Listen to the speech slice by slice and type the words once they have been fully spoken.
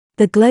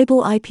The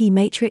Global IP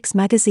Matrix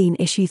Magazine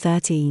Issue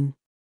 13.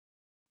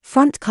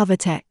 Front cover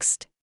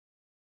text.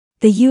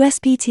 The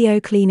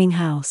USPTO cleaning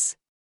house.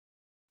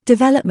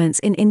 Developments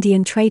in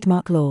Indian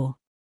trademark law.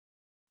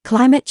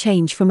 Climate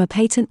change from a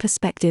patent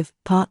perspective,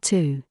 Part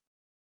 2.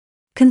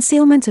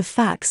 Concealment of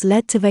facts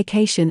led to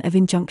vacation of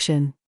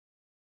injunction.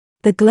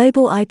 The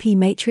Global IP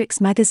Matrix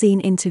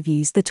Magazine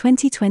interviews the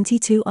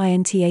 2022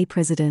 INTA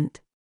president.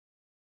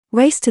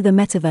 Race to the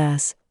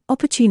metaverse,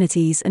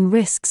 opportunities and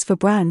risks for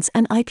brands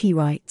and IP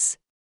rights.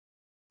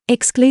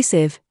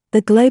 Exclusive,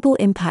 the global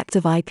impact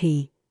of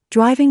IP,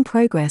 driving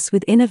progress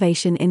with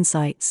innovation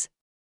insights.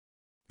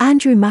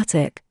 Andrew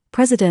Mattock,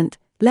 President,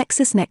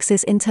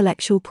 LexisNexis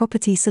Intellectual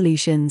Property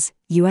Solutions,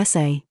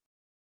 USA.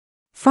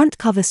 Front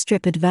cover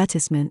strip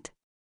advertisement.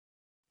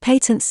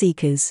 Patent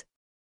seekers.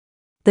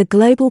 The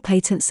Global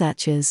Patent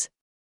Searchers.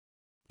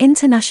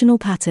 International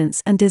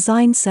Patents and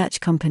Design Search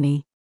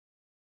Company.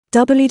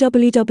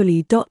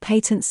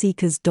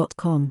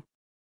 www.patentseekers.com.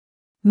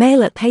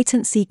 Mail at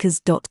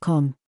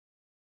patentseekers.com.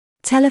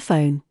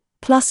 Telephone,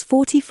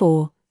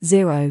 +44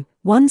 0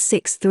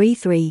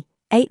 1633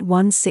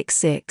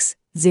 8166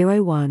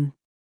 01.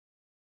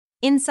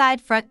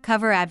 Inside front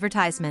cover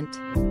advertisement.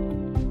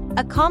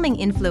 A calming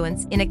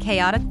influence in a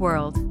chaotic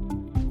world.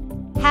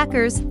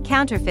 Hackers,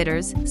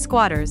 counterfeiters,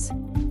 squatters.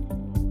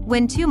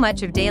 When too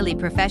much of daily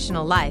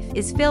professional life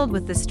is filled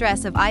with the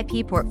stress of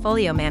IP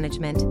portfolio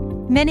management,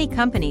 many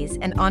companies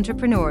and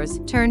entrepreneurs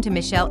turn to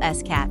Michelle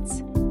S.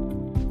 Katz.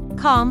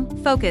 Calm,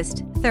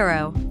 focused,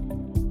 thorough.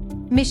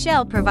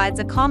 Michelle provides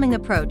a calming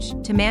approach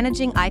to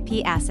managing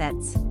IP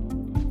assets.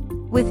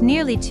 With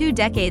nearly 2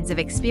 decades of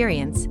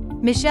experience,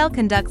 Michelle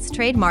conducts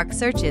trademark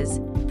searches,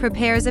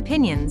 prepares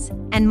opinions,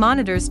 and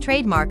monitors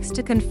trademarks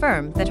to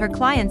confirm that her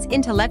clients'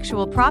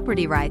 intellectual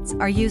property rights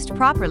are used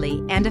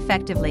properly and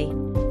effectively.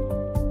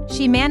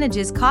 She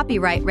manages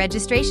copyright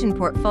registration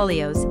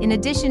portfolios in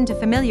addition to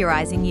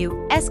familiarizing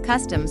U.S.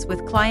 Customs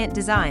with client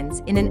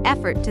designs in an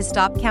effort to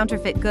stop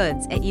counterfeit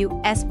goods at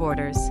U.S.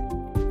 borders.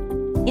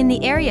 In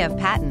the area of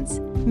patents,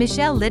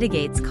 Michelle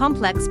litigates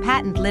complex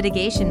patent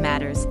litigation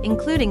matters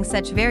including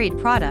such varied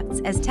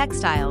products as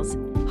textiles,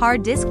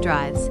 hard disk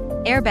drives,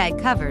 airbag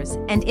covers,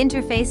 and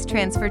interface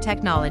transfer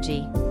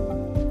technology.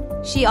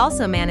 She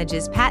also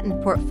manages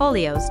patent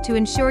portfolios to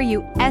ensure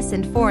U.S.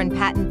 and foreign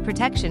patent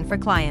protection for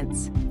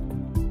clients.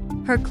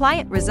 Her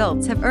client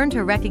results have earned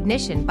her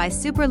recognition by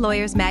Super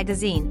Lawyers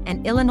Magazine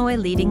and Illinois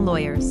Leading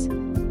Lawyers.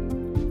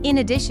 In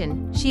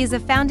addition, she is a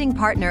founding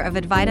partner of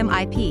Advitum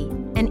IP,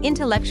 an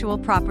intellectual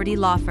property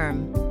law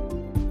firm.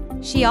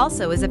 She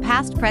also is a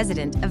past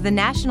president of the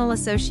National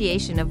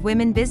Association of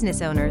Women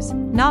Business Owners,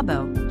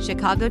 NABO,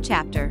 Chicago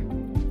chapter.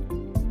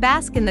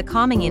 Bask in the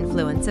calming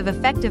influence of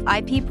effective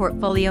IP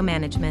portfolio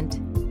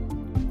management.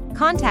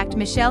 Contact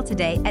Michelle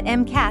today at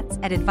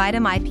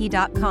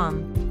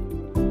mkatz@advitumip.com.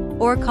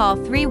 or call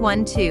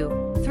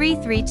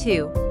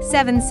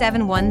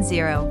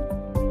 312-332-7710.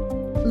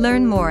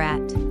 Learn more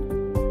at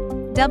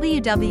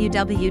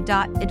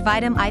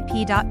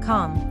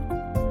www.advitumip.com.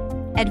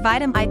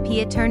 Advitum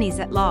IP Attorneys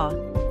at Law.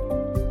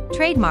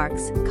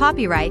 Trademarks,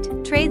 copyright,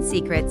 trade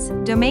secrets,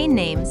 domain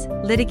names,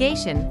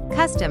 litigation,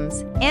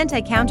 customs,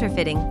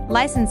 anti-counterfeiting,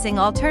 licensing,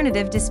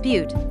 alternative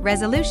dispute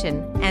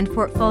resolution, and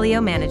portfolio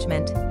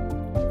management.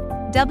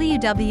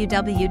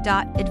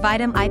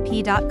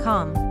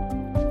 www.advitumip.com.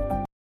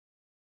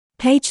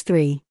 Page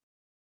 3.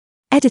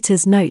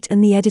 Editor's Note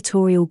and the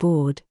Editorial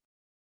Board.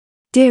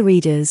 Dear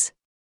readers,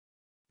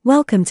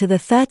 welcome to the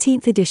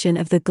 13th edition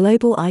of the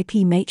Global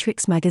IP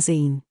Matrix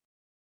Magazine.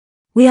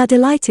 We are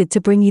delighted to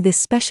bring you this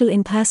special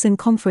in-person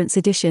conference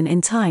edition in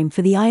time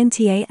for the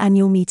INTA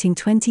Annual Meeting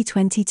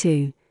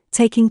 2022,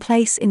 taking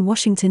place in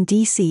Washington,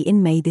 D.C.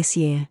 in May this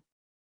year.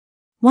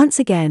 Once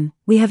again,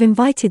 we have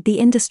invited the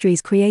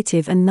industry's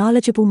creative and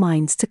knowledgeable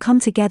minds to come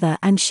together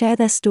and share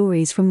their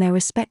stories from their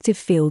respective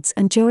fields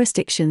and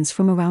jurisdictions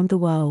from around the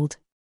world.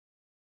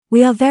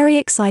 We are very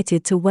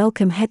excited to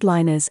welcome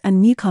headliners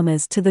and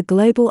newcomers to the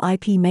Global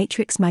IP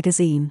Matrix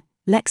Magazine,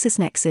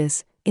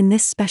 LexisNexis, in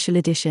this special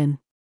edition.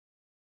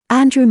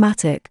 Andrew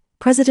Mattock,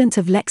 President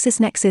of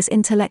LexisNexis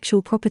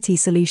Intellectual Property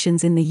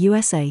Solutions in the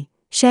USA,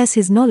 shares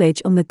his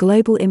knowledge on the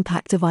global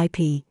impact of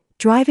IP,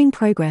 driving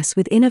progress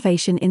with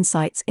innovation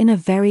insights in a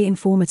very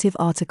informative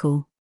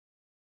article.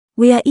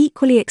 We are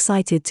equally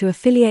excited to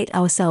affiliate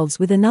ourselves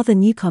with another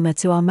newcomer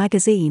to our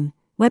magazine,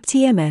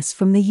 WebTMS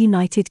from the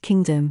United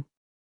Kingdom.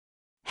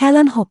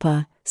 Helen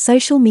Hopper,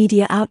 Social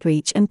Media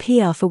Outreach and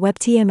PR for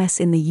WebTMS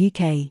in the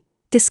UK,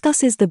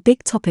 discusses the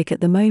big topic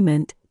at the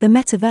moment, the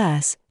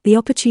metaverse, the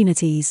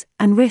opportunities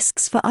and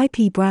risks for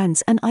IP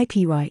brands and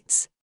IP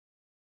rights.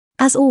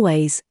 As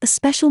always, a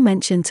special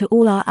mention to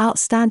all our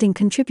outstanding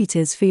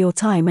contributors for your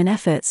time and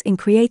efforts in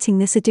creating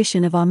this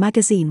edition of our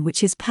magazine,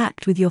 which is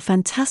packed with your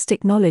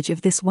fantastic knowledge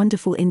of this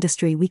wonderful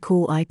industry we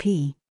call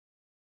IP.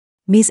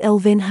 Ms.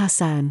 Elvin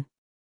Hassan,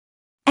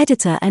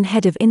 Editor and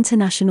Head of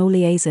International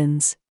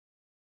Liaisons.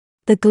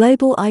 The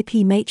Global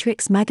IP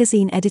Matrix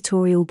Magazine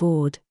Editorial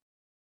Board.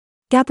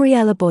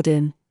 Gabriella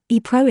Bodden,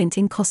 eProint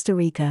in Costa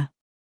Rica.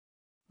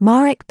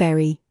 Marek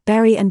Berry,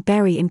 Berry &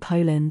 Berry in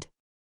Poland.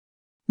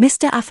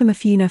 Mr.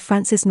 Afamafuna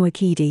Francis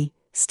Nwakidi,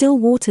 Still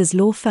Waters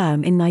Law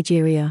Firm in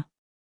Nigeria.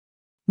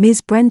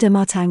 Ms. Brenda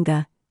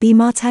Martanga, B.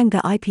 Martanga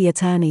IP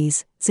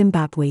Attorneys,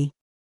 Zimbabwe.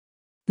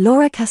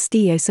 Laura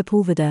Castillo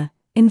Sepulveda,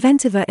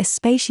 Inventiva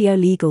Espacio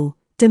Legal,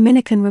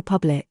 Dominican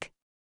Republic.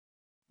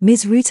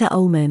 Ms. Ruta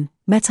Ullman,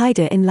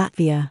 Metida in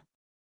Latvia.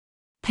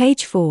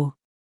 Page 4.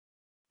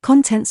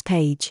 Contents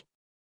page.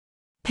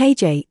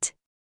 Page 8.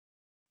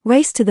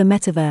 Race to the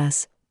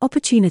Metaverse,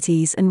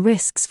 Opportunities and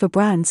Risks for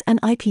Brands and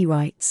IP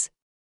Rights.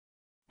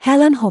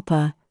 Helen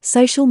Hopper,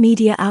 Social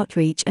Media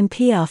Outreach and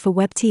PR for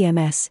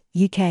WebTMS,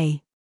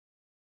 UK.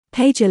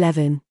 Page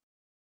 11.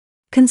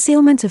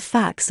 Concealment of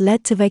facts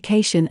led to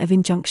vacation of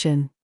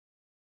injunction.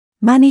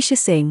 Manisha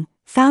Singh,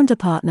 Founder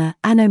Partner,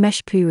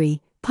 Anomesh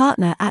Puri,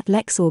 Partner at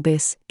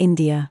LexOrbis,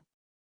 India.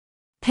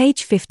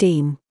 Page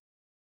 15.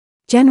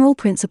 General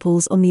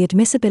Principles on the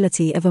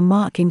Admissibility of a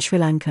Mark in Sri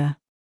Lanka.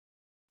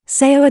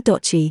 Seo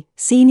Adochi,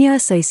 Senior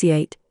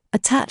Associate,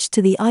 attached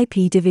to the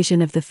IP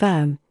division of the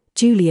firm,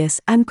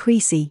 Julius and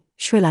Creasy,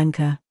 Sri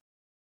Lanka.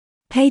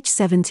 Page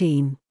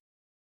 17.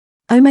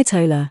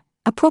 Omotola,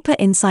 a proper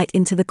insight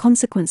into the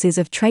consequences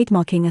of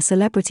trademarking a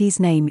celebrity's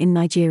name in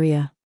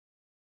Nigeria.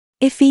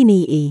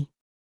 Ifeanyi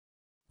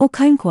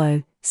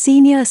Okonkwo,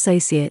 Senior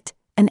Associate,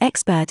 an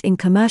expert in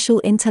commercial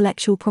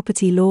intellectual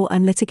property law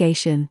and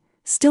litigation,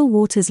 Still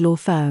Waters Law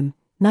Firm,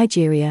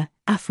 Nigeria,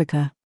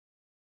 Africa.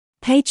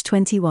 Page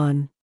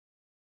 21.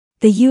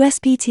 The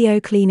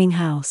USPTO Cleaning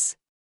House.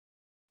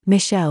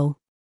 Michelle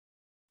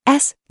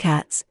S.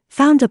 Katz,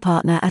 Founder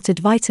Partner at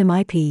Advitum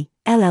IP,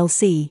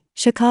 LLC,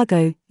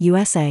 Chicago,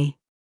 USA.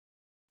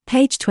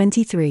 Page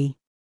 23.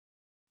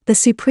 The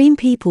Supreme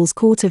People's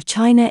Court of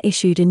China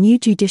issued a new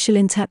judicial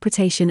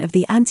interpretation of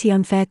the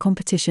anti-unfair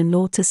competition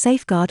law to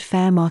safeguard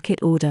fair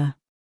market order.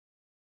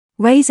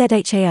 Ray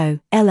Zhao,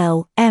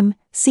 LL.M.,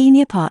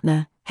 Senior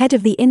Partner, Head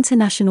of the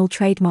International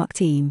Trademark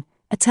Team,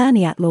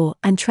 Attorney at Law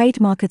and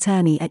Trademark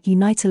Attorney at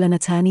Unitolin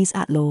Attorneys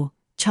at Law,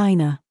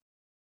 China.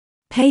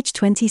 Page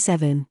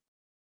 27.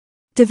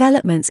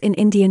 Developments in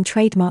Indian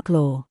trademark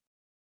law.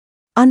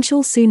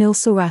 Anshul Sunil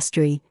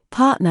Saurastri,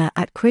 Partner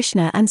at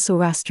Krishna and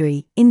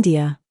Saurastri,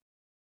 India.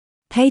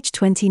 Page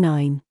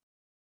 29.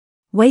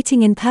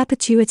 Waiting in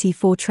perpetuity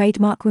for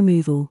trademark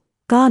removal,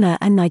 Ghana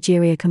and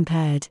Nigeria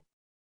compared.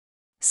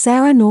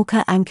 Sarah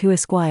Norka Anku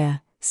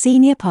Esquire,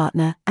 Senior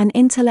Partner and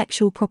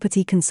Intellectual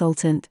Property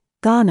Consultant,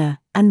 Ghana,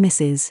 and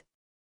Mrs.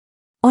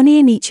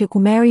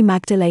 Onionichukwu Mary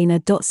Magdalena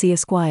Dotsi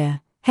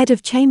Esquire, Head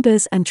of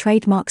Chambers and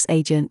Trademarks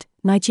Agent,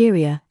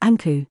 Nigeria,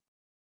 Anku.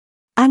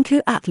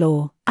 Anku at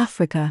Law,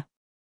 Africa.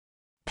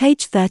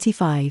 Page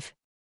 35.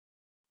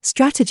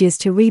 Strategies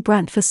to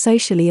rebrand for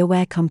socially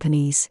aware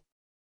companies.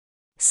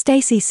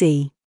 Stacey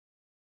C.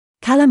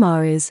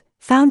 Calamares,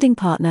 Founding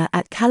Partner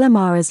at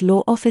Calamares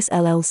Law Office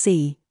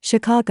LLC,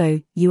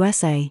 Chicago,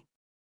 USA.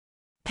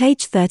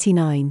 Page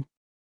 39.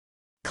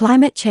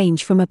 Climate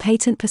Change from a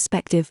Patent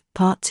Perspective,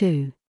 Part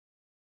 2.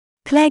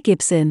 Claire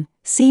Gibson,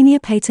 Senior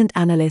Patent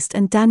Analyst,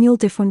 and Daniel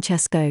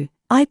DeFrancesco,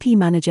 IP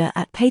Manager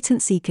at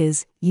Patent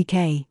Seekers,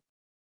 UK.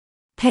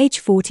 Page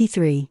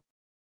 43.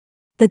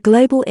 The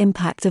Global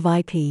Impact of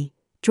IP,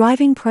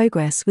 Driving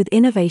Progress with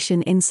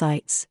Innovation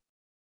Insights.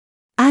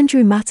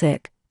 Andrew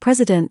Mattock,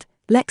 President,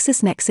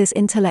 LexisNexis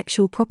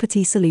Intellectual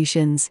Property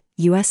Solutions,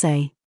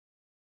 USA.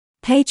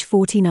 Page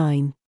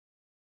 49.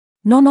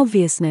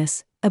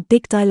 Non-obviousness, a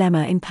big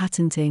dilemma in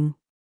patenting.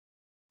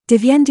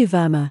 Divyendu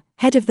Verma,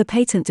 Head of the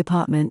Patent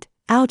Department,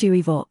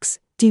 Aldurivox,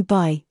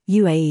 Dubai,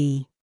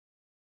 UAE.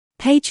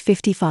 Page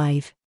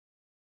 55.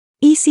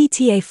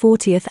 ECTA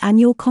 40th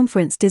Annual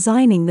Conference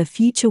Designing the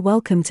Future.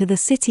 Welcome to the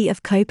City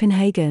of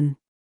Copenhagen.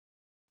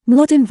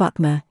 Mlodin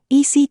Vukma,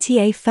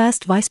 ECTA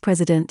First Vice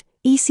President,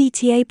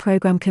 ECTA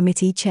Program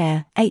Committee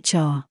Chair,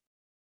 HR.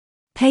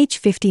 Page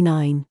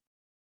 59.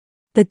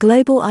 The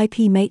Global IP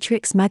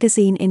Matrix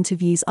Magazine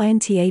interviews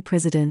INTA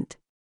President.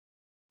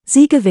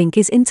 Ziga Vink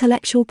is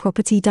Intellectual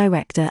Property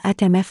Director at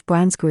MF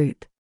Brands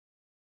Group.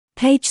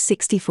 Page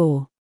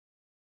 64.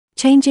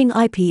 Changing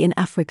IP in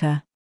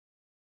Africa.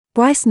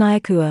 Bryce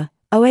Nyakua,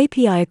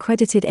 OAPI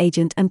Accredited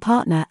Agent and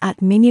Partner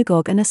at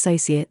Minyagog &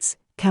 Associates,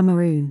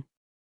 Cameroon.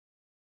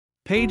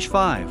 Page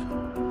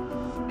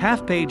 5.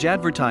 Half-page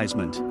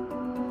advertisement.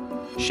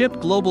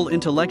 SHIP Global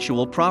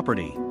Intellectual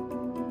Property.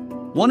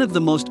 One of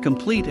the most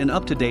complete and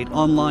up-to-date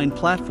online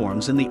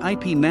platforms in the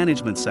IP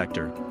management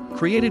sector,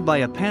 created by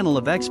a panel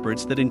of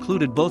experts that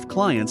included both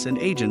clients and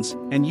agents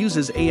and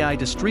uses AI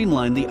to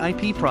streamline the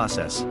IP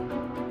process.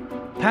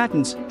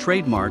 Patents,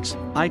 trademarks,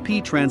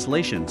 IP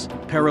translations,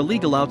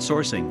 paralegal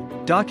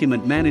outsourcing,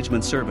 document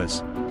management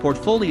service,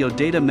 portfolio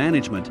data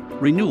management,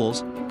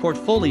 renewals,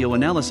 portfolio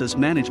analysis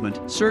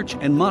management, search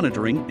and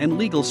monitoring, and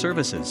legal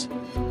services.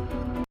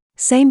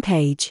 Same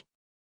page.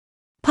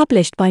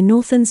 Published by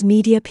Northons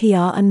Media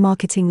PR and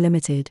Marketing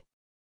Limited.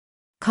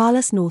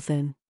 Carlos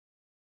Northon,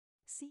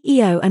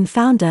 CEO and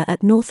founder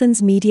at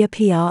Northons Media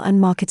PR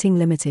and Marketing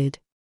Limited.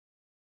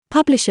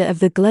 Publisher of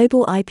the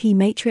Global IP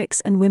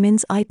Matrix and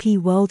Women's IP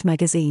World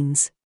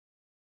magazines.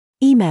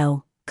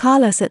 Email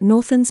Carlos at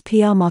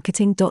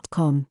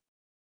northonsprmarketing.com.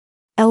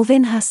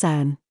 Elvin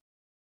Hassan,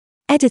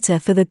 editor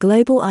for the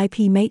Global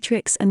IP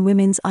Matrix and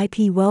Women's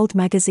IP World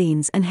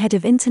magazines and head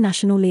of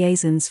international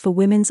liaisons for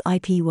Women's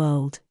IP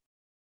World.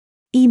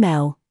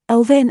 Email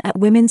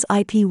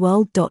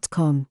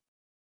elvin@womensipworld.com.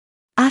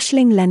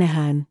 Aisling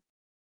Lenihan,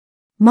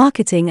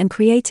 marketing and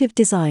creative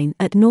design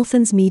at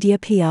Northons Media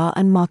PR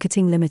and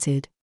Marketing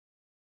Limited.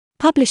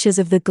 Publishers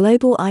of the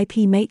Global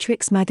IP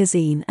Matrix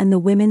magazine and the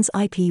Women's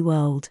IP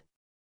World.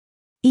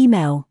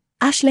 Email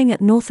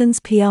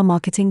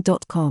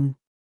aisling@northonsprmarketing.com.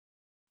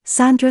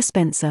 Sandra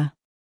Spencer,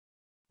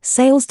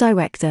 Sales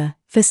Director,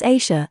 FIS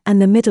Asia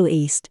and the Middle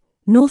East,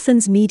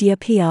 Northons Media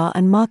PR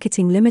and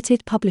Marketing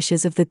Limited.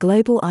 Publishers of the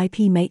Global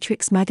IP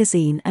Matrix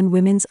magazine and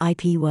Women's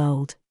IP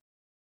World.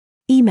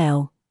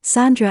 Email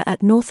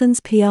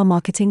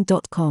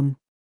sandra@northonsprmarketing.com.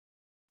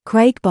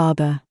 Craig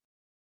Barber,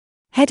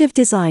 Head of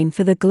Design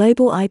for the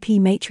Global IP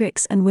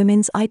Matrix and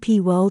Women's IP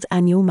World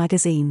annual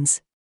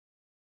magazines.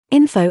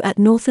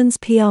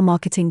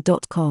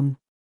 info@northonsprmarketing.com.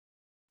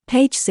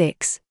 Page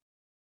 6.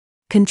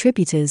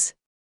 Contributors: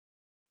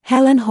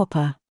 Helen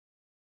Hopper,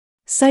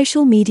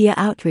 Social Media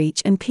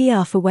Outreach and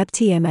PR for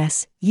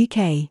WebTMS,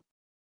 UK.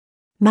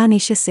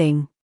 Manisha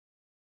Singh,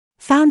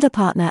 Founder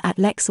Partner at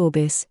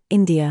LexOrbis,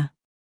 India.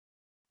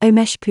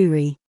 Omesh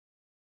Puri,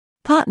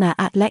 Partner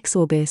at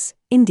LexOrbis,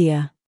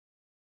 India.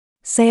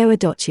 Sayo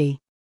Adochi,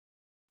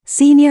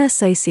 Senior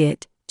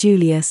Associate,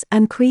 Julius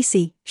and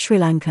Creasy, Sri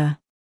Lanka.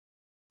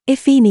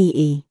 Ifini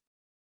E.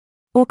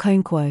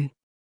 Okonkwo,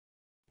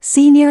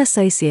 Senior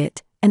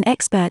Associate, an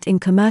expert in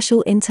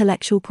commercial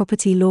intellectual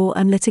property law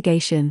and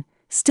litigation,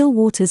 Still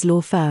Waters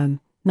Law Firm,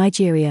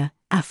 Nigeria,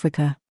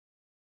 Africa.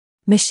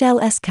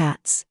 Michelle S.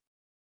 Katz,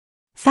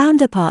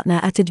 Founder Partner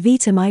at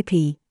Advitam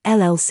IP,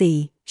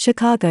 LLC,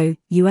 Chicago,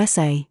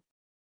 USA.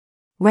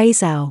 Ray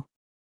Zhao,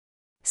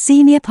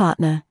 Senior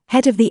Partner,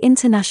 Head of the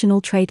International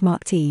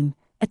Trademark Team,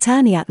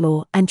 Attorney at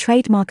Law and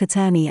Trademark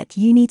Attorney at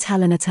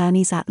Unitalon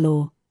Attorneys at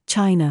Law,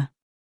 China.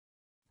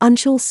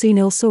 Anshul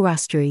Sunil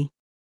Saurastri,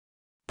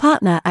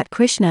 Partner at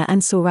Krishna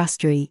and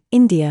Saurastri,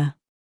 India.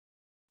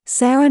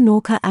 Sarah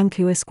Norka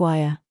Anku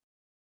Esquire,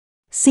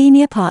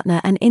 Senior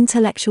Partner and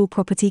Intellectual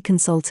Property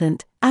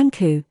Consultant,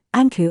 Anku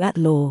at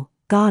Law,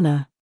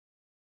 Ghana.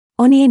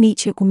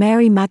 Onianichuk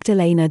Mary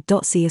Magdalena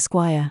Dotsi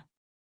Esquire,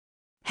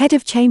 Head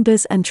of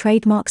Chambers and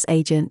Trademarks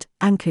Agent,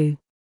 Anku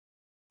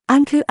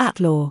at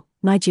Law,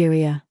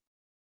 Nigeria.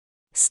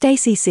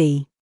 Stacey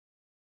C.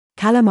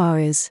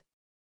 Calamares,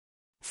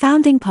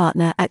 Founding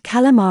Partner at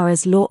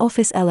Calamares Law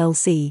Office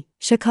LLC,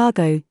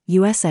 Chicago,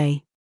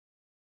 USA.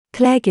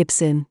 Claire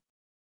Gibson,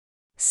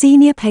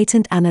 Senior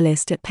Patent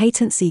Analyst at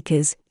Patent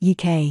Seekers,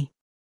 UK.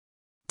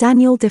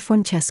 Daniel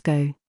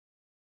DeFrancesco,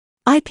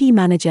 IP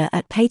Manager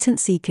at Patent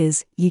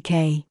Seekers,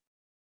 UK.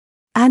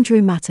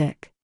 Andrew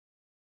Mattock,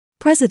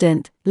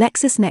 President,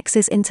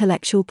 LexisNexis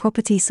Intellectual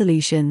Property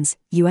Solutions,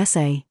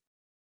 USA.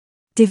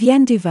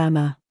 Divyendu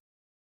Verma,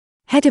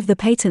 Head of the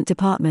Patent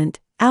Department,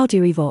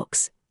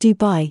 Audiovox,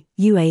 Dubai,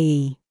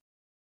 UAE.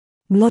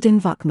 Mlodin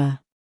Vakma,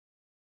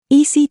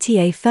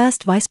 ECTA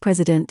First Vice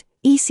President,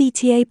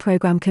 ECTA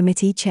Program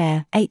Committee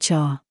Chair,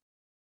 HR.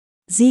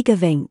 Ziga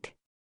Vink,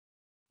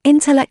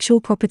 Intellectual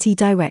Property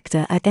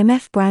Director at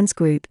MF Brands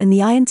Group and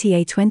the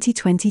INTA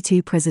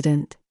 2022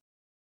 President.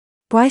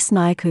 Bryce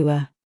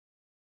Nyakua,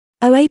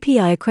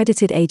 OAPI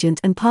Accredited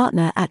Agent and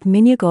Partner at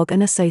Minyagog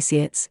 &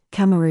 Associates,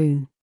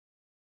 Cameroon.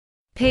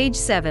 Page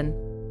 7.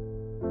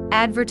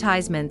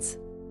 Advertisements.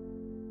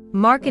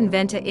 Mark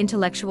Inventa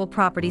Intellectual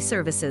Property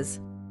Services.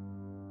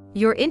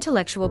 Your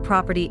intellectual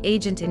property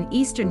agent in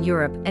Eastern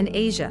Europe and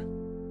Asia.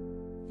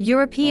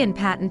 European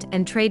patent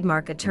and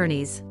trademark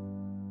attorneys.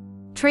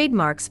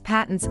 Trademarks,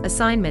 patents,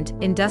 assignment,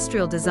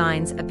 industrial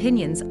designs,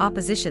 opinions,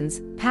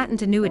 oppositions,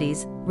 patent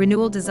annuities,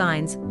 renewal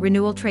designs,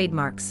 renewal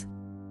trademarks.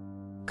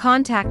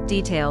 Contact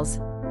details.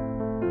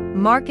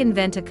 Mark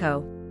Inventa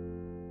Co.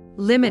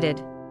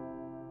 Limited.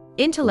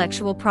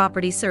 Intellectual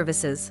Property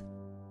Services.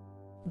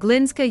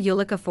 Glinska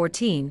Ulica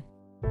 14.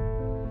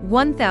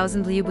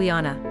 1000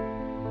 Ljubljana,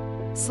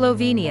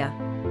 Slovenia.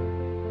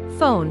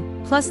 Phone,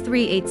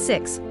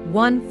 +386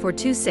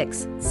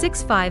 1426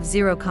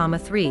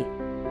 650,3.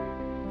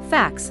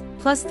 Fax,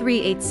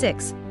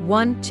 +386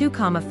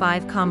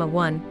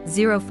 12,5,1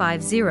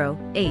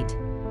 050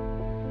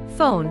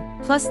 Phone,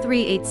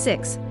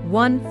 +386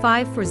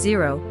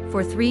 1540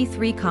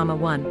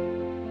 433,1.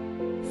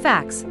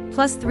 Fax,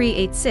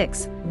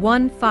 +386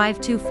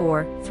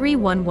 1524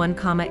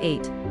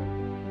 311,8.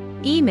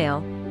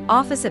 Email,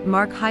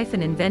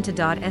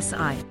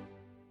 office@mark-inventa.si.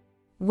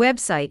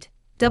 Website,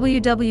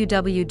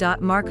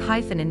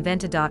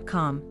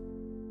 www.mark-inventa.com.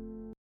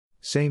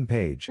 Same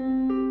page.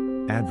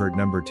 Advert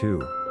number 2.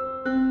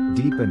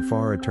 Deep and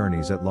Far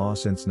Attorneys at Law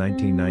since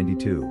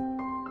 1992.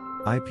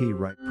 IP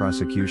right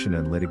prosecution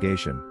and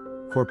litigation,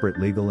 corporate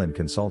legal and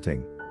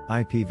consulting,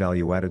 IP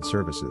value-added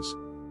services.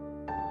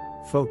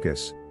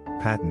 Focus: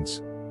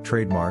 patents,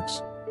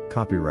 trademarks,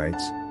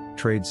 copyrights,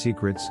 trade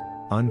secrets,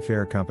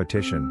 unfair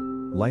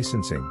competition,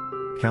 licensing,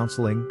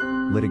 counseling,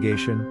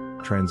 litigation,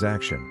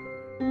 transaction.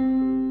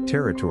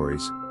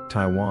 Territories: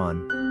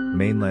 Taiwan,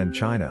 Mainland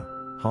China,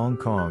 Hong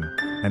Kong,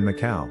 and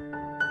Macau.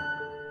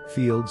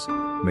 Fields: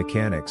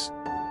 mechanics,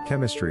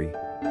 chemistry,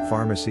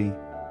 pharmacy,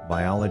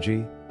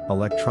 biology,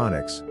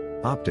 electronics,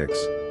 optics,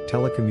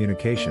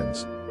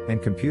 telecommunications,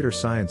 and computer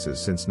sciences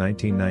since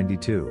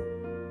 1992.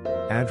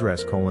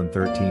 Address: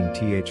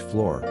 13th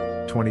floor,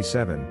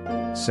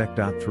 27,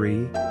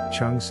 Sec.3,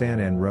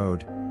 Chungshan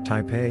Road,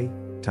 Taipei,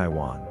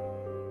 Taiwan.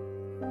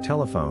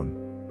 Telephone: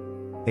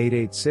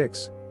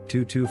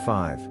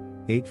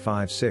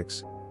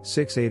 886-225-856,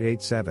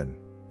 6887,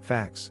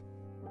 fax: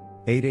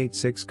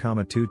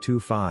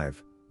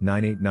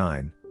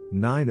 886-225-989,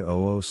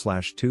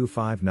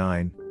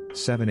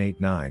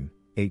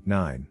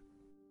 900/259-789-89.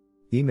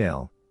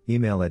 Email: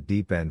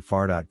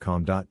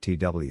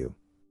 email@deepnfar.com.tw.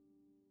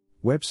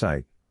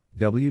 Website: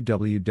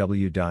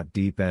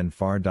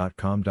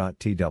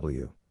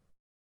 www.deepnfar.com.tw.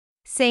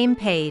 Same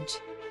page.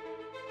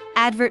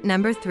 Advert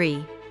number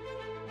 3.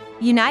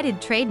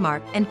 United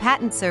Trademark and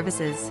Patent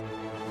Services.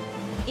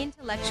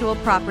 Intellectual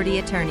Property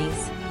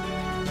Attorneys.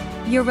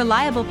 Your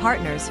reliable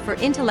partners for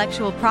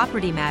intellectual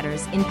property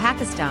matters in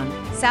Pakistan,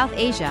 South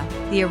Asia,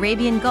 the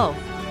Arabian Gulf,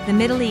 the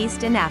Middle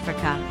East and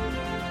Africa.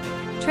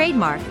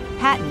 Trademark,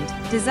 patent,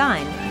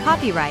 design,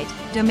 copyright,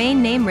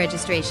 domain name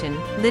registration,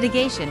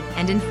 litigation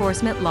and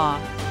enforcement law.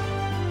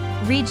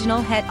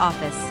 Regional Head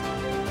Office: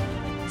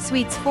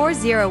 Suites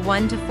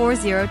 401 to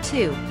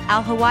 402,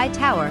 Al Hawaii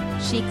Tower,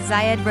 Sheikh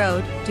Zayed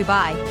Road,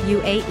 Dubai,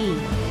 UAE.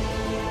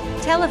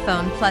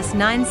 Telephone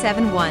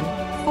 +971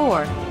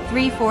 4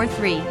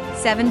 343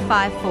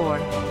 754.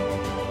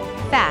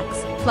 Fax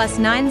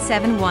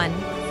 +971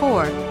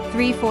 4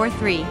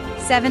 343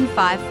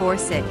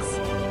 7546.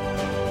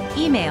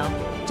 Email: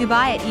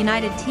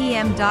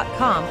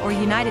 dubai@unitedtm.com or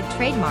United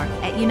Trademark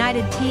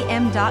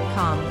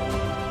 @unitedtm.com.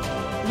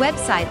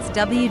 Websites: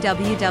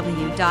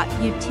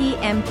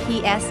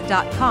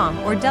 www.utmps.com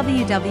or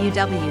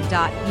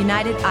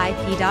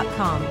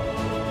www.unitedip.com.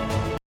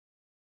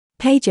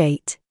 Page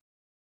 8.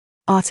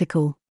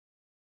 Article: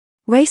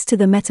 Race to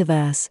the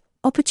Metaverse,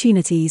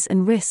 Opportunities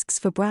and Risks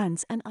for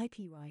Brands and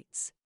IP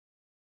Rights.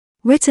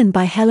 Written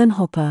by Helen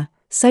Hopper,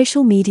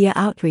 Social Media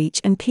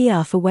Outreach and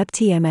PR for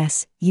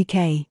WebTMS,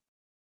 UK.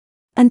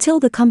 Until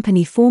the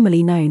company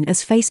formerly known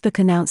as Facebook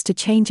announced a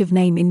change of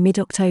name in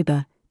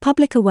mid-October,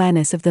 public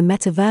awareness of the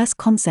metaverse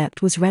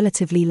concept was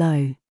relatively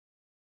low.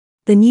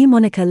 The new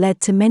moniker led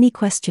to many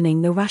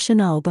questioning the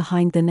rationale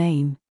behind the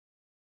name.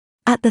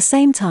 At the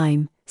same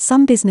time,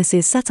 some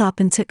businesses sat up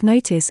and took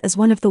notice as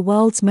one of the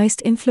world's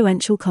most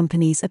influential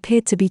companies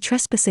appeared to be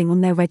trespassing on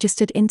their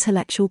registered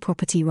intellectual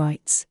property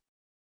rights.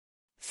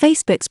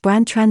 Facebook's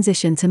brand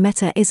transition to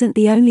Meta isn't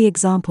the only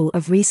example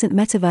of recent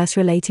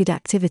metaverse-related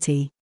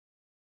activity.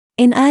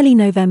 In early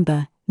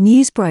November,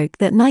 news broke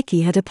that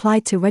Nike had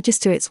applied to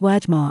register its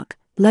wordmark,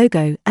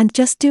 logo, and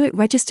Just Do It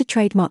registered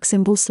trademark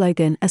symbol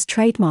slogan as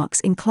trademarks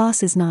in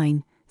classes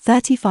 9,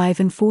 35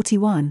 and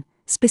 41,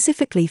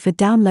 specifically for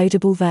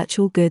downloadable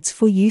virtual goods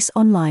for use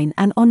online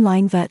and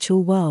online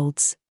virtual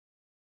worlds.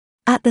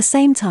 At the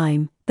same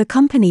time, the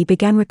company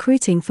began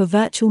recruiting for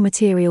virtual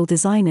material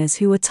designers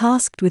who were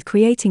tasked with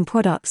creating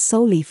products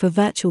solely for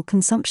virtual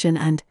consumption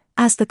and,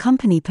 as the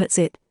company puts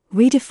it,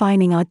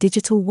 redefining our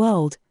digital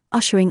world,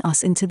 ushering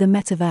us into the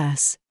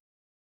metaverse.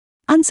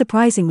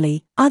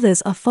 Unsurprisingly,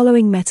 others are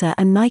following Meta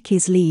and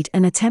Nike's lead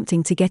and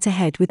attempting to get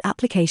ahead with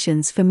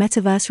applications for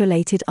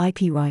metaverse-related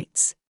IP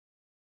rights.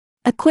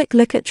 A quick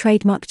look at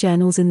trademark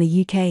journals in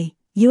the UK,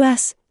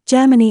 US,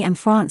 Germany and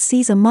France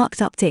sees a marked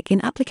uptick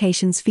in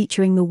applications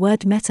featuring the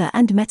word meta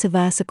and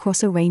metaverse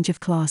across a range of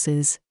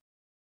classes.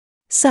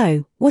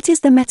 So, what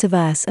is the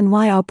metaverse and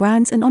why are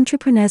brands and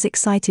entrepreneurs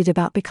excited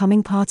about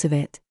becoming part of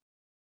it?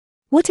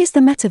 What is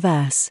the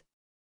metaverse?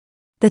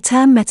 The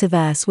term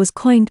metaverse was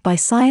coined by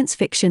science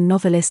fiction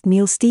novelist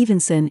Neal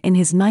Stephenson in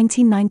his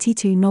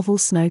 1992 novel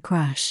Snow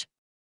Crash.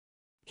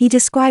 He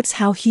describes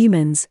how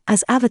humans,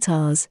 as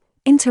avatars,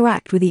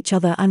 interact with each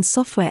other and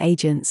software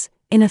agents,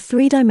 in a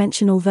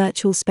three-dimensional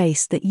virtual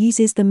space that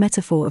uses the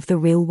metaphor of the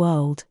real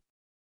world.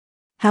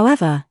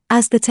 However,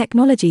 as the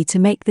technology to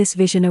make this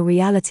vision a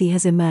reality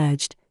has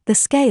emerged, the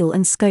scale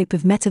and scope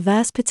of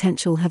metaverse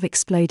potential have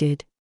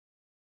exploded.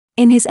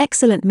 In his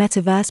excellent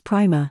Metaverse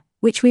Primer,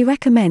 which we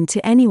recommend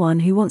to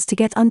anyone who wants to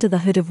get under the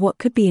hood of what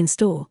could be in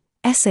store,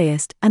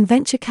 essayist and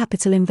venture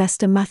capital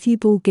investor Matthew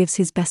Ball gives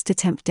his best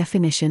attempt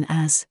definition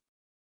as: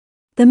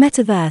 the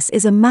metaverse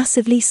is a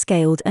massively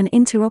scaled and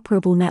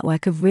interoperable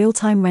network of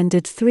real-time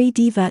rendered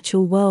 3D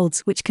virtual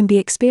worlds which can be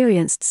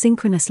experienced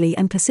synchronously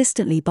and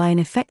persistently by an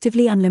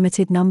effectively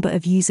unlimited number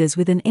of users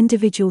with an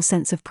individual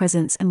sense of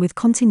presence and with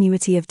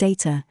continuity of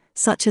data,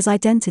 such as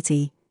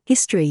identity,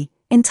 history,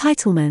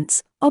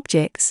 entitlements,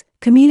 objects,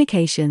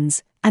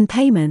 communications, and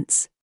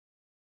payments.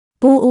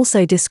 Ball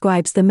also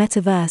describes the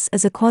metaverse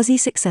as a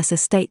quasi-successor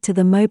state to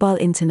the mobile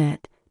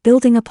internet,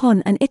 building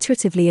upon and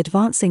iteratively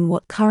advancing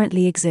what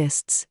currently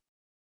exists.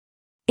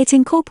 It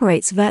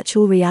incorporates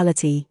virtual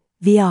reality,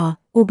 VR,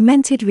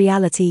 augmented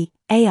reality,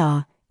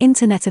 AR,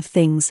 Internet of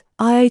Things,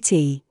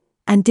 IoT,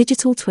 and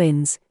digital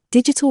twins,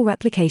 digital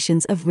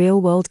replications of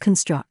real-world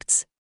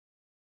constructs.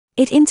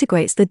 It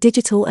integrates the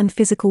digital and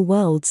physical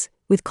worlds,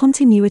 with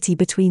continuity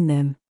between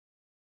them.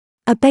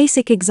 A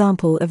basic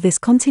example of this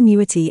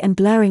continuity and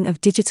blurring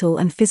of digital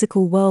and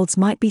physical worlds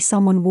might be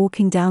someone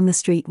walking down the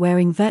street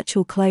wearing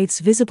virtual clothes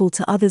visible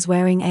to others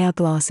wearing AR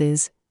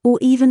glasses, or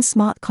even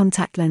smart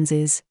contact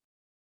lenses.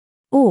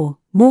 Or,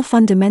 more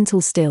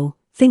fundamental still,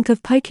 think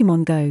of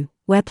Pokémon Go,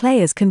 where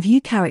players can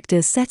view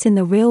characters set in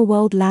the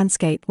real-world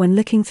landscape when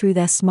looking through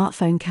their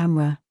smartphone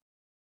camera.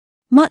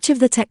 Much of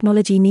the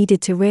technology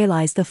needed to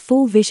realize the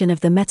full vision of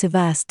the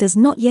metaverse does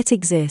not yet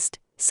exist,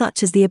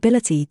 such as the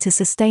ability to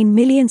sustain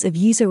millions of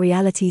user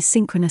realities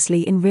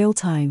synchronously in real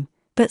time,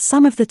 but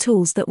some of the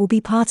tools that will be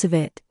part of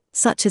it,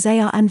 such as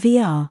AR and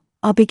VR,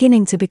 are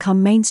beginning to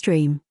become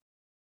mainstream.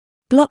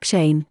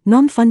 Blockchain,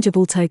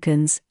 non-fungible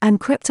tokens, and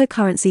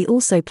cryptocurrency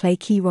also play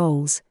key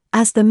roles,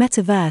 as the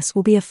metaverse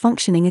will be a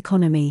functioning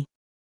economy.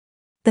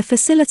 The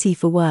facility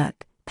for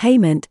work,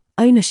 payment,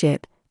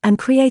 ownership, and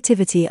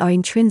creativity are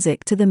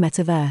intrinsic to the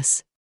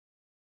metaverse.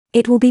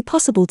 It will be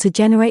possible to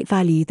generate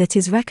value that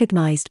is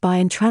recognized by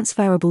and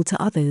transferable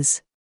to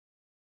others.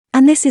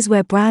 And this is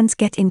where brands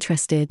get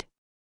interested.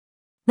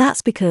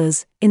 That's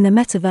because, in the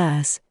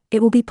metaverse,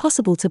 it will be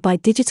possible to buy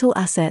digital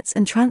assets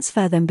and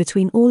transfer them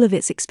between all of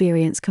its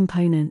experience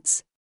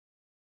components.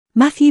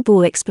 Matthew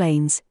Ball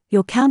explains,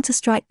 your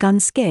Counter-Strike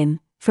gun skin,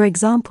 for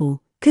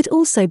example, could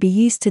also be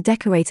used to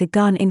decorate a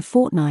gun in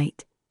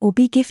Fortnite, or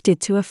be gifted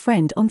to a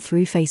friend on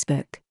through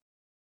Facebook.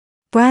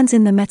 Brands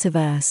in the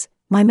metaverse.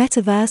 My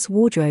metaverse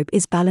wardrobe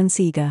is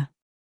Balenciaga.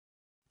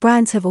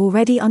 Brands have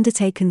already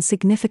undertaken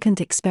significant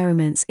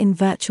experiments in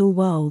virtual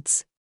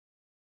worlds.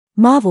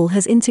 Marvel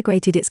has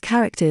integrated its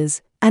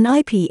characters and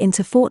IP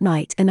into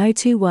Fortnite, and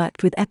O2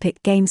 worked with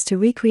Epic Games to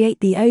recreate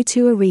the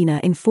O2 Arena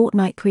in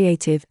Fortnite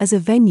Creative as a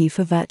venue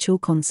for virtual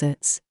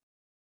concerts.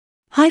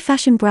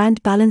 High-fashion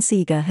brand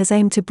Balenciaga has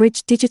aimed to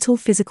bridge digital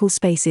physical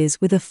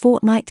spaces with a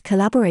Fortnite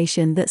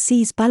collaboration that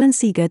sees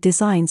Balenciaga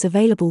designs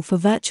available for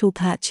virtual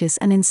purchase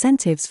and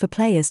incentives for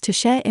players to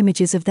share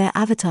images of their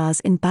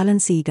avatars in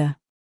Balenciaga.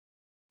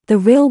 The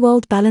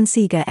real-world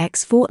Balenciaga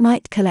X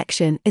Fortnite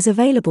collection is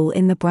available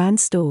in the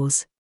brand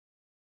stores.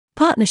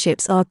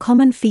 Partnerships are a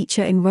common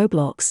feature in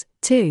Roblox,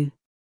 too.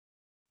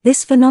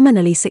 This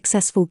phenomenally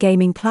successful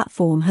gaming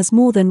platform has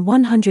more than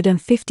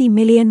 150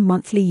 million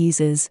monthly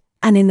users,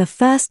 and in the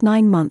first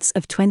 9 months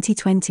of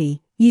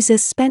 2020,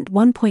 users spent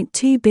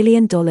 $1.2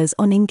 billion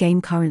on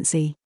in-game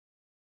currency.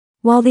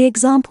 While the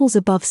examples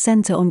above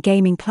center on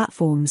gaming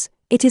platforms,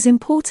 it is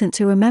important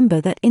to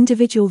remember that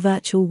individual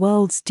virtual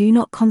worlds do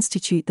not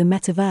constitute the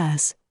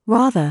metaverse.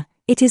 Rather,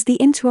 it is the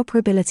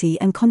interoperability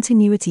and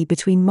continuity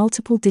between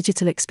multiple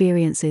digital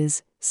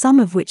experiences, some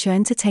of which are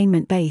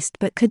entertainment-based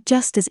but could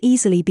just as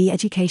easily be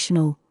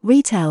educational,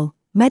 retail,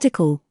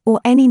 medical, or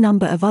any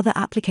number of other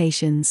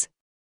applications.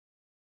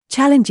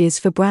 Challenges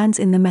for brands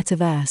in the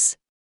metaverse.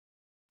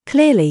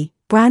 Clearly,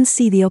 brands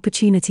see the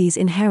opportunities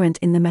inherent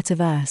in the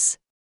metaverse.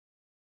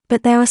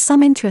 But there are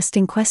some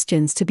interesting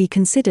questions to be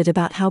considered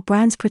about how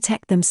brands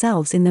protect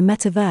themselves in the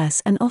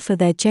metaverse and offer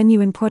their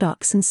genuine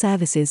products and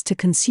services to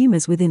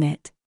consumers within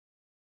it.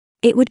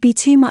 It would be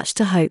too much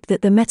to hope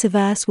that the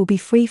metaverse will be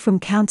free from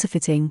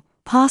counterfeiting,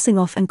 passing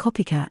off, and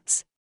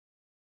copycats.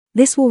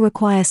 This will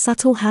require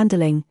subtle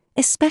handling,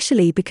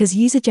 especially because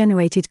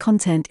user-generated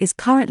content is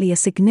currently a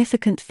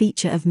significant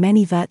feature of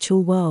many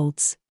virtual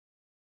worlds.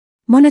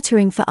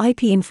 Monitoring for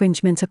IP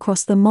infringement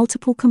across the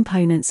multiple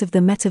components of the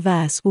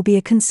metaverse will be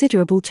a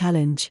considerable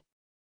challenge.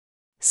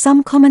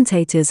 Some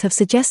commentators have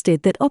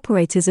suggested that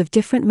operators of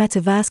different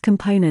metaverse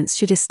components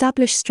should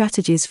establish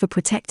strategies for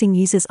protecting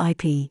users'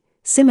 IP,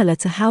 similar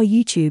to how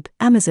YouTube,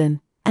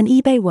 Amazon, and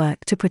eBay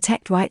work to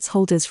protect rights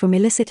holders from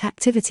illicit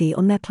activity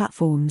on their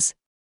platforms.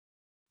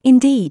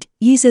 Indeed,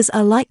 users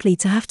are likely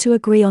to have to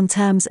agree on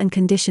terms and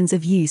conditions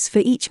of use for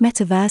each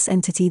metaverse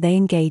entity they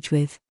engage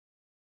with.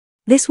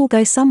 This will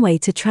go some way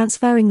to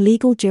transferring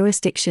legal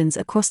jurisdictions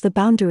across the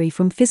boundary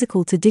from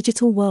physical to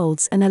digital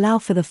worlds and allow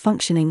for the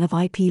functioning of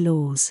IP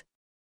laws.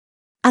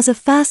 As a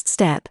first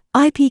step,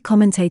 IP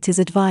commentators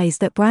advise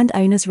that brand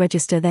owners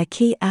register their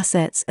key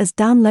assets as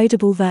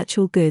downloadable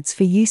virtual goods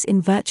for use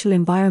in virtual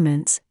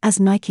environments, as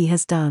Nike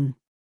has done.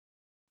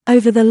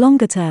 Over the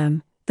longer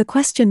term, the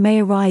question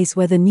may arise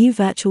whether new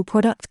virtual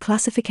product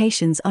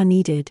classifications are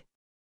needed.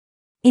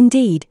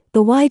 Indeed,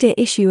 the wider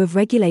issue of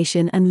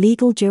regulation and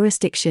legal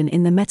jurisdiction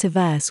in the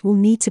metaverse will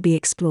need to be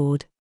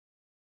explored.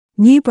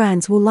 New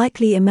brands will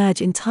likely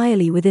emerge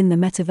entirely within the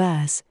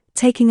metaverse,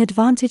 taking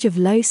advantage of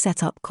low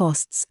setup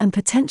costs and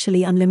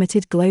potentially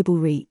unlimited global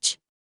reach.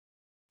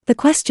 The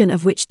question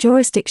of which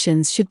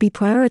jurisdictions should be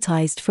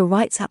prioritized for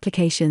rights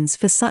applications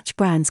for such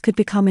brands could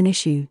become an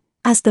issue,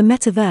 as the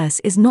metaverse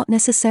is not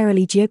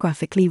necessarily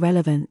geographically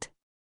relevant.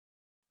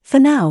 For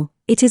now,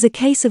 it is a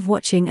case of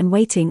watching and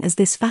waiting as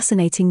this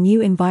fascinating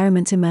new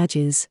environment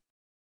emerges.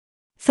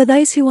 For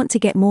those who want to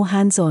get more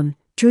hands-on,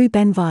 Drew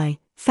Benvie,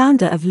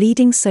 founder of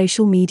leading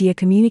social media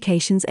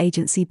communications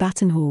agency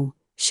Baton Hall,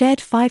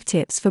 shared 5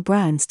 tips for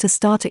brands to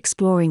start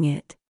exploring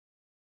it.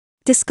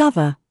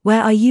 Discover,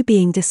 where are you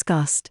being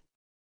discussed?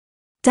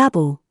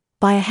 Dabble,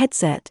 buy a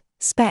headset,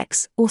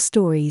 specs, or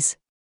stories.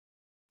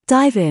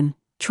 Dive in,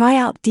 try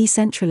out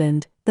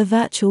Decentraland, the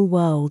virtual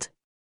world.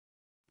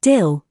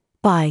 Deal,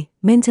 buy,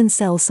 mint and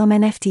sell some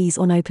NFTs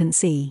on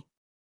OpenSea.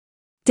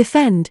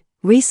 Defend,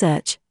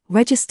 research,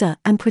 register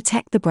and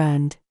protect the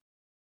brand.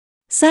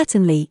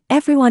 Certainly,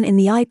 everyone in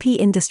the IP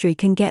industry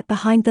can get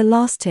behind the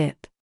last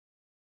tip.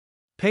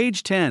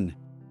 Page 10.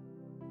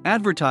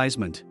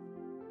 Advertisement.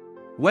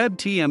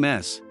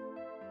 WebTMS.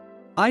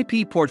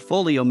 IP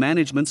portfolio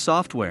management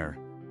software.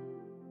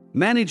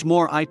 Manage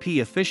more IP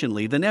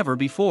efficiently than ever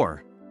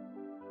before.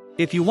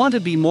 If you want to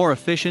be more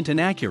efficient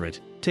and accurate,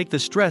 take the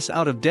stress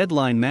out of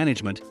deadline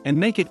management and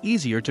make it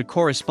easier to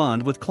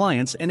correspond with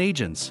clients and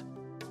agents.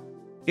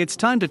 It's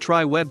time to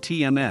try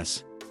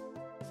WebTMS.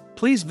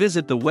 Please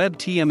visit the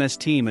WebTMS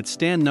team at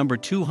stand number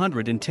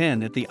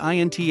 210 at the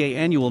INTA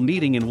annual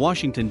meeting in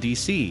Washington,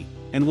 D.C.,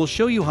 and we'll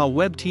show you how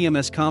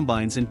WebTMS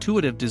combines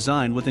intuitive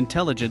design with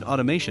intelligent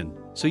automation,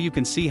 so you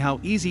can see how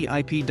easy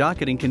IP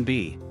docketing can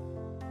be.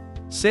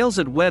 Sales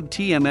at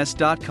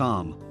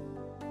webtms.com.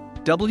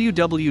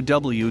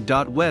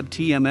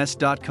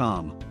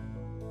 www.webtms.com.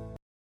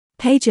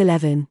 Page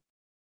 11.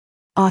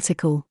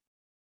 Article.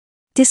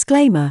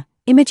 Disclaimer: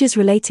 images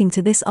relating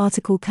to this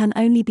article can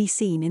only be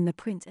seen in the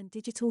print and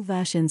digital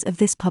versions of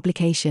this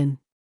publication.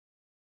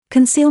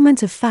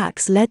 Concealment of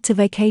facts led to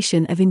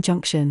vacation of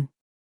injunction.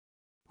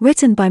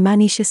 Written by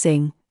Manisha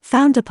Singh,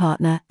 founder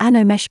partner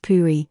Anomesh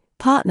Puri,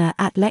 partner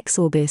at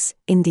LexOrbis,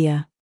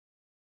 India.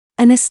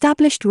 An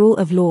established rule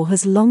of law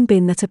has long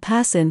been that a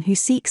person who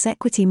seeks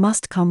equity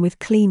must come with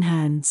clean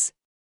hands.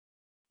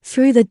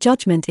 Through the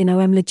judgment in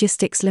OM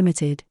Logistics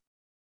Limited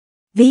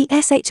v.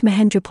 S.H.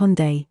 Mahendra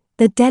Pandey,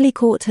 the Delhi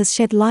court has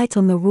shed light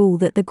on the rule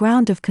that the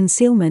ground of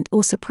concealment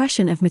or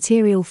suppression of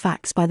material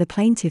facts by the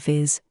plaintiff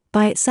is,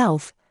 by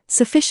itself,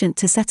 sufficient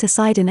to set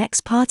aside an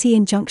ex parte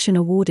injunction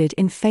awarded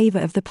in favor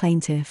of the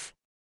plaintiff.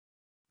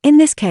 In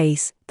this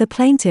case, the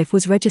plaintiff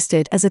was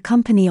registered as a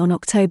company on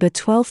October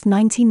 12,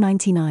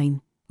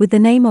 1999, with the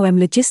name OM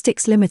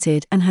Logistics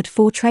Limited and had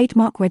 4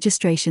 trademark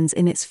registrations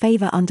in its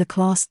favor under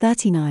Class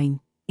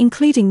 39,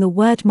 including the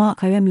word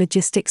mark OM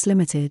Logistics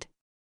Limited.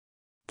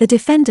 The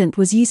defendant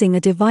was using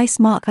a device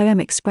mark OM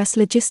Express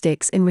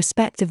Logistics in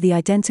respect of the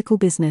identical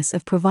business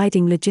of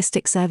providing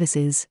logistics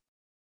services.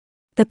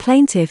 The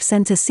plaintiff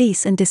sent a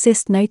cease and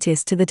desist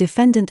notice to the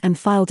defendant and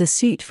filed a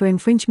suit for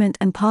infringement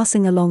and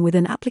passing along with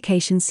an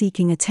application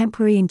seeking a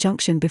temporary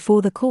injunction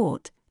before the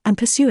court, and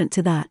pursuant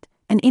to that,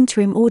 an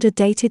interim order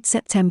dated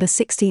September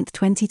 16,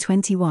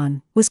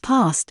 2021, was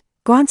passed,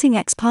 granting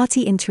ex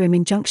parte interim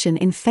injunction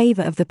in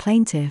favor of the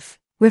plaintiff,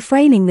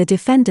 refraining the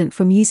defendant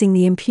from using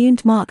the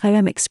impugned mark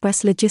OM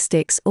Express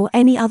Logistics or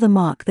any other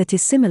mark that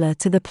is similar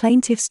to the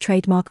plaintiff's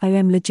trademark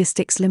OM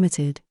Logistics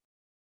Limited.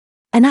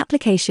 An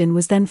application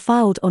was then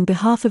filed on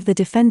behalf of the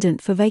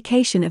defendant for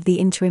vacation of the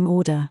interim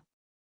order.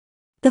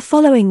 The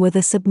following were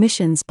the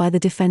submissions by the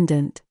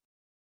defendant: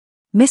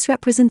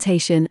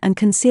 misrepresentation and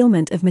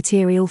concealment of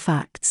material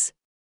facts.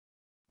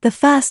 The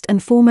first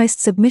and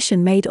foremost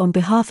submission made on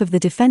behalf of the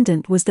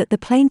defendant was that the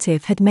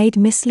plaintiff had made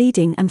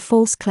misleading and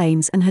false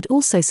claims and had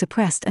also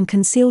suppressed and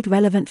concealed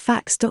relevant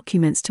facts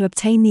documents to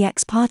obtain the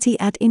ex parte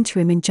ad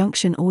interim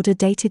injunction order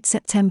dated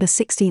September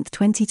 16,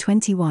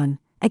 2021,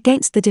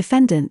 against the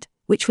defendant,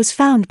 which was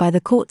found by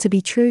the court to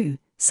be true,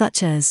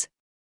 such as: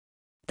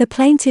 the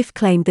plaintiff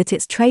claimed that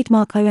its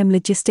trademark OM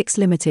Logistics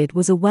Limited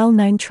was a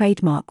well-known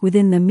trademark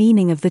within the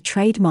meaning of the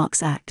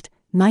Trademarks Act,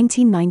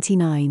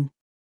 1999.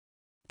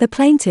 The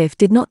plaintiff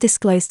did not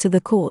disclose to the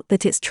court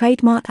that its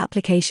trademark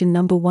application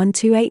number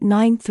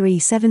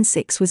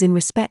 1289376 was in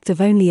respect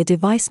of only a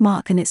device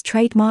mark and its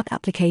trademark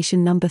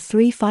application number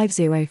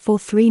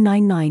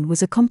 3504399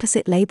 was a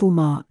composite label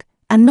mark,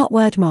 and not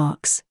word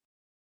marks.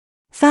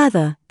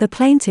 Further, the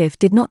plaintiff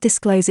did not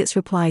disclose its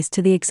replies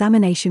to the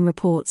examination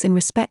reports in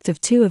respect of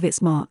 2 of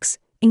its marks,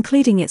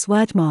 including its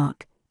word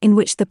mark, in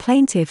which the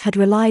plaintiff had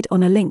relied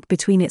on a link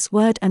between its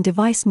word and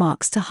device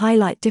marks to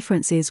highlight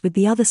differences with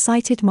the other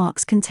cited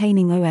marks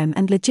containing OM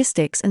and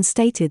logistics and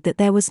stated that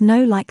there was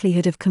no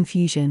likelihood of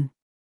confusion.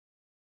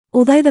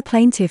 Although the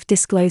plaintiff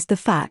disclosed the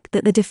fact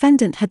that the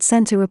defendant had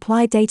sent a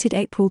reply dated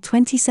April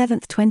 27,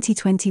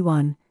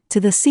 2021, to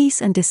the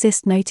cease and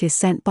desist notice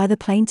sent by the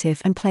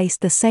plaintiff and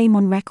placed the same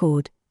on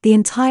record, the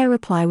entire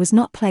reply was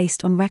not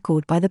placed on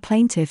record by the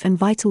plaintiff, and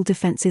vital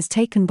defenses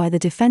taken by the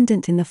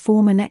defendant in the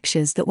form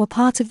annexures that were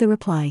part of the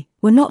reply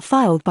were not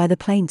filed by the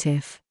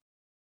plaintiff.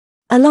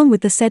 Along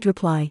with the said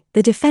reply,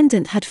 the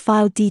defendant had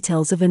filed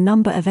details of a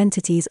number of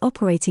entities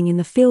operating in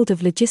the field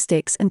of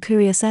logistics and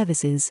courier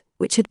services,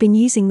 which had been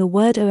using the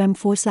word OM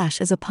 /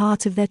 as a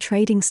part of their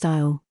trading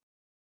style.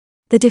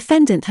 The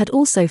defendant had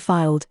also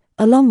filed,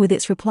 along with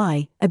its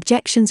reply,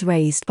 objections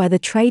raised by the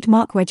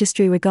Trademark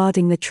Registry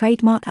regarding the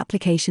trademark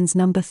applications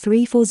number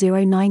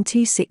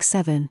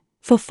 3409267,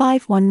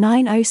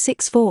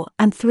 4519064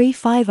 and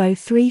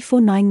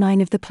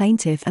 3503499 of the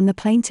plaintiff and the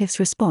plaintiff's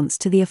response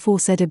to the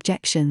aforesaid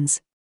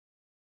objections.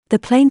 The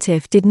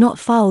plaintiff did not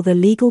file the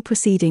legal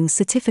proceedings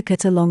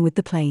certificate along with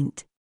the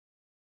plaint.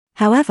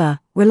 However,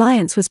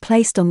 reliance was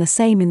placed on the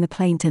same in the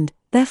plaint and,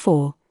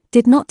 therefore,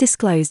 did not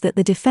disclose that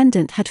the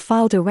defendant had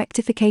filed a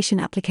rectification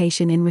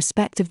application in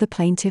respect of the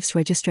plaintiff's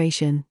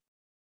registration.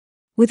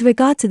 With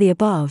regard to the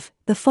above,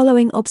 the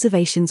following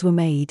observations were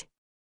made.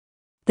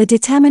 The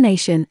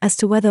determination as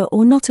to whether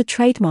or not a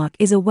trademark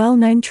is a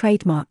well-known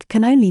trademark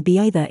can only be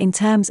either in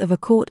terms of a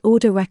court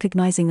order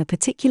recognizing a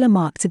particular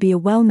mark to be a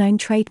well-known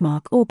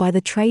trademark or by the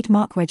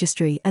Trademark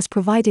Registry as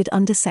provided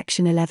under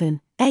Section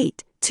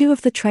 11(8)(2)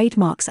 of the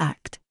Trademarks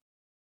Act.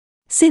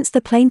 Since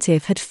the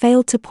plaintiff had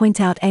failed to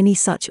point out any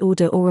such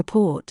order or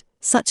report,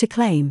 such a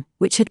claim,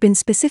 which had been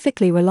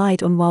specifically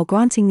relied on while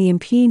granting the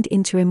impugned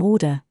interim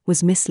order,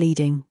 was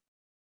misleading.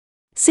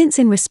 Since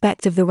in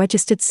respect of the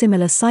registered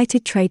similar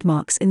cited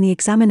trademarks in the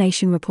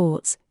examination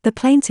reports, the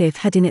plaintiff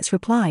had in its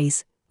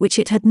replies, which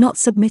it had not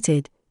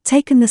submitted,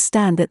 taken the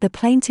stand that the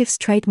plaintiff's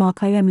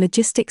trademark OM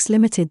Logistics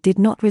Limited did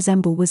not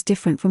resemble was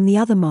different from the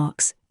other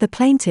marks, the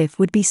plaintiff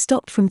would be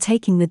stopped from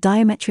taking the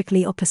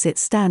diametrically opposite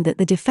stand that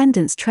the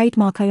defendant's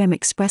trademark OM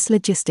Express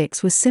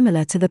Logistics was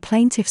similar to the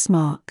plaintiff's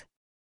mark.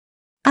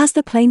 As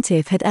the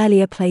plaintiff had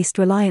earlier placed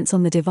reliance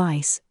on the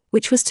device,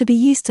 which was to be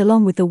used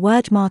along with the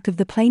word mark of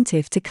the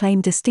plaintiff to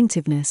claim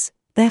distinctiveness,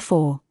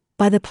 therefore,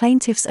 by the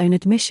plaintiff's own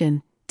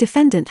admission,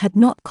 defendant had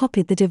not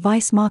copied the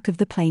device mark of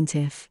the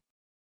plaintiff.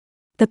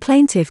 The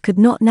plaintiff could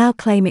not now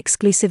claim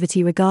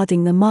exclusivity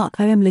regarding the mark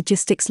OM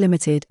Logistics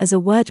Limited as a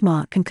word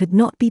mark and could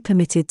not be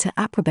permitted to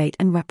approbate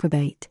and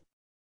reprobate.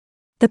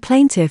 The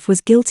plaintiff was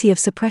guilty of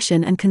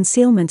suppression and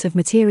concealment of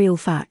material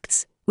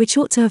facts, which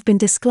ought to have been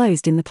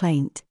disclosed in the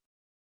plaint.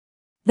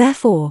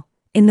 Therefore,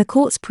 in the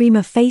court's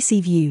prima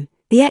facie view,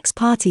 the ex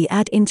parte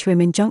ad interim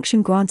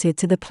injunction granted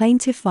to the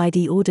plaintiff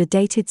vide order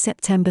dated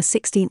September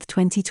 16,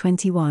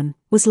 2021,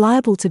 was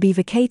liable to be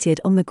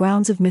vacated on the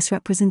grounds of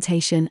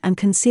misrepresentation and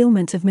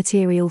concealment of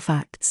material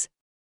facts.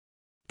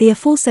 The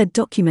aforesaid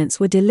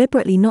documents were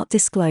deliberately not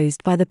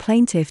disclosed by the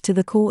plaintiff to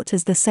the court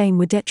as the same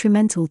were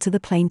detrimental to the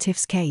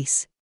plaintiff's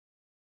case.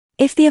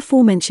 If the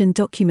aforementioned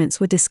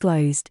documents were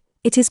disclosed,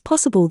 it is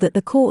possible that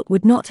the court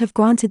would not have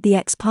granted the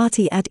ex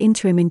parte ad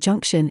interim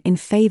injunction in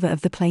favor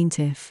of the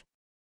plaintiff.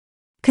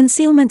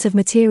 Concealment of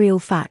material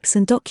facts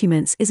and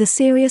documents is a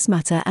serious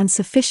matter and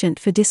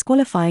sufficient for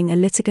disqualifying a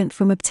litigant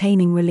from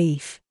obtaining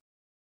relief.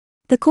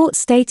 The court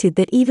stated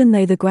that even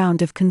though the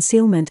ground of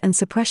concealment and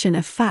suppression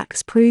of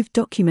facts proved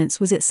documents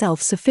was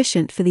itself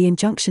sufficient for the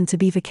injunction to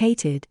be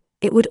vacated,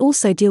 it would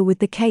also deal with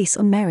the case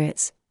on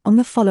merits, on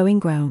the following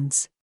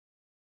grounds.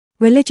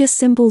 Religious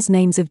symbols,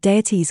 names of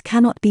deities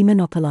cannot be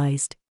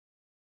monopolized.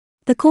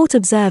 The court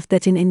observed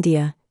that in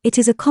India, it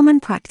is a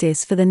common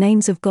practice for the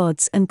names of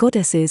gods and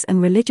goddesses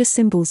and religious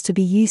symbols to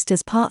be used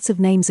as parts of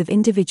names of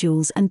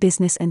individuals and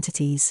business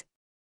entities.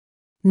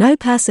 No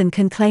person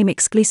can claim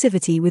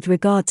exclusivity with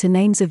regard to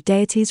names of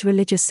deities'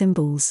 religious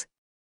symbols.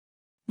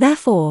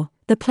 Therefore,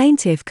 the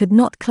plaintiff could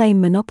not claim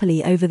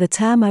monopoly over the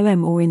term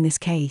OM or in this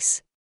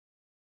case.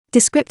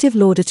 Descriptive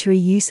laudatory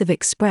use of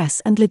express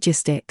and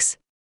logistics.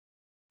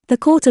 The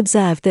court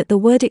observed that the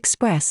word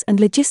express and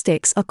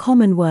logistics are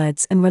common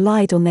words and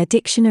relied on their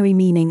dictionary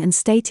meaning and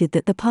stated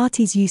that the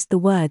parties used the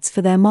words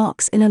for their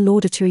marks in a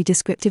laudatory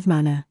descriptive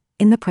manner,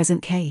 in the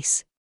present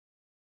case.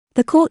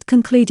 The court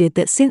concluded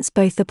that since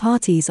both the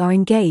parties are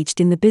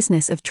engaged in the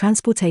business of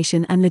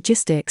transportation and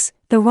logistics,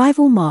 the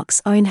rival marks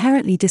are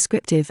inherently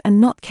descriptive and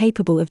not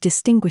capable of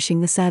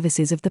distinguishing the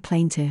services of the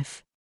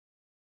plaintiff.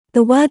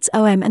 The words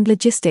OM and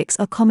logistics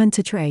are common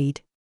to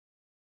trade.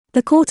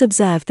 The court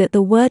observed that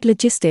the word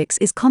logistics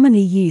is commonly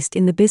used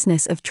in the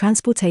business of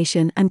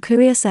transportation and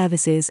courier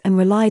services and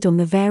relied on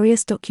the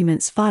various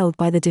documents filed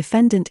by the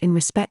defendant in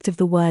respect of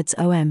the words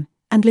OM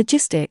and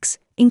logistics,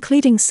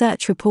 including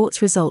search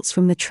reports results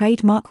from the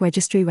Trademark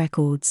Registry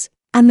records,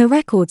 and the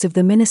records of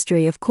the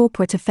Ministry of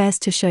Corporate Affairs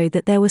to show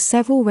that there were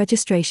several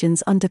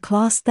registrations under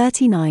Class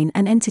 39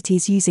 and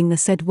entities using the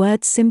said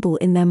word symbol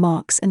in their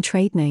marks and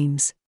trade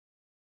names,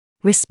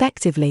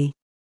 respectively.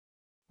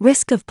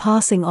 Risk of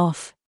passing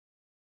off.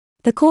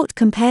 The court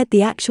compared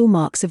the actual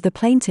marks of the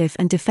plaintiff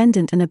and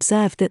defendant and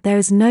observed that there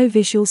is no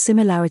visual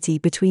similarity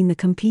between the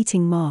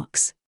competing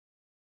marks.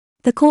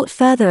 The court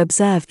further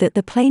observed that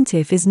the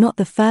plaintiff is not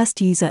the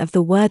first user of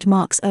the word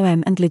marks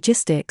OM and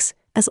logistics,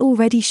 as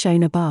already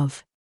shown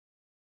above.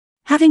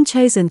 Having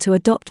chosen to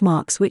adopt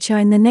marks which are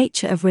in the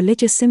nature of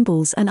religious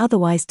symbols and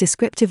otherwise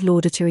descriptive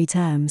laudatory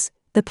terms,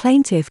 the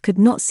plaintiff could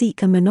not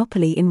seek a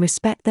monopoly in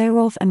respect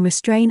thereof and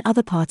restrain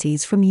other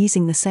parties from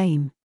using the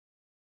same.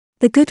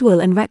 The goodwill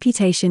and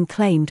reputation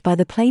claimed by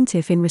the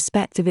plaintiff in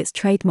respect of its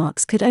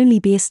trademarks could only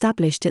be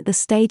established at the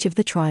stage of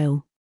the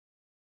trial.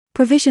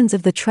 Provisions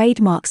of the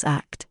Trademarks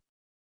Act.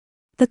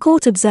 The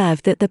court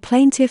observed that the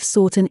plaintiff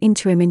sought an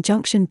interim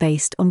injunction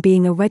based on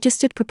being a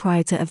registered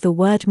proprietor of the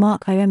word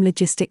mark OM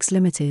Logistics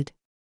Limited.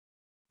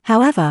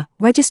 However,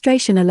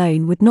 registration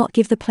alone would not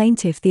give the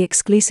plaintiff the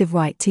exclusive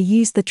right to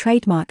use the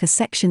trademark, as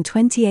Section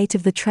 28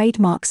 of the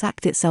Trademarks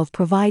Act itself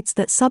provides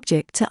that,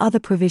 subject to other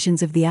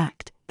provisions of the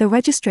Act, the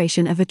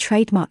registration of a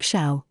trademark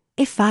shall,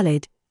 if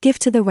valid, give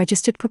to the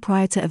registered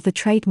proprietor of the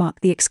trademark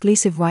the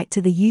exclusive right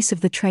to the use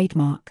of the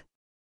trademark.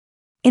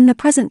 In the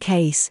present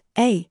case,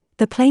 A,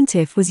 the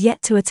plaintiff was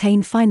yet to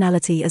attain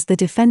finality as the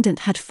defendant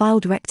had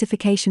filed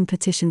rectification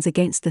petitions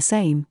against the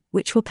same,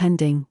 which were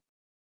pending.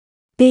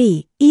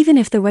 B, even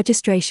if the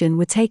registration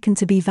were taken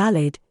to be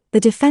valid, the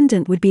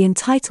defendant would be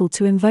entitled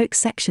to invoke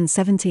Section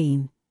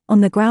 17,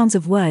 on the grounds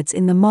of words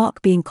in the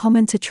mark being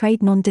common to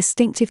trade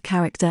non-distinctive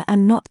character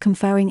and not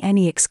conferring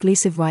any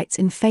exclusive rights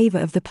in favor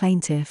of the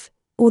plaintiff,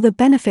 or the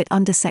benefit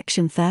under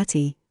Section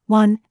 30,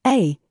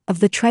 1A, of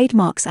the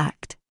Trademarks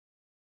Act,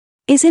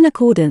 is in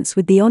accordance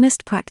with the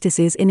honest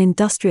practices in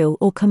industrial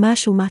or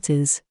commercial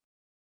matters.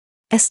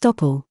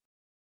 Estoppel.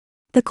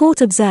 The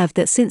court observed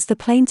that since the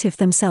plaintiff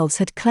themselves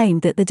had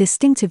claimed that the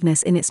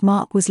distinctiveness in its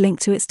mark was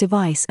linked to its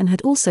device and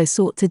had also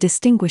sought to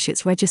distinguish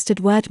its registered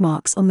word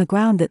marks on the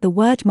ground that the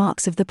word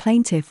marks of the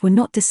plaintiff were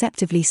not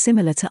deceptively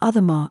similar to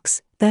other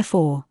marks,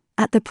 therefore,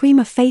 at the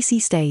prima facie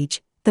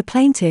stage, the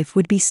plaintiff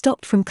would be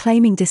stopped from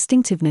claiming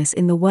distinctiveness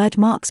in the word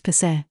marks per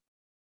se.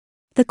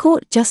 The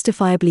court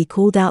justifiably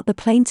called out the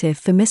plaintiff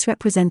for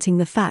misrepresenting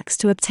the facts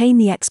to obtain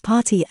the ex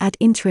parte ad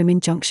interim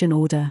injunction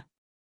order.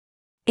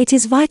 It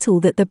is vital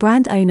that the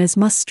brand owners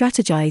must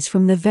strategize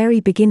from the very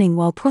beginning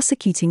while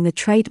prosecuting the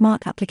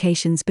trademark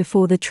applications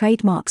before the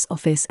Trademarks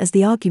Office, as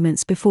the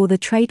arguments before the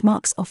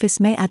Trademarks Office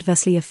may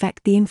adversely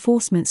affect the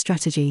enforcement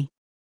strategy.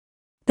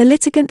 The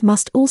litigant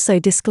must also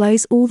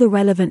disclose all the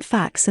relevant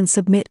facts and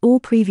submit all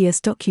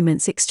previous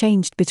documents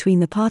exchanged between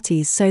the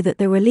parties so that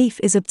the relief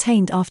is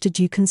obtained after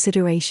due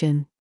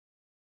consideration.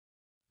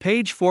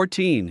 Page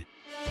 14.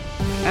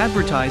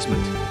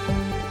 Advertisement.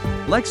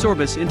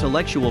 Lexorbis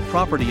Intellectual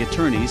Property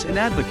Attorneys and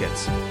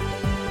Advocates.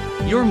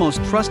 Your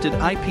most trusted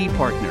IP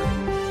partner.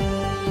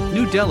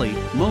 New Delhi,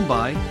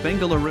 Mumbai,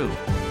 Bengaluru.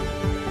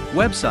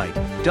 Website,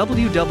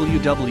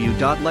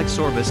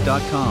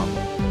 www.lexorbis.com.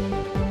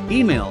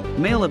 Email,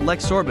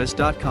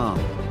 mail@lexorbis.com.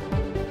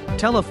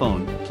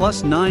 Telephone,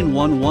 +9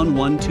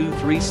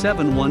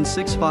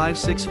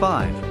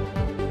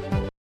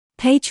 11123716565.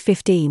 Page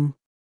 15.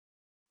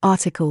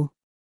 Article.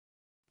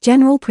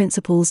 General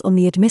Principles on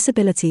the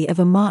Admissibility of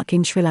a Mark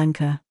in Sri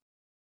Lanka.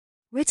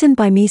 Written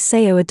by Ms.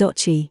 Sayo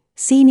Adochi,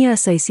 Senior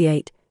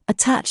Associate,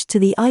 attached to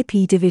the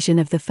IP division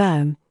of the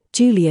firm,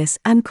 Julius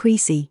and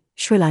Creasy,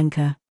 Sri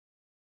Lanka.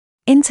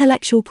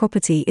 Intellectual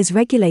property is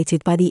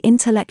regulated by the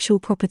Intellectual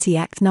Property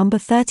Act No.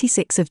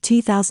 36 of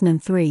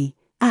 2003,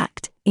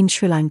 Act, in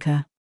Sri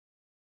Lanka.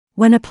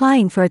 When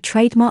applying for a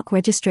trademark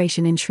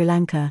registration in Sri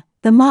Lanka,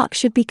 the mark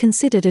should be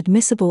considered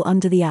admissible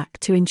under the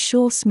Act to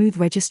ensure smooth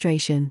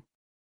registration.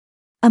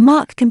 A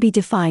mark can be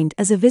defined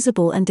as a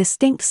visible and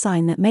distinct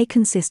sign that may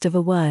consist of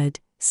a word,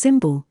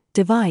 symbol,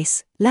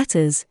 device,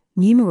 letters,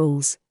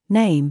 numerals,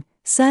 name,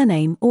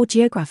 surname or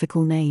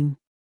geographical name.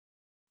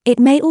 It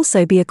may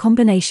also be a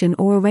combination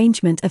or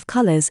arrangement of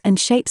colors and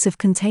shapes of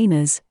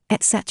containers,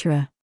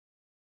 etc.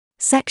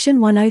 Section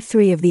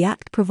 103 of the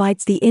Act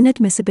provides the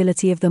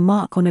inadmissibility of the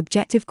mark on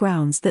objective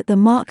grounds that the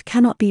mark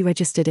cannot be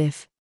registered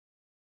if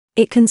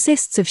it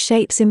consists of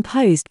shapes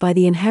imposed by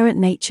the inherent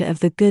nature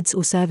of the goods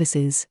or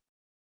services.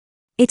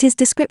 It is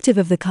descriptive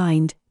of the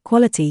kind,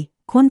 quality,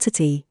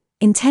 quantity,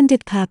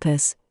 intended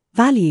purpose,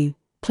 value,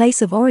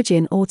 place of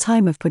origin or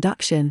time of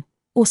production,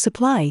 or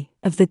supply,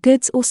 of the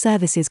goods or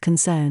services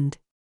concerned.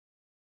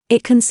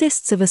 It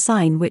consists of a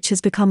sign which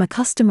has become a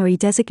customary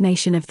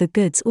designation of the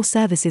goods or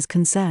services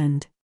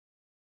concerned.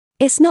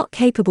 It's not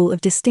capable of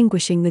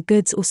distinguishing the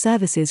goods or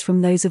services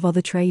from those of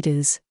other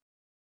traders.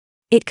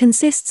 It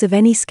consists of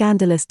any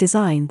scandalous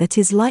design that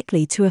is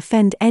likely to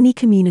offend any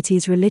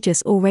community's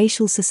religious or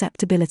racial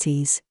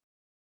susceptibilities.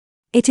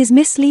 It is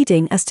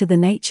misleading as to the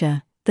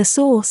nature, the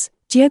source,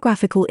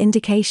 geographical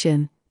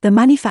indication, the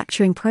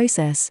manufacturing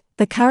process,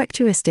 the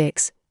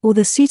characteristics, or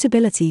the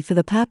suitability for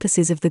the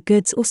purposes of the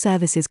goods or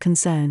services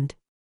concerned.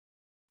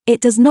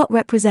 It does not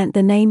represent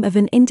the name of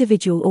an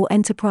individual or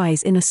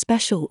enterprise in a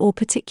special or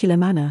particular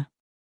manner.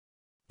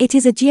 It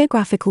is a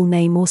geographical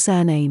name or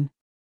surname.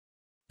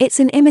 It's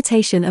an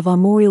imitation of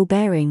armorial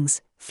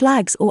bearings,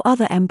 flags or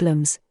other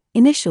emblems,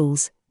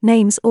 initials,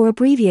 names or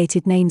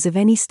abbreviated names of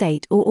any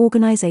state or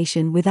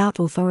organization without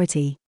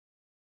authority.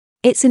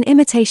 It's an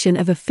imitation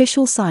of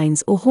official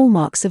signs or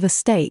hallmarks of a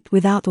state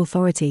without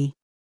authority.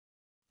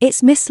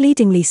 It's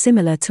misleadingly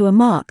similar to a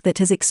mark that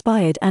has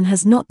expired and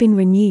has not been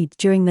renewed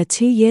during the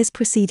 2 years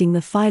preceding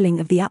the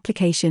filing of the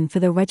application for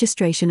the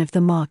registration of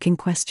the mark in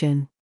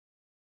question.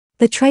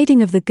 The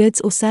trading of the goods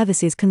or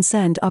services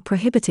concerned are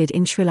prohibited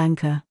in Sri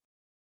Lanka.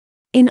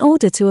 In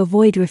order to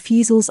avoid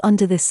refusals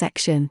under this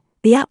section,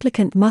 the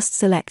applicant must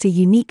select a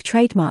unique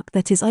trademark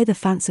that is either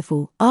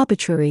fanciful,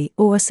 arbitrary,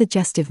 or a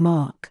suggestive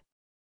mark.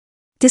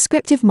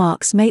 Descriptive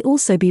marks may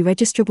also be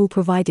registrable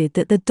provided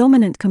that the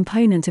dominant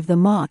component of the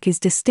mark is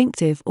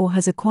distinctive or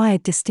has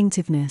acquired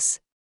distinctiveness.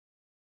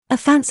 A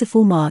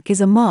fanciful mark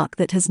is a mark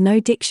that has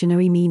no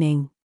dictionary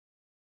meaning.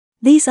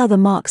 These are the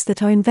marks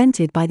that are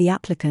invented by the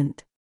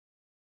applicant.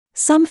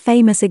 Some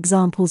famous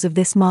examples of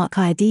this mark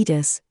are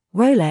Adidas,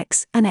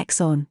 Rolex, and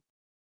Exxon.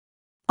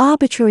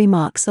 Arbitrary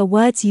marks are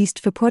words used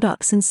for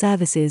products and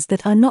services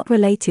that are not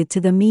related to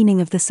the meaning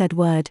of the said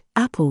word: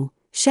 apple,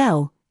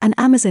 shell, and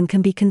Amazon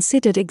can be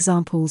considered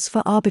examples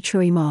for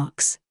arbitrary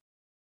marks.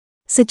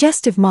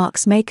 Suggestive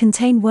marks may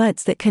contain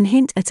words that can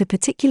hint at a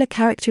particular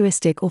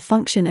characteristic or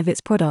function of its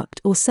product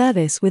or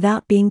service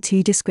without being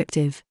too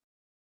descriptive.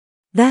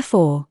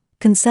 Therefore,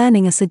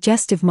 concerning a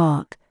suggestive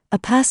mark, a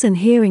person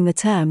hearing the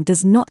term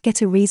does not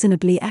get a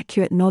reasonably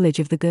accurate knowledge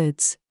of the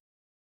goods.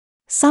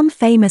 Some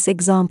famous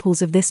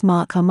examples of this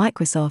mark are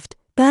Microsoft,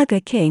 Burger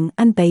King,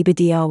 and Baby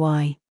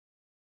DIY.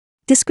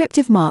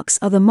 Descriptive marks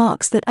are the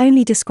marks that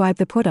only describe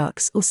the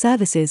products or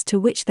services to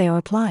which they are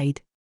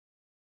applied.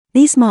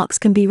 These marks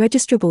can be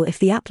registrable if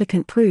the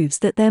applicant proves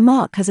that their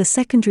mark has a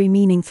secondary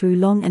meaning through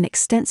long and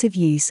extensive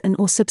use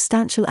and/or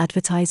substantial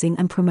advertising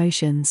and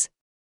promotions.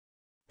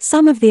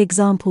 Some of the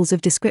examples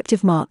of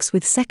descriptive marks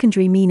with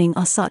secondary meaning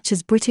are such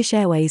as British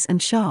Airways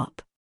and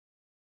Sharp.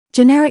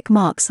 Generic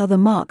marks are the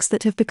marks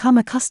that have become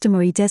a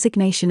customary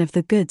designation of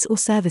the goods or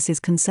services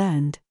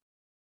concerned.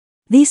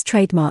 These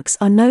trademarks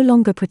are no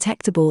longer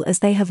protectable as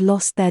they have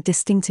lost their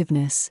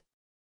distinctiveness.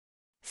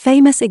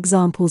 Famous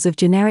examples of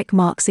generic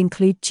marks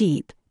include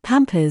Jeep,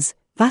 Pampers,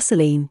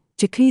 Vaseline,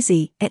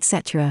 Jacuzzi,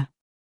 etc.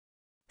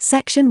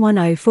 Section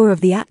 104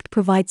 of the Act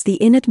provides the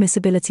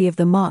inadmissibility of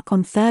the mark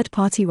on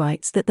third-party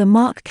rights that the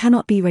mark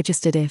cannot be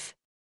registered if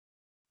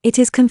it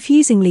is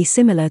confusingly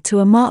similar to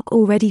a mark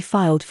already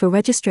filed for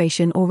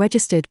registration or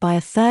registered by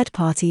a third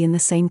party in the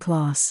same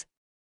class.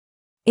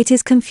 It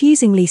is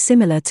confusingly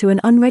similar to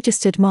an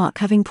unregistered mark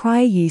having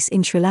prior use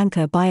in Sri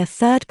Lanka by a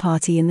third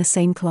party in the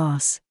same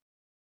class.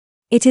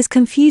 It is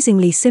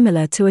confusingly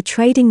similar to a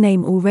trading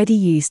name already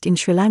used in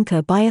Sri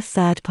Lanka by a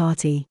third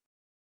party.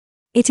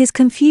 It is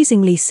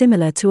confusingly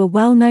similar to a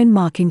well-known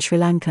mark in Sri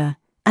Lanka,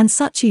 and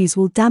such use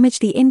will damage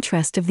the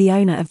interest of the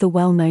owner of the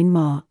well-known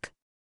mark.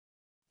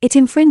 It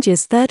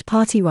infringes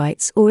third-party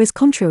rights or is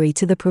contrary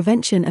to the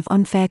prevention of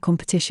unfair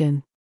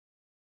competition.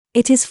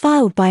 It is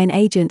filed by an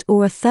agent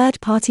or a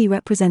third-party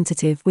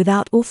representative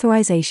without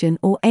authorization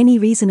or any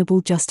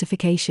reasonable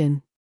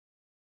justification.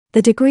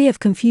 The degree of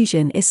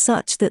confusion is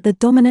such that the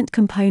dominant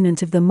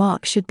component of the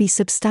mark should be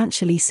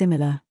substantially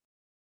similar.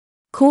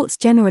 Courts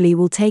generally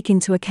will take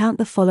into account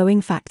the following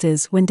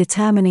factors when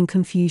determining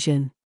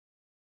confusion: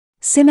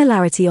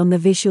 similarity on the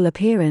visual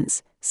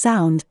appearance,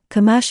 sound,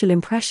 commercial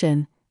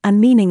impression,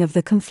 and meaning of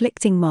the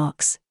conflicting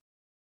marks,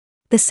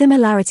 the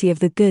similarity of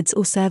the goods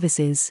or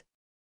services,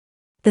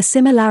 the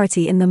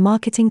similarity in the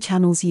marketing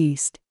channels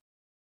used,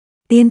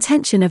 the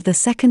intention of the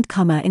second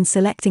comer in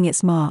selecting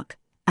its mark,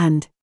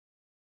 and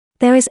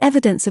there is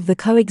evidence of the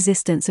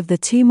coexistence of the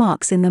two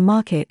marks in the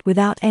market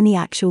without any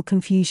actual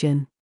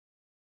confusion.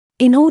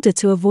 In order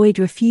to avoid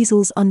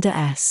refusals under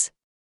S.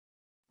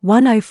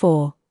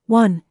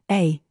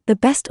 104(1)(a), the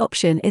best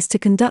option is to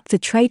conduct a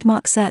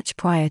trademark search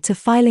prior to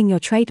filing your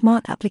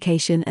trademark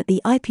application at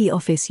the IP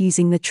office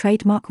using the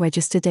Trademark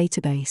Register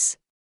database.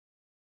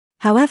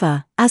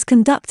 However, as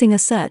conducting a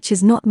search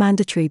is not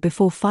mandatory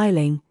before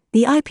filing,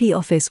 the IP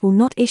office will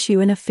not issue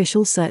an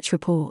official search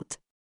report.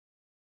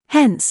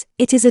 Hence,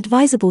 it is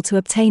advisable to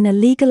obtain a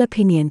legal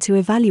opinion to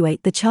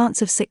evaluate the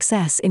chance of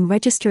success in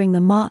registering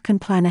the mark and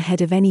plan ahead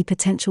of any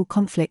potential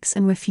conflicts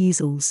and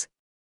refusals.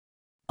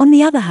 On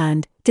the other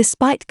hand,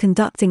 despite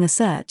conducting a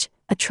search,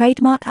 a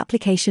trademark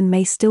application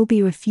may still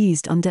be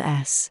refused under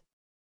S.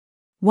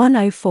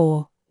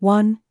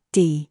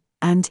 104(1)(d)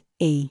 and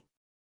 (e).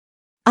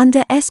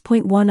 Under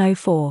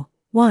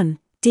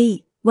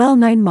S.104(1)(d),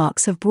 well-known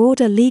marks have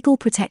broader legal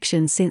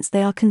protection since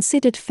they are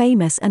considered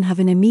famous and have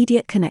an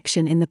immediate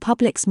connection in the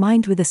public's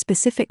mind with a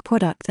specific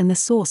product and the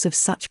source of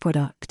such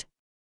product.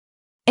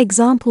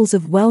 Examples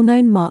of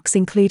well-known marks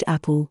include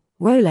Apple,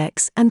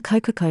 Rolex, and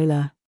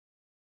Coca-Cola.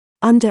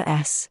 Under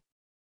S.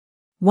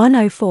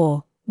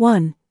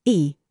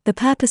 104(1)(e), the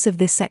purpose of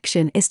this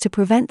section is to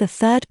prevent the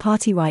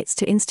third-party rights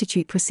to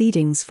institute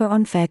proceedings for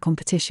unfair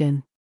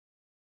competition.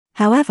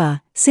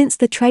 However, since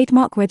the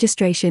trademark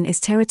registration is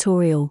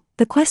territorial,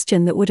 the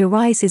question that would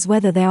arise is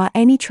whether there are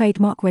any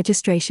trademark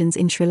registrations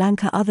in Sri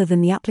Lanka other than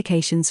the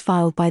applications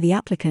filed by the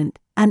applicant,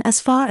 and as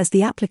far as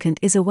the applicant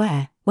is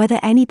aware, whether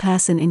any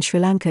person in Sri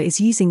Lanka is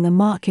using the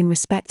mark in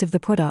respect of the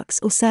products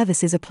or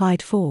services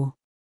applied for.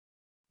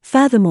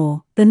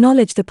 Furthermore, the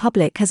knowledge the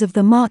public has of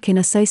the mark in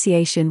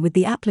association with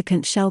the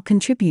applicant shall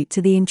contribute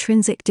to the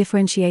intrinsic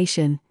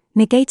differentiation,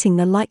 negating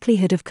the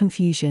likelihood of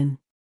confusion.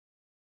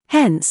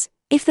 Hence,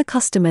 if the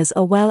customers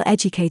are well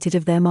educated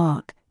of their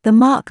mark, the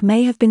mark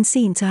may have been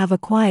seen to have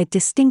acquired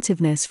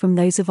distinctiveness from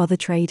those of other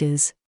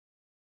traders.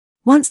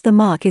 Once the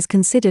mark is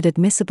considered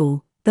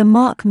admissible, the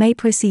mark may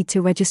proceed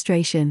to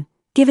registration,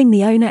 giving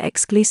the owner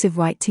exclusive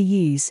right to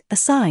use,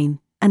 assign,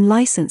 and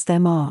license their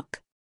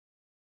mark.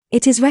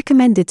 It is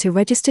recommended to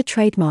register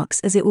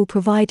trademarks as it will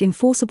provide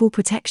enforceable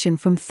protection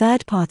from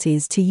third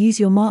parties to use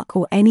your mark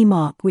or any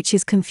mark which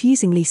is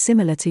confusingly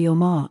similar to your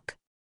mark.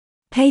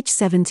 Page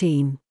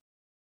 17.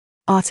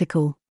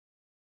 Article.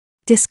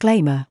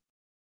 Disclaimer.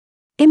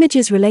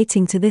 Images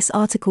relating to this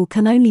article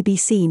can only be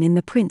seen in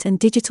the print and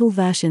digital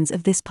versions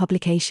of this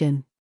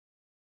publication.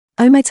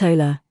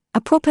 Omotola, a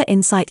proper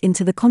insight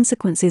into the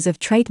consequences of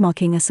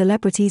trademarking a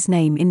celebrity's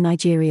name in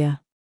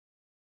Nigeria.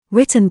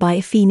 Written by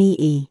Ifeanyi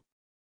E.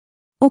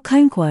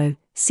 Okonkwo,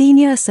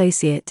 Senior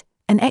Associate,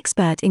 an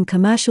expert in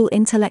commercial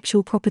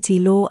intellectual property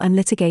law and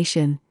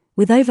litigation,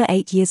 with over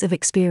 8 years of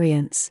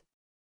experience.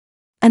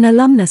 An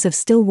alumnus of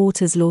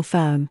Stillwater's law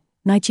firm,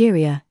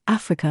 Nigeria,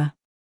 Africa.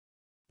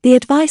 The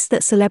advice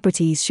that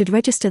celebrities should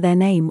register their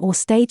name or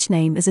stage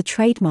name as a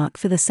trademark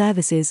for the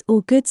services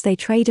or goods they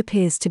trade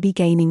appears to be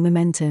gaining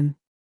momentum.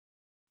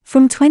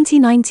 From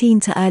 2019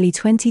 to early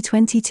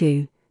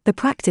 2022, the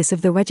practice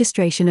of the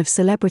registration of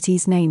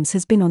celebrities' names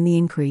has been on the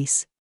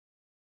increase.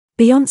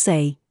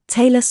 Beyoncé,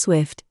 Taylor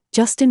Swift,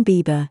 Justin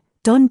Bieber,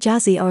 Don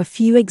Jazzy are a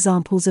few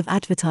examples of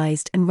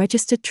advertised and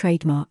registered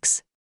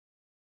trademarks.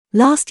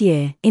 Last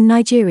year, in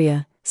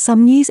Nigeria,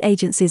 some news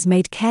agencies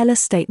made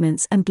careless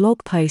statements and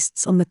blog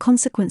posts on the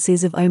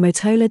consequences of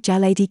Omotola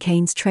Jaladi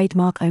Kane's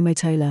trademark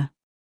Omotola.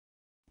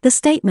 The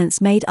statements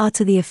made are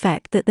to the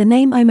effect that the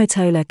name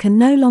Omotola can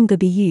no longer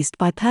be used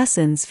by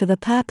persons for the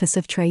purpose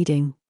of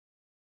trading.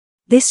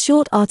 This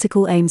short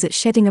article aims at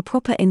shedding a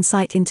proper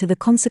insight into the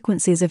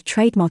consequences of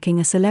trademarking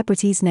a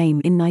celebrity's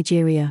name in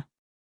Nigeria.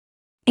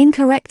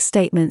 Incorrect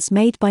statements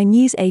made by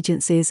news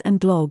agencies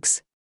and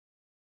blogs.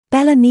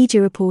 Bella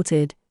Nija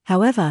reported,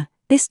 however,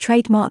 this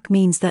trademark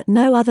means that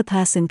no other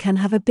person can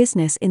have a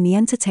business in the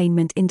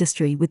entertainment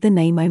industry with the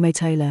name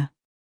Omotola.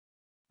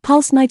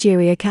 Pulse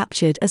Nigeria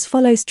captured as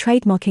follows: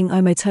 trademarking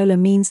Omotola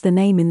means the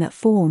name in that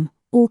form,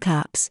 all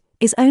caps,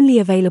 is only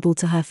available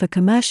to her for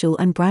commercial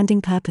and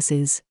branding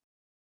purposes.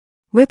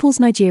 Ripples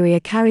Nigeria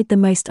carried the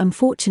most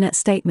unfortunate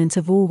statement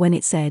of all when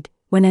it said,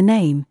 when a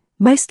name,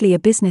 mostly a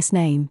business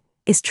name,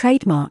 is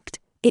trademarked,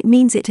 it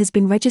means it has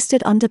been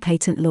registered under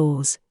patent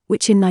laws,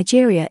 which in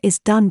Nigeria is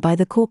done by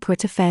the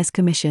Corporate Affairs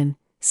Commission,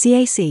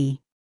 CAC.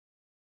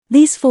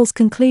 These false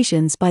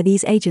conclusions by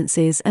these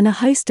agencies and a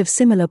host of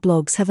similar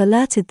blogs have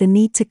alerted the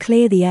need to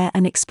clear the air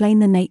and explain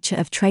the nature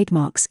of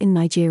trademarks in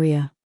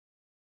Nigeria.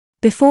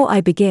 Before I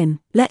begin,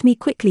 let me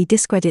quickly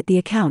discredit the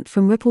account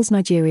from Ripples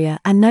Nigeria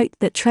and note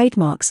that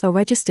trademarks are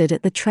registered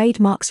at the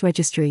Trademarks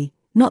Registry,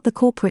 not the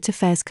Corporate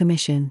Affairs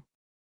Commission.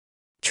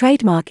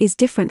 Trademark is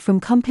different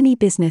from company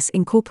business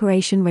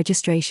incorporation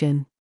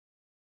registration.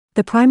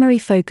 The primary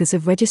focus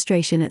of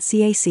registration at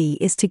CAC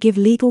is to give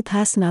legal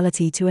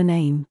personality to a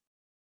name.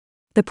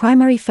 The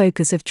primary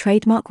focus of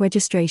trademark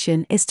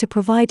registration is to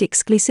provide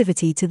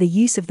exclusivity to the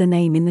use of the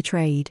name in the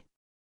trade.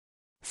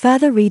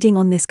 Further reading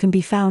on this can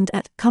be found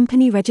at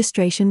Company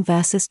Registration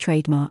versus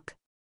Trademark.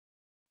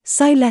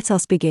 So let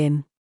us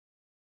begin.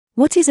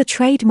 What is a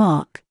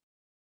trademark?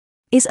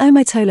 Is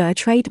Omotola a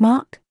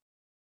trademark?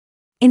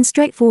 In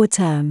straightforward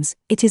terms,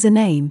 it is a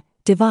name,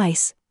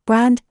 device,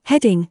 brand,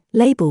 heading,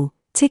 label,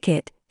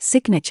 ticket,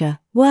 signature,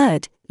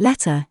 word,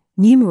 letter,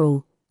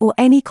 numeral, or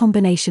any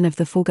combination of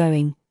the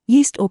foregoing,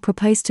 used or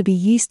proposed to be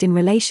used in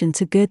relation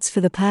to goods for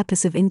the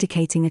purpose of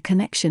indicating a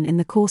connection in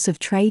the course of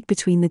trade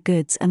between the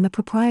goods and the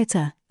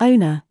proprietor,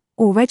 owner,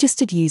 or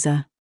registered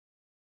user.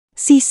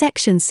 See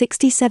Section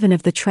 67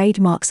 of the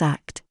Trademarks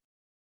Act.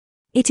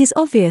 It is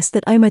obvious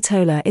that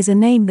Omotola is a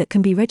name that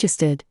can be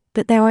registered,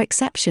 but there are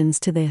exceptions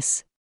to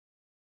this.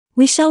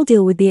 We shall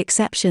deal with the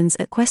exceptions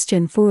at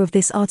question 4 of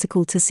this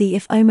article to see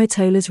if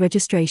Omotola's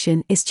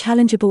registration is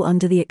challengeable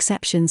under the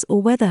exceptions or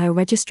whether her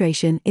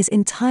registration is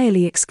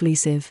entirely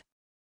exclusive.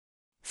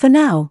 For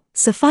now,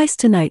 suffice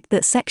to note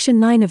that Section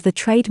 9 of the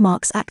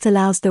Trademarks Act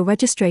allows the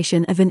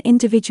registration of an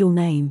individual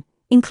name,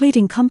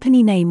 including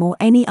company name or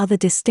any other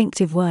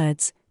distinctive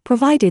words,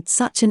 provided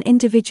such an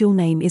individual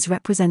name is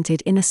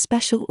represented in a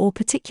special or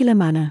particular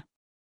manner.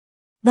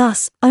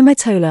 Thus,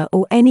 Omotola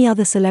or any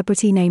other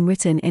celebrity name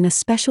written in a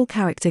special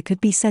character could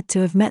be said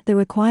to have met the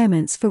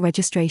requirements for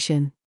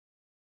registration.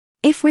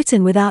 If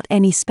written without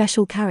any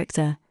special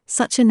character,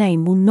 such a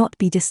name will not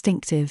be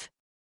distinctive.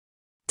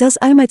 Does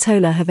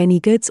Omotola have any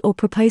goods or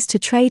propose to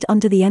trade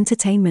under the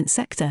entertainment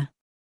sector?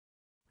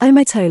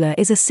 Omotola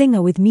is a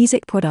singer with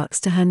music products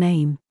to her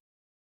name.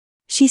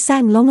 She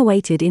sang Long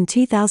Awaited in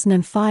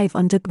 2005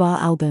 on Dugba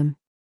album.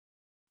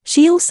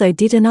 She also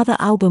did another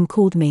album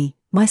called Me,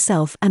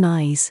 Myself and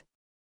Eyes.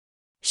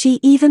 She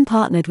even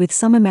partnered with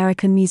some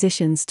American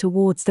musicians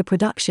towards the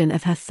production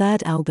of her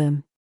third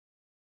album.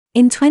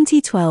 In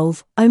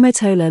 2012,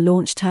 Omotola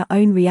launched her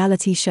own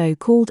reality show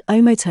called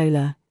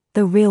Omotola,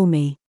 The Real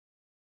Me.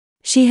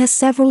 She has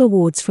several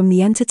awards from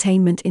the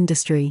entertainment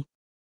industry.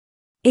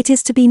 It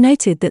is to be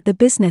noted that the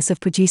business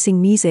of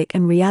producing music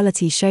and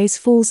reality shows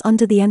falls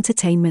under the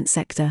entertainment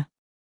sector.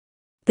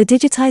 The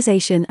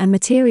digitization and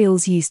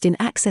materials used in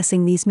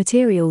accessing these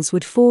materials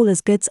would fall as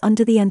goods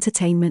under the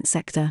entertainment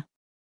sector.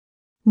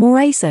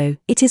 Moreover,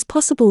 it is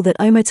possible that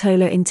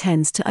Omotola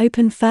intends to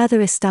open further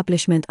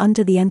establishment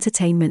under the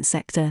entertainment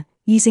sector,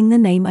 using the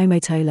name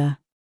Omotola.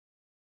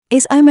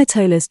 Is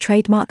Omotola's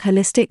trademark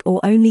holistic or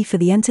only for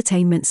the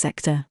entertainment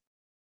sector?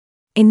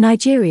 In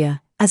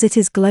Nigeria, as it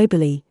is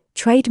globally,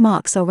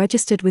 trademarks are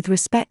registered with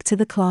respect to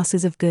the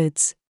classes of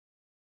goods.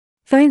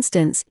 For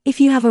instance, if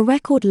you have a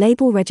record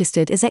label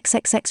registered as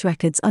XXX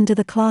Records under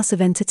the class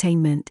of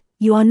entertainment,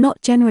 you are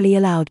not generally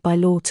allowed by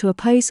law to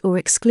oppose or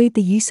exclude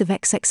the use of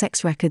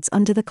XXX Records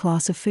under the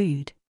class of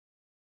food.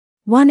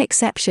 One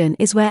exception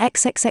is where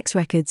XXX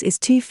Records is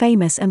too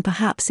famous and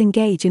perhaps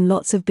engage in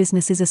lots of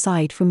businesses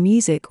aside from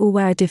music, or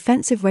where a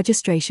defensive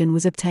registration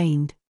was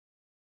obtained.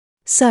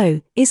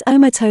 So, is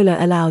Omotola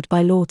allowed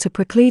by law to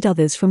preclude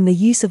others from the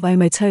use of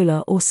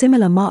Omotola or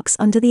similar marks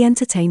under the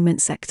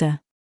entertainment sector?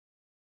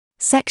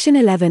 Section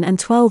 11 and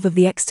 12 of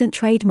the Extant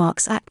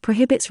Trademarks Act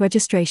prohibits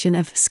registration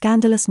of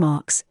scandalous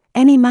marks,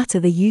 any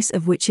matter the use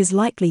of which is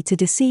likely to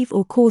deceive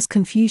or cause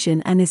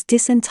confusion and is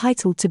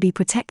disentitled to be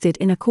protected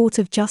in a court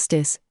of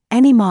justice,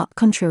 any mark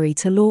contrary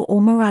to law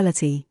or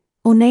morality,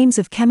 or names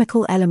of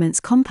chemical elements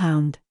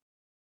compound.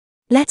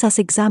 Let us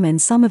examine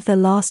some of the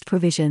last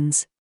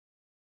provisions.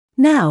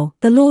 Now,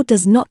 the law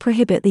does not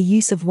prohibit the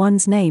use of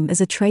one's name as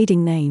a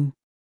trading name.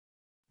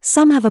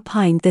 Some have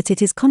opined that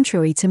it is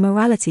contrary to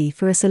morality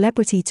for a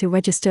celebrity to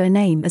register a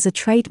name as a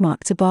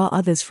trademark to bar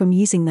others from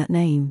using that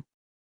name.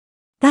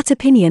 That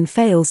opinion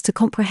fails to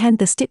comprehend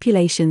the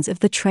stipulations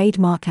of the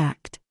Trademark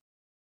Act.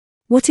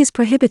 What is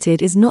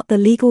prohibited is not the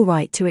legal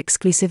right to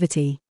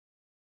exclusivity.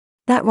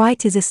 That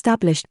right is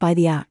established by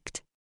the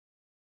Act.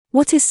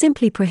 What is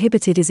simply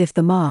prohibited is if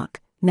the mark,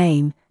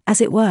 name,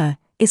 as it were,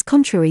 is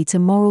contrary to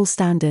moral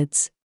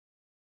standards.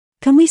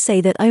 Can we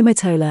say that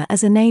Omotola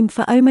as a name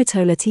for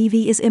Omotola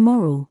TV is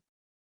immoral?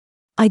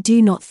 I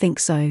do not think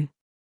so.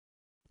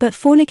 But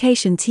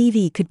Fornication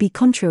TV could be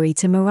contrary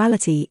to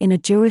morality in a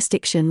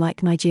jurisdiction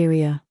like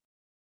Nigeria.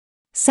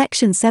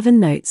 Section 7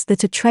 notes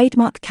that a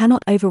trademark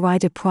cannot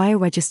override a prior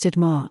registered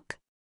mark.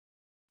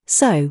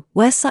 So,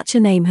 where such a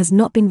name has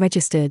not been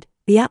registered,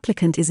 the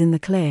applicant is in the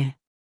clear.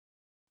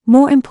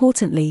 More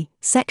importantly,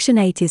 Section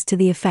 8 is to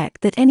the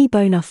effect that any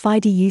bona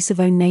fide use of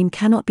own name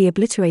cannot be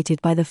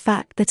obliterated by the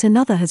fact that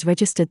another has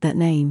registered that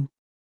name.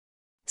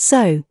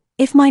 So,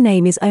 if my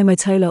name is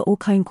Omotola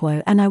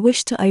Okonkwo and I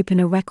wish to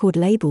open a record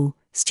label,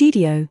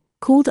 studio,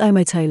 called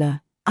Omotola,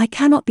 I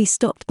cannot be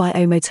stopped by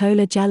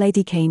Omotola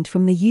Jaledi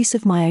from the use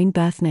of my own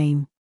birth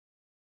name.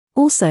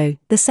 Also,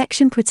 the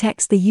section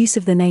protects the use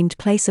of the named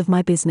place of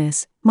my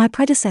business, my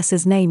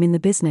predecessor's name in the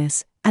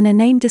business, and a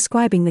name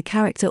describing the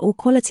character or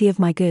quality of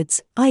my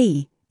goods,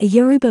 i.e., a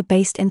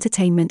Yoruba-based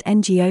entertainment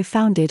NGO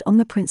founded on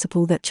the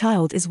principle that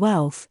child is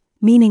wealth,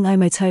 meaning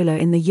Omotola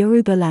in the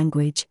Yoruba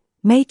language,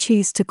 may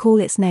choose to call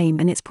its name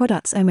and its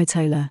products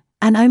Omotola,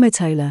 and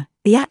Omotola,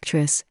 the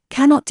actress,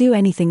 cannot do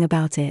anything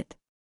about it.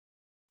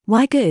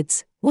 Why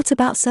goods? What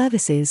about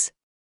services?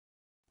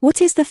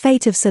 What is the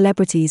fate of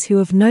celebrities who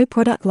have no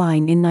product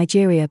line in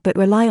Nigeria but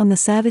rely on the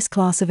service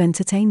class of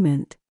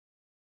entertainment?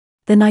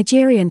 The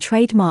Nigerian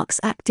Trademarks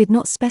Act did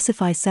not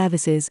specify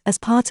services as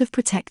part of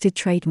protected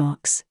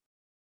trademarks.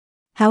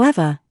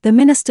 However, the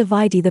Minister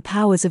vide the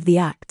powers of the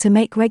Act to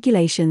make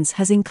regulations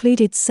has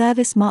included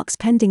service marks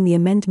pending the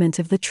amendment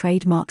of the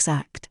Trademarks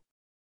Act.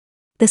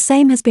 The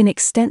same has been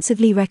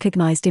extensively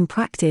recognized in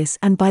practice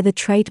and by the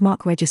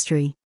Trademark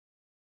Registry.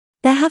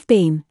 There have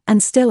been,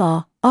 and still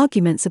are,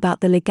 arguments about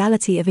the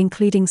legality of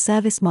including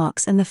service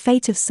marks and the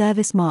fate of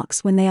service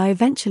marks when they are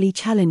eventually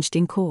challenged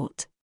in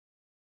court.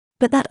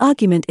 But that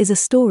argument is a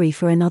story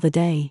for another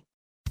day.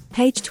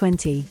 Page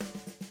 20.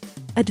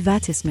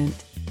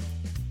 Advertisement.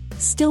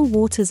 Still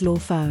Waters Law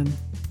Firm.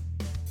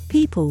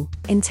 People,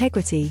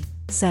 Integrity,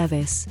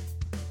 Service.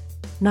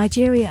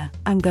 Nigeria,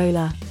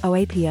 Angola,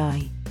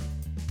 OAPI.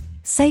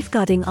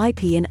 Safeguarding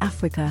IP in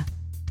Africa.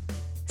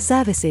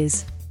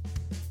 Services.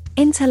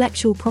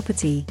 Intellectual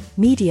property,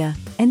 media,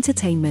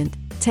 entertainment,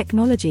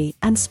 technology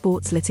and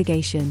sports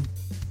litigation.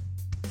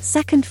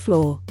 Second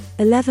floor,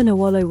 11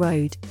 Awolo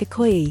Road,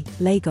 Ikoyi,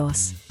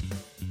 Lagos.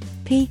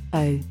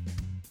 P.O.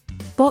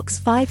 Box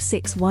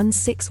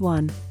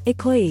 56161,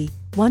 Ikoyi,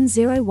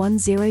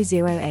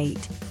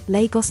 101008,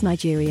 Lagos,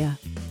 Nigeria.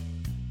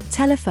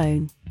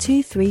 Telephone,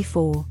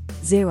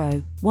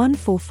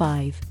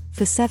 234-0145,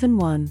 for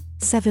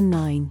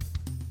 7179.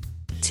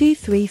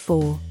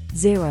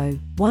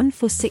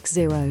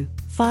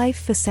 234-014605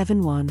 for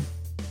 71.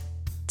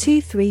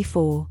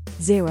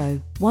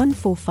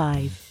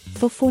 234-0145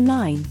 for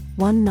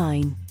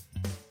 4919.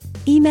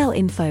 Email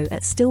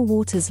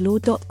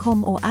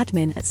info@stillwaterslaw.com or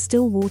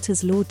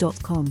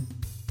admin@stillwaterslaw.com.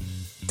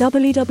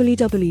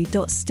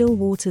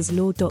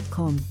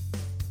 www.stillwaterslaw.com.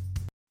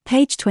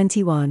 Page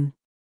 21.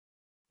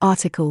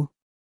 Article.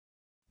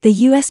 The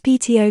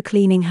USPTO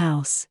Cleaning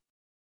House.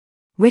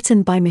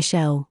 Written by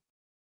Michelle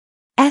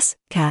S.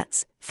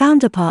 Katz,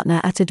 founder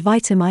partner at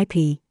Advitum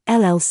IP,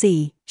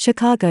 LLC,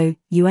 Chicago,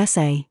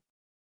 USA.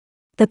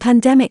 The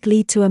pandemic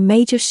led to a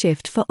major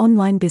shift for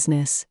online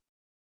business.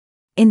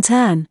 In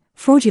turn,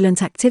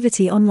 fraudulent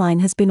activity online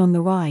has been on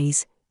the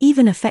rise,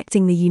 even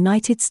affecting the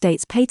United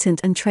States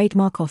Patent and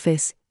Trademark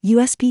Office,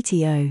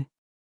 USPTO.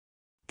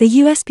 The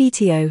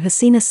USPTO has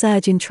seen a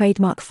surge in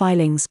trademark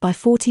filings by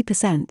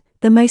 40%,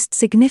 the most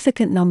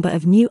significant number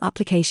of new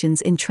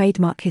applications in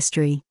trademark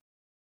history.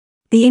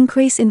 The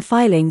increase in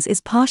filings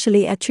is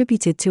partially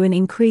attributed to an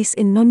increase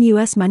in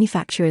non-US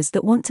manufacturers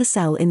that want to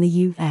sell in the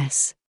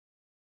US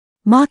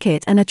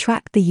market and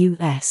attract the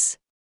US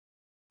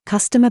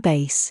customer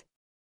base.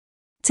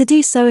 To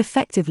do so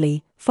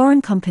effectively,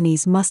 foreign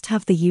companies must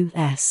have the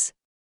US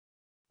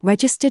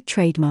registered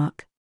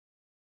trademark.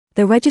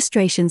 the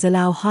registrations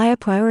allow higher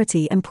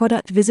priority and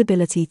product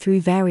visibility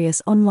through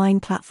various online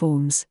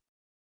platforms.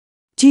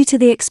 Due to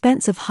the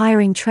expense of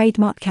hiring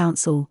trademark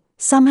counsel,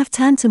 some have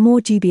turned to more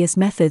dubious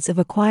methods of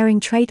acquiring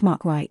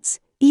trademark rights,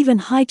 even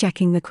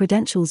hijacking the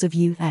credentials of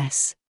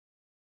U.S.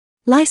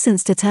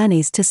 licensed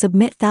attorneys to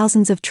submit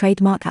thousands of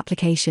trademark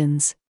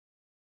applications.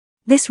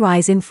 This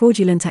rise in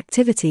fraudulent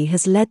activity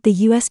has led the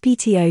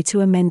USPTO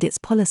to amend its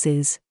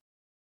policies.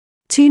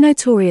 Two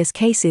notorious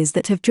cases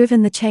that have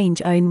driven the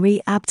change are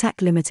INRI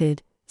Abtac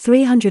Limited,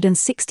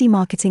 360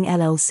 Marketing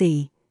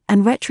LLC,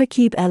 and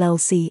RetroCube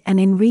LLC, and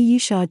INRI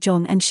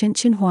Yushazhong and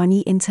Shenzhen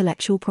Huani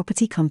Intellectual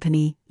Property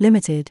Company,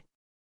 Limited.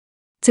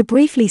 To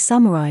briefly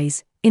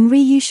summarize,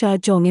 INRI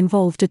Yushazhong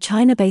involved a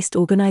China-based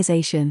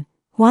organization,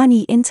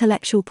 Huani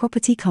Intellectual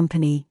Property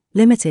Company,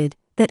 Limited,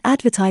 that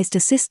advertised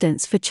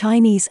assistance for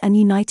Chinese and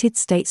United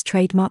States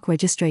trademark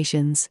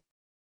registrations.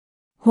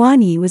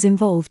 Huani was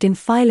involved in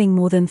filing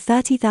more than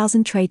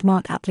 30,000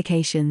 trademark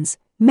applications,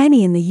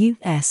 many in the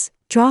U.S.,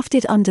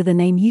 drafted under the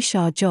name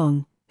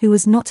Yushazhong, who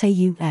was not a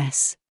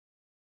U.S.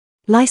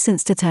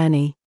 licensed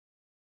attorney.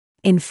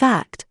 In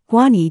fact,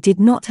 Huani did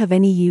not have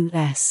any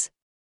U.S.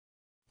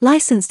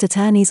 licensed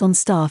attorneys on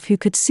staff who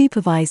could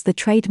supervise the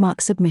trademark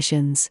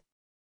submissions.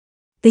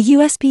 The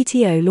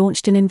USPTO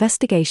launched an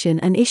investigation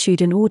and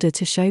issued an order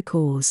to show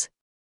cause.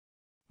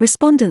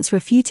 Respondents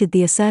refuted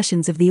the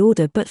assertions of the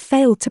order but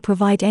failed to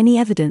provide any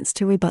evidence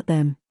to rebut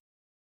them.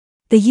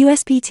 The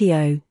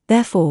USPTO,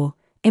 therefore,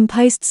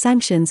 imposed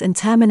sanctions and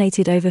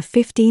terminated over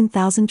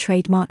 15,000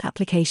 trademark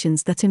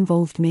applications that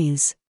involved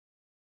Ms.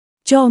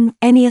 Zhong,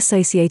 any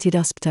associated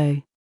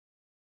USPTO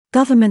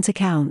government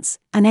accounts,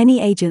 and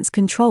any agents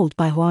controlled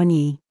by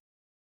Huani.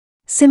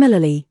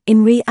 Similarly,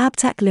 in INRI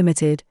Abtac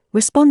Limited,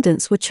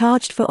 respondents were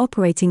charged for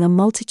operating a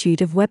multitude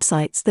of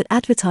websites that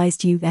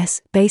advertised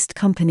US-based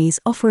companies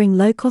offering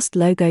low-cost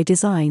logo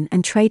design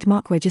and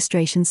trademark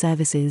registration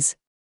services.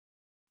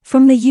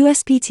 From the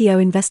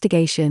USPTO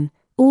investigation,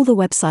 all the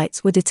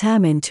websites were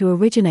determined to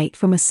originate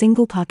from a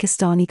single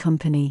Pakistani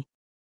company.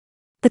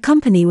 The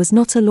company was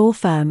not a law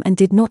firm and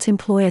did not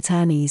employ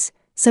attorneys,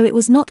 so it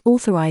was not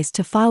authorized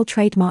to file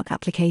trademark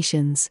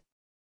applications.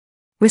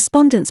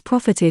 Respondents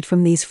profited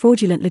from these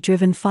fraudulently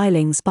driven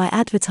filings by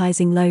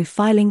advertising low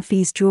filing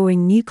fees,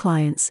 drawing new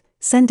clients,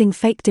 sending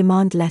fake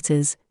demand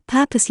letters,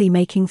 purposely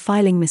making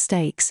filing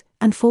mistakes,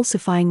 and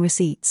falsifying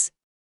receipts.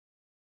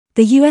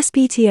 The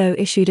USPTO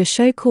issued a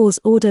show cause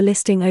order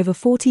listing over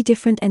 40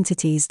 different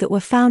entities that were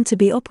found to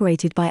be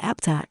operated by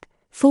Abtac.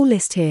 Full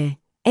list here: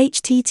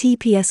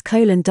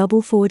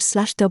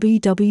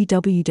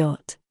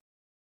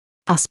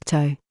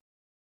 https://www.uspto.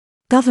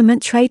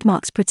 Government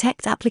trademarks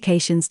protect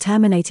applications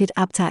terminated.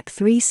 Abtac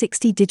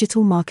 360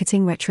 Digital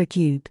Marketing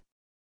RetroCube.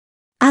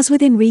 As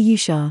with INRI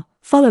Yusha,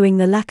 following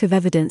the lack of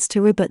evidence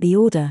to rebut the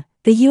order,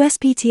 the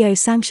USPTO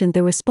sanctioned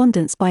the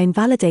respondents by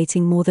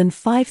invalidating more than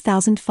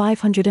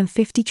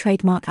 5,550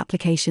 trademark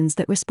applications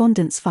that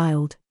respondents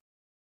filed.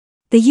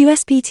 The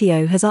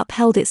USPTO has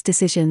upheld its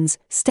decisions,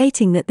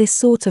 stating that this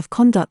sort of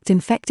conduct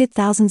infected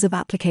thousands of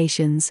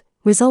applications,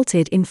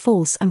 resulted in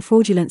false and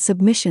fraudulent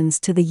submissions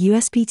to the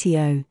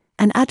USPTO,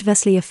 and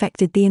adversely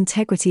affected the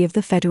integrity of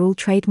the federal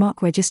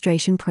trademark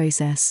registration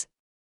process.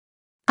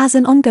 As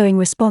an ongoing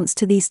response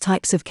to these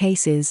types of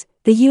cases,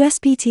 the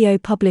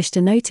USPTO published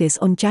a notice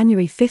on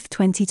January 5,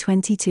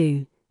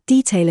 2022,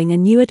 detailing a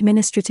new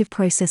administrative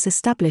process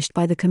established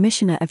by the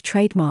Commissioner of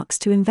Trademarks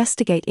to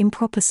investigate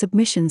improper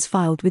submissions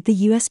filed with the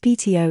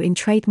USPTO in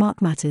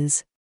trademark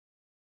matters.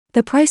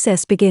 The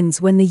process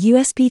begins when the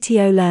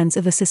USPTO learns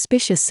of a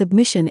suspicious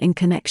submission in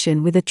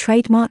connection with a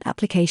trademark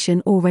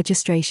application or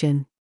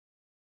registration.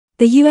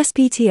 The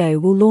USPTO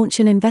will launch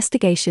an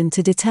investigation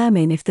to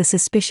determine if the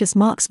suspicious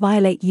marks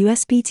violate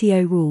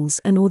USPTO rules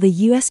and/or the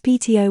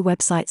USPTO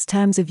website's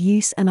terms of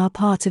use and are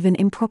part of an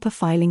improper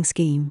filing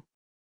scheme.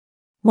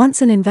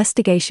 Once an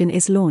investigation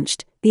is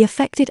launched, the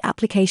affected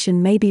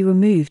application may be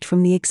removed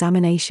from the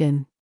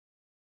examination.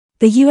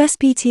 The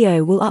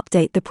USPTO will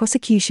update the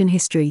prosecution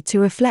history to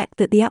reflect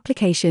that the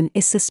application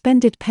is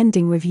suspended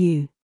pending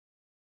review.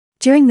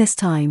 During this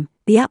time,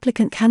 the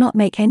applicant cannot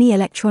make any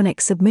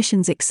electronic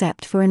submissions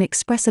except for an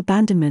express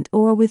abandonment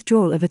or a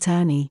withdrawal of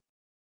attorney.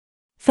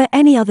 For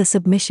any other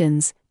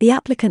submissions, the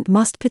applicant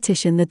must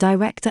petition the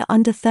Director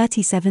under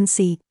 37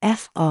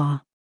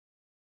 C.F.R.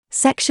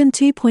 Section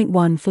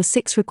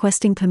 2.146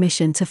 requesting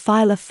permission to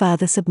file a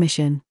further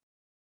submission.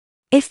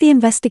 If the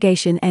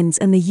investigation ends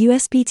and the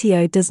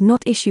USPTO does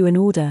not issue an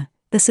order,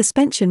 the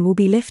suspension will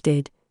be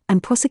lifted,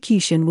 and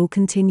prosecution will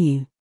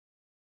continue.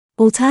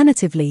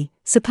 Alternatively,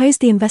 suppose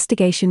the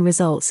investigation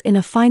results in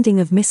a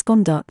finding of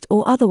misconduct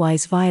or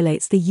otherwise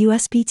violates the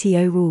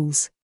USPTO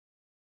rules.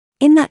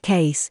 In that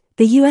case,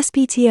 the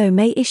USPTO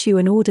may issue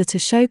an order to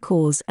show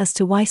cause as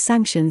to why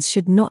sanctions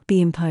should not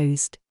be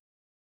imposed.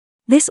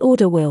 This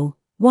order will,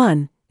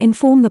 1.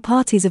 Inform the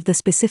parties of the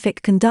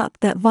specific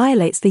conduct that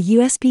violates the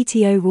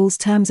USPTO rules'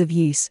 terms of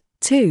use,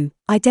 2.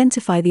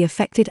 Identify the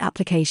affected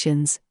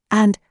applications,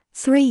 and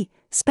 3.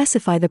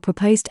 Specify the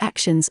proposed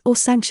actions or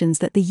sanctions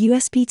that the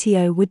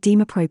USPTO would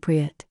deem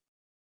appropriate.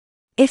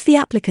 If the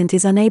applicant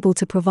is unable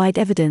to provide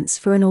evidence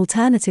for an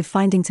alternative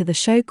finding to the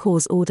show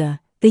cause order,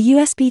 the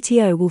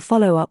USPTO will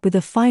follow up with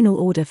a final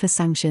order for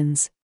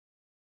sanctions.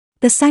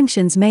 The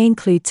sanctions may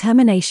include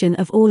termination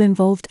of all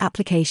involved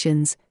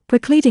applications,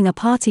 precluding a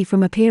party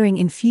from appearing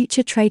in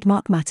future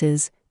trademark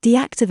matters,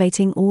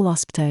 deactivating all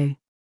OSPTO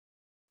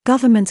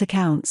government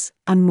accounts,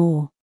 and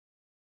more.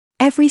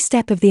 Every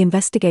step of the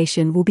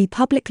investigation will be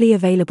publicly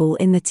available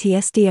in the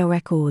TSDA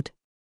record.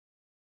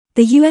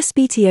 The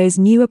USPTO's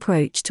new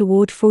approach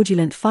toward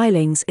fraudulent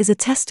filings is a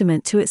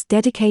testament to its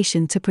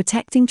dedication to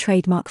protecting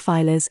trademark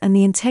filers and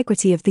the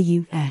integrity of the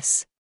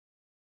U.S.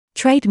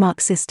 trademark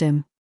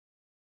system.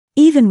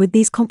 Even with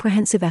these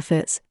comprehensive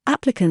efforts,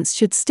 applicants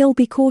should still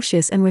be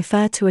cautious and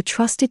refer to a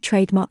trusted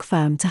trademark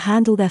firm to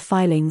handle their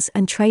filings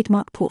and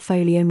trademark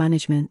portfolio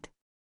management.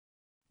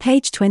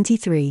 Page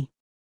 23.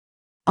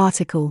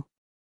 Article.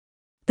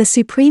 The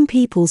Supreme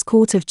People's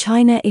Court of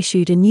China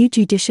issued a new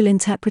judicial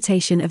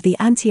interpretation of the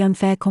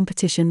anti-unfair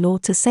competition law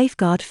to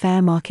safeguard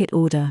fair market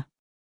order.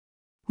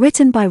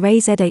 Written by Ray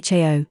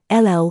Zhao,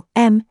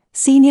 LL.M.,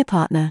 Senior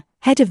Partner,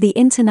 Head of the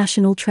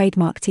International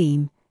Trademark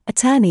Team,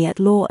 Attorney at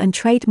Law and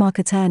Trademark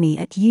Attorney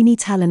at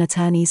Uni-Talon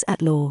Attorneys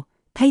at Law,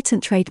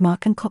 Patent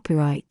Trademark and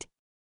Copyright.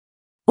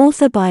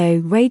 Author bio.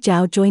 Ray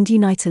Zhao joined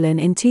Uni-Talon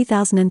in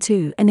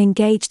 2002 and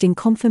engaged in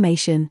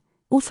confirmation,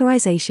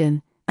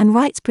 authorization, and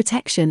rights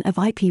protection of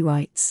IP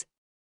rights.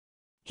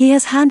 He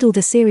has handled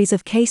a series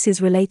of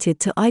cases related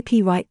to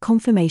IP right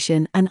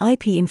confirmation and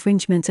IP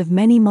infringement of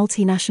many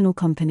multinational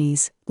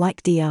companies,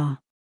 like DR.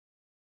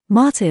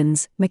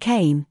 Martins,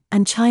 McCain,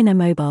 and China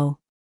Mobile.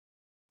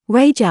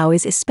 Ray Zhao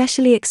is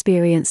especially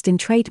experienced in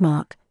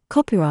trademark,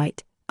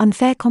 copyright,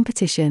 unfair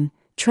competition,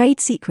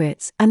 trade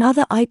secrets, and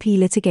other IP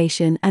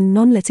litigation and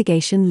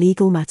non-litigation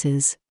legal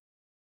matters.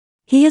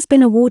 He has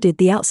been awarded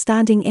the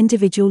Outstanding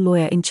Individual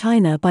Lawyer in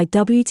China by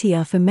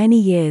WTR for many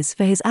years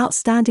for his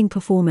outstanding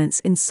performance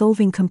in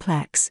solving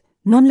complex,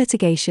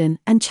 non-litigation,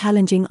 and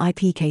challenging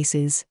IP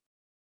cases.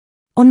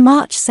 On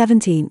March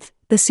 17,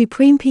 the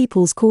Supreme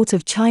People's Court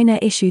of China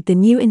issued the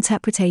new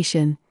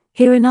interpretation,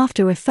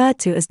 hereinafter referred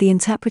to as the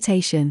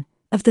interpretation,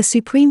 of the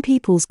Supreme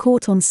People's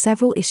Court on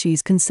several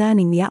issues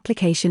concerning the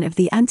application of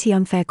the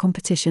Anti-Unfair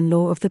Competition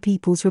Law of the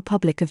People's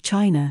Republic of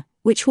China,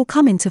 which will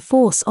come into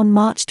force on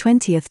March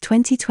 20,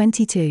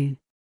 2022.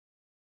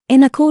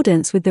 In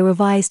accordance with the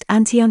revised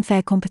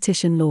Anti-Unfair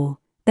Competition Law,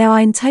 there are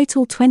in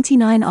total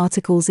 29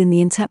 articles in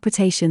the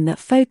interpretation that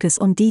focus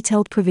on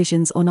detailed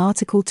provisions on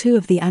Article 2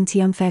 of the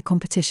Anti-Unfair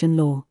Competition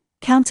Law,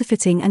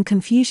 counterfeiting and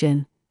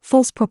confusion,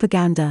 false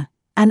propaganda,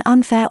 and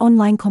unfair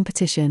online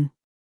competition.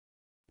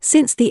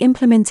 Since the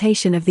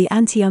implementation of the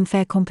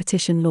Anti-Unfair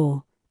Competition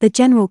Law, the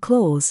General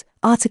Clause,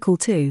 Article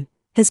 2,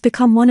 has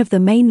become one of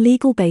the main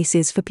legal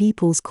bases for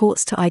people's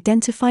courts to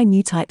identify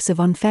new types of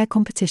unfair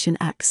competition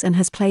acts and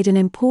has played an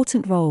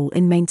important role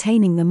in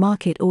maintaining the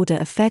market order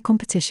of fair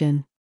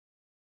competition.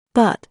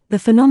 But, the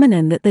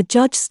phenomenon that the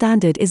judge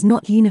standard is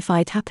not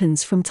unified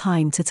happens from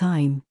time to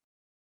time.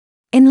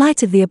 In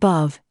light of the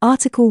above,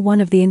 Article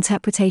 1 of the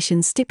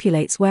interpretation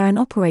stipulates where an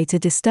operator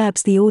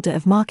disturbs the order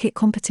of market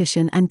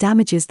competition and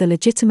damages the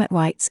legitimate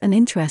rights and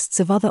interests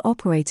of other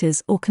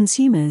operators or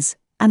consumers,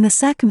 and the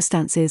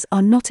circumstances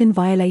are not in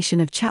violation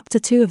of Chapter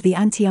 2 of the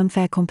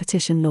Anti-Unfair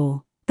Competition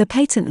Law, the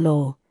Patent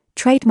Law,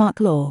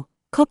 Trademark Law,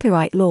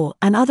 Copyright Law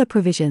and other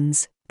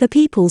provisions, the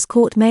People's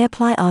Court may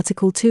apply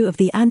Article 2 of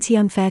the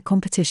Anti-Unfair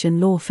Competition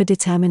Law for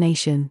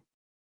determination.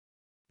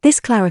 This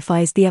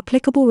clarifies the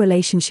applicable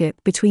relationship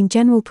between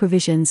general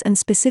provisions and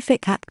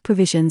specific Act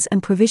provisions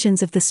and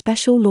provisions of the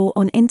Special Law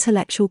on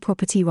Intellectual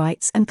Property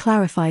Rights and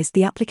clarifies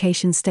the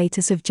application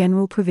status of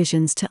general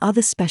provisions to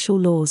other special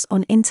laws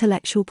on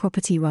intellectual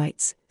property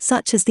rights,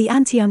 such as the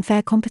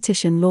Anti-Unfair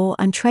Competition Law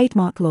and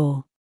Trademark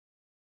Law.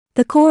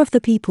 The core of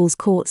the People's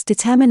Court's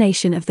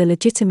determination of the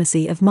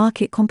legitimacy of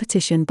market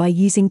competition by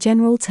using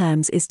general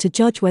terms is to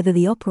judge whether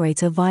the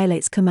operator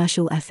violates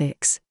commercial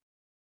ethics.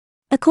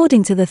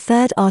 According to the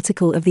third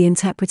article of the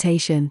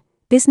interpretation,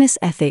 business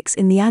ethics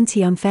in the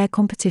Anti-Unfair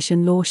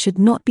Competition Law should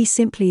not be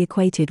simply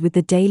equated with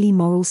the daily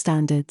moral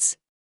standards.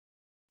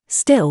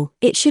 Still,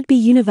 it should be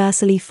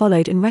universally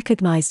followed and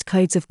recognized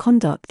codes of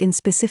conduct in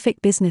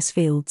specific business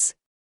fields.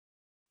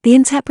 The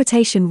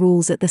interpretation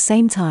rules at the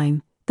same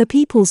time, the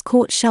People's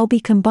Court shall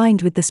be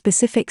combined with the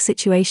specific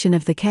situation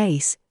of the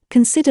case,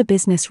 consider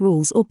business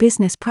rules or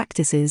business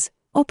practices,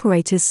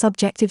 operators'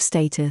 subjective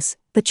status,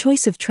 the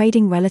choice of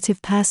trading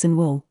relative person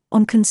will,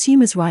 on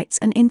consumers' rights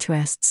and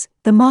interests,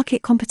 the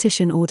market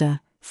competition order,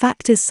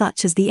 factors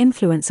such as the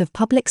influence of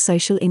public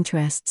social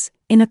interests,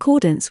 in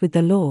accordance with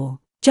the law,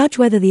 judge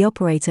whether the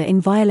operator in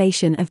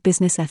violation of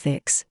business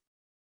ethics.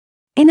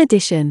 In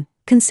addition,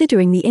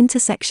 considering the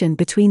intersection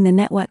between the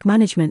network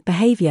management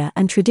behavior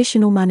and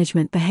traditional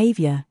management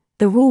behavior,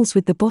 the rules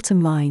with the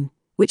bottom line,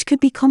 which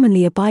could be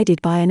commonly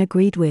abided by and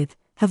agreed with,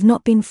 have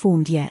not been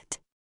formed yet.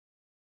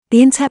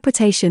 The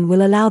interpretation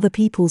will allow the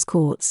People's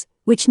Courts,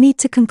 which need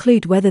to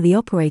conclude whether the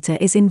operator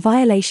is in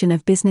violation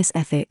of business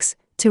ethics,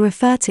 to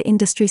refer to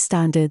industry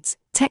standards,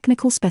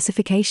 technical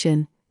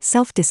specification,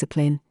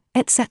 self-discipline,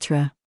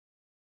 etc.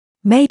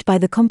 Made by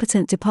the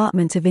competent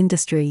Department of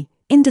Industry,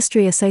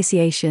 industry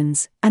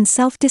associations, and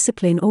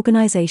self-discipline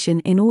organization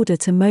in order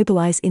to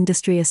mobilize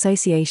industry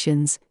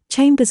associations,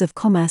 chambers of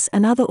commerce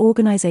and other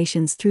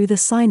organizations through the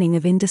signing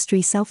of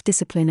industry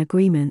self-discipline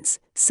agreements,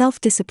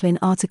 self-discipline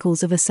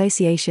articles of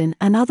association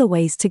and other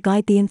ways to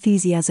guide the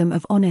enthusiasm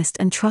of honest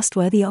and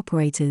trustworthy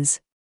operators.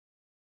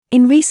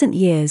 In recent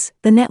years,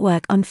 the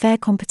network unfair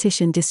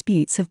competition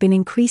disputes have been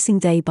increasing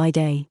day by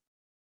day.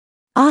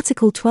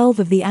 Article 12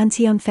 of the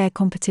Anti-Unfair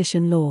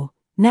Competition Law,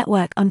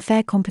 Network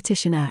Unfair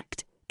Competition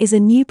Act, is a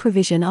new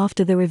provision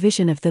after the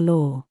revision of the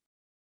law.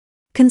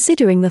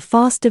 Considering the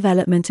fast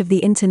development of the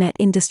Internet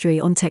industry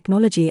on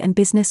technology and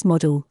business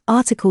model,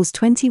 Articles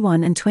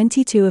 21 and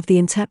 22 of the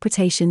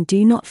interpretation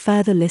do not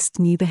further list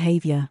new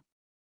behavior.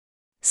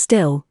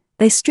 Still,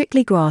 they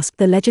strictly grasp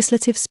the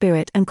legislative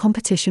spirit and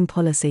competition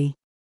policy.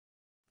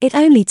 It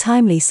only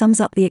timely sums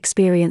up the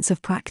experience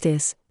of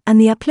practice, and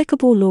the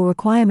applicable law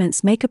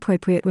requirements make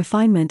appropriate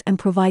refinement and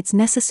provides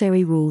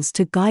necessary rules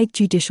to guide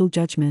judicial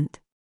judgment.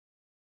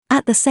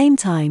 At the same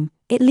time,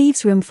 it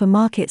leaves room for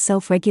market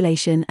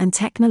self-regulation and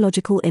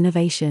technological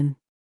innovation.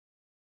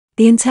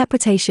 The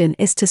interpretation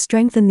is to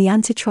strengthen the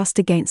antitrust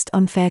against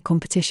unfair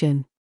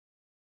competition.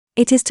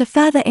 It is to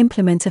further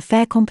implement a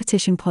fair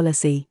competition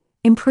policy,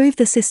 improve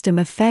the system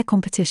of fair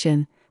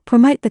competition,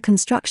 promote the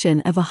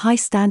construction of a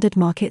high-standard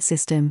market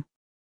system.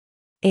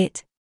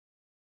 It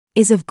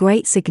is of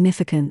great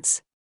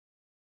significance.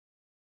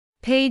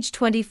 Page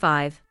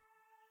 25.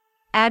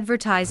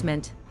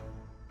 Advertisement.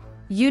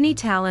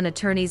 Unitalent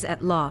Attorneys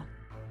at Law.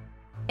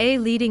 A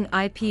leading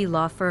IP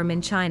law firm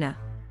in China.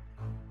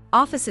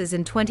 Offices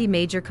in 20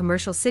 major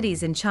commercial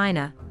cities in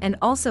China, and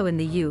also in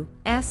the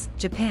U.S.,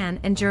 Japan,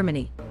 and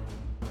Germany.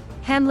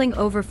 Handling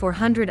over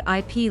 400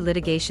 IP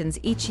litigations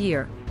each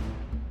year.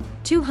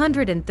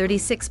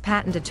 236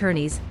 patent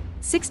attorneys,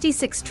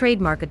 66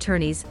 trademark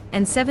attorneys,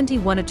 and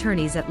 71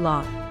 attorneys at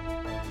law.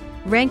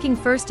 Ranking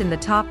first in the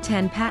top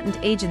 10 patent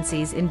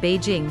agencies in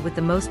Beijing with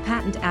the most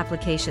patent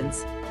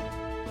applications.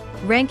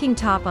 Ranking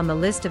top on the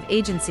list of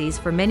agencies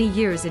for many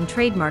years in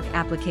trademark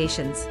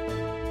applications.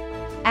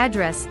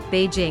 Address,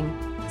 Beijing,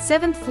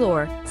 7th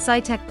floor,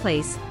 Sci-Tech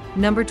Place,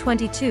 number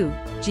 22,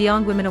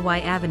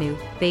 Jiangguiminawai Avenue,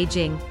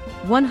 Beijing,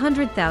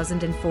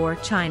 100,004,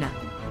 China.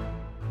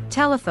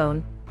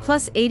 Telephone,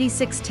 plus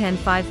 8610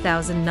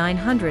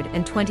 5900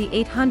 and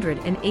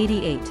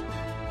 2888.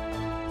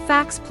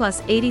 Fax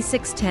plus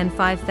 8610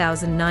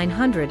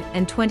 5900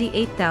 and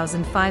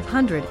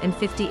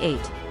 28558.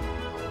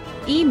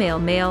 Email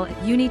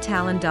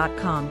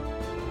mail@unitalent.com.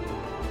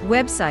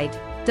 Website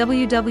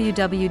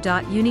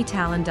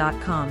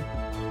www.unitalent.com.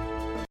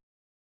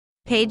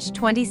 Page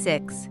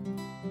 26.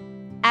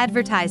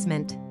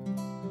 Advertisement.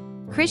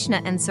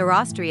 Krishna and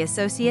Sarastri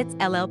Associates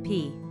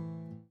LLP.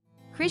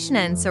 Krishna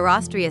and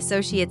Sarastri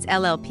Associates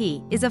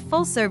LLP is a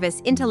full-service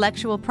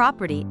intellectual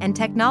property and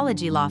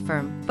technology law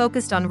firm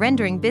focused on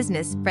rendering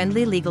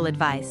business-friendly legal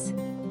advice.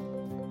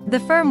 The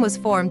firm was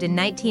formed in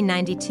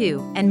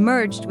 1992 and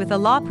merged with a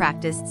law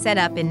practice set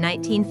up in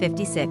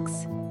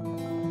 1956.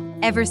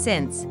 Ever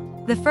since,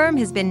 the firm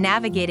has been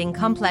navigating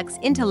complex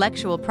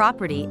intellectual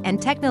property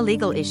and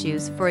techno-legal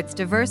issues for its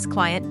diverse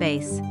client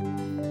base.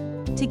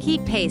 To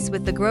keep pace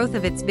with the growth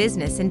of its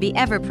business and be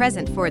ever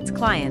present for its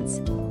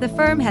clients, the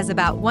firm has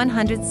about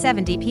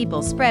 170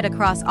 people spread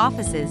across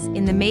offices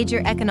in the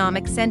major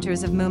economic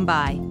centers of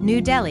Mumbai,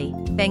 New Delhi,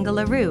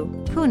 Bengaluru,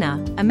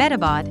 Pune,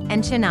 Ahmedabad,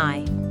 and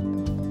Chennai.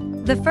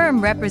 The firm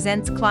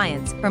represents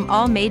clients from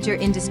all major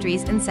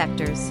industries and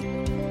sectors.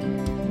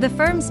 The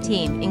firm's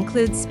team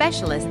includes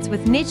specialists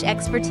with niche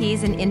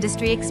expertise and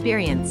industry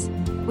experience,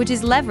 which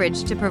is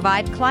leveraged to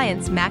provide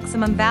clients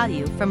maximum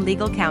value from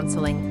legal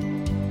counseling.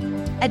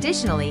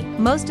 Additionally,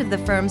 most of the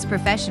firm's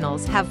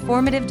professionals have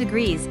formative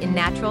degrees in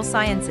natural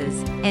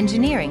sciences,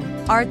 engineering,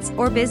 arts,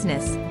 or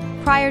business,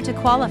 prior to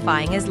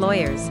qualifying as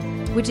lawyers,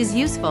 which is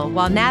useful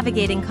while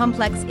navigating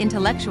complex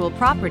intellectual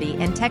property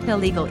and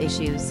techno-legal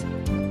issues.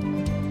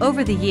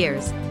 Over the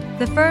years,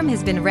 the firm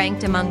has been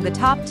ranked among the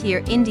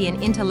top-tier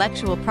Indian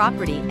intellectual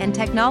property and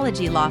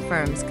technology law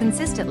firms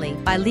consistently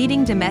by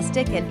leading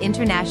domestic and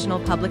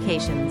international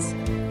publications.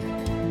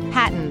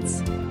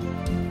 Patents.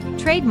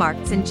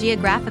 Trademarks and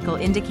geographical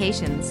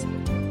indications.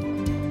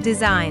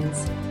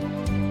 Designs.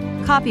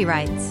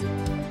 Copyrights.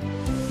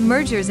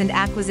 Mergers and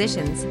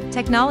acquisitions,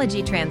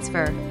 technology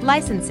transfer,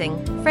 licensing,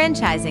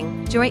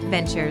 franchising, joint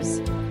ventures.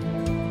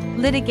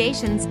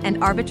 Litigations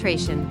and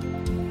arbitration.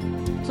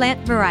 Plant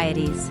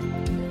varieties.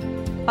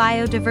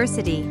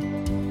 Biodiversity.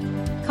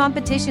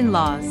 Competition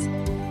laws.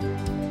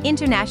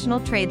 International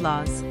trade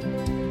laws.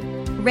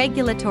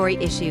 Regulatory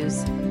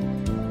issues.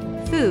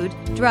 Food,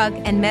 drug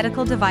and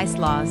medical device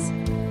laws.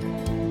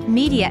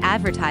 Media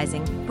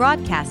advertising,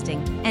 broadcasting,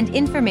 and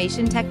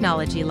information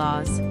technology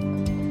laws.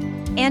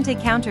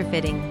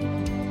 Anti-counterfeiting.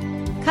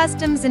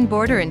 Customs and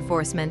border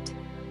enforcement.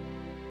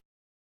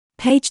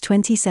 Page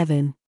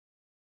 27.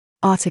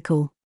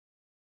 Article.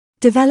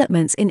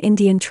 Developments in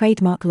Indian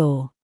Trademark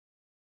Law.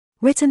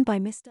 Written by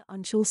Mr.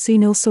 Anshul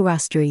Sunil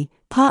Sarastri,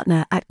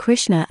 partner at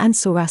Krishna and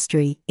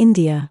Sarastri,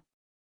 India.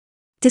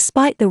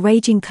 Despite the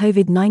raging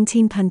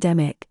COVID-19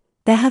 pandemic,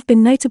 there have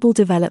been notable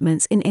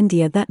developments in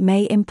India that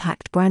may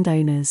impact brand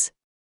owners.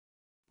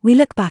 We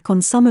look back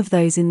on some of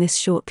those in this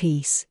short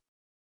piece.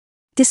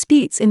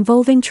 Disputes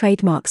involving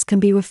trademarks can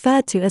be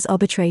referred to as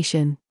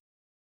arbitration.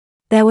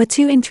 There were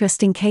two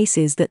interesting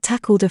cases that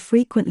tackled a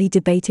frequently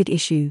debated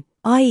issue,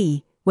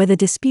 i.e., whether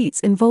disputes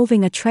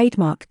involving a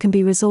trademark can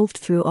be resolved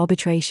through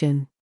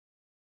arbitration.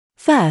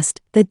 First,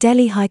 the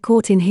Delhi High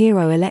Court in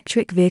Hero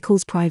Electric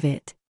Vehicles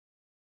Private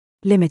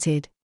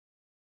Limited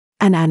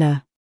and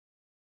Anna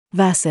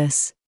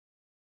versus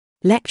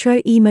Lectro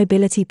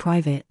E-Mobility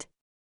Private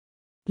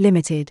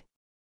Limited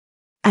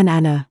and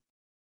Anna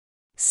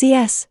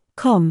CS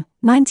Com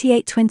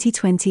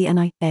 98/2020 and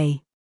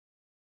IA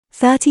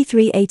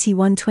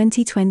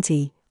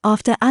 3381/2020,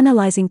 after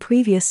analyzing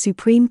previous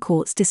Supreme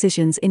Court's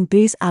decisions in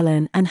Booz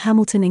Allen and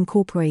Hamilton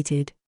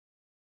Incorporated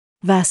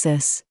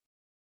versus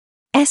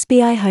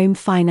SBI Home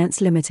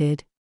Finance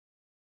Limited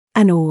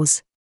and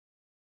Ors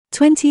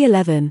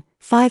 2011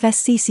 5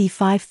 SCC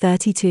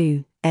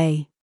 532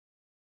 A.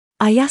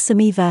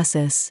 Ayasami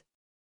versus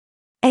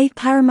A.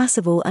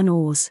 Paramasival and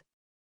Ors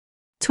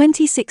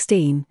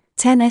 2016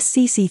 10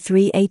 SCC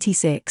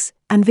 386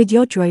 and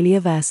Vidyodrolia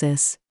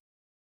versus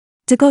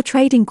Degor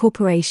Trading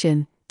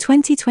Corporation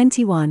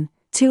 2021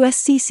 2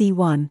 SCC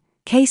 1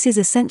 cases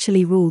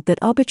essentially ruled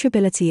that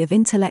arbitrability of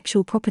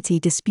intellectual property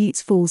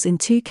disputes falls in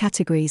two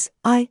categories: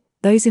 I,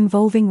 those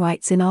involving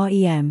rights in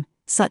REM,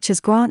 such as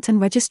grant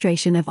and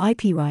registration of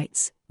IP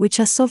rights, which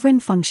are sovereign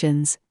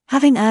functions,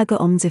 having erga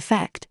omnes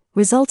effect,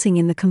 resulting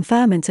in the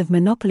conferment of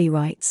monopoly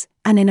rights,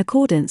 and in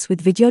accordance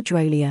with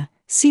Vidyodrolia,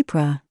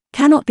 supra,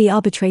 cannot be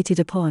arbitrated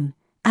upon,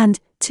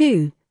 and,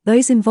 2,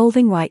 those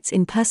involving rights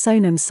in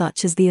personam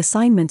such as the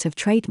assignment of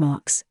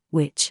trademarks,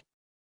 which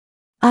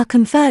are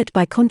conferred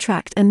by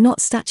contract and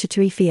not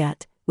statutory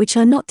fiat, which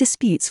are not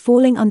disputes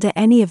falling under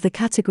any of the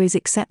categories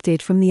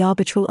accepted from the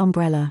arbitral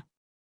umbrella.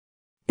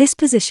 This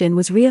position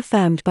was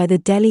reaffirmed by the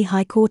Delhi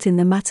High Court in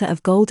the matter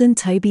of Golden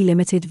Toby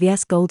Limited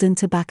vs Golden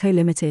Tobacco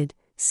Limited,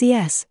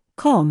 CS,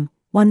 Com,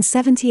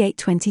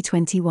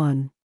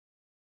 178/2021.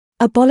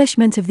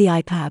 Abolishment of the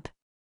IPAB.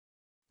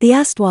 The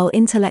erstwhile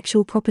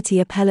Intellectual Property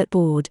Appellate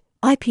Board,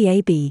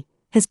 IPAB,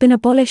 has been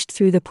abolished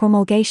through the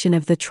promulgation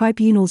of the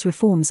Tribunals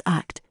Reforms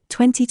Act,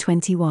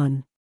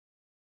 2021.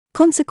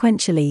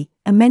 Consequentially,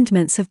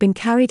 amendments have been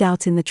carried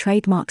out in the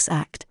Trademarks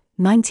Act,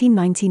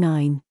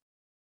 1999.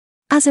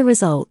 As a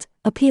result,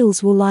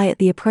 appeals will lie at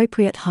the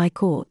appropriate High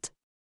Court.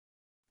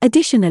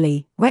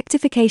 Additionally,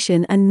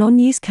 rectification and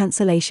non-use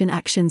cancellation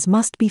actions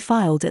must be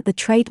filed at the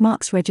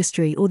Trademarks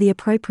Registry or the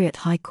appropriate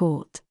High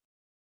Court.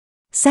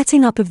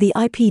 Setting up of the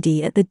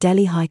IPD at the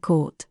Delhi High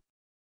Court.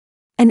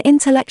 An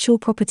Intellectual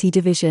Property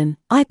Division,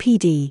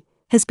 IPD,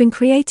 has been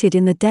created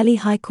in the Delhi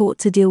High Court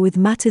to deal with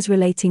matters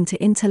relating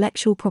to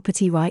intellectual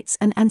property rights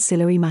and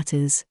ancillary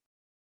matters.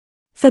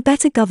 For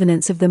better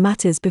governance of the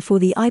matters before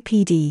the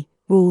IPD,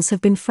 rules have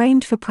been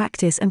framed for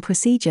practice and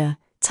procedure,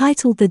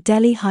 titled the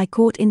Delhi High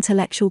Court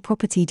Intellectual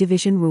Property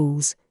Division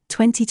Rules,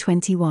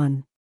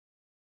 2021.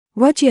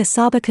 Rajya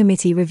Sabha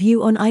Committee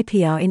Review on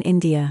IPR in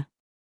India.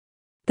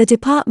 The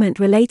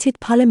Department-related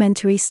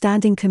Parliamentary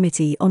Standing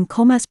Committee on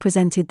Commerce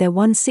presented their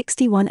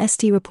 161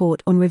 ST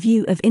report on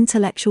review of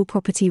intellectual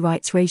property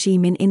rights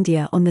regime in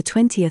India on the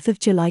 20th of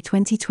July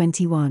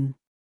 2021.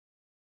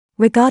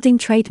 Regarding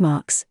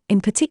trademarks, in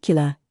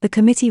particular, the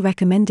committee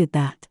recommended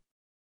that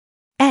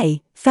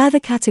A. Further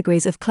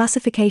categories of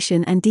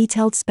classification and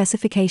detailed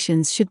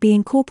specifications should be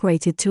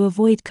incorporated to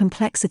avoid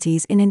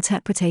complexities in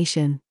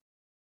interpretation.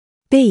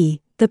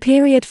 B. The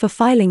period for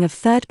filing of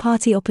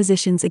third-party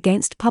oppositions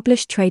against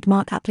published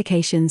trademark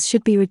applications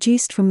should be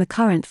reduced from the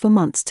current 4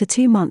 months to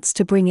 2 months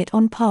to bring it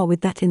on par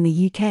with that in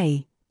the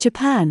UK,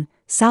 Japan,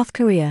 South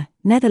Korea,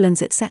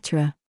 Netherlands,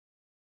 etc.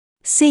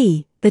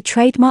 C. The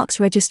Trademarks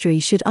Registry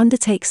should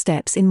undertake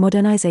steps in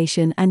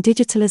modernization and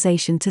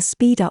digitalization to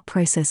speed up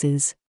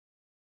processes.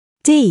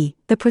 D.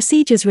 The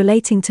procedures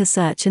relating to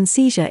search and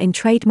seizure in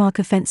trademark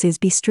offences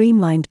be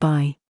streamlined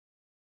by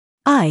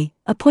I.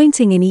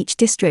 Appointing in each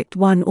district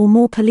one or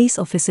more police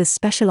officers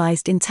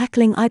specialized in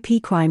tackling IP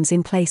crimes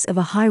in place of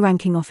a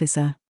high-ranking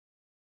officer.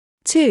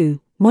 2.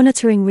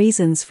 Monitoring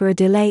reasons for a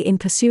delay in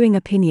pursuing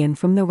opinion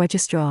from the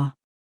registrar.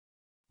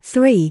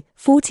 3.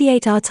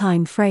 48-hour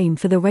time frame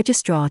for the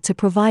registrar to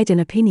provide an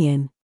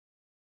opinion.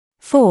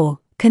 4.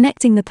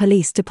 Connecting the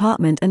police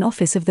department and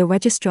office of the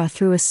registrar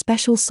through a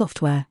special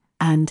software,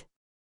 and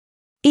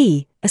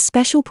E. A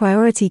special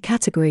priority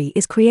category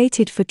is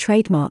created for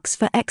trademarks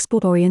for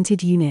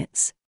export-oriented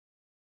units.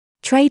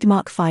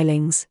 Trademark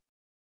filings.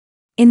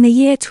 In the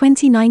year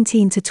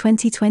 2019 to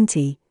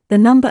 2020, the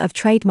number of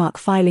trademark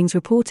filings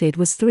reported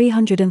was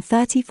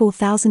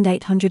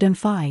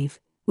 334,805,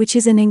 which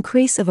is an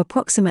increase of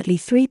approximately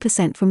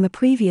 3% from the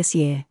previous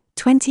year,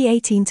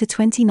 2018 to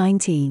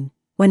 2019,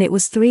 when it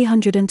was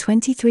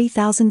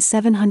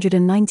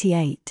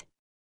 323,798.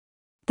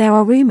 There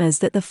are rumors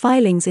that the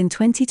filings in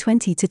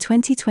 2020 to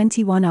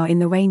 2021 are in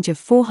the range of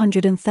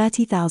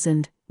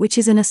 430,000, which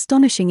is an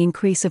astonishing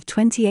increase of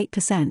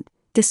 28%,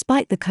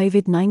 despite the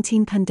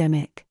COVID-19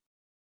 pandemic.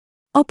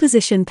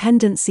 opposition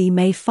pendency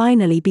may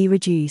finally be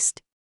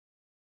reduced.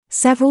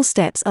 Several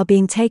steps are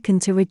being taken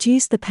to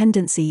reduce the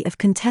pendency of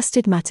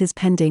contested matters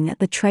pending at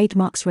the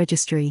Trademarks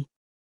Registry.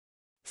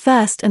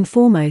 First and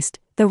foremost,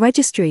 the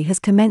registry has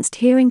commenced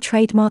hearing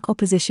trademark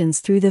oppositions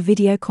through the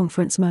video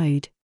conference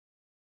mode.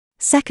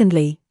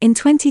 Secondly, in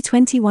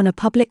 2021 a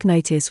public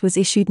notice was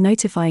issued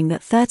notifying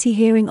that 30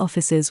 hearing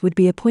officers would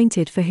be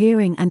appointed for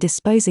hearing and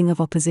disposing of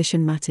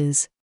opposition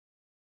matters.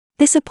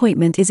 This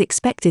appointment is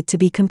expected to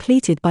be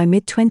completed by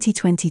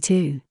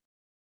mid-2022.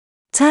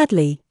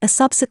 Thirdly, a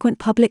subsequent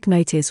public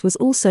notice was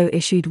also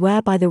issued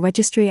whereby the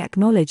registry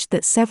acknowledged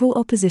that several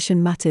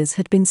opposition matters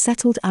had been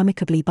settled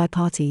amicably by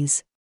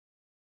parties.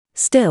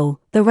 Still,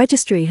 the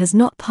registry has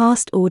not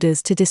passed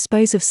orders to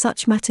dispose of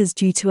such matters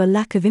due to a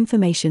lack of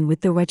information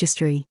with the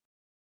registry.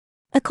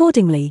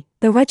 Accordingly,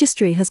 the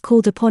registry has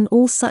called upon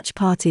all such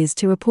parties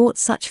to report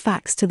such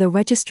facts to the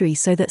registry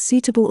so that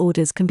suitable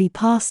orders can be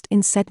passed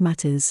in said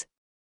matters.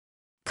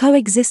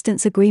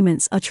 Coexistence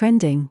agreements are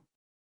trending.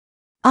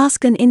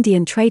 Ask an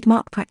Indian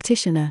trademark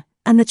practitioner,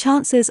 and the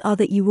chances are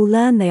that you will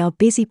learn they are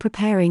busy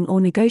preparing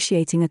or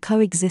negotiating a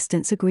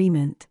coexistence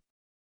agreement.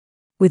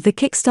 With the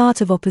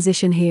kickstart of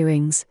opposition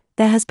hearings,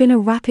 there has been a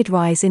rapid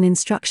rise in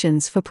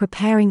instructions for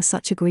preparing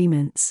such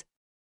agreements.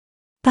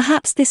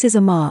 Perhaps this is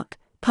a mark,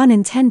 pun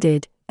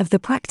intended, of the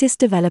practice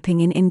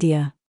developing in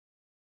India.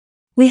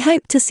 We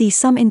hope to see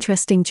some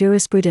interesting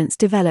jurisprudence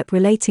develop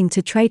relating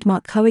to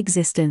trademark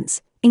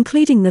coexistence,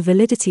 including the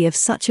validity of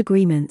such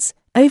agreements,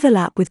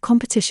 overlap with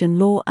competition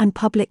law and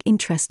public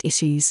interest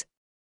issues.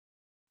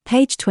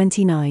 Page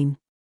 29.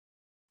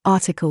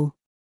 Article.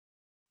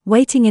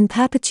 Waiting in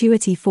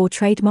perpetuity for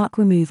trademark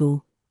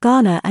removal,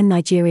 Ghana and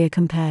Nigeria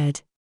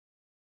compared.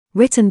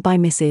 Written by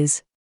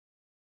Mrs.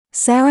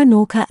 Sarah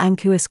Norka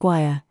Anku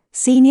Esquire,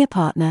 Senior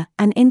Partner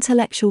and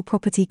Intellectual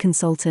Property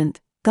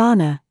Consultant,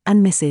 Ghana,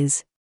 and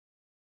Mrs.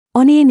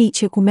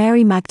 Onyenichukwu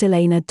Mary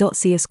Magdalena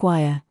Dotsie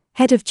Esquire,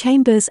 Head of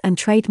Chambers and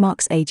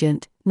Trademarks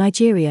Agent,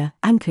 Nigeria,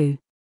 Anku.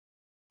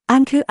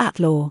 Anku at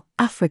Law,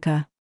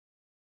 Africa.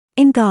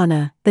 In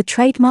Ghana, the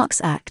Trademarks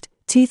Act,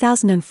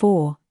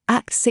 2004,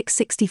 Act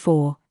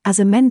 664, as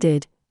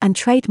amended, and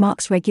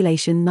Trademarks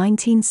Regulation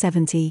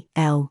 1970,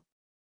 L.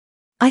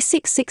 I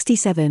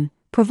 667,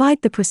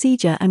 provide the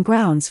procedure and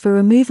grounds for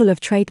removal of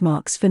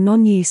trademarks for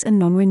non-use and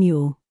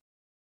non-renewal.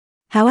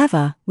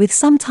 However, with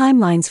some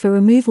timelines for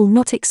removal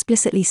not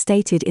explicitly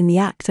stated in the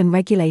Act and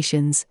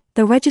regulations,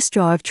 the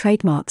Registrar of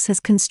Trademarks has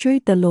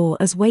construed the law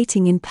as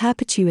waiting in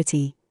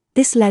perpetuity.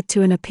 This led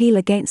to an appeal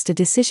against a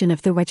decision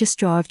of the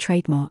Registrar of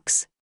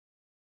Trademarks.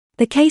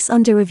 The case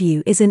under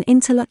review is an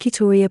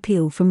interlocutory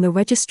appeal from the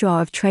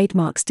Registrar of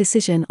Trademarks'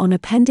 decision on a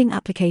pending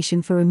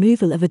application for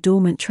removal of a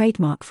dormant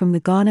trademark from the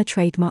Ghana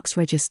Trademarks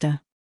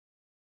Register.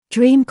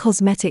 Dream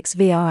Cosmetics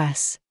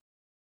VRS.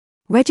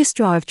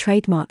 Registrar of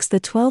Trademarks, the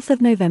 12th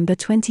of November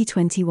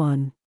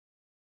 2021.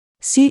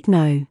 Suit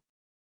No.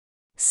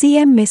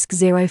 CM MISC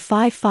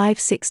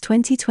 0556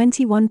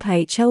 2021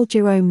 PHL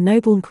Jerome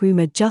Noble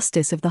Nkrumah,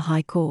 Justice of the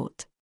High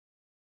Court.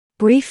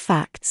 Brief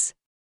facts.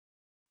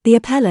 The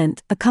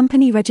appellant, a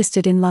company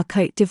registered in La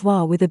Côte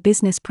d'Ivoire with a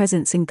business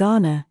presence in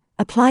Ghana,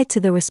 applied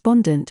to the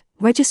respondent,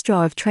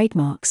 Registrar of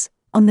Trademarks,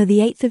 on the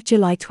 8th of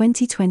July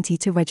 2020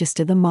 to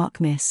register the mark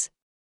Miss.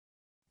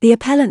 The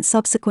appellant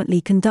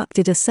subsequently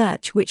conducted a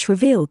search which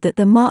revealed that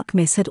the mark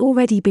Miss had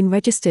already been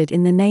registered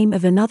in the name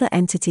of another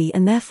entity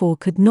and therefore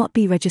could not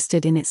be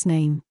registered in its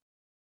name.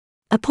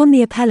 Upon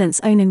the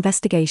appellant's own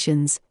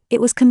investigations, it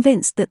was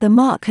convinced that the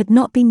mark had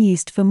not been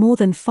used for more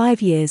than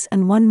 5 years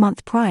and 1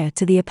 month prior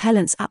to the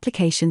appellant's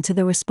application to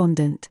the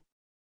respondent.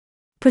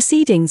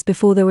 Proceedings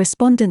before the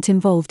respondent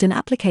involved an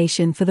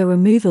application for the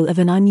removal of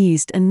an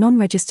unused and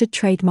non-registered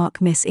trademark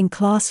Miss in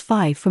Class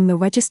 5 from the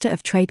Register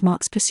of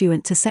Trademarks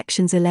pursuant to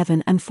Sections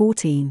 11 and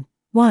 14,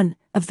 1,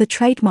 of the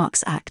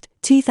Trademarks Act,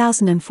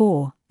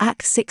 2004,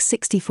 Act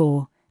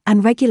 664,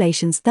 and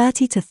Regulations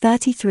 30 to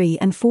 33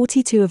 and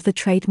 42 of the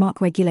Trademark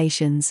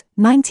Regulations,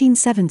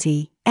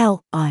 1970,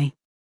 L.I.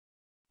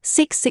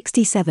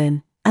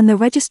 667, and the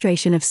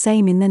registration of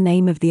same in the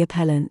name of the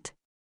appellant.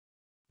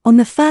 On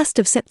the 1st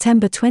of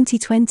September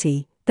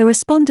 2020, the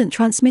respondent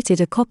transmitted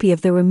a copy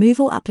of the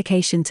removal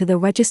application to the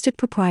registered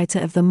proprietor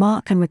of the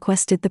mark and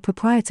requested the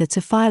proprietor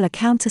to file a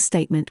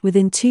counter-statement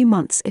within 2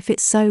 months if it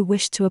so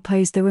wished to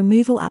oppose the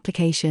removal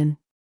application.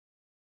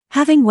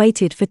 Having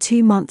waited for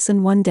 2 months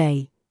and 1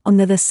 day, on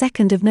the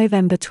 2nd of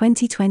November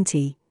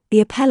 2020, the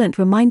appellant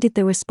reminded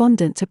the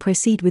respondent to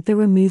proceed with the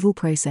removal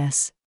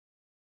process.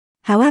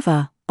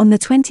 However, on the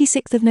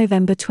 26th of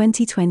November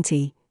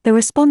 2020, the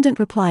respondent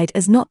replied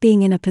as not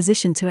being in a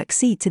position to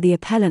accede to the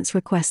appellant's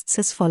requests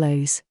as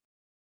follows.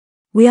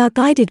 We are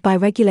guided by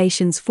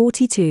Regulations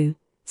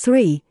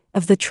 42(3)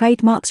 of the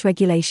Trademarks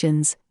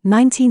Regulations,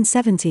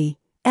 1970,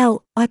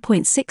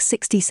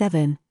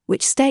 L.I.667,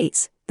 which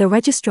states, the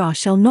registrar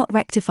shall not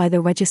rectify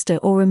the register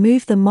or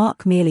remove the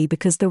mark merely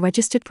because the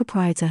registered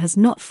proprietor has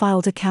not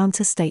filed a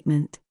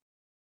counter-statement.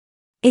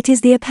 It is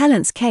the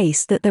appellant's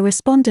case that the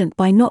respondent,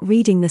 by not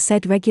reading the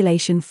said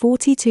Regulation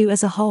 42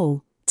 as a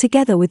whole,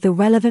 together with the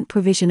relevant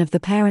provision of the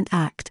Parent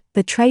Act,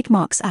 the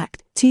Trademarks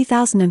Act,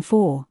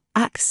 2004,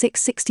 Act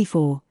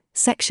 664,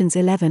 Sections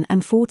 11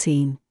 and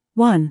 14,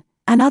 1,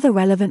 and other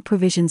relevant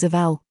provisions of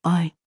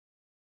L.I.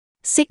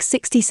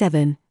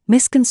 667,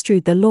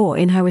 misconstrued the law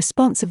in her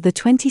response of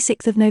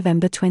 26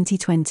 November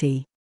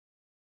 2020.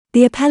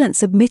 The appellant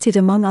submitted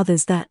among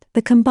others that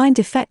the combined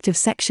effect of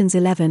Sections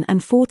 11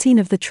 and 14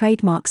 of the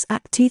Trademarks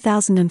Act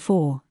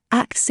 2004,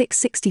 Act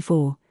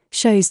 664,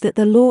 shows that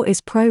the law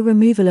is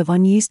pro-removal of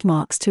unused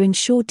marks to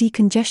ensure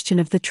decongestion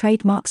of the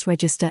trademarks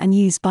register and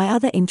use by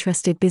other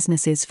interested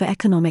businesses for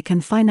economic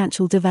and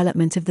financial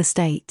development of the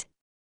state.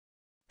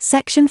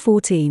 Section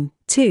 14,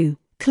 2,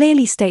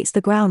 clearly states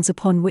the grounds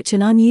upon which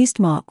an unused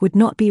mark would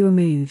not be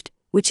removed,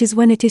 which is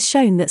when it is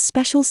shown that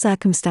special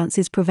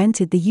circumstances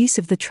prevented the use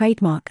of the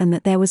trademark and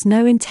that there was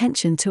no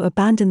intention to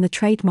abandon the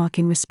trademark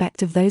in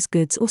respect of those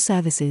goods or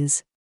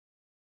services.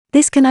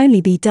 This can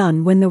only be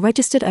done when the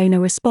registered owner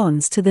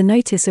responds to the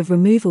notice of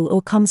removal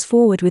or comes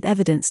forward with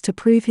evidence to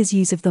prove his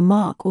use of the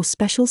mark or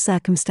special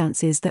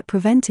circumstances that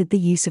prevented the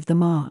use of the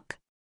mark.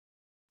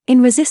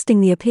 In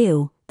resisting the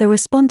appeal, the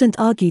respondent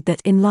argued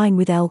that in line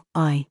with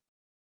L.I.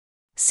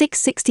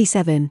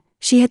 667,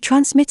 she had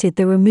transmitted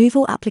the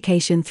removal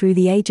application through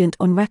the agent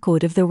on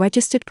record of the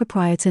registered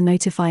proprietor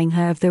notifying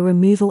her of the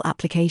removal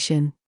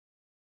application.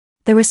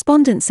 The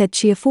respondent said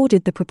she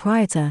afforded the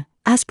proprietor,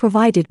 as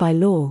provided by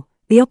law,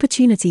 the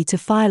opportunity to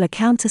file a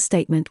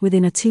counter-statement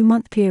within a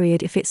 2-month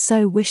period if it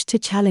so wished to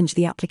challenge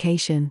the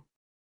application.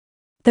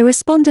 The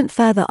respondent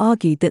further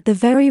argued that the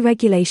very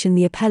regulation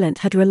the appellant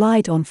had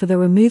relied on for the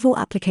removal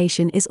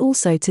application is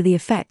also to the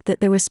effect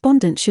that the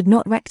respondent should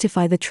not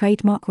rectify the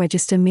trademark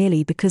register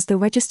merely because the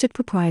registered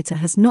proprietor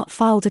has not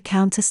filed a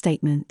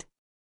counter-statement.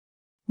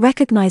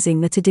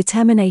 Recognizing that a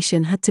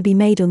determination had to be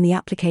made on the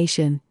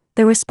application,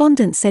 the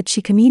respondent said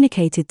she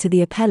communicated to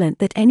the appellant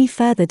that any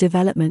further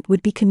development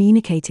would be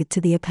communicated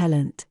to the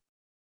appellant.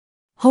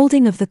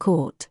 Holding of the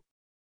court.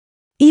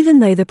 Even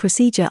though the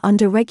procedure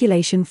under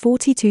Regulation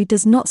 42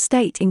 does not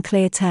state in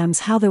clear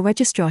terms how the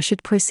registrar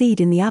should proceed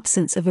in the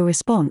absence of a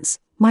response,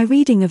 my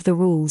reading of the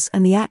rules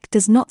and the Act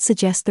does not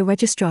suggest the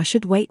registrar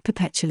should wait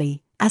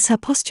perpetually, as her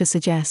posture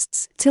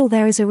suggests, till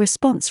there is a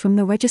response from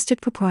the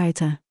registered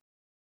proprietor.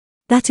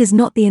 That is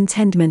not the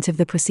intendment of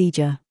the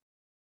procedure.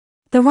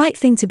 The right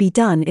thing to be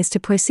done is to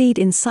proceed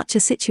in such a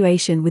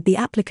situation with the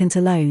applicant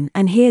alone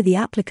and hear the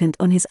applicant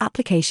on his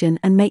application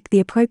and make the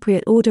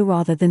appropriate order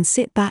rather than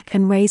sit back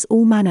and raise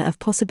all manner of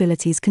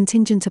possibilities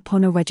contingent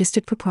upon a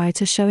registered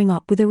proprietor showing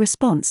up with a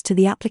response to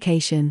the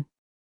application.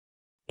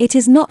 It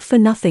is not for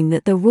nothing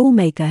that the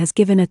rulemaker has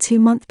given a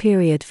 2-month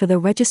period for the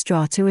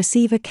registrar to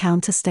receive a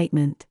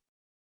counter-statement.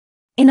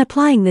 In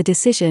applying the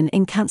decision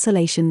in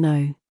Cancellation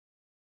No.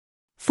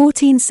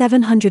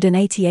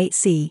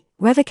 14788C,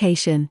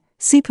 Revocation,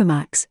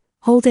 Supermax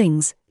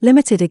Holdings,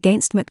 Limited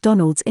against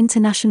McDonald's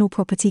International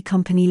Property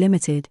Company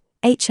Limited,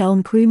 H.L.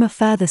 Nkrumah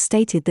further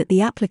stated that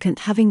the applicant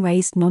having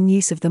raised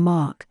non-use of the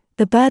mark,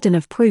 the burden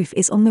of proof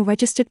is on the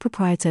registered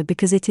proprietor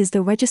because it is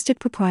the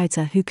registered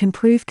proprietor who can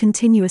prove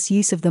continuous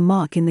use of the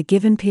mark in the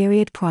given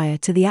period prior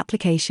to the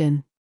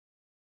application.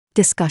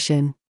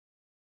 Discussion.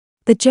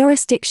 The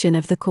jurisdiction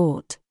of the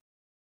court.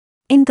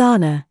 In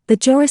Ghana, the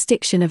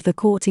jurisdiction of the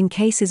court in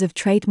cases of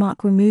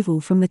trademark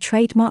removal from the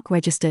trademark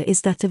register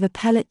is that of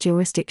appellate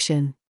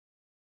jurisdiction.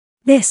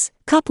 This,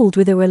 coupled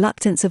with a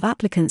reluctance of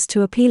applicants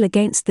to appeal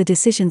against the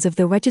decisions of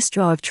the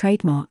Registrar of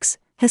Trademarks,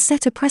 has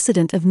set a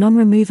precedent of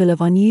non-removal of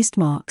unused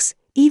marks,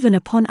 even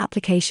upon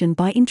application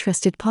by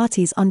interested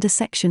parties under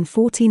Section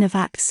 14 of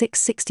Act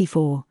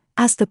 664,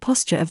 as the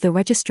posture of the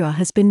registrar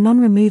has been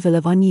non-removal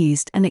of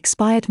unused and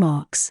expired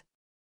marks.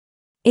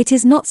 It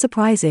is not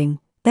surprising,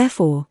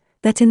 therefore,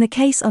 that in the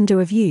case under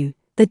review,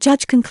 the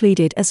judge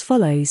concluded as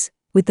follows: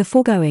 with the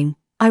foregoing,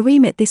 I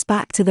remit this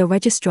back to the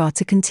registrar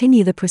to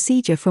continue the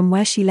procedure from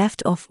where she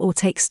left off or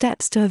take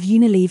steps to have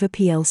Unilever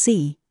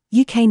plc,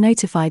 UK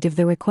notified of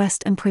the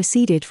request and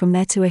proceeded from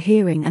there to a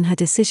hearing and her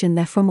decision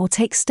therefrom, or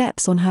take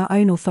steps on her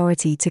own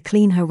authority to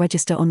clean her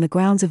register on the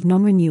grounds of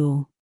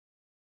non-renewal.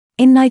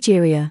 In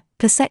Nigeria,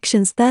 per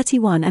sections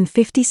 31 and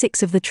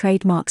 56 of the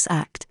Trademarks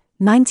Act,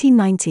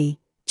 1990,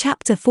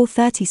 Chapter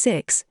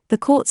 436, the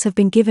courts have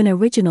been given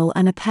original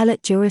and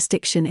appellate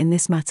jurisdiction in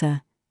this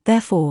matter.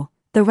 Therefore,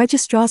 the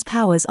registrar's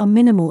powers are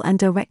minimal and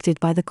directed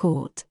by the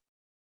court.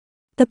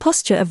 The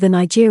posture of the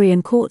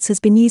Nigerian courts has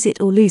been use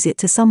it or lose it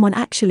to someone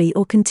actually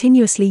or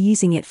continuously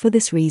using it. For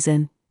this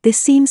reason, this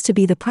seems to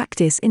be the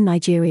practice in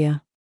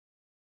Nigeria.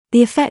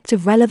 The effect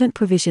of relevant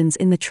provisions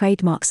in the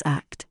Trademarks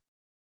Act.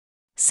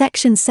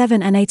 Sections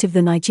 7 and 8 of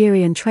the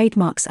Nigerian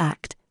Trademarks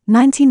Act,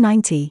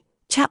 1990,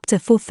 Chapter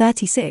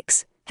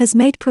 436, has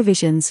made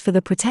provisions for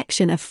the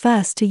protection of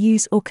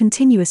first-to-use or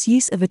continuous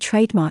use of a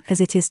trademark,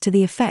 as it is to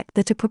the effect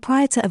that a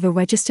proprietor of a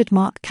registered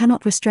mark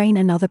cannot restrain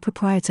another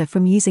proprietor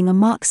from using a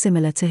mark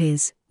similar to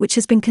his, which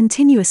has been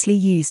continuously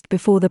used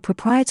before the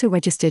proprietor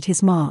registered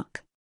his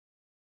mark.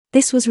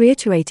 This was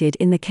reiterated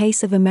in the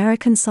case of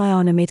American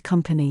Cyanamid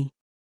Company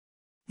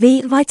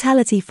v.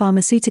 Vitality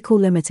Pharmaceutical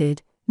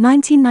Limited,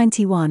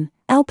 1991,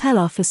 El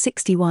Pelafo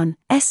 61,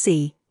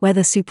 SC, where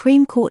the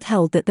Supreme Court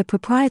held that the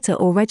proprietor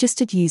or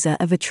registered user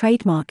of a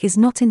trademark is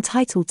not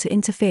entitled to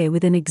interfere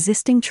with an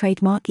existing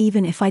trademark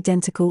even if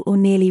identical or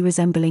nearly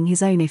resembling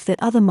his own if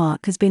that other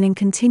mark has been in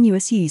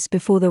continuous use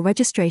before the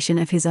registration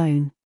of his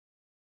own.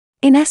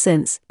 In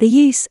essence, the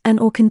use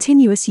and/or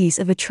continuous use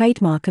of a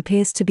trademark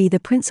appears to be the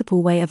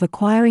principal way of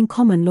acquiring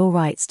common law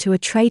rights to a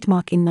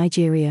trademark in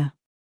Nigeria.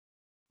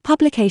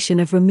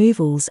 Publication of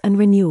removals and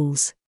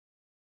renewals.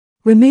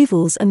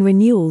 Removals and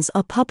renewals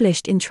are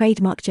published in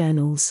trademark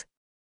journals.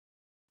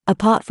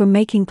 Apart from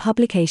making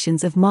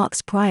publications of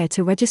marks prior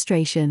to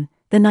registration,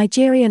 the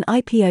Nigerian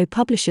IPO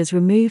publishes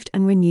removed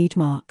and renewed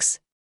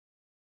marks.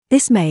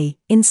 This may,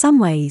 in some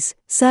ways,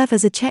 serve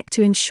as a check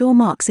to ensure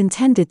marks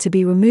intended to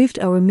be removed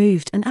are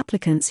removed and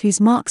applicants whose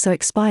marks are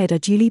expired are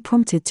duly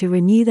prompted to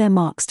renew their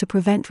marks to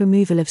prevent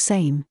removal of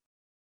same.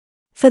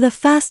 For the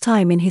first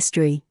time in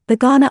history, the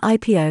Ghana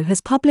IPO has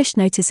published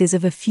notices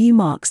of a few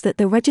marks that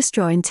the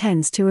registrar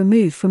intends to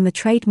remove from the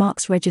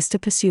trademarks register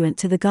pursuant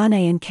to the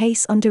Ghanaian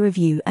case under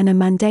review and a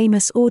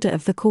mandamus order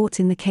of the court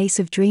in the case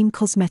of Dream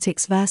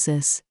Cosmetics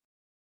vs.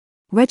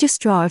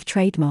 Registrar of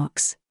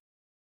Trademarks.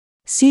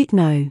 Suit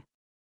No.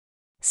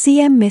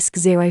 CM MISC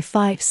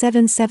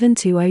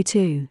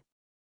 05777202.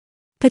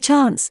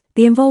 Perchance,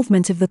 the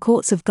involvement of the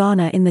courts of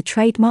Ghana in the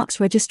trademarks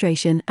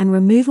registration and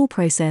removal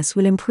process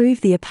will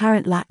improve the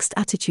apparent laxed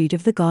attitude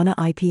of the Ghana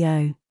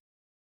IPO.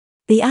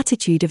 The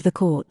attitude of the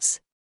courts.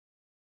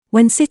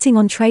 When sitting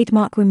on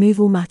trademark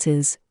removal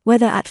matters,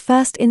 whether at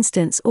first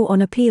instance or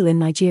on appeal in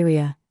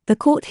Nigeria, the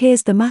court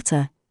hears the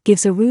matter,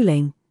 gives a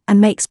ruling, and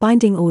makes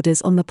binding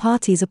orders on the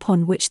parties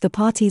upon which the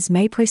parties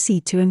may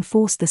proceed to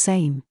enforce the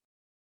same.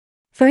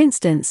 For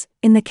instance,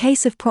 in the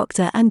case of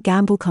Procter &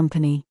 Gamble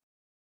Company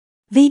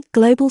v.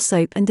 Global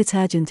Soap and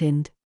Detergent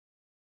Ind.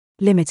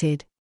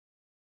 Limited.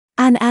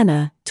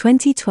 Anna,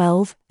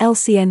 2012,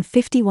 LCN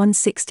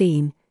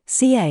 5116,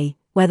 CA,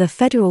 where the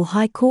Federal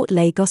High Court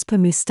Lagos per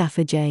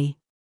Mustafa J.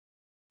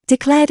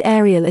 declared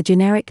Ariel a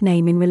generic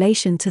name in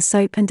relation to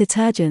soap and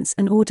detergents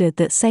and ordered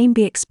that same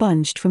be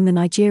expunged from the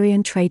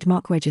Nigerian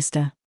trademark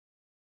register.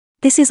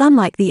 This is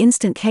unlike the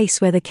instant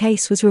case where the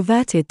case was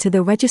reverted to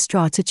the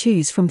registrar to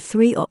choose from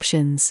 3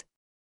 options.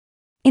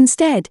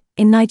 Instead,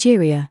 in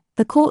Nigeria,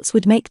 the courts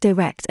would make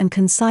direct and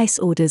concise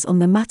orders on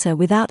the matter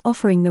without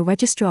offering the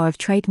registrar of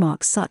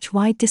trademarks such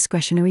wide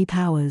discretionary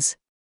powers.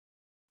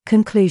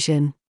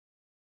 Conclusion.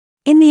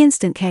 In the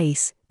instant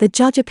case, the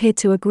judge appeared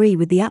to agree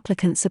with the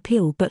applicant's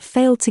appeal but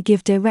failed to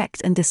give direct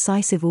and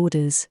decisive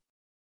orders.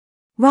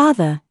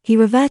 Rather, he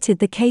reverted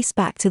the case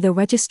back to the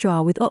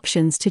registrar with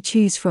options to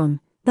choose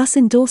from, thus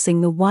endorsing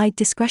the wide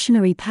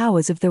discretionary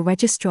powers of the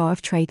Registrar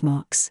of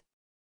Trademarks.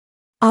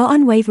 Our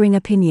unwavering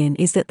opinion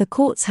is that the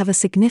courts have a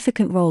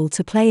significant role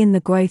to play in the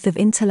growth of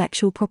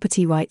intellectual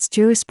property rights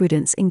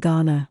jurisprudence in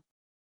Ghana.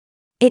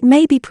 It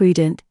may be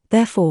prudent,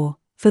 therefore,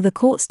 for the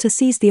courts to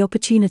seize the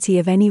opportunity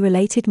of any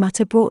related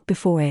matter brought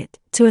before it,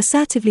 to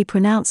assertively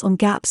pronounce on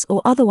gaps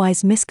or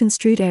otherwise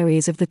misconstrued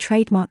areas of the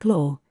trademark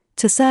law,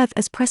 to serve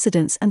as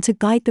precedents and to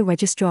guide the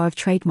Registrar of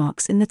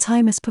Trademarks in the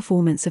timeless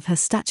performance of her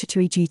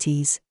statutory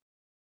duties.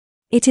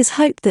 It is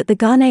hoped that the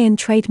Ghanaian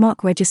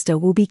trademark register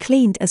will be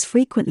cleaned as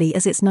frequently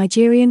as its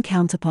Nigerian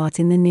counterpart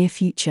in the near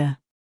future.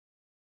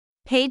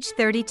 Page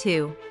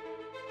 32.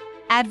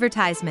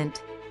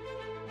 Advertisement.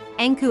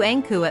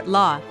 Enku at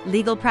Law,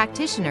 legal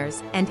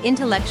practitioners and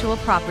intellectual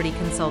property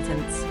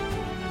consultants.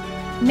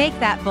 Make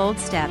that bold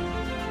step.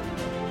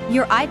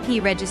 Your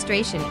IP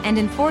registration and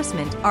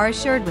enforcement are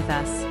assured with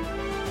us.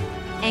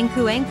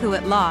 Enku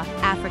at Law,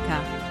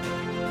 Africa.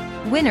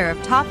 Winner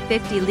of Top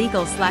 50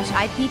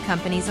 Legal/IP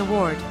Companies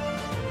Award.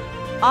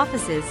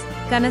 Offices,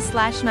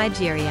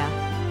 Ghana/Nigeria.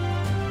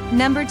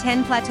 Number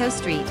 10 Plateau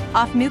Street,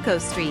 off Muko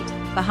Street,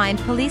 behind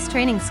Police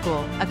Training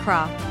School,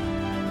 Accra.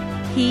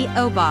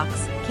 P.O.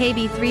 Box,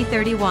 KB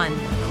 331,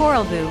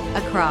 Coralbu,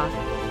 Accra.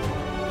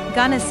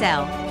 Ghana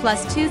Cell,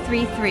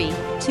 +233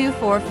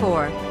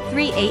 244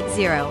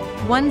 380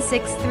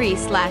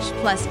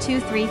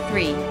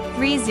 163/+233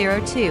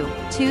 302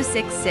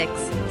 266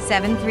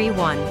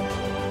 731.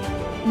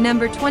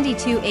 Number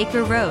 22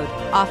 Acre Road,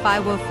 off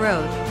Iwof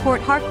Road,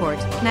 Port Harcourt,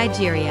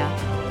 Nigeria.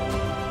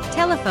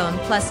 Telephone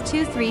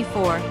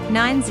 +234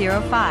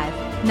 905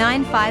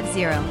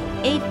 950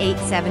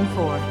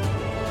 8874.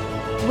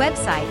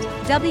 Website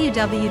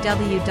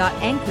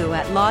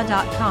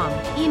www.enkuatlaw.com.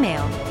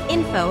 Email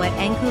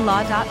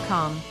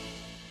info@enkulaw.com.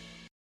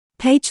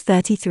 Page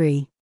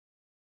 33.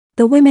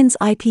 The Women's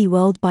IP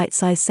World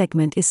Bite-Size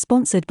segment is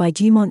sponsored by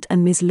Dumont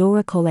and Ms.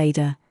 Laura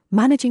Colada,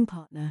 Managing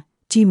Partner,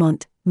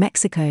 Dumont,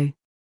 Mexico.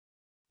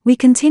 We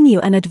continue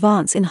and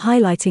advance in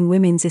highlighting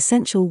women's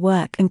essential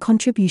work and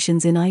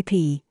contributions in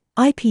IP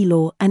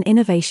law and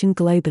innovation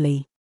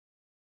globally.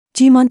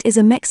 Dumont is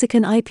a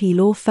Mexican IP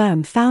law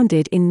firm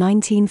founded in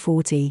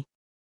 1940.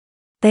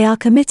 They are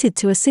committed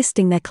to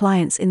assisting their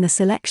clients in the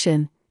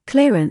selection,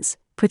 clearance,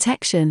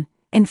 protection,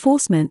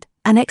 enforcement,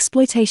 and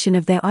exploitation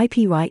of their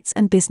IP rights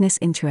and business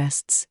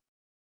interests.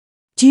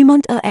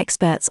 Dumont are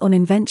experts on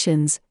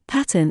inventions,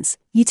 patents,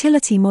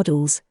 utility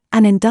models,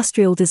 and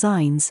industrial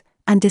designs,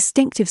 and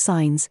distinctive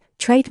signs,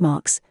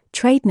 trademarks,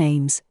 trade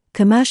names,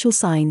 commercial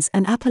signs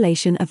and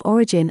appellation of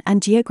origin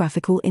and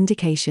geographical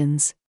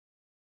indications.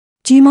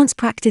 Dumont's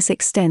practice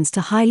extends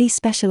to highly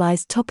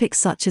specialized topics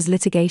such as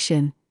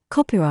litigation,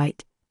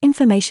 copyright,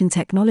 information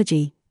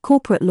technology,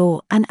 corporate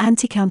law and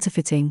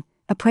anti-counterfeiting,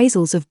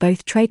 appraisals of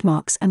both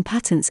trademarks and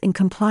patents in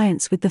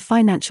compliance with the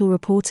Financial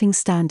Reporting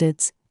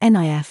Standards,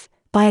 (NIF),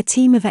 by a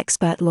team of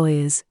expert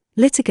lawyers,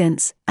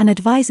 litigants, and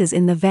advisors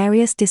in the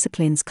various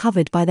disciplines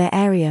covered by their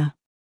area.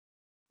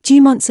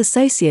 Dumont's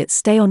associates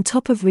stay on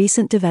top of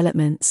recent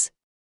developments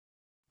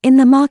in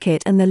the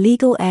market and the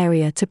legal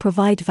area to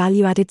provide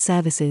value-added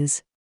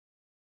services.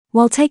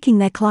 While taking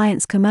their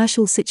clients'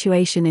 commercial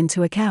situation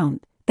into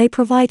account, they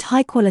provide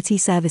high-quality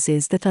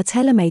services that are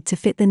tailor-made to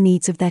fit the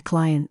needs of their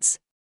clients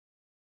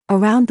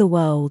around the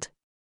world.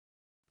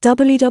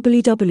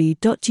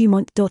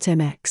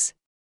 www.dumont.mx.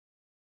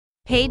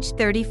 Page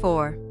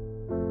 34.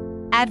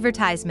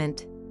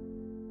 Advertisement.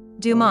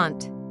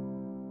 Dumont.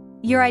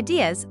 Your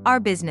ideas, our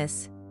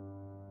business.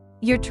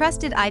 Your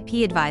trusted IP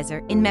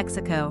advisor in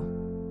Mexico.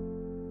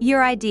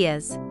 Your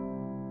ideas.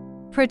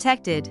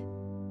 Protected.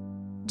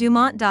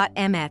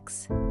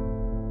 Dumont.mx.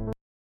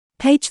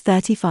 Page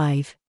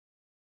 35.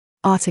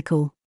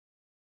 Article.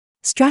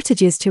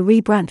 Strategies to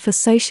rebrand for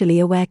socially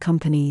aware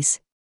companies.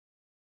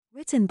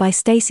 Written by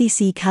Stacy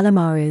C.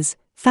 Calamares,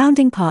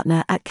 founding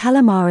partner at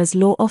Calamares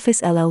Law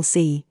Office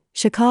LLC,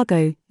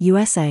 Chicago,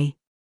 USA.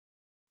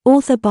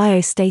 Author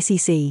bio Stacy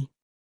C.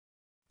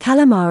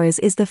 Calamares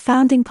is the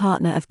founding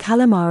partner of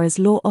Calamares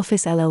Law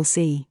Office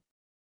LLC.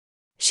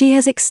 She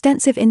has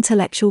extensive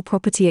intellectual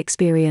property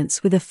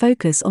experience with a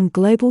focus on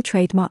global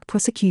trademark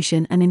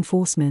prosecution and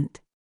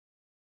enforcement.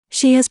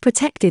 She has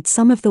protected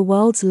some of the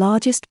world's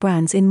largest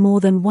brands in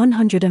more than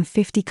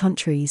 150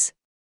 countries.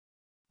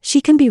 She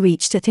can be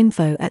reached at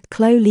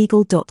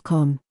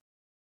info@clolegal.com.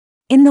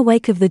 In the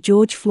wake of the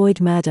George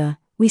Floyd murder,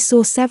 we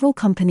saw several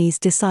companies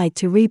decide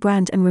to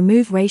rebrand and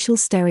remove racial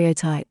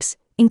stereotypes,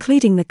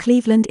 including the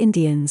Cleveland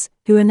Indians,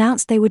 who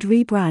announced they would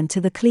rebrand to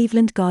the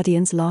Cleveland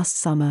Guardians last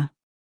summer.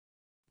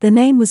 The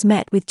name was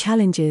met with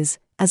challenges,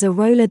 as a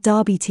roller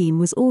derby team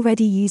was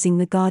already using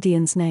the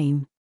Guardians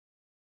name.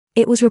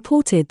 It was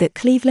reported that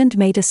Cleveland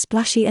made a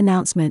splashy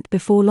announcement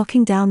before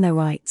locking down their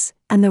rights,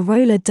 and the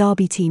roller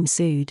derby team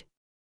sued.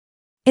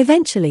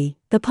 Eventually,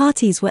 the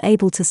parties were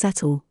able to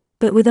settle,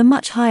 but with a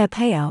much higher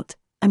payout,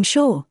 I'm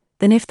sure,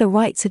 than if the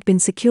rights had been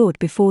secured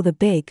before the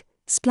big,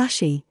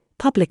 splashy,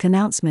 public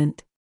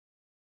announcement.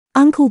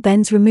 Uncle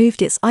Ben's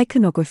removed its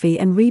iconography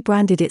and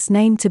rebranded its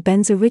name to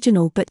Ben's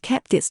Original but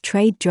kept its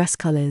trade dress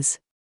colors.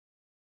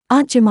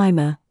 Aunt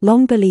Jemima,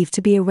 long believed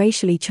to be a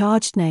racially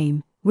charged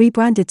name,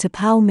 rebranded to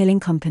Powell Milling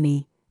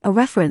Company, a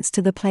reference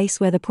to the place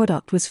where the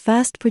product was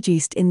first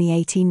produced in the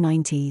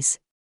 1890s.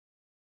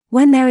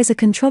 When there is a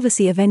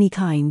controversy of any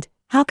kind,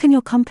 how can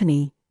your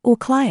company, or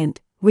client,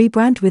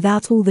 rebrand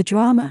without all the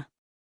drama?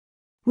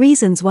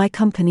 Reasons why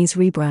companies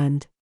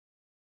rebrand.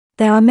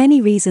 There are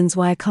many reasons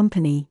why a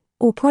company,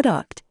 or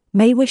product,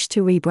 may wish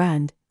to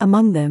rebrand.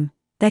 Among them,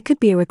 there could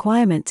be a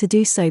requirement to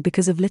do so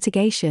because of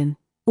litigation,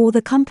 or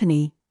the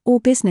company,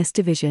 or business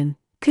division,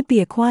 could be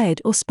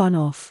acquired or spun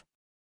off.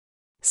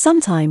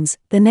 Sometimes,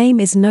 the name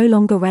is no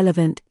longer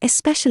relevant,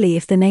 especially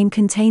if the name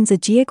contains a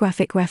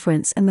geographic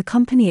reference and the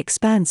company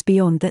expands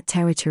beyond that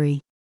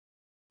territory.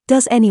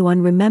 Does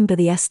anyone remember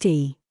the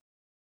St.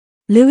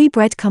 Louis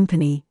Bread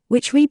Company,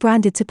 which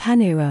rebranded to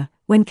Panera,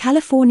 when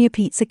California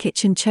Pizza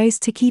Kitchen chose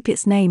to keep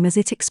its name as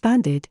it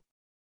expanded?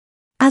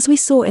 As we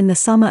saw in the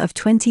summer of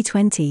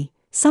 2020,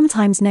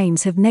 sometimes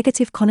names have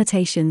negative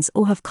connotations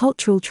or have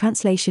cultural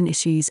translation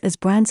issues as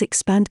brands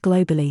expand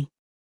globally.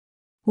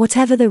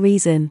 Whatever the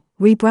reason,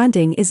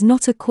 rebranding is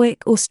not a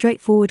quick or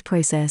straightforward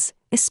process,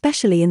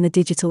 especially in the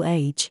digital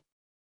age.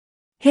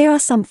 Here are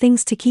some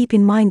things to keep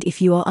in mind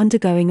if you are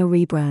undergoing a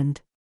rebrand.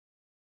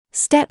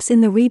 Steps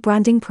in the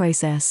rebranding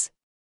process.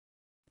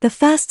 The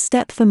first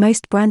step for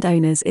most brand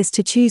owners is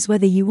to choose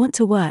whether you want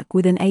to work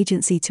with an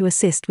agency to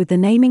assist with the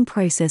naming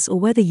process or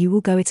whether you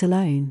will go it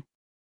alone.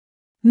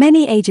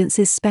 Many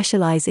agencies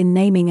specialize in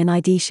naming and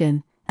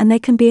ideation, and they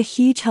can be a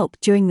huge help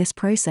during this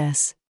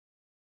process.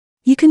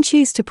 You can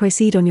choose to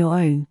proceed on your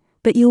own,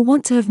 but you'll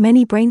want to have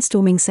many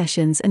brainstorming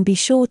sessions and be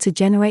sure to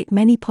generate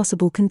many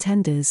possible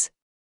contenders.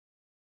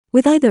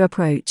 With either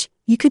approach,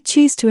 you could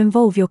choose to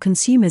involve your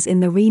consumers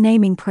in the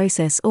renaming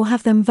process or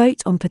have them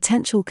vote on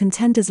potential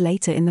contenders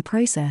later in the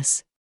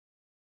process.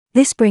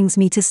 This brings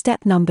me to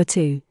step number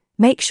 2,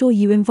 make sure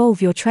you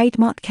involve your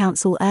trademark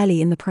counsel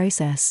early in the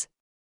process.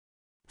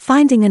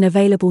 Finding an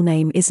available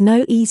name is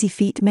no easy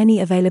feat.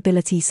 Many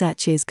availability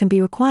searches can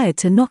be required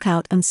to knock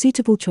out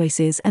unsuitable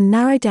choices and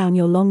narrow down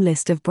your long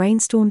list of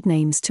brainstormed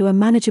names to a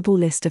manageable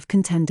list of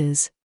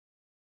contenders.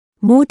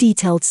 More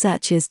detailed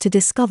searches to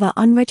discover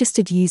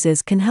unregistered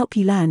users can help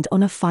you land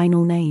on a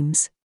final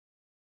names.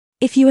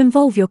 If you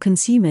involve your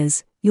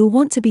consumers, you'll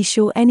want to be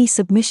sure any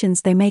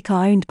submissions they make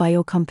are owned by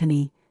your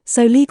company,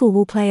 so legal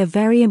will play a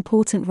very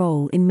important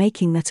role in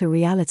making that a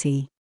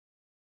reality.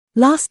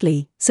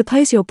 Lastly,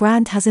 suppose your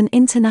brand has an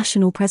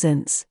international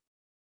presence.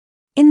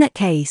 In that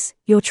case,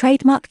 your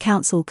trademark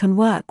counsel can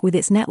work with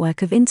its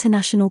network of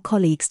international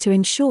colleagues to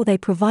ensure they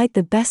provide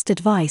the best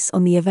advice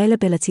on the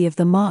availability of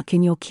the mark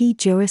in your key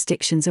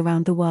jurisdictions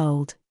around the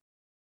world.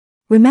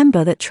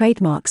 Remember that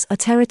trademarks are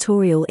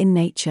territorial in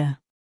nature.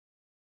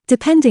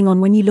 Depending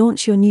on when you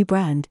launch your new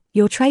brand,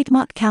 your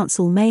trademark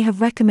counsel may have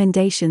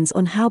recommendations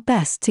on how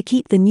best to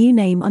keep the new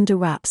name under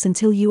wraps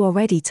until you are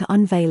ready to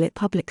unveil it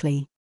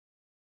publicly.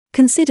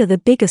 Consider the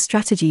bigger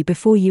strategy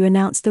before you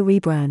announce the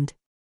rebrand.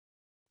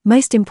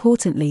 Most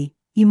importantly,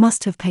 you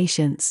must have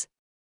patience.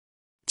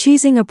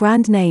 Choosing a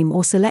brand name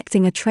or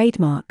selecting a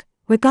trademark,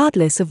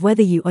 regardless of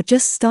whether you are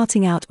just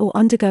starting out or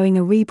undergoing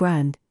a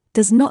rebrand,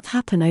 does not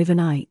happen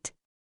overnight.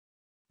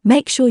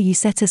 Make sure you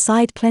set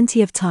aside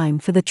plenty of time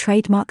for the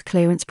trademark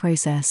clearance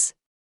process.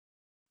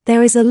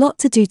 There is a lot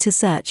to do to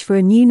search for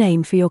a new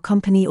name for your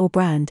company or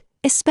brand,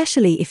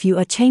 especially if you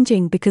are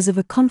changing because of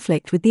a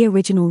conflict with the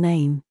original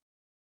name.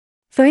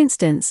 For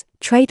instance,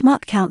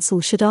 trademark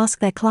counsel should ask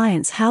their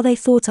clients how they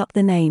thought up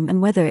the name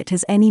and whether it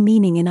has any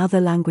meaning in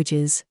other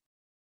languages.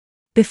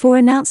 Before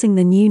announcing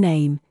the new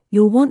name,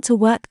 you'll want to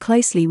work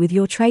closely with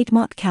your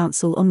trademark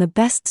counsel on the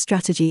best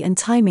strategy and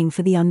timing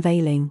for the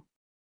unveiling.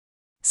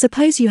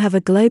 Suppose you have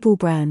a global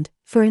brand,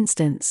 for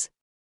instance.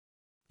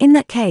 In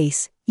that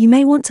case, you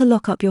may want to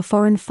lock up your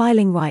foreign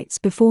filing rights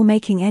before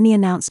making any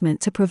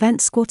announcement to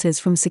prevent squatters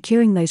from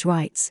securing those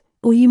rights,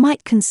 or you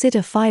might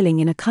consider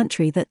filing in a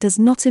country that does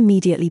not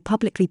immediately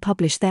publicly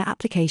publish their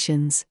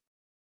applications.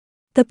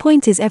 The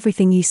point is,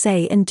 everything you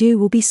say and do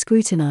will be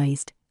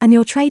scrutinized, and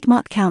your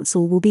trademark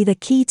counsel will be the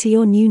key to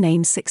your new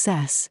name's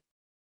success.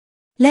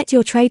 Let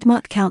your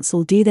trademark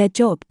counsel do their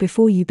job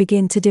before you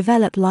begin to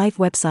develop live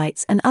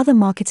websites and other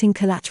marketing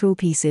collateral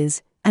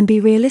pieces, and be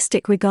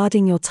realistic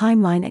regarding your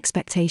timeline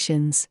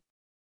expectations.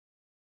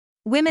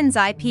 Women's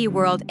IP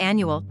World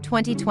Annual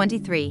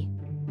 2023.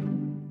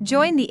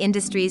 Join the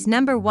industry's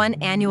 #1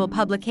 annual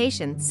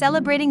publication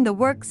celebrating the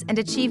works and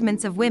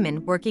achievements of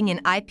women working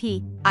in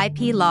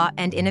IP law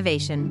and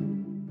innovation.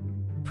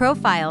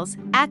 Profiles,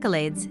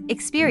 accolades,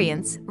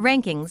 experience,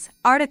 rankings,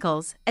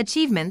 articles,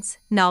 achievements,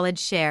 knowledge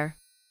share.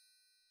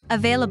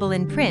 Available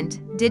in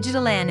print,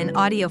 digital and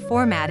audio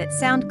format at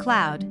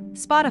SoundCloud,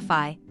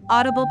 Spotify,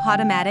 Audible,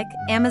 Podomatic,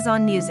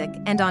 Amazon Music,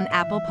 and on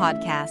Apple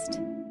Podcast.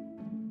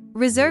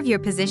 Reserve your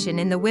position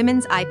in the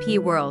Women's IP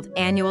World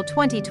Annual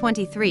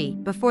 2023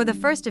 before the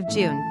 1st of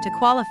June to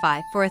qualify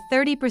for a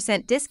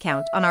 30%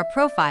 discount on our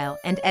profile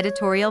and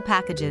editorial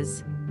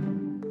packages.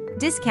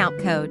 Discount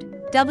code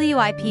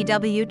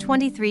WIPW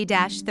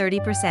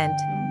 23-30%.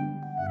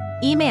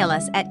 Email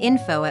us at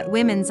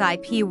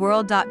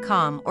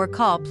info@womensipworld.com or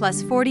call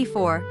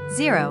 +44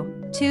 0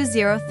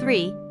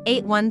 203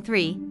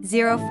 813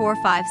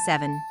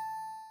 0457.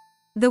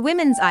 The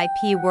Women's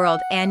IP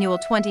World Annual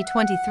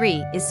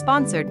 2023 is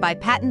sponsored by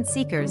Patent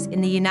Seekers in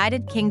the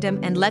United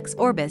Kingdom and Lex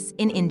Orbis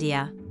in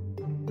India.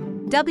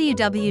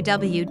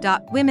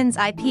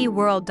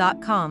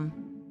 www.womensipworld.com.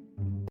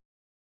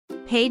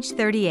 Page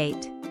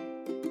 38.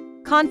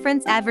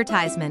 Conference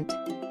Advertisement.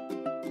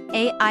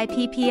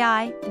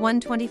 AIPPI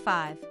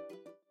 125.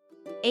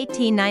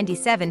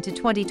 1897 to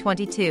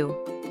 2022.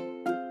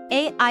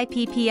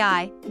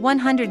 AIPPI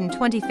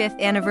 125th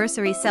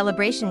Anniversary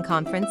Celebration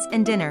Conference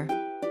and Dinner.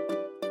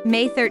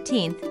 May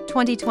 13,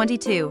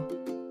 2022.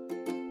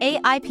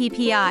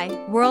 AIPPI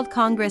World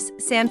Congress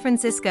San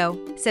Francisco,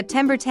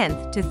 September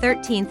 10 to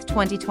 13,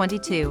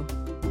 2022.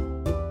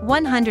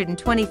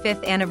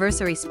 125th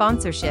Anniversary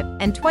Sponsorship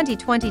and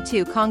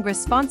 2022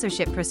 Congress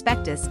Sponsorship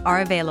Prospectus are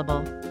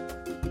available.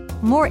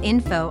 More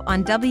info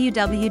on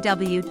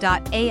www.aippi.org.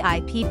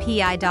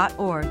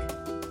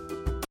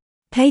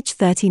 Page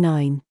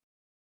 39.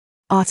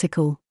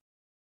 Article.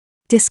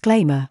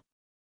 Disclaimer.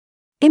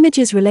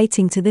 Images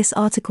relating to this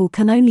article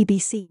can only be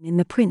seen in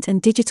the print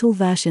and digital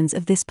versions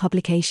of this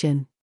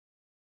publication.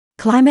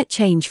 Climate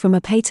Change from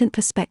a Patent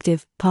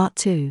Perspective, Part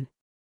 2.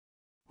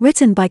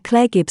 Written by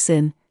Claire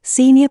Gibson,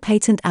 Senior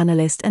Patent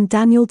Analyst, and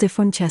Daniel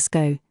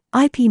DeFrancesco,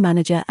 IP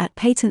Manager at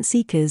Patent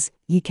Seekers,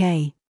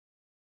 UK.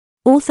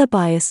 Author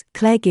bias: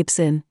 Claire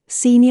Gibson,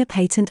 Senior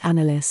Patent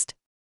Analyst.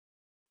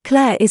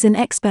 Claire is an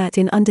expert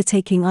in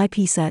undertaking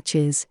IP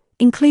searches,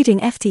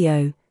 including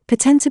FTO,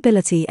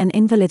 patentability and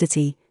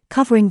invalidity,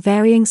 covering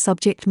varying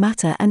subject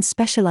matter and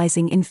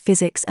specializing in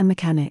physics and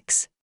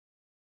mechanics.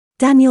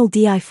 Daniel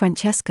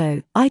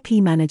DeFrancesco,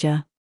 IP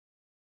Manager.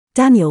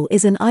 Daniel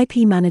is an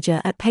IP Manager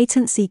at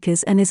Patent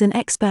Seekers and is an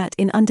expert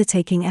in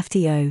undertaking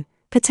FTO,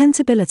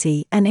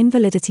 patentability and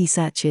invalidity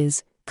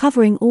searches,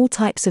 covering all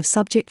types of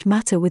subject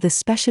matter with a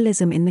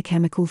specialism in the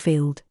chemical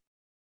field.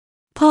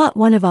 Part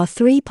 1 of our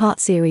 3-part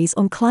series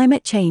on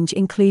climate change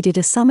included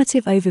a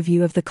summative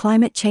overview of the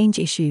climate change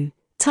issue,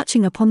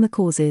 touching upon the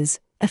causes,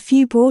 a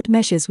few broad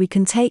measures we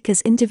can take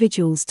as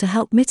individuals to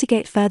help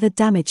mitigate further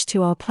damage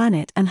to our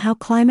planet, and how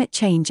climate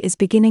change is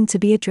beginning to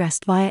be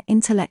addressed via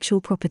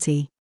intellectual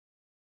property.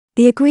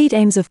 The agreed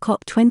aims of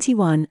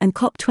COP21 and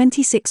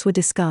COP26 were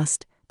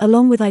discussed,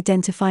 along with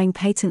identifying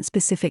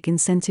patent-specific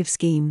incentive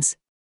schemes.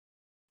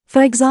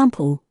 For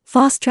example,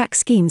 fast-track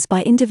schemes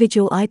by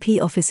individual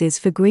IP offices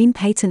for green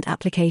patent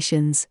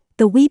applications,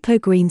 the WIPO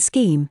Green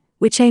Scheme,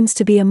 which aims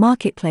to be a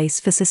marketplace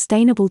for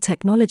sustainable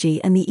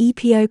technology, and the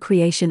EPO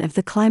creation of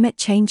the climate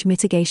change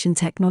mitigation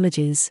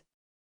technologies.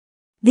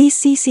 These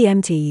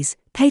CCMTs,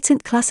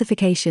 patent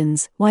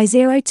classifications,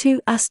 Y02**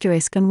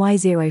 and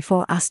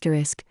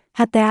Y04**,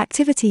 had their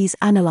activities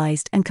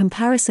analyzed and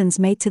comparisons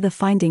made to the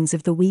findings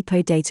of the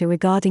WIPO data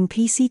regarding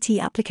PCT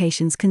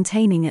applications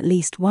containing at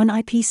least one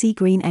IPC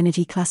green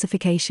energy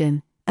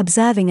classification,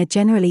 observing a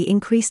generally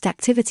increased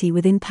activity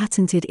within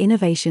patented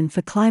innovation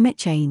for climate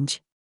change.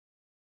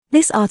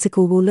 This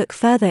article will look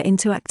further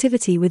into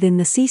activity within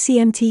the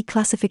CCMT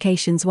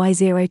classifications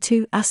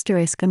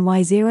Y02** and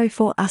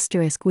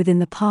Y04** within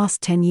the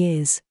past 10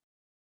 years.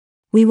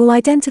 We will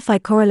identify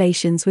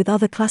correlations with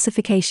other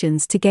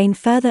classifications to gain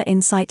further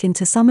insight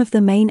into some of the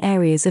main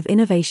areas of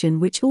innovation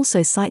which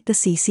also cite the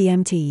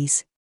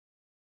CCMTs.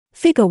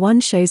 Figure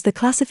 1 shows the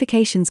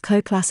classifications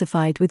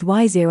co-classified with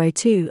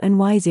Y02 and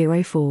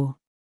Y04.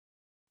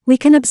 We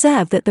can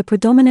observe that the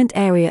predominant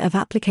area of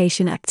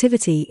application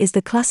activity is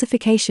the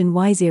classification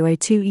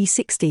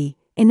Y02E60,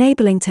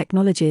 enabling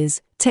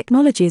technologies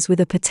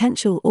with a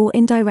potential or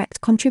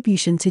indirect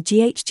contribution to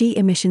GHG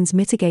emissions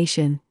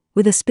mitigation,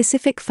 with a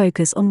specific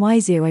focus on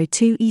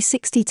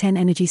Y02E6010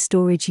 energy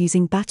storage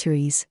using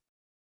batteries.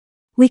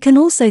 We can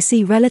also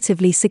see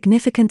relatively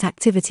significant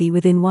activity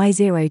within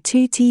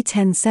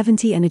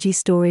Y02T1070 energy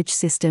storage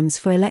systems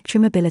for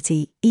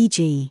electromobility,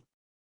 e.g.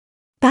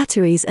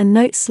 batteries, and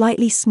note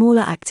slightly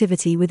smaller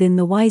activity within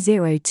the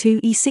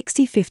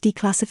Y02E6050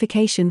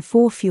 classification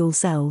for fuel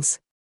cells.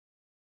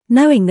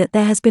 Knowing that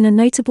there has been a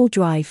notable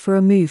drive for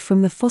a move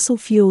from the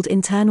fossil-fueled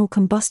internal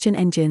combustion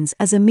engines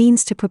as a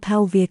means to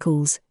propel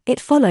vehicles, it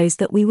follows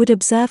that we would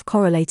observe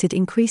correlated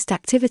increased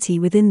activity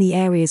within the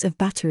areas of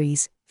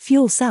batteries,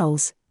 fuel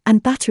cells,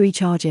 and battery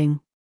charging.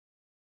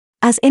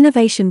 As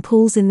innovation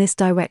pulls in this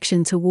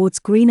direction towards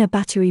greener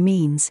battery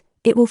means,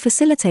 it will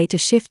facilitate a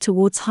shift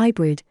towards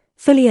hybrid,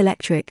 fully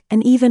electric,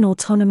 and even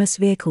autonomous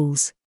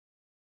vehicles.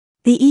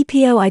 The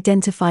EPO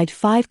identified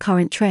 5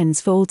 current trends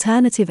for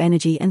alternative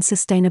energy and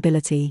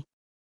sustainability.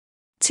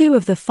 2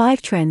 of the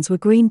 5 trends were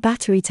green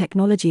battery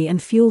technology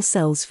and fuel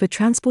cells for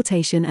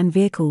transportation and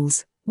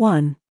vehicles.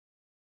 1.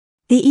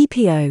 The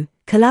EPO,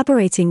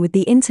 collaborating with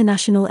the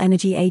International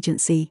Energy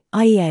Agency,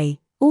 IEA,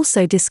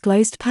 also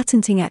disclosed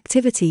patenting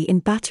activity in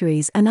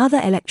batteries and other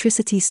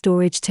electricity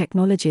storage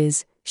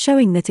technologies,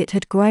 showing that it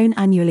had grown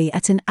annually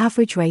at an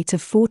average rate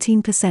of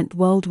 14%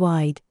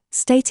 worldwide,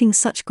 stating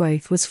such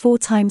growth was 4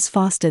 times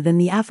faster than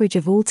the average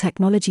of all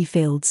technology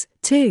fields.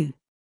 2.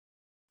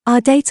 Our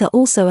data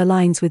also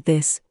aligns with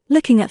this,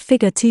 looking at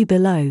Figure 2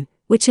 below,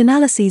 which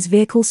analyses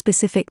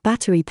vehicle-specific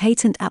battery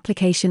patent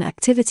application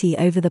activity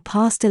over the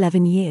past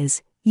 11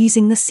 years,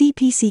 using the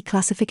CPC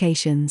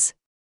classifications.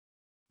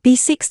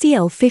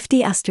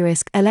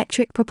 B60L50**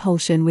 electric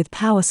propulsion with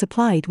power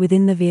supplied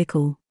within the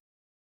vehicle.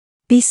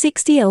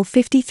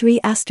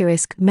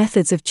 B60L53**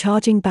 methods of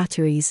charging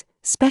batteries,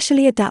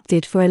 specially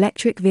adapted for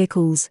electric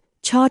vehicles,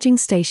 charging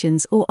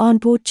stations or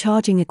onboard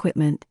charging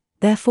equipment,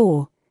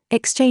 therefore,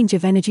 exchange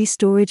of energy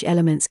storage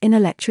elements in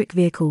electric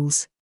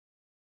vehicles.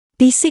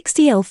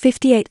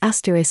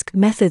 B60L58**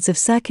 methods of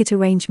circuit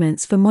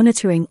arrangements for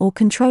monitoring or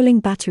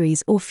controlling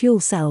batteries or fuel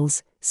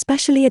cells,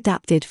 specially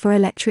adapted for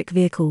electric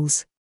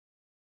vehicles.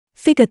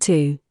 Figure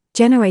 2,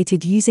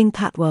 generated using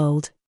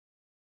PatWorld.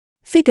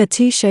 Figure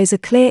 2 shows a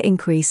clear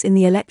increase in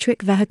the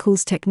electric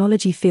vehicles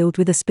technology field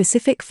with a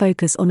specific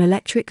focus on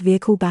electric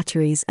vehicle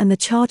batteries and the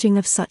charging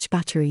of such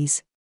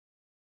batteries.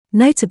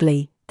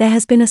 Notably, there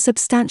has been a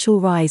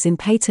substantial rise in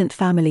patent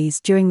families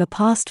during the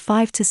past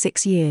 5 to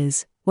 6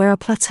 years, where a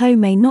plateau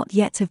may not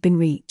yet have been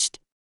reached.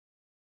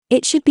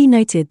 It should be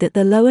noted that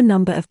the lower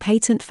number of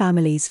patent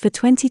families for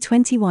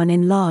 2021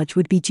 in large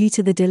would be due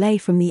to the delay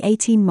from the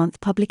 18-month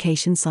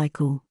publication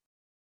cycle.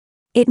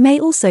 It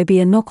may also be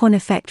a knock-on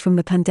effect from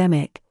the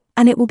pandemic,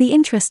 and it will be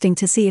interesting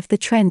to see if the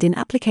trend in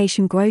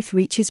application growth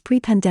reaches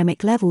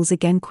pre-pandemic levels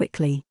again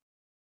quickly.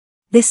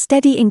 This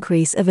steady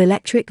increase of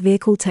electric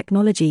vehicle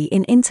technology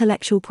in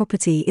intellectual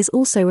property is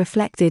also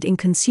reflected in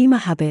consumer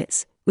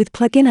habits, with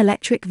plug-in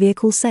electric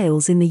vehicle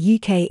sales in the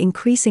UK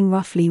increasing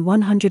roughly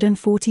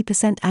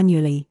 140%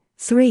 annually.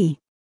 3.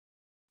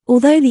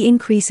 Although the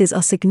increases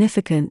are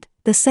significant,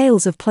 the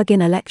sales of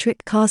plug-in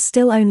electric cars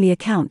still only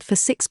account for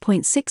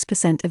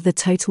 6.6% of the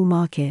total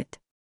market.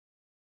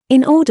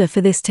 In order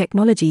for this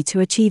technology to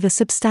achieve a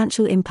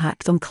substantial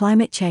impact on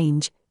climate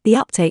change, the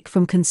uptake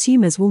from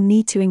consumers will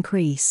need to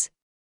increase.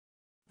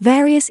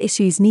 Various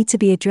issues need to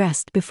be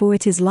addressed before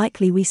it is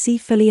likely we see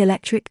fully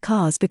electric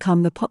cars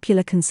become the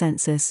popular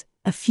consensus,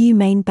 a few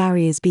main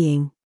barriers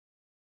being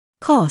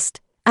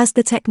cost. As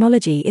the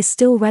technology is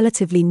still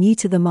relatively new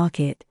to the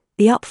market,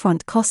 the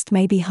upfront cost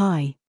may be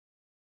high.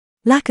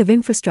 Lack of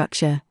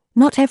infrastructure.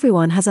 Not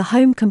everyone has a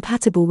home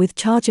compatible with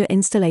charger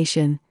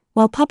installation,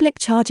 while public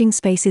charging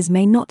spaces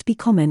may not be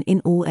common in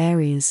all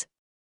areas.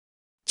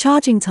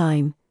 Charging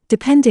time.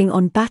 Depending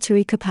on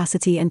battery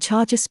capacity and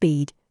charger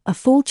speed, a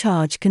full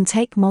charge can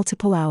take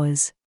multiple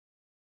hours.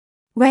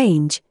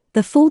 Range.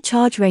 The full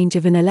charge range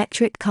of an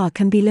electric car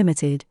can be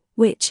limited,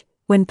 which,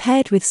 when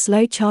paired with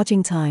slow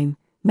charging time,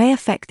 may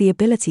affect the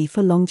ability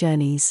for long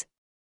journeys.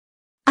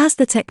 As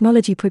the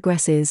technology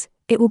progresses,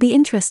 it will be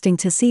interesting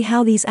to see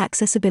how these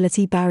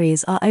accessibility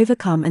barriers are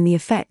overcome and the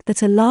effect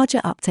that a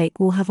larger uptake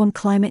will have on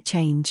climate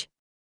change.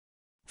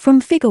 From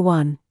Figure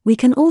 1, we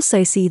can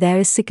also see there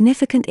is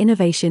significant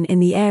innovation in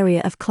the area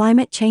of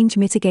climate change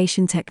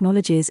mitigation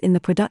technologies in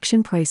the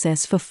production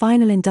process for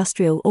final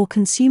industrial or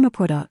consumer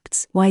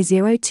products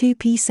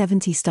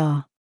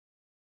Y02P70*.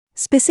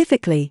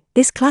 Specifically,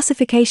 this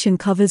classification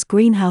covers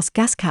greenhouse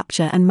gas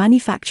capture and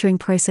manufacturing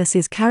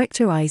processes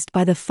characterized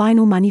by the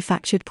final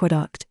manufactured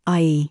product,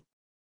 i.e.,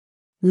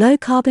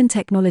 low-carbon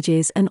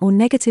technologies and/or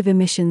negative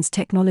emissions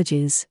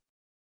technologies.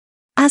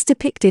 As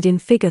depicted in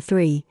Figure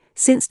 3,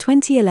 since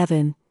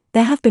 2011,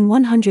 there have been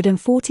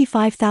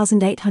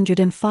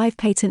 145,805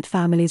 patent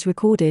families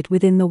recorded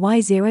within the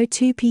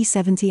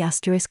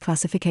Y02P70*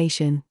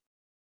 classification.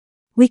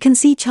 We can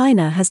see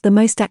China has the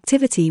most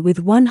activity with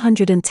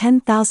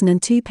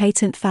 110,002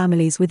 patent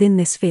families within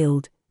this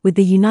field, with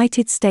the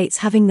United States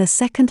having the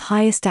second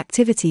highest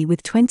activity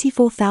with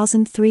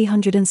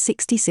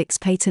 24,366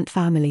 patent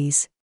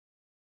families.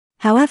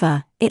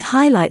 However, it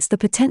highlights the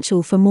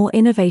potential for more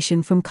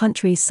innovation from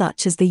countries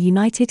such as the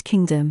United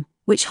Kingdom,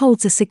 which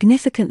holds a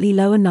significantly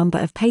lower number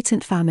of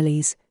patent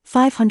families,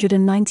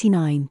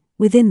 599,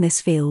 within this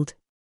field.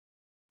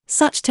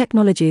 Such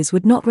technologies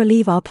would not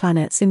relieve our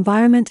planet's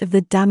environment of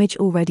the damage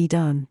already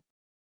done.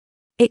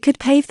 It could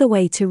pave the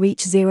way to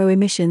reach zero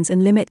emissions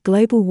and limit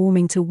global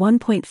warming to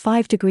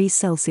 1.5 degrees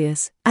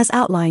Celsius, as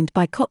outlined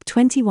by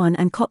COP21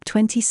 and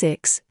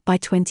COP26, by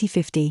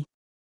 2050.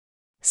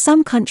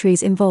 Some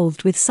countries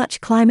involved with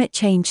such climate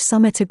change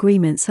summit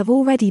agreements have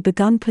already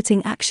begun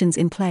putting actions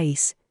in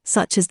place,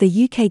 such as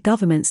the UK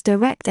government's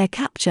Direct Air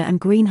Capture and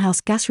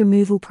Greenhouse Gas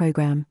Removal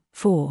Programme,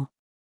 4.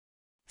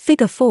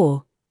 Figure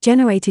 4.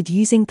 Generated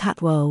using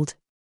PatWorld.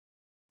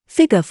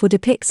 Figure 4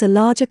 depicts a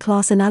larger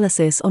class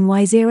analysis on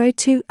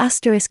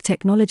Y02*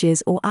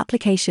 technologies or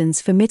applications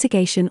for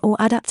mitigation or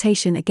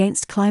adaptation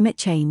against climate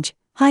change,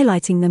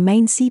 highlighting the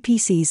main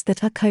CPCs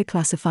that are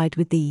co-classified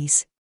with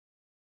these.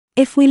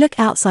 If we look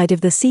outside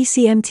of the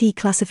CCMT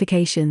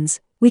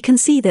classifications, we can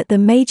see that the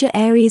major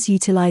areas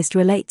utilized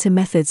relate to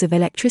methods of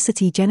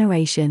electricity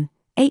generation,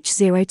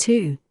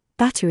 H02,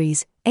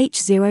 batteries,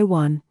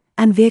 H01,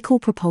 and vehicle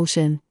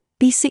propulsion,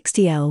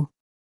 B60L.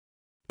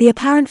 The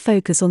apparent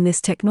focus on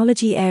this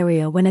technology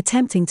area when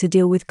attempting to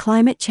deal with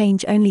climate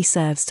change only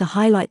serves to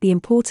highlight the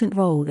important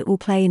role it will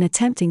play in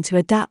attempting to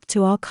adapt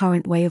to our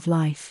current way of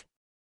life.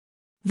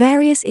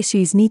 Various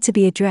issues need to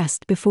be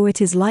addressed before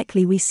it is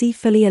likely we see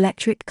fully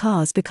electric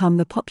cars become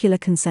the popular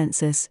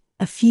consensus,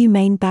 a few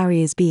main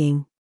barriers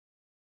being: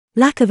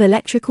 lack of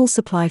electrical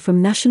supply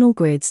from national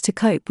grids to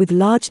cope with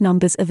large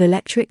numbers of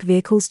electric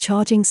vehicles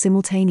charging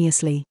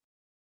simultaneously,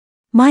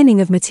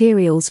 mining of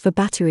materials for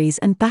batteries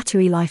and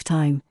battery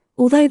lifetime,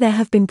 although there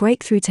have been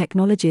breakthrough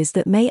technologies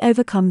that may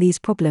overcome these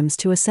problems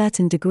to a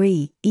certain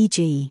degree,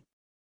 e.g.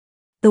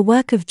 the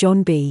work of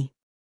John B.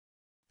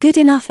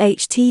 Goodenough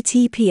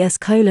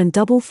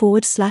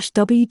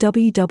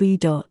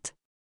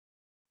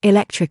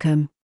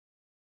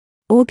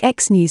https://www.electricum.org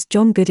X-News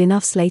John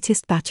Goodenough's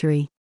latest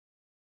battery.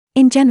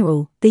 In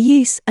general, the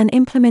use and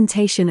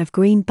implementation of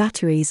green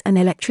batteries and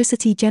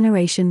electricity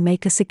generation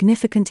make a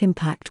significant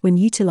impact when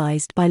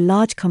utilized by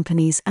large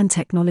companies and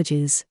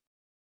technologies.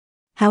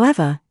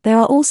 However, there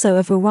are also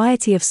a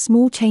variety of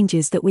small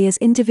changes that we as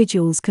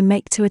individuals can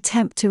make to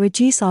attempt to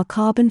reduce our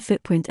carbon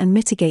footprint and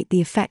mitigate the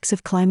effects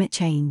of climate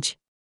change.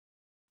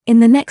 In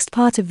the next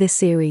part of this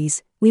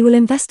series, we will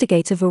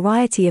investigate a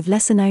variety of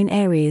lesser-known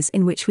areas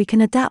in which we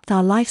can adapt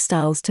our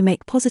lifestyles to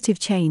make positive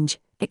change,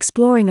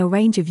 exploring a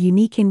range of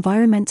unique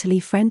environmentally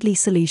friendly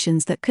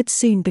solutions that could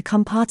soon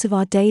become part of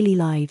our daily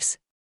lives.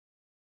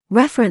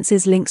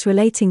 References links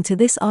relating to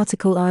this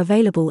article are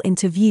available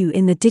into view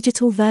in the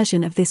digital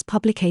version of this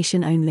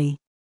publication only.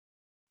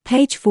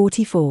 Page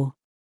 44.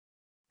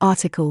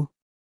 Article.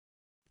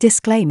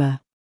 Disclaimer.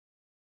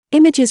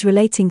 Images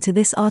relating to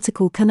this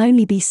article can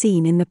only be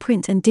seen in the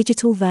print and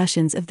digital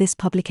versions of this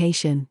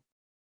publication.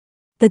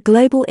 The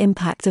Global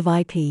Impact of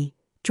IP,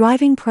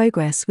 Driving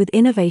Progress with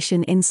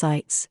Innovation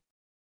Insights.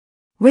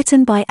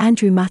 Written by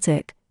Andrew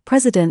Mattock,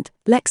 President,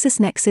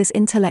 LexisNexis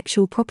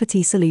Intellectual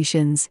Property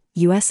Solutions,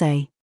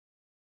 USA.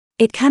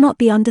 It cannot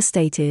be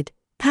understated,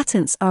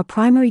 patents are a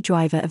primary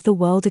driver of the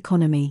world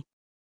economy.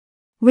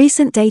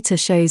 Recent data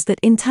shows that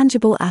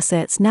intangible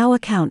assets now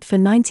account for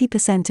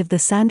 90% of the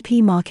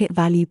S&P market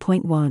value.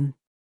 1.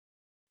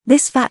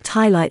 This fact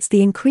highlights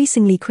the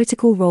increasingly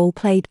critical role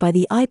played by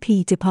the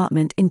IP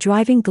department in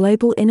driving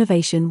global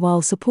innovation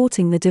while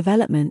supporting the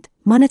development,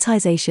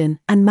 monetization,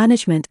 and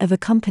management of a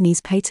company's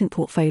patent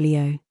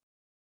portfolio.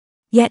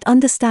 Yet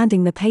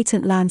understanding the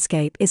patent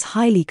landscape is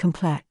highly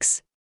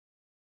complex.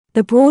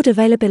 The broad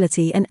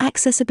availability and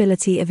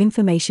accessibility of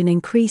information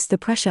increase the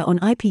pressure on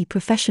IP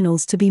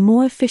professionals to be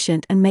more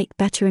efficient and make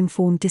better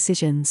informed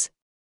decisions.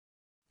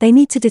 They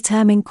need to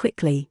determine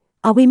quickly,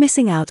 are we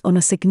missing out on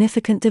a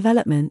significant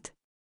development?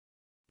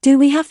 Do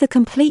we have the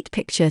complete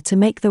picture to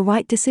make the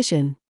right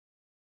decision?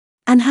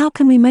 And how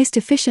can we most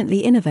efficiently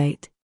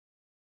innovate?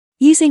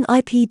 Using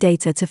IP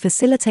data to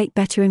facilitate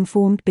better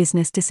informed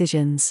business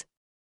decisions.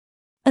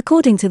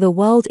 According to the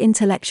World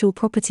Intellectual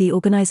Property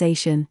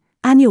Organization,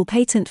 annual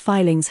patent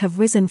filings have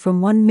risen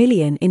from 1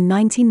 million in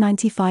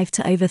 1995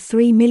 to over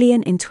 3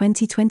 million in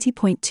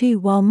 2020.2.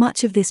 While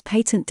much of this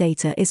patent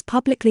data is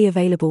publicly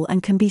available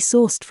and can be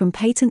sourced from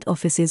patent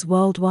offices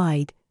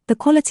worldwide, the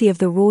quality of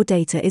the raw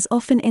data is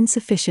often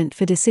insufficient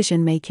for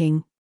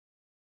decision-making.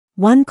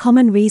 One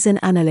common reason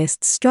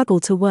analysts struggle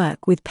to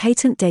work with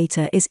patent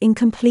data is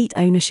incomplete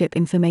ownership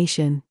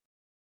information.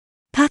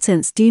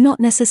 Patents do not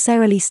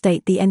necessarily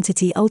state the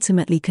entity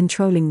ultimately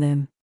controlling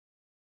them.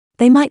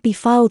 They might be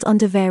filed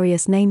under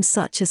various names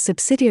such as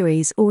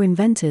subsidiaries or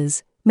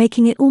inventors,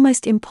 making it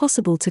almost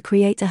impossible to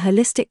create a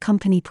holistic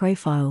company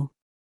profile.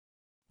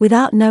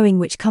 Without knowing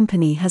which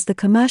company has the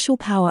commercial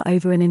power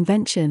over an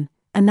invention,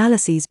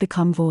 analyses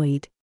become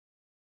void.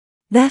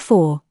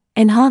 Therefore,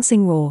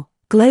 enhancing raw,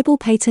 global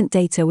patent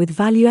data with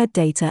value-add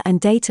data and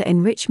data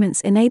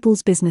enrichments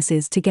enables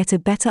businesses to get a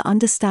better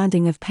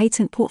understanding of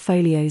patent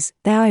portfolios,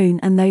 their own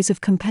and those of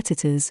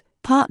competitors,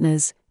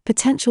 partners,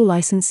 potential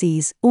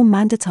licensees, or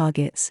mandate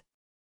targets.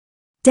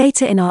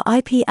 Data in our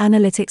IP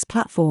analytics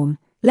platform,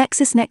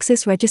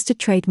 LexisNexis registered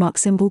trademark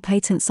symbol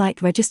patent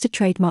site registered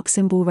trademark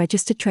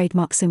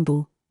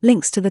symbol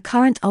links to the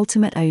current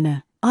ultimate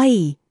owner,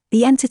 i.e.,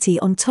 the entity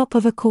on top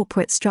of a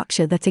corporate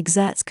structure that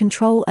exerts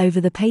control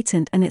over the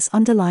patent and its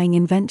underlying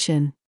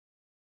invention.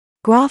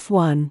 Graph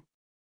 1.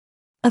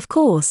 Of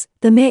course,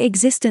 the mere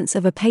existence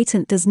of a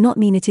patent does not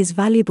mean it is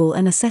valuable,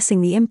 and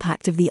assessing the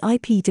impact of the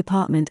IP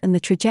department and the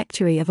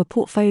trajectory of a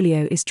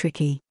portfolio is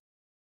tricky.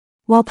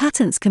 While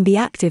patents can be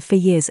active for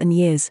years and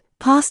years,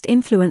 past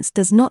influence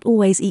does not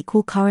always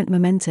equal current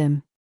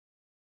momentum.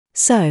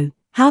 So,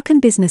 how can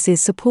businesses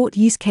support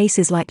use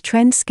cases like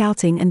trend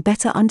scouting and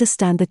better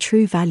understand the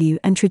true value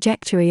and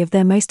trajectory of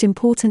their most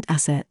important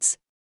assets?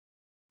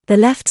 The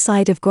left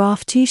side of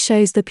Graph 2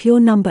 shows the pure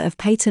number of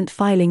patent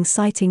filings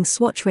citing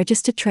Swatch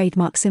registered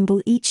trademark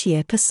symbol each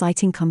year per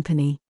citing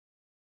company.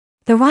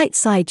 The right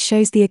side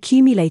shows the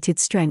accumulated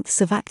strengths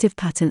of active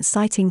patents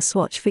citing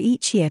Swatch for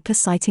each year per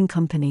citing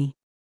company.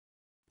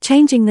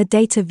 Changing the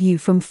data view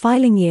from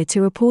filing year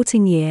to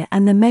reporting year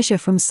and the measure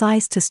from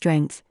size to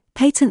strength,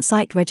 Patent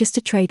Site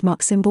Registered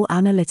Trademark Symbol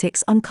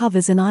Analytics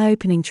uncovers an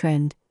eye-opening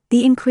trend: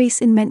 the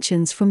increase in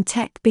mentions from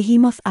tech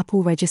behemoth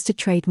Apple registered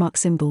trademark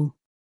symbol.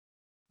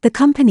 The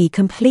company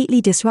completely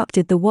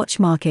disrupted the watch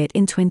market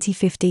in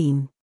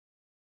 2015.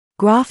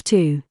 Graph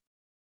 2.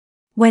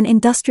 When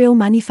industrial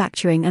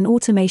manufacturing and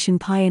automation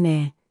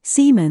pioneer,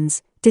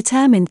 Siemens,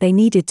 determined they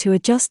needed to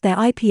adjust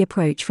their IP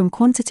approach from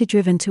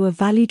quantity-driven to a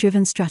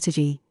value-driven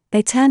strategy,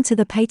 they turned to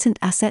the Patent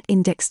Asset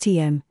Index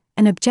 (TM),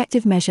 an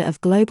objective measure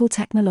of global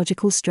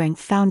technological strength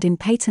found in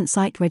Patent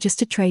Site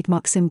Registered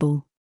Trademark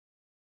Symbol.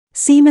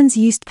 Siemens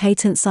used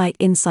Patent Site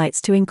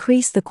Insights to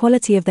increase the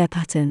quality of their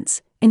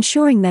patents,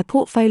 ensuring their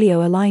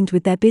portfolio aligned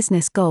with their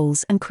business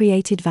goals and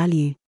created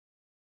value.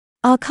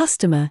 Our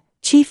customer,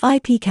 Chief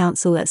IP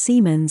Counsel at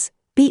Siemens,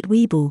 Beat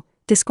Wiebel,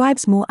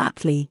 describes more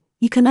aptly: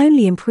 "You can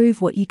only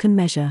improve what you can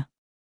measure.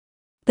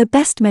 The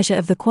best measure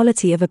of the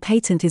quality of a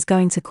patent is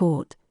going to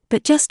court,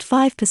 but just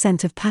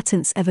 5% of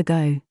patents ever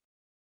go.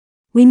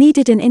 We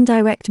needed an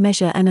indirect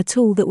measure and a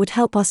tool that would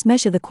help us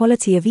measure the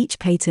quality of each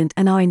patent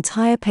and our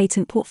entire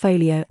patent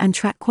portfolio and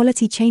track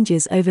quality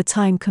changes over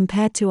time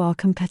compared to our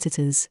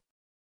competitors."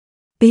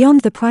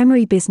 Beyond the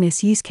primary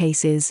business use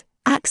cases,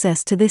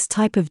 access to this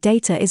type of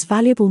data is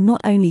valuable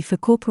not only for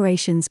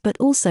corporations but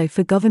also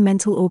for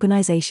governmental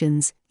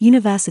organizations,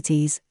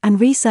 universities,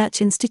 and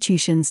research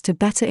institutions to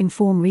better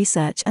inform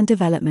research and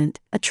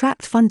development,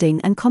 attract funding,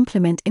 and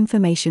complement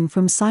information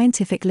from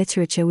scientific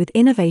literature with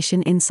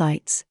innovation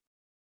insights.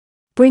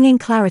 Bringing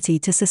clarity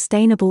to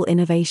sustainable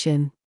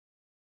innovation.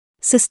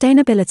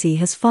 Sustainability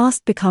has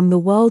fast become the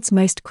world's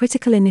most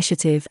critical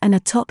initiative and a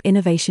top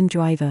innovation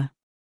driver.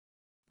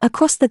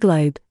 Across the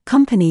globe,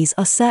 companies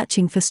are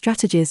searching for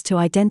strategies to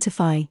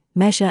identify,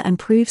 measure, and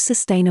prove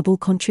sustainable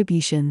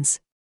contributions.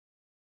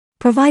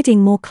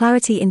 Providing more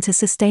clarity into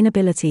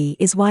sustainability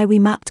is why we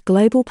mapped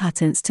global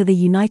patents to the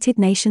United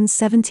Nations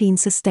 17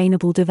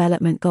 Sustainable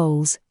Development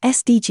Goals,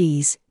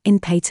 SDGs, in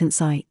Patent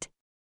Site.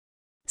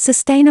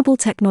 Sustainable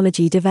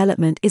technology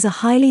development is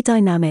a highly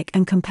dynamic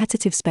and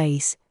competitive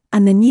space,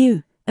 and the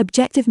new,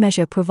 objective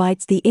measure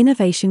provides the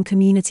innovation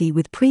community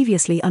with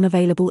previously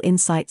unavailable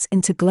insights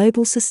into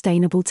global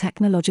sustainable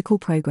technological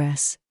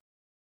progress.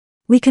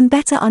 We can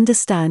better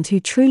understand who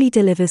truly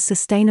delivers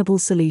sustainable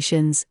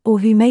solutions or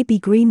who may be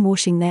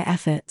greenwashing their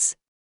efforts.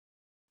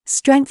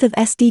 Strength of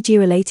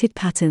SDG-related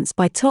patents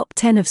by top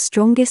 10 of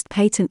strongest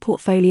patent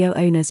portfolio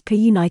owners per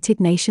United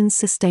Nations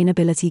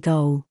Sustainability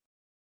Goal.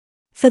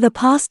 For the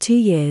past 2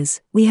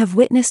 years, we have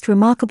witnessed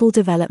remarkable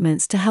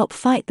developments to help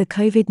fight the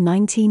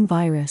COVID-19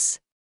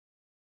 virus.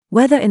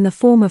 Whether in the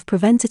form of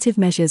preventative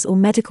measures or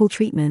medical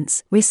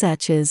treatments,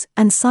 researchers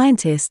and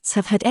scientists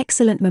have had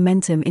excellent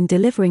momentum in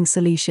delivering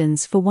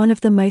solutions for one of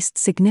the most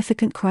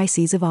significant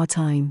crises of our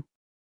time.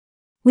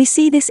 We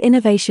see this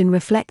innovation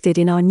reflected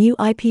in our new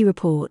IP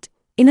report,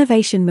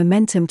 Innovation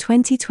Momentum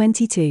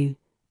 2022,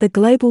 the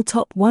Global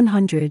Top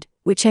 100,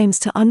 which aims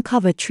to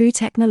uncover true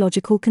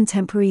technological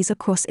contemporaries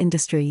across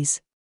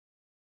industries.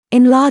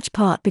 In large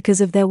part because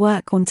of their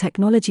work on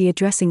technology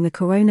addressing the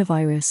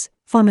coronavirus,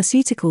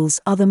 pharmaceuticals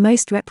are the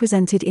most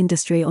represented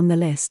industry on the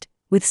list,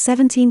 with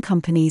 17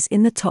 companies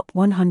in the top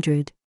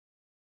 100.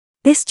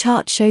 This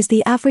chart shows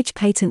the average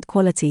patent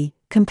quality,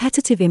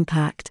 competitive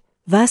impact,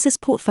 versus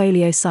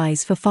portfolio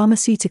size for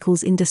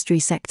pharmaceuticals industry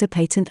sector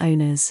patent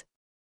owners.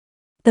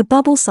 The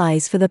bubble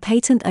size for the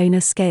patent owner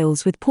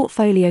scales with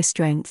portfolio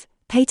strength,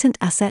 patent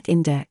asset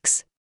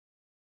index.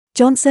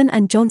 Johnson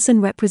 & Johnson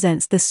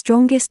represents the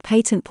strongest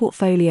patent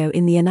portfolio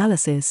in the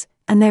analysis,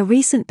 and their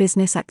recent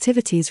business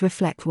activities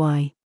reflect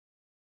why.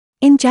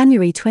 In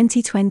January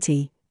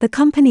 2020, the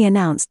company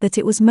announced that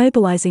it was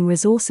mobilizing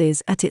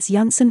resources at its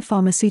Janssen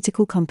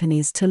pharmaceutical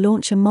companies to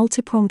launch a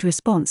multi-pronged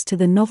response to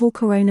the novel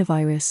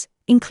coronavirus,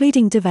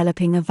 including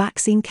developing a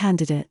vaccine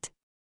candidate.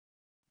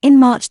 In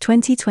March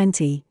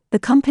 2020, the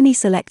company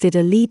selected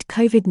a lead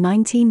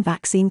COVID-19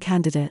 vaccine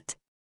candidate.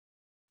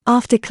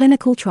 After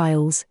clinical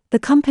trials, the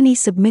company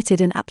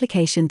submitted an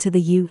application to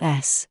the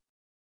U.S.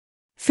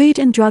 Food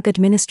and Drug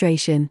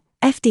Administration,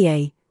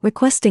 FDA,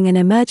 requesting an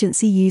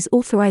emergency use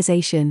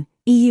authorization,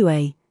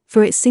 EUA,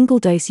 for its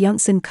single-dose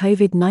Janssen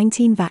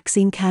COVID-19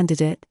 vaccine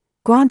candidate,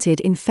 granted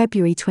in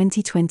February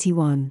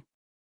 2021.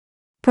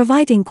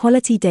 Providing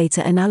quality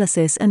data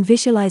analysis and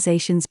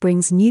visualizations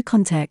brings new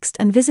context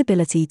and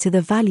visibility to the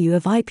value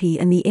of IP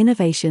and the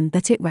innovation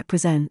that it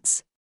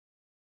represents.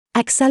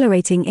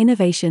 Accelerating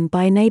innovation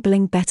by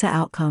enabling better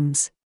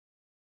outcomes.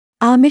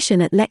 Our mission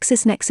at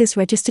LexisNexis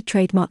Registered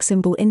Trademark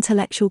Symbol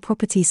Intellectual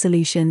Property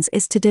Solutions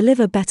is to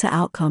deliver better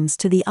outcomes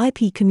to the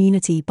IP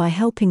community by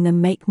helping them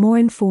make more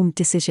informed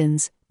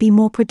decisions, be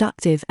more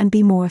productive and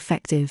be more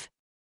effective.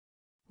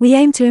 We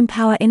aim to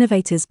empower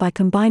innovators by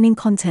combining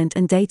content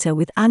and data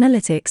with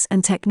analytics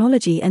and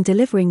technology and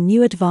delivering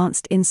new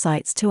advanced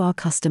insights to our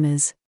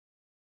customers.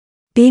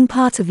 Being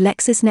part of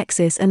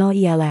LexisNexis and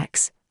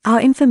RELX, our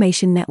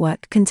information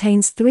network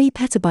contains 3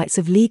 petabytes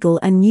of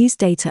legal and news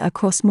data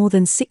across more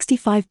than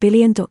 65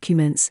 billion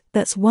documents,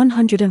 that's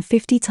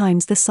 150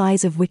 times the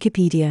size of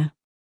Wikipedia.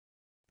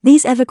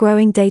 These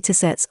ever-growing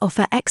datasets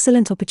offer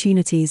excellent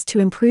opportunities to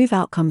improve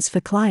outcomes for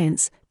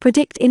clients,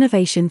 predict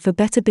innovation for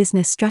better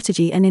business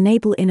strategy and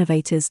enable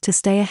innovators to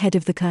stay ahead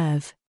of the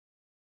curve.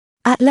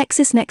 At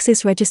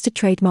LexisNexis Registered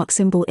Trademark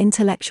Symbol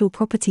Intellectual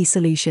Property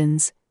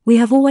Solutions, we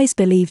have always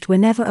believed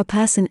whenever a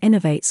person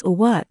innovates or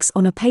works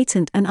on a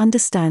patent and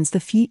understands the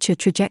future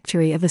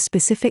trajectory of a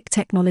specific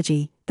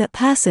technology, that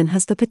person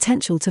has the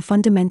potential to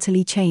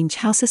fundamentally change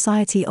how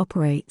society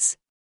operates.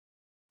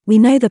 We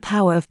know the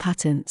power of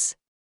patents.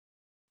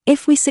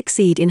 If we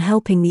succeed in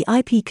helping the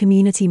IP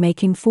community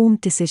make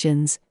informed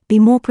decisions, be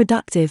more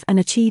productive and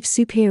achieve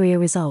superior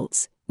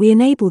results, we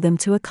enable them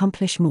to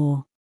accomplish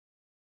more.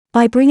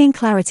 By bringing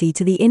clarity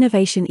to the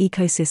innovation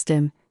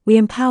ecosystem, we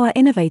empower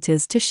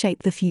innovators to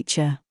shape the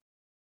future.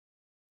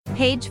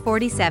 Page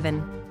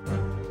 47.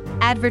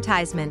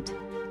 Advertisement.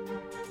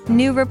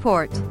 New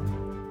report.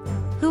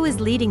 Who is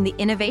leading the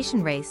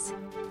innovation race?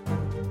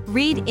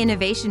 Read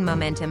Innovation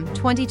Momentum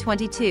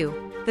 2022,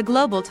 the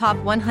Global Top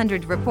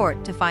 100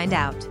 report to find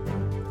out.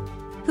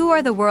 Who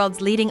are the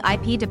world's leading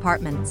IP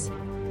departments?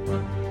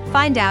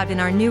 Find out in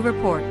our new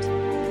report.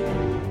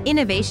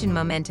 Innovation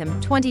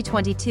Momentum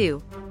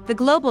 2022, the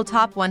Global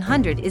Top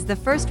 100 is the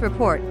first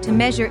report to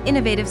measure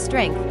innovative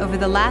strength over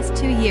the last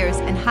 2 years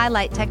and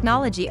highlight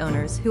technology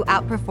owners who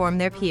outperform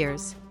their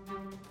peers.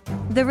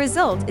 The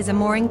result is a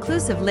more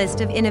inclusive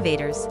list of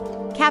innovators,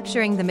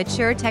 capturing the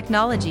mature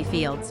technology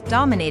fields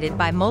dominated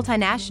by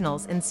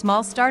multinationals and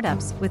small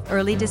startups with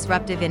early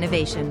disruptive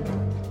innovation.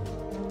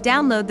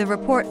 Download the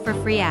report for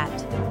free at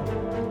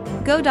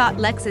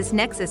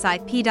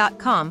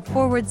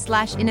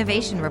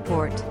go.lexisnexisip.com/innovation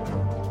report.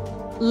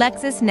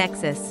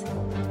 LexisNexis.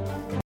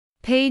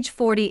 Page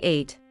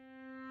 48.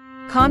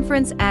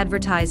 Conference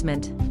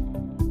advertisement.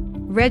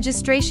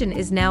 Registration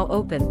is now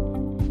open.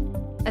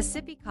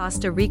 ASIPI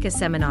Costa Rica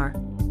Seminar.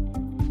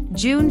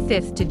 June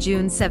 5 to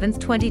June 7,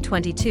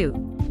 2022.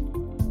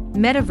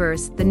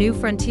 Metaverse, the new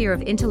frontier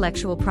of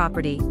intellectual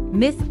property,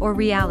 myth or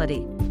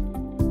reality.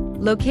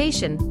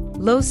 Location,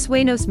 Los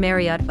Sueños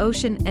Marriott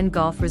Ocean and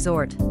Golf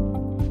Resort.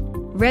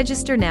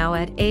 Register now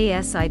at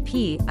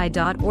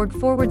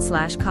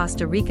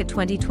asipi.org/Costa Rica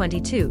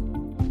 2022.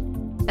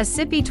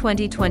 ASIPI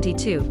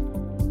 2022.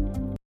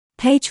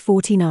 Page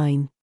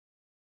 49.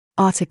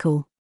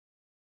 Article.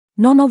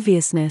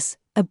 Non-obviousness,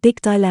 a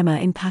big dilemma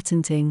in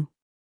patenting.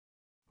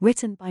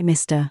 Written by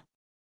Mr.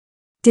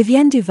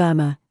 Divyendu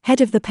Verma, Head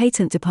of the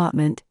Patent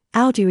Department,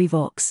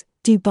 Audiovox,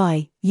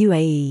 Dubai,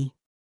 UAE.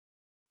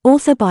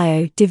 Author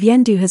bio.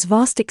 Divyendu has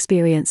vast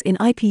experience in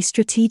IP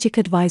strategic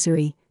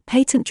advisory,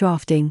 patent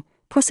drafting,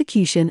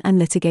 prosecution and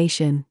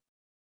litigation.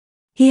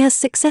 He has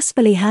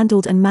successfully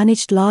handled and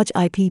managed large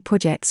IP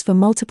projects for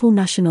multiple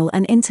national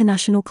and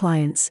international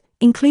clients,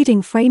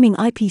 including framing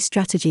IP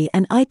strategy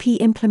and IP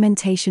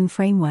implementation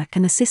framework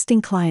and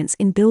assisting clients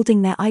in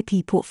building their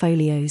IP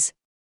portfolios.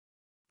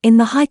 In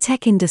the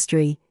high-tech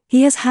industry,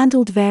 he has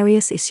handled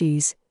various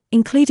issues,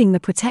 including the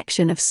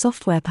protection of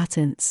software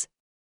patents.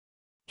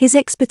 His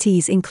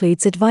expertise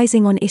includes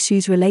advising on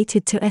issues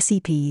related to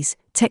SEPs,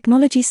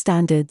 technology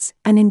standards,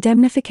 and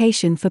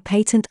indemnification for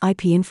patent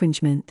IP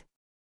infringement.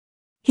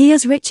 He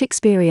has rich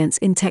experience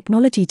in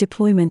technology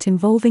deployment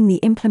involving the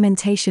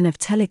implementation of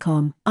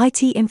telecom,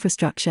 IT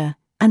infrastructure,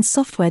 and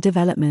software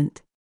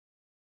development.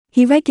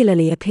 He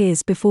regularly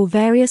appears before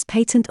various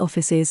patent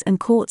offices and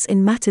courts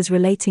in matters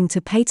relating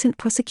to patent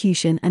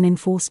prosecution and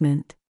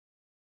enforcement.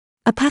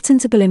 A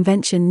patentable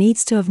invention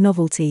needs to have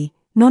novelty,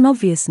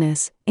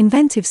 non-obviousness,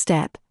 inventive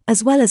step,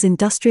 as well as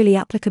industrially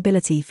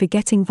applicability for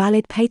getting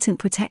valid patent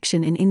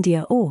protection in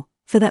India or,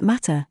 for that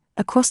matter,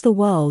 across the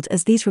world,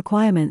 as these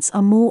requirements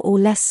are more or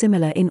less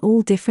similar in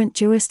all different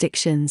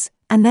jurisdictions,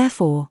 and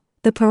therefore,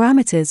 the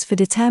parameters for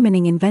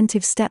determining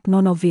inventive step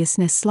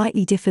non-obviousness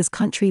slightly differs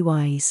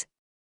country-wise.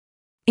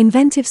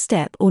 Inventive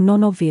step or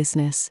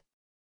non-obviousness.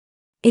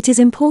 It is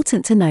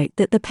important to note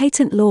that the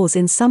patent laws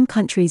in some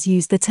countries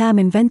use the term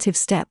inventive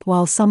step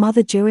while some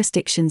other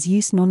jurisdictions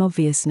use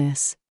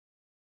non-obviousness.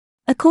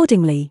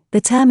 Accordingly, the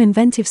term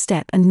inventive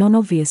step and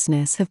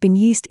non-obviousness have been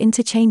used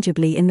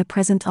interchangeably in the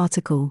present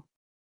article.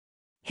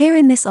 Here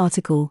in this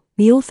article,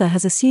 the author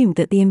has assumed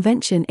that the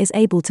invention is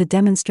able to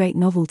demonstrate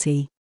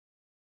novelty.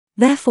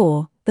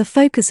 Therefore, the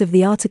focus of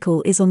the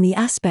article is on the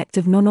aspect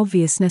of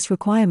non-obviousness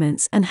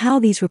requirements and how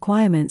these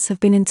requirements have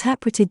been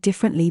interpreted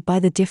differently by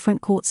the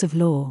different courts of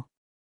law.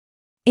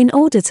 In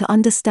order to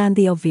understand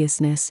the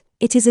obviousness,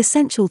 it is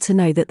essential to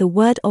know that the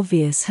word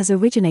obvious has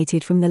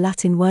originated from the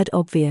Latin word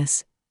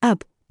obvius,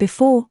 ab,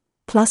 before,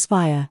 plus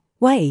via,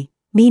 way,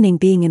 meaning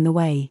being in the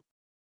way.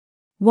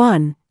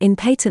 1. In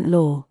patent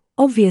law,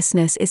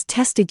 obviousness is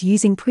tested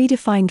using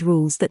predefined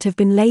rules that have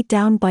been laid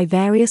down by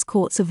various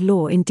courts of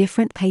law in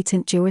different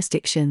patent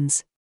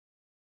jurisdictions.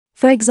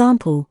 For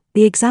example,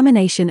 the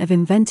examination of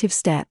inventive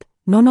step,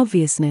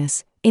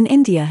 non-obviousness, in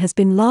India has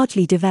been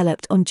largely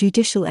developed on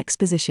judicial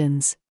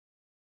expositions.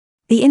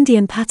 The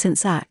Indian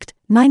Patents Act,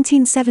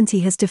 1970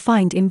 has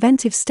defined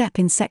inventive step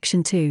in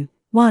Section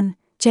 2(1)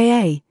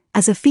 JA,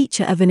 as a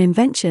feature of an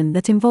invention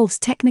that involves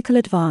technical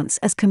advance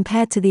as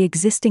compared to the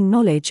existing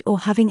knowledge or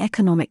having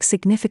economic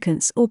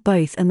significance or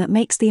both, and that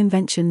makes the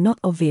invention not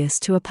obvious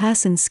to a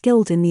person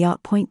skilled in the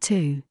art. Point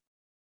 2.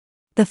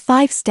 The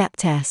 5-step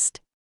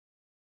test.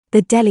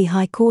 The Delhi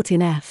High Court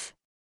in F.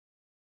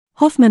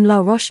 Hoffman La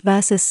Roche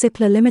vs.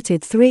 Cipla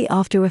Limited 3.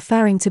 After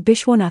referring to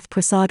Bishwanath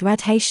Prasad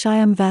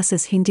Radheshyam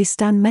vs.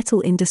 Hindustan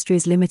Metal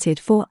Industries Limited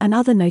 4 and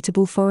other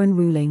notable foreign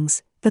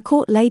rulings, the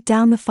court laid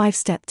down the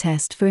 5-step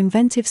test for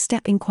inventive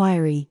step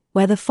inquiry,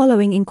 where the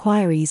following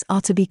inquiries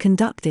are to be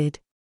conducted.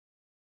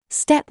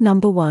 Step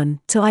number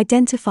 1, to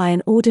identify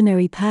an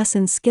ordinary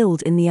person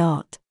skilled in the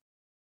art.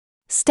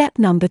 Step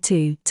number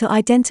 2, to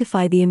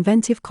identify the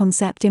inventive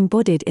concept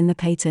embodied in the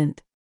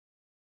patent.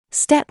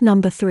 Step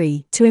number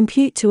 3, to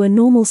impute to a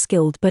normal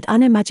skilled but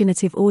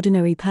unimaginative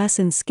ordinary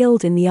person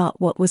skilled in the art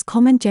what was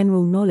common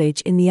general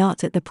knowledge in the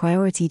art at the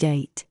priority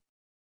date.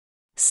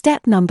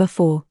 Step number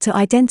 4, to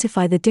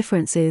identify the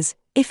differences,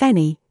 if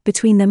any,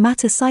 between the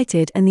matter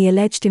cited and the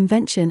alleged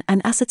invention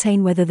and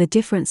ascertain whether the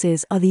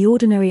differences are the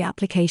ordinary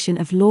application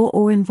of law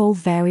or involve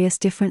various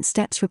different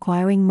steps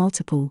requiring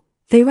multiple,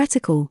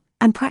 theoretical,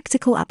 and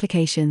practical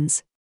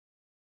applications.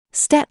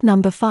 Step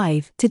number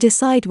 5, to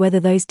decide whether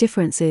those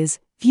differences,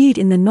 viewed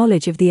in the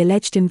knowledge of the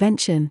alleged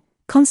invention,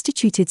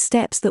 constituted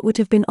steps that would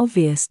have been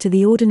obvious to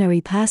the ordinary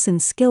person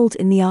skilled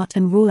in the art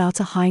and rule out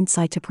a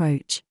hindsight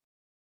approach.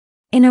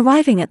 In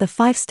arriving at the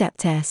 5-step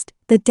test,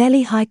 the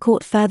Delhi High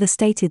Court further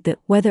stated that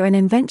whether an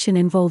invention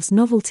involves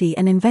novelty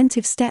and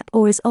inventive step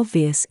or is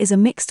obvious is a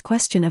mixed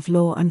question of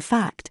law and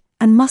fact,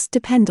 and must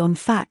depend on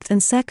fact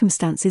and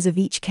circumstances of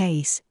each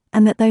case,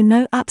 and that though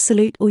no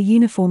absolute or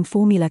uniform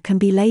formula can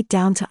be laid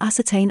down to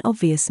ascertain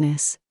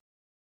obviousness.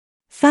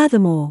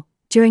 Furthermore,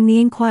 during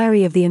the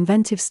inquiry of the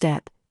inventive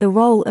step, the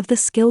role of the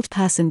skilled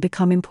person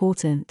become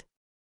important.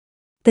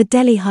 The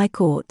Delhi High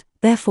Court,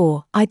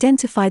 therefore,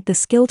 identified the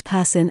skilled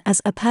person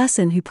as a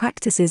person who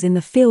practices in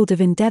the field of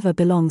endeavor,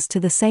 belongs to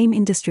the same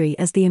industry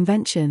as the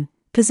invention,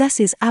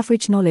 possesses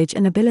average knowledge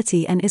and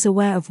ability, and is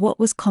aware of what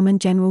was common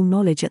general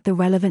knowledge at the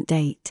relevant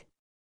date.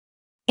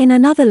 In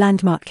another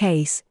landmark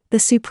case, the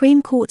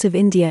Supreme Court of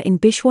India in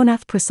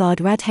Bishwanath Prasad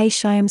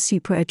Radheshyam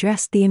Supra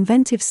addressed the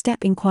inventive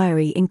step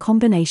inquiry in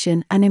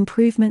combination and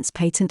improvements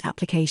patent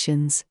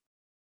applications.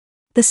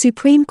 The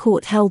Supreme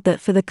Court held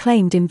that for the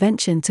claimed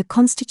invention to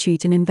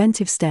constitute an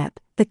inventive step,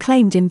 the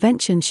claimed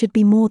invention should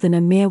be more than a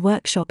mere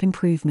workshop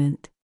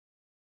improvement.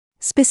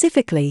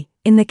 Specifically,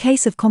 in the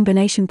case of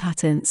combination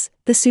patents,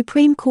 the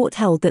Supreme Court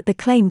held that the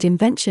claimed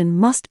invention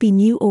must be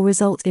new or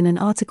result in an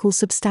article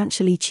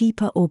substantially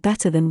cheaper or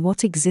better than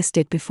what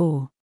existed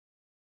before.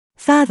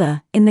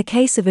 Further, in the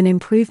case of an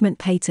improvement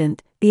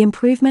patent, the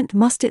improvement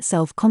must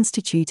itself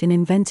constitute an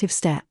inventive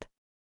step.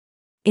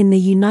 In the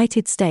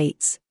United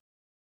States,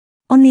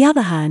 on the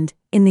other hand,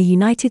 in the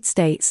United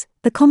States,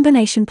 the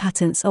combination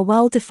patents are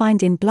well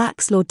defined in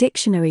Black's Law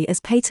Dictionary as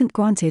patent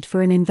granted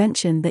for an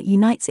invention that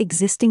unites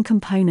existing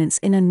components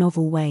in a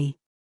novel way.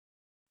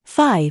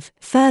 5.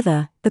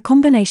 Further, the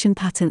combination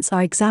patents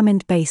are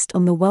examined based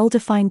on the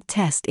well-defined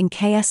test in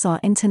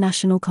KSR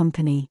International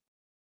Company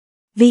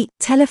v.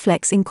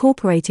 Teleflex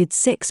Incorporated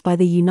 6 by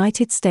the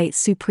United States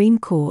Supreme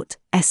Court,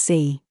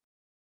 SC.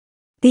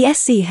 The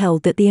SC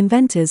held that the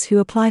inventors who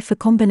apply for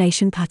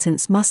combination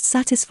patents must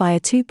satisfy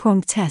a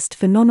two-pronged test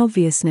for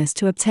non-obviousness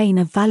to obtain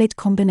a valid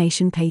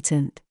combination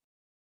patent.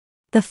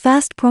 The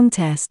first-pronged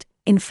test,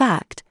 in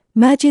fact,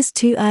 merges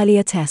two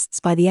earlier tests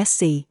by the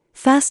SC.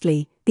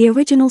 Firstly, the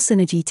original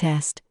synergy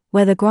test,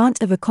 where the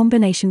grant of a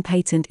combination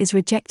patent is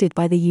rejected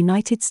by the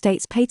United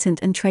States Patent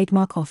and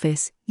Trademark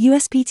Office,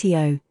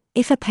 USPTO,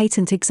 if a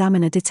patent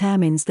examiner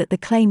determines that the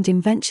claimed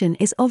invention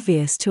is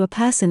obvious to a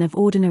person of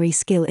ordinary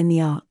skill in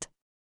the art.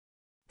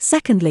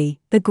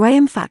 Secondly, the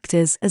Graham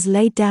factors as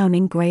laid down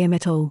in Graham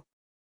et al.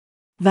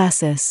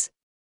 Versus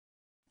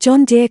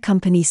John Deere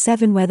Company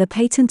 7, where the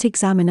patent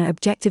examiner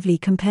objectively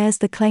compares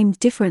the claimed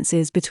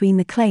differences between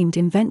the claimed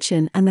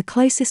invention and the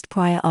closest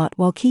prior art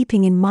while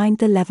keeping in mind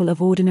the level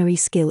of ordinary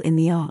skill in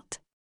the art.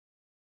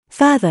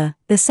 Further,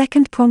 the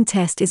second-pronged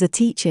test is a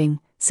teaching,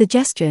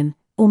 suggestion,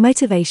 or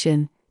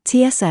motivation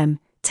 (TSM)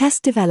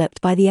 test developed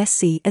by the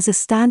SC as a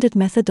standard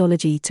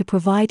methodology to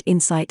provide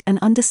insight and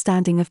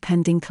understanding of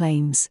pending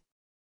claims.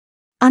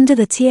 Under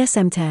the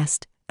TSM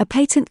test, a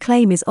patent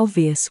claim is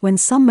obvious when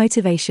some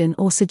motivation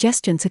or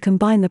suggestion to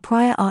combine the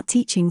prior art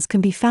teachings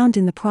can be found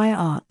in the prior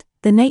art,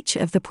 the nature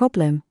of the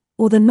problem,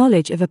 or the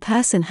knowledge of a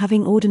person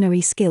having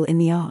ordinary skill in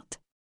the art.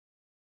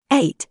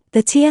 8.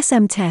 The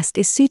TSM test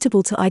is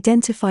suitable to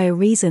identify a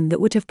reason that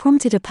would have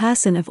prompted a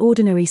person of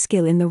ordinary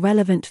skill in the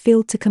relevant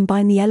field to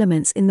combine the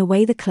elements in the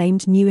way the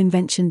claimed new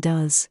invention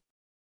does.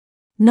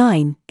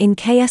 9. In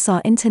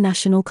KSR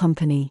International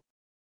Company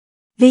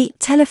v.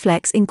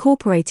 Teleflex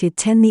Incorporated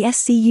 10, the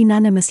SC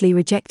unanimously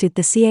rejected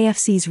the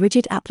CAFC's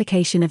rigid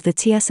application of the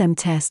TSM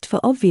test for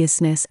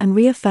obviousness and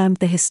reaffirmed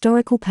the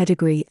historical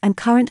pedigree and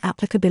current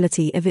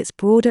applicability of its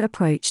broader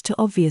approach to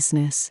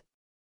obviousness.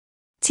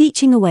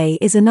 Teaching away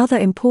is another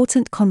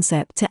important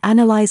concept to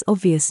analyze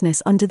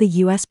obviousness under the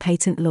U.S.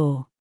 patent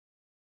law.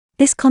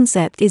 This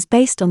concept is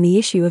based on the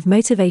issue of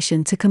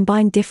motivation to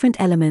combine different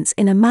elements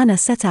in a manner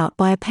set out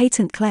by a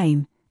patent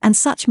claim, and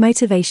such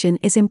motivation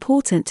is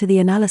important to the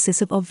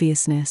analysis of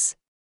obviousness.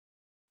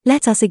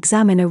 Let us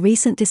examine a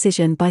recent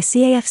decision by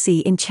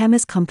CAFC in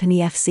Chemours Company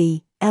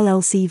FC,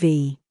 LLC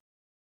v.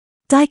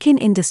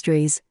 Daikin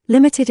Industries,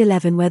 Limited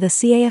 11, where the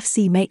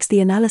CAFC makes the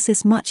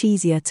analysis much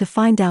easier to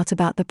find out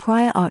about the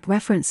prior art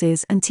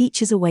references and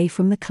teaches away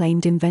from the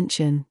claimed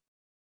invention.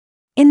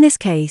 In this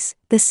case,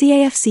 the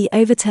CAFC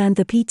overturned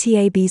the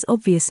PTAB's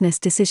obviousness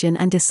decision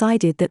and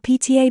decided that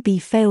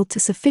PTAB failed to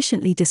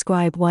sufficiently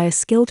describe why a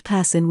skilled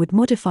person would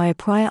modify a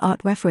prior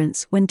art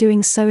reference when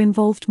doing so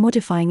involved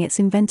modifying its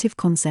inventive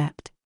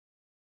concept.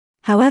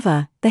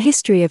 However, the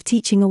history of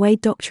teaching away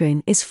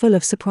doctrine is full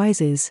of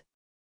surprises.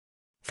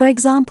 For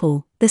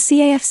example, the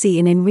CAFC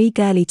in Henri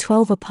Gurley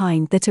 12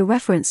 opined that a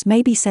reference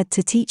may be said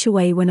to teach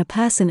away when a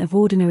person of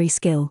ordinary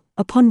skill,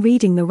 upon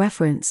reading the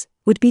reference,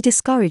 would be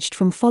discouraged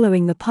from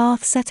following the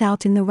path set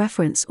out in the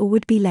reference or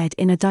would be led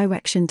in a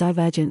direction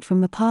divergent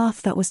from the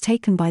path that was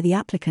taken by the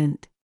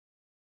applicant.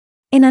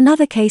 In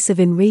another case of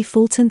Henri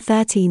Fulton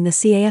 13, the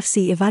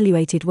CAFC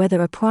evaluated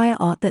whether a prior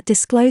art that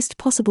disclosed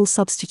possible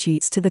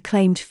substitutes to the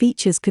claimed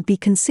features could be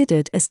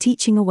considered as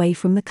teaching away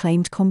from the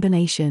claimed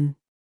combination.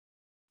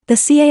 The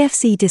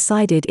CAFC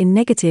decided in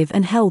negative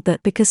and held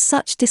that because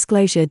such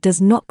disclosure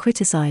does not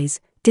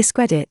criticize,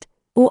 discredit,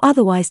 or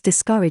otherwise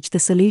discourage the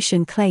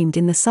solution claimed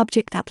in the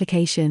subject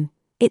application,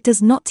 it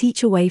does not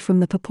teach away from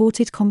the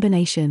purported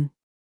combination.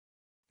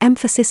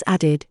 Emphasis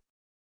added.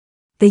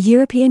 The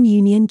European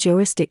Union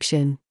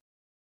jurisdiction.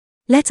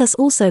 Let us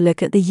also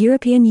look at the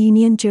European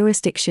Union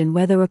jurisdiction,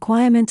 where the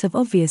requirement of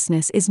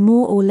obviousness is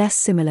more or less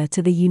similar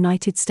to the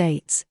United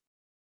States.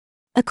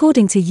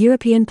 According to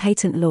European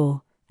patent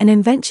law, an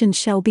invention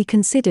shall be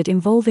considered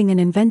involving an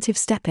inventive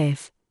step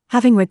if,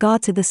 having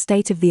regard to the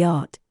state of the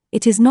art,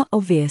 it is not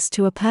obvious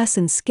to a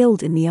person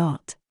skilled in the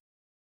art.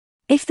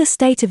 If the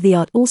state of the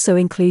art also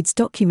includes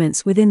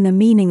documents within the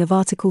meaning of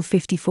Article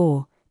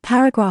 54,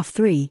 Paragraph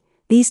 3,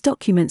 these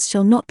documents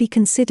shall not be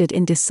considered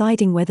in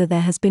deciding whether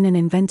there has been an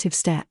inventive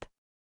step.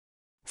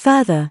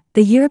 Further,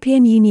 the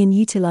European Union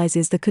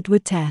utilizes the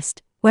Goodwood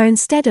test, where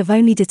instead of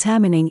only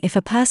determining if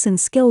a person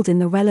skilled in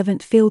the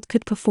relevant field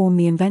could perform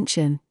the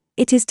invention,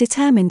 it is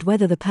determined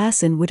whether the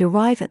person would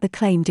arrive at the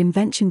claimed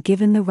invention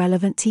given the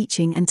relevant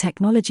teaching and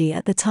technology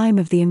at the time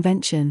of the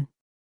invention.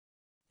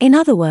 In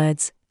other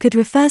words, could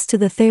refers to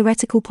the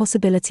theoretical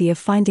possibility of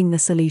finding the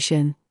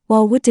solution,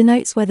 while would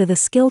denotes whether the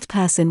skilled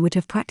person would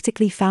have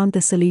practically found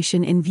the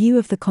solution in view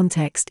of the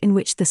context in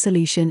which the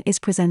solution is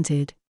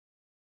presented.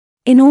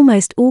 In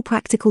almost all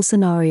practical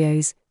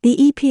scenarios, the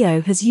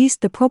EPO has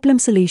used the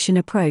problem-solution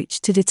approach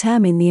to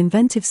determine the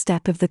inventive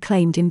step of the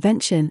claimed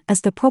invention,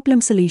 as the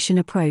problem-solution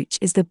approach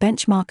is the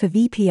benchmark of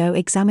EPO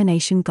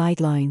examination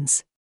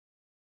guidelines.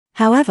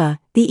 However,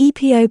 the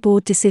EPO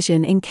board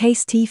decision in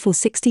case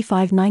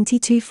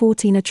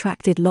T4659214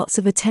 attracted lots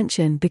of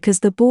attention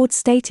because the board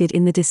stated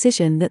in the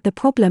decision that the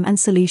problem and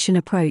solution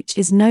approach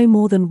is no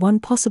more than one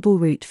possible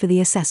route for the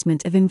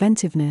assessment of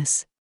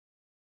inventiveness.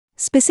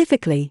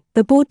 Specifically,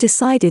 the board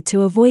decided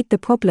to avoid the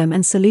problem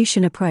and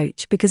solution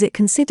approach because it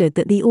considered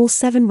that all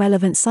 7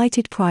 relevant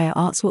cited prior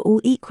arts were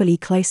all equally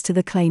close to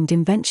the claimed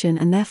invention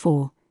and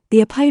therefore, the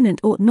opponent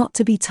ought not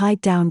to be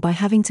tied down by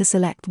having to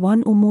select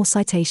one or more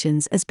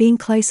citations as being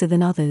closer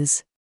than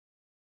others.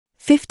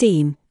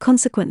 15.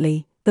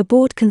 Consequently, the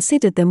board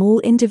considered them all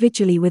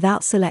individually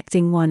without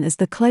selecting one as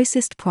the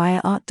closest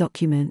prior art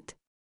document.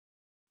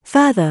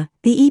 Further,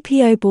 the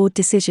EPO board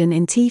decision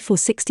in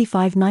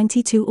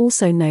T46592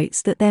 also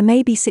notes that there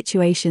may be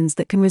situations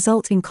that can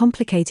result in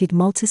complicated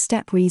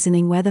multi-step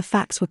reasoning where the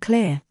facts were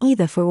clear,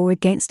 either for or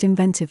against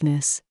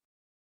inventiveness.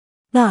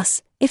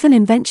 Thus, if an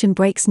invention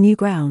breaks new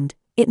ground,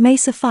 it may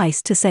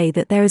suffice to say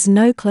that there is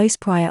no close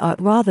prior art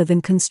rather than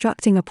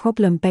constructing a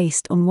problem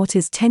based on what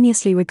is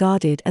tenuously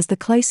regarded as the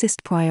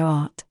closest prior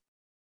art.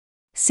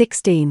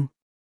 16.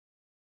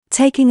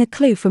 Taking a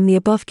clue from the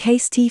above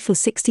case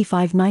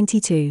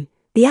T46592,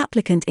 the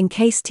applicant in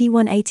case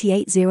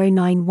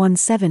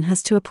T1880917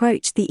 has to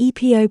approach the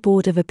EPO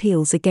Board of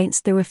Appeals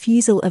against the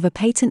refusal of a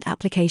patent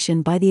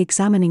application by the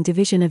examining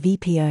division of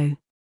EPO.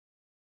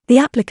 The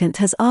applicant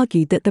has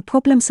argued that the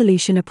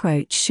problem-solution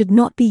approach should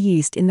not be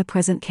used in the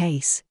present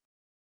case.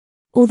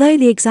 Although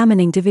the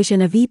examining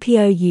division of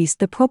EPO used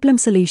the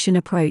problem-solution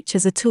approach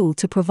as a tool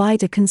to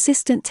provide a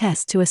consistent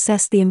test to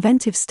assess the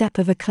inventive step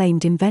of a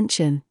claimed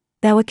invention,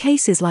 there were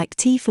cases like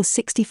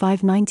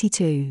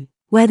T46592,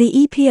 where the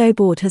EPO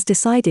board has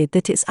decided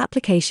that its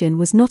application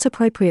was not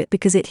appropriate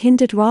because it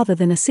hindered rather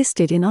than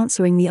assisted in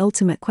answering the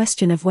ultimate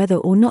question of whether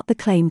or not the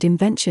claimed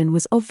invention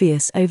was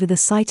obvious over the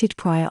cited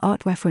prior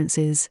art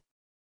references.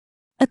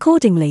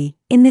 Accordingly,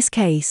 in this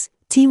case,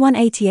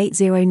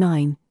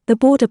 T18809, the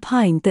board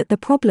opined that the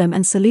problem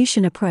and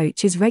solution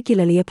approach is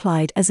regularly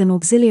applied as an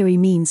auxiliary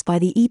means by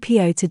the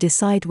EPO to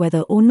decide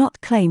whether or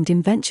not claimed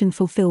invention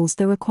fulfills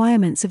the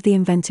requirements of the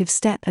inventive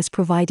step as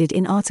provided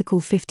in Article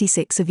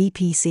 56 of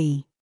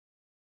EPC.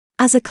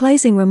 As a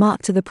closing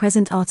remark to the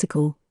present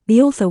article,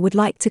 the author would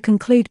like to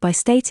conclude by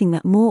stating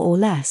that more or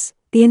less,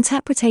 the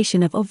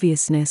interpretation of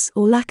obviousness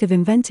or lack of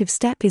inventive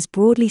step is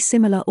broadly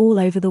similar all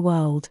over the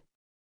world.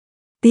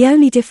 The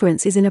only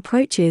difference is in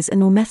approaches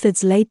and/or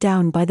methods laid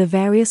down by the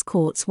various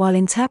courts while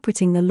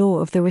interpreting the law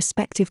of the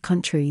respective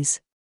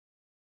countries.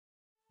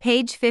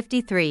 Page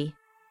 53.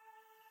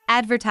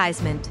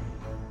 Advertisement.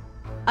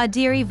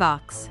 Audiere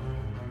Vox.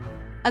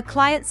 A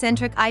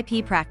client-centric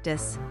IP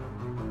practice.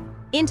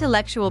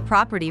 Intellectual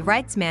property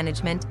rights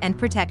management and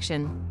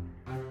protection.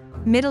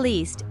 Middle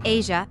East,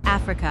 Asia,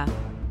 Africa.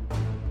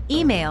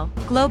 Email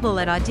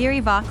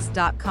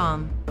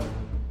global@audierevox.com.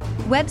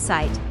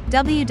 Website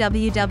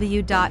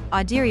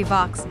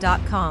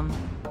www.audierevox.com.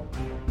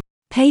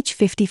 Page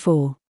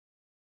 54.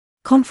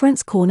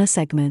 Conference Corner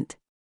segment.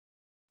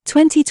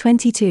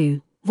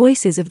 2022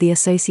 Voices of the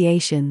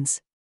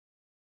Associations.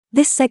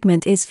 This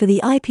segment is for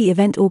the IP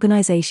event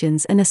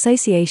organizations and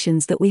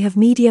associations that we have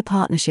media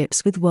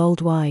partnerships with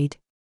worldwide.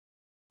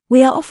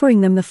 We are offering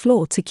them the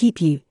floor to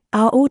keep you,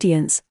 our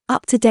audience,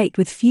 up to date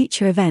with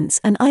future events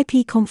and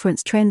IP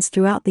conference trends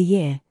throughout the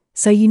year,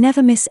 so you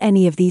never miss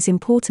any of these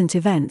important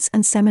events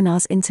and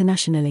seminars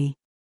internationally.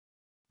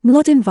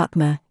 Mlodin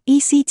Vukma,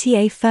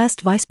 ECTA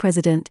First Vice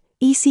President,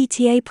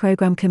 ECTA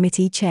Program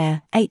Committee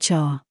Chair,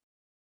 HR.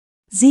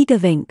 Ziga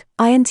Vink,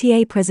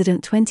 INTA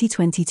President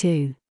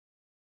 2022.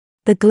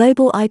 The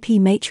Global IP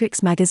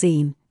Matrix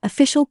Magazine,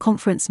 Official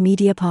Conference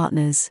Media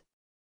Partners.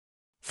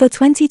 For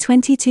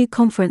 2022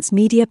 Conference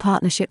Media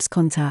Partnerships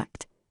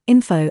contact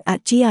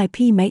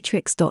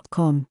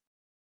info@gipmatrix.com.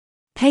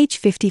 Page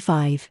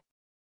 55.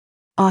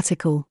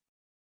 Article.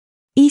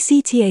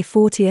 ECTA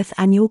 40th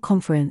Annual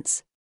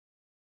Conference.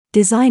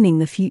 Designing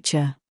the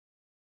Future.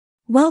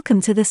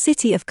 Welcome to the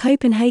City of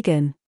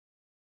Copenhagen.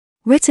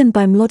 Written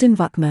by Mlodin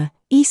Vukma,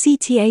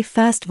 ECTA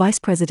First Vice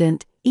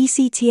President,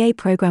 ECTA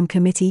Program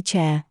Committee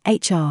Chair,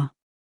 HR.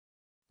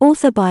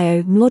 Author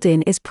bio.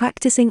 Mlodin is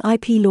practicing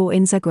IP law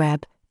in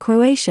Zagreb,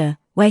 Croatia,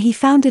 where he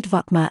founded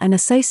Vukma and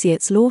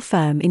Associates law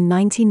firm in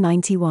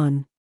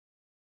 1991.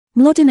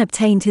 Mlodin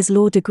obtained his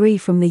law degree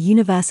from the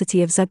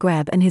University of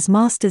Zagreb and his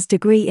master's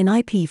degree in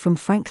IP from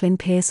Franklin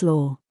Pierce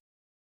Law.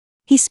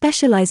 He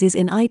specializes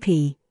in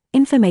IP,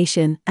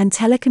 information and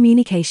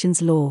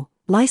telecommunications law,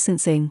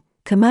 licensing,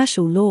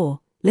 commercial law,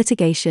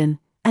 litigation,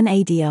 and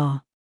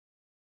ADR.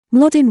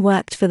 Mlodin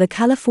worked for the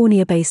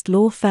California-based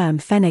law firm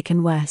Fenwick &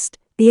 West,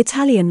 the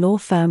Italian law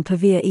firm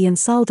Pavia e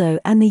Ansaldo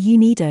and the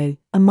UNIDO,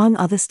 among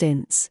other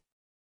stints.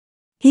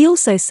 He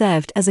also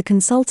served as a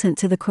consultant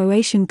to the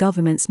Croatian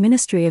government's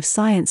Ministry of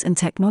Science and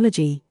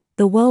Technology,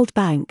 the World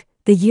Bank,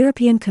 the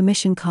European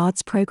Commission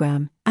Cards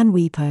Program, and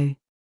WIPO.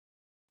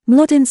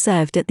 Mlodin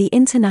served at the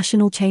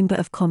International Chamber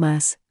of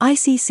Commerce,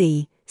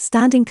 ICC,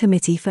 Standing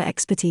Committee for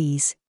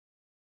Expertise.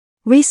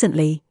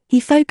 Recently, he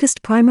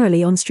focused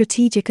primarily on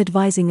strategic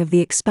advising of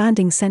the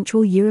expanding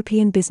Central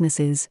European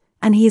businesses,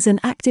 and he is an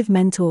active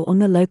mentor on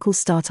the local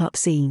startup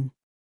scene.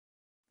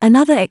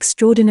 Another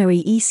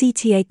extraordinary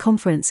ECTA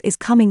conference is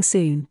coming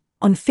soon,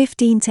 on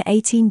 15 to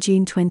 18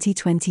 June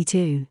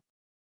 2022.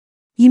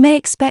 You may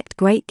expect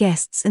great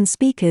guests and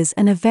speakers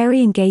and a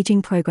very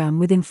engaging program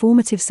with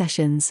informative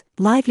sessions,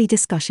 lively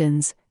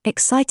discussions,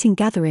 exciting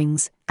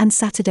gatherings, and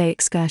Saturday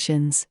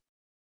excursions.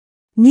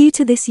 New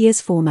to this year's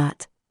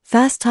format: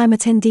 first-time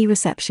attendee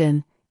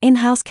reception,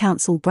 in-house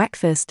council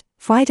breakfast,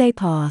 Friday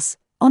pass,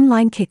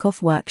 online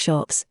kick-off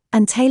workshops,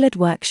 and tailored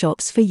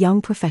workshops for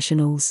young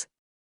professionals.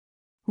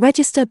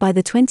 Register by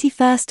the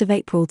 21st of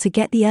April to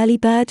get the early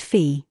bird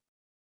fee.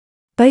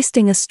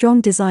 Boasting a strong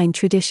design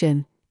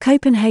tradition,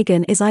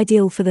 Copenhagen is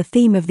ideal for the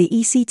theme of the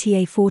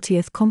ECTA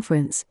 40th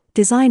conference,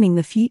 Designing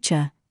the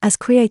Future, as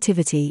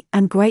creativity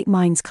and great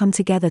minds come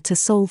together to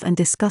solve and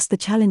discuss the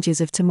challenges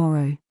of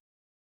tomorrow.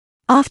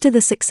 After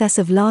the success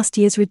of last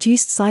year's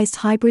reduced-sized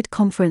hybrid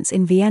conference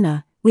in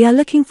Vienna, we are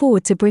looking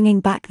forward to bringing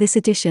back this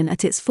edition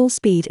at its full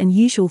speed and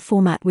usual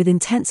format with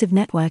intensive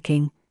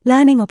networking,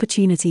 learning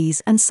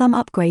opportunities and some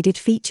upgraded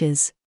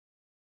features.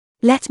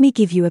 Let me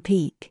give you a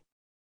peek.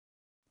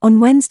 On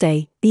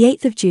Wednesday, the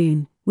 8th of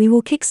June, we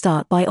will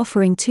kickstart by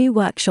offering 2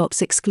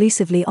 workshops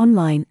exclusively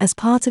online as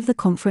part of the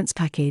conference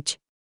package.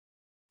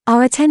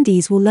 Our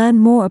attendees will learn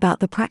more about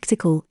the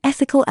practical,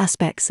 ethical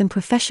aspects and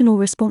professional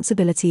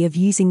responsibility of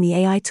using the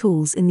AI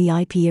tools in the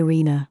IP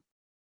arena.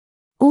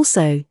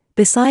 Also,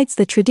 besides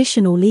the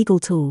traditional legal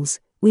tools,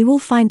 we will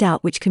find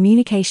out which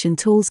communication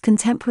tools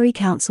contemporary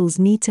councils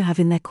need to have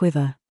in their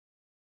quiver.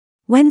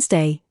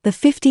 Wednesday, the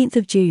 15th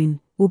of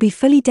June, will be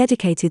fully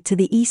dedicated to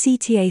the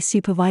ECTA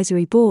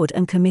Supervisory Board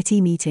and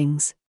committee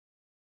meetings.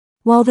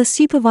 While the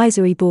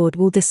Supervisory Board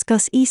will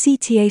discuss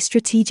ECTA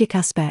strategic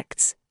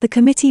aspects, the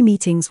committee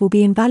meetings will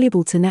be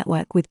invaluable to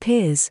network with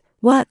peers,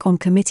 work on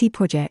committee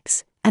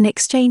projects, and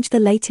exchange the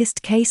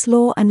latest case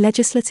law and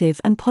legislative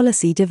and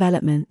policy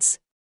developments.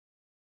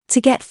 To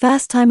get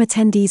first-time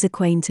attendees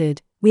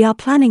acquainted, we are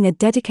planning a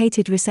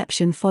dedicated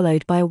reception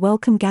followed by a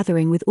welcome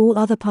gathering with all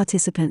other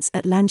participants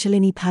at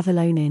L'Angelini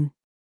Pavilion.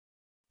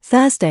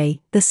 Thursday,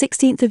 the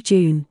 16th of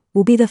June,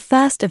 will be the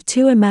first of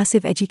 2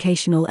 immersive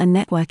educational and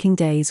networking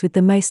days with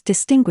the most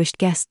distinguished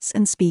guests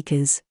and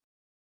speakers.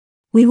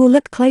 We will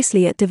look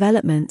closely at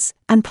developments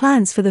and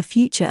plans for the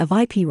future of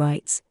IP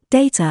rights,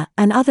 data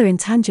and other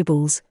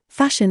intangibles,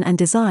 fashion and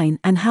design,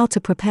 and how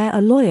to prepare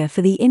a lawyer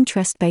for the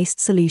interest-based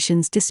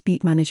solutions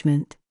dispute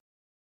management.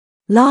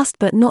 Last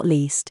but not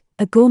least,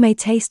 a gourmet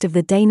taste of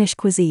the Danish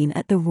cuisine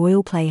at the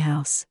Royal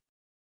Playhouse.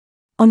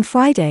 On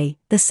Friday,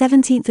 the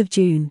 17th of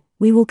June,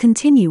 we will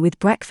continue with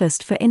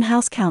breakfast for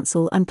in-house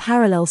counsel and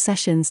parallel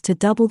sessions to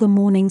double the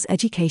morning's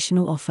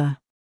educational offer.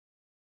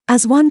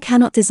 As one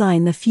cannot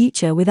design the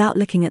future without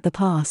looking at the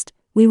past,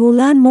 we will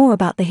learn more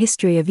about the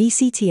history of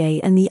ECTA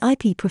and the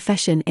IP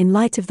profession in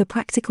light of the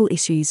practical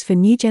issues for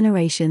new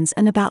generations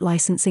and about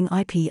licensing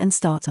IP and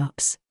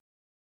startups.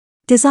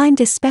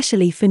 Designed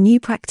especially for new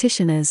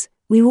practitioners,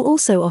 we will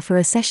also offer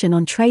a session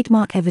on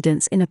trademark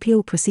evidence in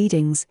appeal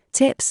proceedings,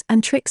 tips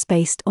and tricks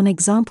based on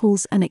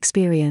examples and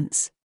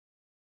experience.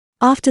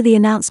 After the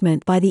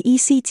announcement by the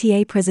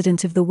ECTA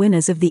president of the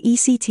winners of the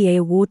ECTA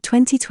Award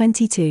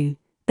 2022,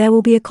 there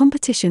will be a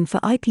competition for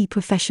IP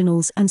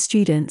professionals and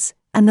students,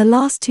 and the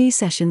last 2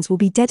 sessions will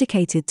be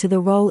dedicated to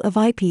the role of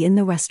IP in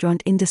the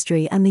restaurant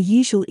industry and the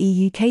usual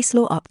EU case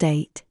law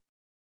update.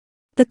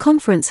 The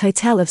conference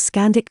hotel of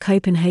Scandic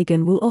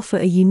Copenhagen will offer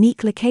a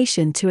unique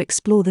location to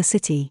explore the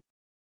city.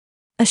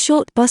 A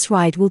short bus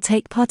ride will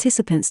take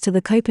participants to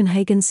the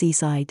Copenhagen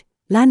seaside,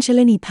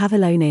 L'Angelini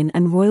Pavilion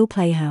and Royal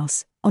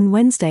Playhouse, on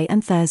Wednesday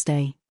and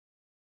Thursday.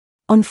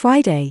 On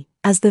Friday,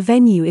 as the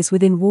venue is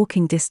within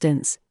walking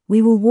distance,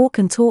 we will walk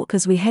and talk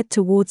as we head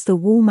towards the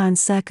Wallman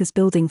Circus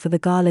building for the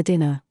gala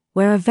dinner,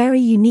 where a very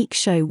unique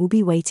show will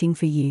be waiting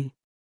for you.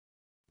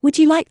 Would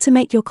you like to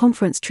make your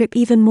conference trip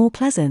even more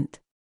pleasant?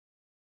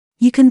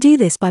 You can do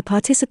this by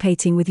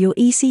participating with your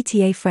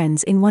ECTA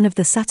friends in one of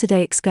the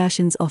Saturday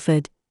excursions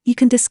offered. You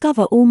can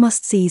discover all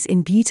must-sees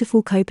in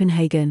beautiful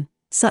Copenhagen,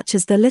 such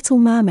as the Little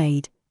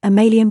Mermaid,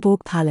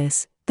 Amalienborg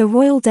Palace, the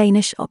Royal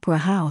Danish Opera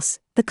House,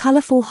 the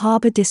colourful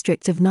harbour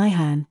district of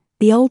Nyhavn,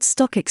 the Old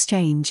Stock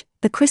Exchange,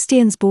 the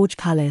Christiansborg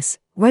Palace,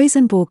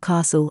 Rosenborg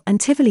Castle and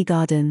Tivoli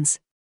Gardens.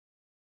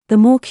 The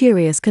more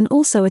curious can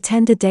also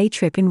attend a day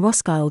trip in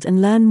Roskilde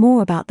and learn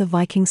more about the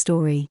Viking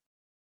story.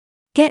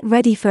 Get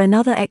ready for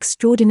another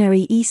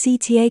extraordinary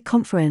ECTA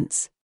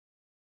conference.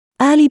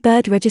 Early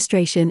bird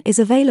registration is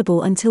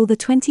available until the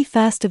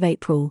 21st of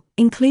April,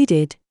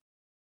 included.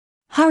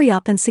 Hurry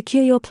up and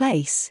secure your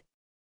place.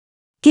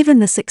 Given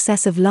the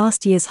success of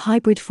last year's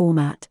hybrid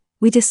format,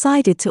 we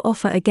decided to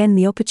offer again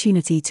the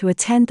opportunity to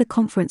attend the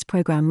conference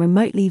program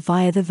remotely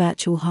via the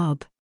virtual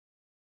hub.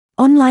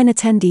 Online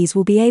attendees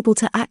will be able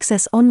to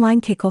access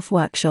online kickoff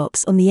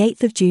workshops on the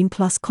 8th of June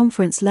plus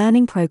conference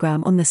learning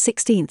program on the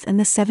 16th and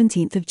the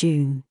 17th of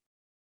June.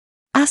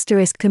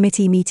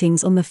 Committee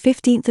meetings on the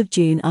 15th of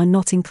June are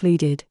not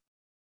included.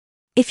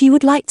 If you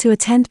would like to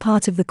attend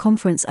part of the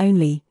conference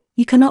only,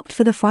 you can opt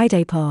for the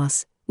Friday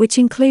pass, which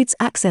includes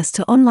access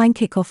to online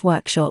kickoff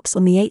workshops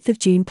on the 8th of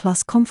June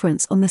plus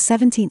conference on the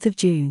 17th of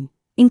June,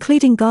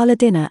 including gala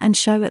dinner and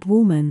show at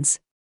Woolman's.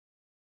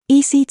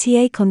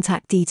 ECTA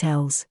contact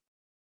details.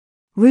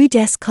 Rue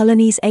des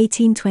Colonies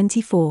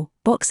 1824,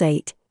 Box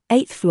 8,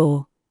 8th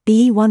floor,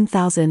 BE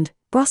 1000,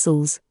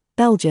 Brussels,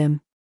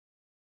 Belgium.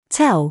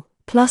 Tel,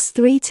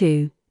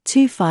 +32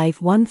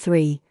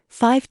 2513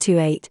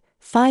 528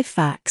 5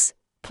 fax,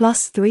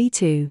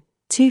 +32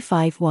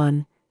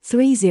 251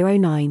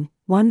 309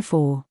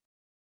 14.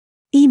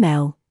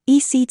 Email,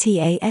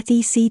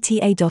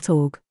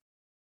 ecta@ecta.org.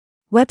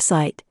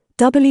 Website,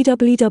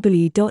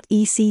 www.ecta.org.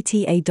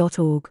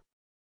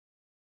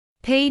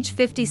 Page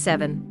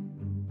 57.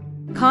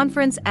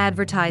 Conference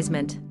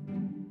advertisement.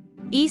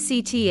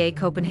 ECTA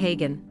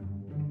Copenhagen.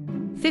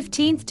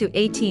 15th to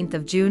 18th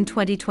of June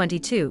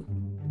 2022.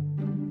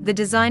 The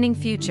Designing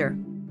Future.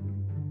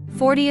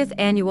 40th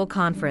Annual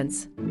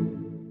Conference.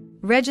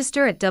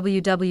 Register at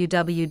www.ecta.org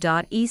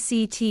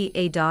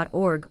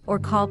or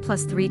call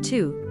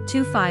 +32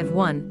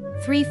 251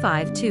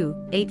 352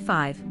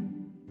 85.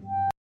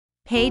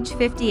 Page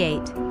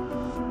 58.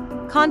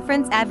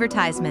 Conference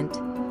advertisement.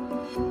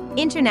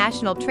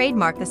 International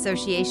Trademark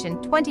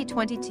Association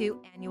 2022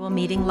 Annual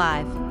Meeting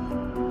Live.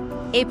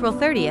 April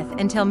 30th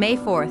until May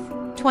 4th,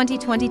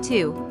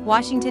 2022,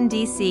 Washington,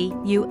 D.C.,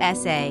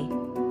 USA.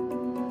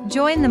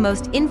 Join the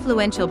most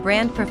influential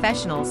brand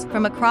professionals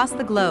from across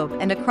the globe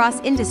and across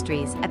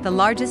industries at the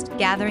largest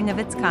gathering of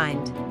its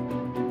kind.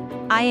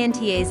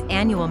 INTA's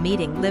annual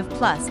meeting Live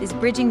Plus is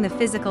bridging the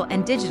physical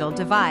and digital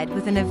divide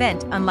with an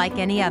event unlike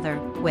any other,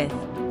 with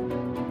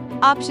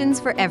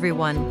options for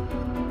everyone.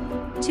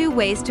 2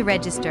 ways to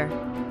register.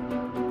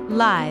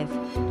 Live.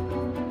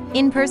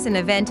 In-person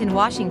event in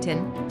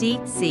Washington,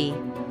 D.C.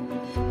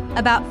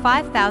 About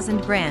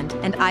 5,000 brand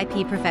and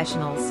IP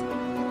professionals.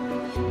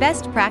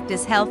 Best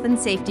practice health and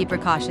safety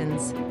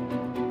precautions.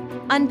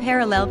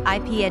 Unparalleled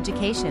IP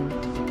education.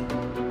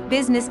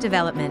 Business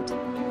development.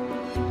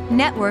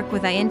 Network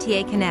with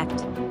INTA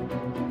Connect.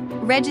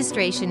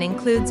 Registration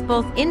includes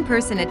both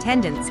in-person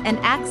attendance and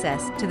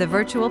access to the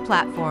virtual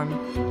platform.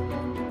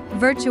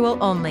 Virtual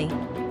only.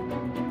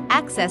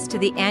 Access to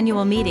the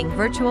annual meeting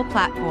virtual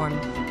platform.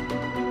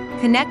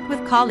 Connect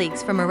with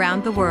colleagues from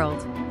around the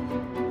world.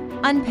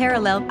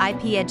 Unparalleled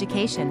IP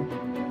education.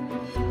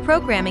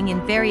 Programming in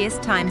various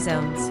time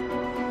zones.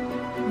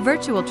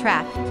 Virtual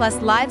track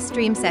plus live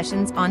stream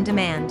sessions on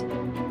demand.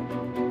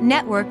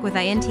 Network with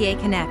INTA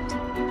Connect.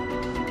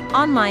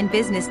 Online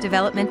business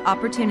development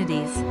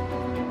opportunities.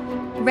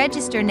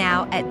 Register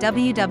now at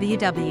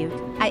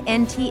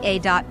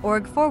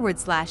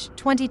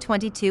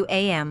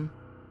www.inta.org/2022am.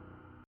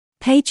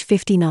 Page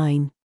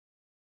 59.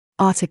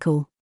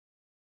 Article.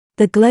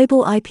 The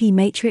Global IP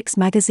Matrix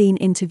magazine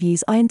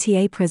interviews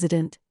INTA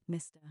President,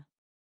 Mr.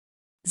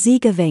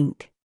 Ziege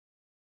Vinck.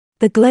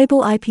 The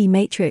Global IP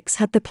Matrix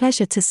had the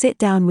pleasure to sit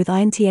down with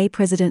INTA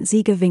President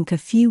Ziege Vinck a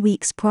few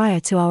weeks prior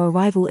to our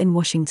arrival in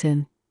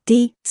Washington,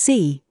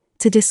 D.C.,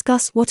 to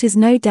discuss what is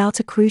no doubt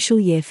a crucial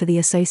year for the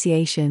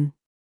association.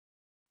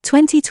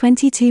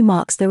 2022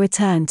 marks the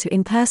return to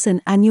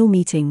in-person annual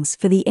meetings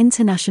for the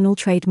International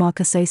Trademark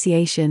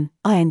Association,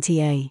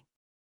 INTA.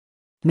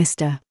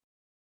 Mr.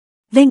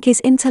 Vinck is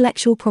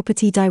Intellectual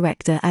Property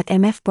Director at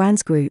MF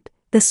Brands Group,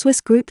 the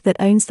Swiss group that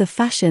owns the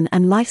fashion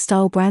and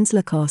lifestyle brands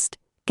Lacoste,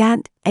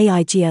 Gant,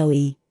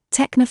 AIGLE,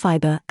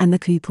 Technofiber, and the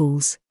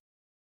Couples.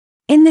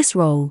 In this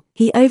role,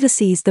 he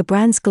oversees the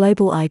brand's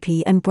global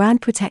IP and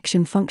brand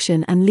protection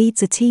function and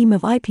leads a team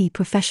of IP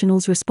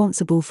professionals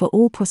responsible for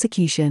all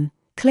prosecution,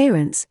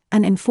 clearance,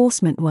 and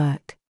enforcement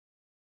work.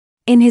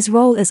 In his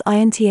role as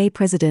INTA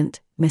President,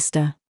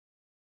 Mr.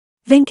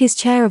 Vinck is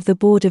Chair of the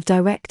Board of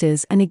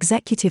Directors and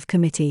Executive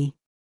Committee.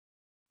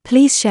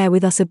 Please share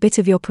with us a bit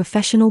of your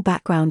professional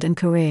background and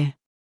career.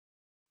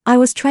 I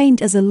was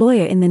trained as a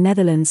lawyer in the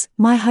Netherlands,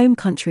 my home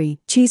country,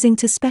 choosing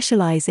to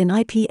specialize in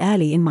IP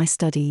early in my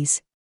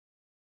studies.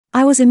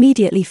 I was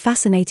immediately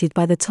fascinated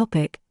by the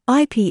topic.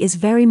 IP is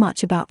very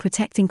much about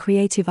protecting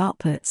creative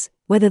outputs,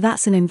 whether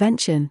that's an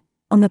invention,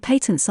 on the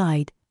patent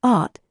side,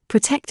 art,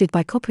 protected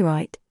by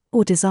copyright,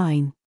 or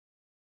design.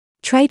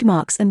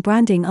 Trademarks and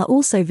branding are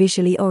also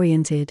visually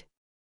oriented.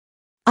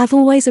 I've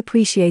always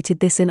appreciated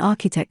this in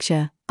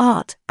architecture,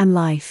 art, and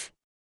life.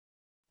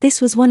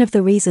 This was one of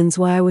the reasons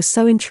why I was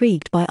so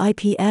intrigued by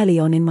IP early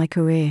on in my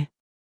career.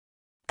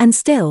 And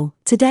still,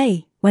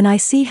 today, when I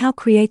see how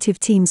creative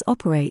teams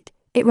operate,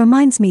 it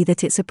reminds me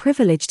that it's a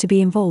privilege to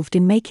be involved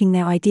in making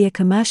their idea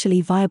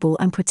commercially viable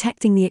and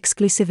protecting the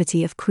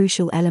exclusivity of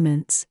crucial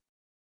elements.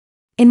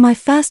 In my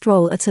first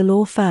role at a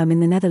law firm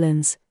in the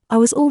Netherlands, I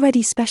was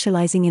already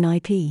specializing in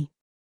IP.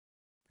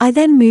 I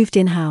then moved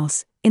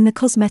in-house, in the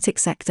cosmetic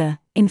sector,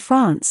 in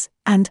France,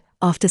 and,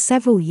 after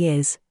several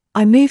years,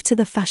 I moved to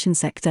the fashion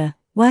sector,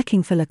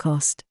 working for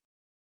Lacoste.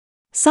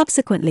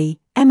 Subsequently,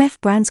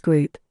 MF Brands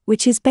Group,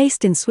 which is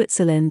based in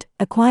Switzerland,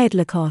 acquired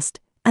Lacoste,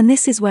 and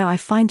this is where I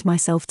find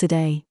myself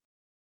today.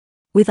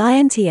 With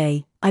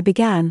INTA, I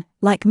began,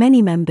 like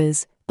many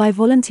members, by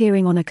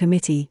volunteering on a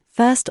committee,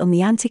 first on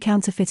the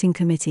Anti-Counterfeiting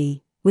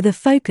Committee, with a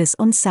focus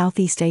on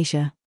Southeast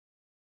Asia.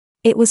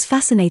 It was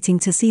fascinating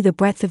to see the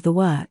breadth of the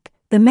work,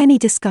 the many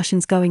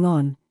discussions going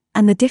on,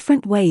 and the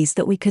different ways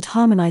that we could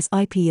harmonize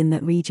IP in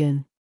that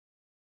region.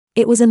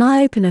 It was an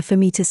eye-opener for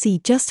me to see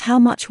just how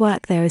much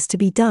work there is to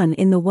be done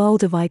in the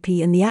world of IP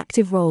and the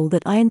active role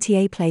that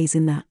INTA plays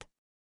in that.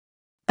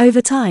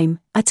 Over time,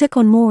 I took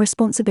on more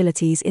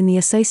responsibilities in the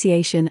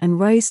association and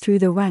rose through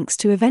the ranks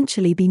to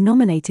eventually be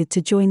nominated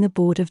to join the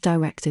board of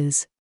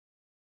directors.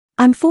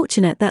 I'm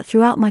fortunate that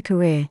throughout my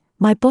career,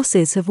 my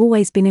bosses have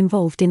always been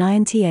involved in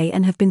INTA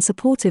and have been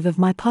supportive of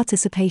my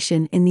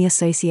participation in the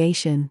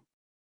association.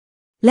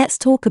 Let's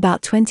talk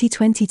about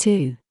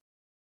 2022.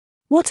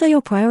 What are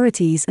your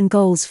priorities and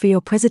goals for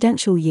your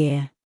presidential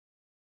year?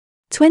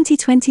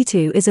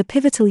 2022 is a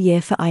pivotal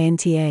year for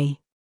INTA.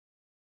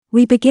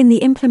 We begin the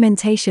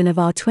implementation of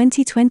our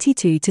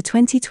 2022 to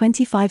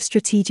 2025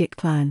 strategic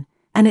plan,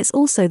 and it's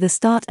also the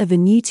start of a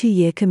new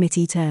 2-year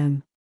committee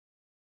term.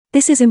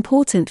 This is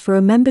important for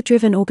a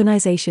member-driven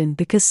organization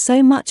because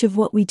so much of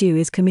what we do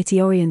is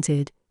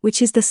committee-oriented,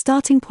 which is the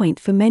starting point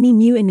for many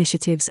new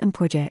initiatives and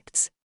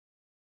projects.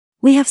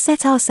 We have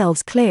set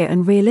ourselves clear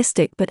and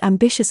realistic but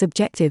ambitious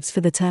objectives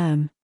for the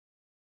term.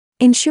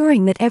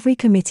 Ensuring that every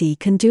committee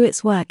can do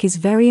its work is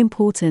very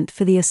important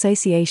for the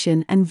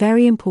association and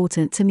very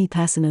important to me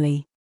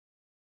personally.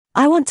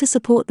 I want to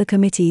support the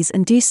committees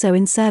and do so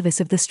in service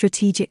of the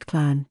strategic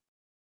plan.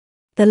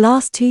 The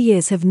last 2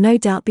 years have no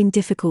doubt been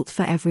difficult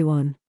for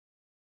everyone.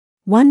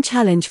 One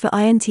challenge for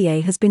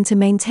INTA has been to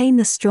maintain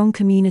the strong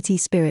community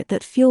spirit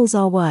that fuels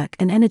our work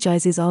and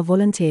energizes our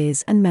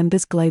volunteers and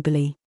members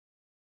globally.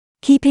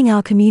 Keeping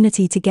our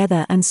community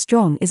together and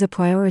strong is a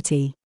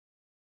priority.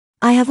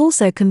 I have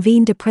also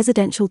convened a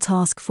Presidential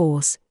Task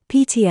Force,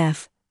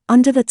 PTF,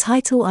 under the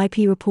title IP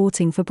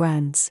Reporting for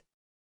Brands.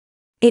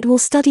 It will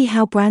study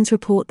how brands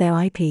report their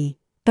IP,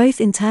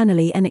 both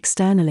internally and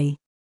externally.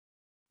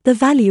 The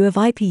value of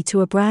IP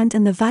to a brand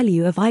and the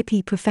value of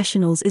IP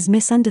professionals is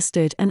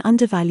misunderstood and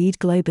undervalued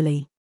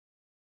globally.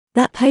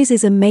 That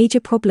poses a major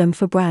problem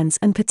for brands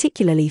and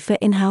particularly for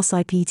in-house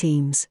IP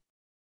teams.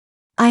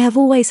 I have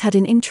always had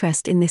an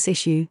interest in this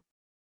issue.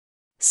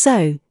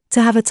 So,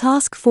 to have a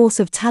task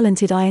force of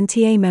talented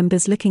INTA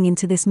members looking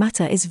into this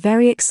matter is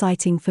very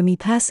exciting for me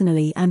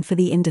personally and for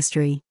the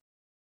industry.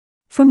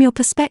 From your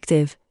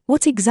perspective,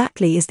 what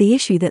exactly is the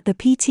issue that the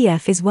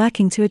PTF is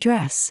working to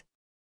address?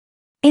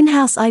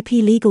 In-house IP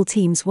legal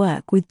teams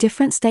work with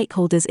different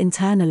stakeholders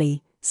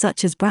internally,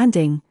 such as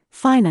branding,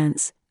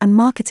 finance, and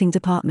marketing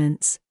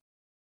departments.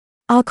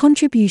 Our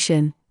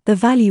contribution, the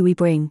value we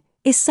bring,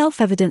 is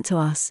self-evident to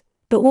us,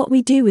 but what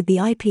we do with the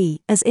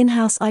IP as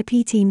in-house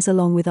IP teams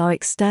along with our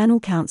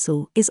external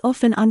counsel is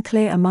often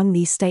unclear among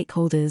these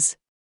stakeholders.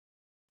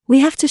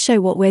 We have to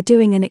show what we're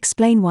doing and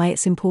explain why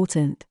it's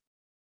important.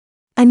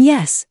 And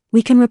yes,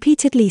 we can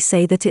repeatedly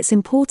say that it's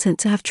important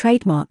to have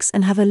trademarks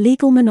and have a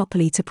legal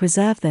monopoly to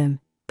preserve them,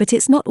 but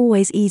it's not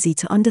always easy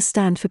to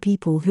understand for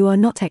people who are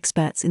not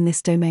experts in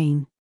this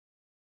domain.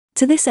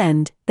 To this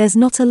end, there's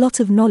not a lot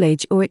of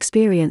knowledge or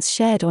experience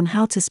shared on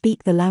how to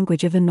speak the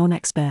language of a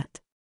non-expert.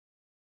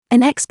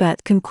 An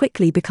expert can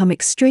quickly become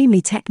extremely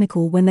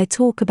technical when they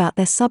talk about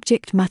their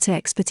subject matter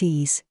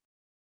expertise.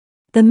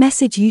 The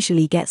message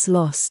usually gets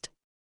lost.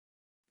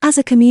 As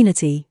a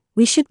community,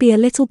 we should be a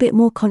little bit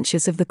more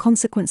conscious of the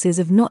consequences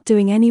of not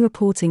doing any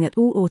reporting at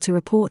all or to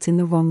report in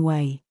the wrong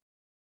way.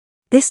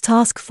 This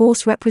task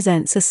force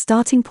represents a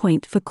starting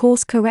point for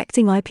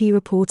course-correcting IP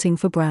reporting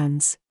for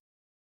brands.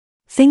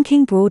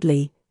 Thinking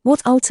broadly,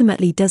 what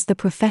ultimately does the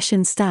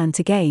profession stand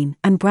to gain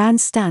and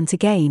brands stand to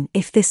gain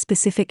if this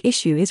specific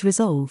issue is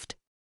resolved?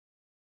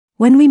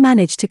 When we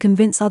manage to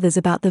convince others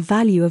about the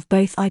value of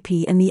both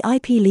IP and the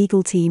IP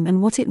legal team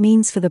and what it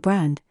means for the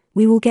brand,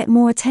 we will get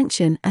more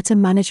attention at a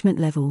management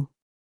level.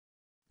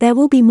 There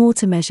will be more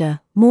to measure,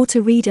 more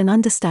to read and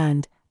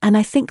understand, and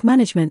I think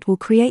management will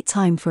create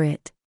time for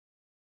it.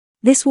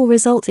 This will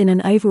result in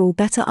an overall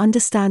better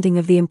understanding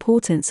of the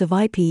importance of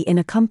IP in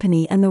a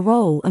company and the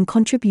role and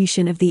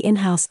contribution of the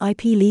in-house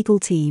IP legal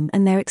team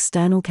and their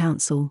external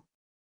counsel.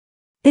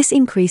 This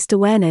increased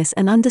awareness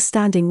and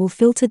understanding will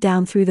filter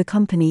down through the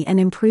company and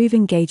improve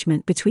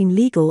engagement between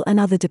legal and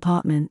other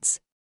departments.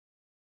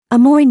 A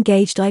more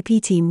engaged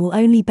IP team will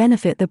only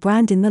benefit the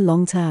brand in the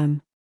long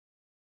term.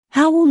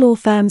 How will law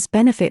firms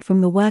benefit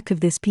from the work of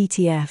this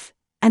PTF,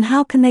 and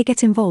how can they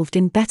get involved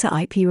in better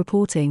IP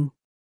reporting?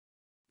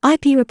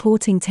 IP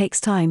reporting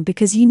takes time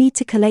because you need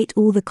to collate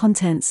all the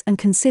contents and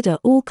consider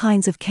all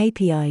kinds of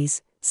KPIs,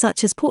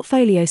 such as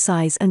portfolio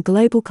size and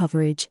global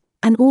coverage,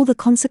 and all the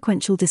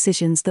consequential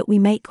decisions that we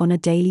make on a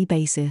daily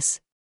basis.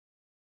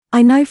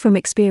 I know from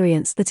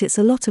experience that it's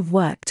a lot of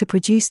work to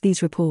produce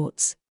these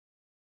reports.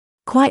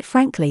 Quite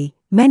frankly,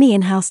 many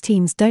in-house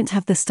teams don't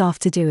have the staff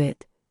to do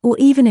it, or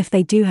even if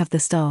they do have the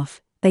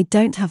staff, they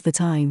don't have the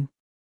time.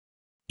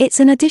 It's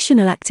an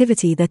additional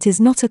activity that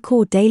is not a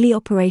core daily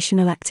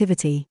operational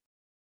activity.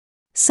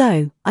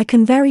 So, I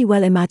can very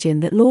well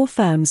imagine that law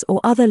firms or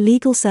other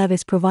legal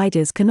service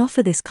providers can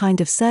offer this kind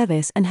of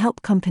service and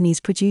help companies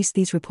produce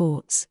these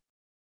reports.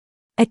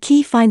 A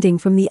key finding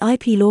from the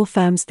IP law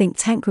firm's think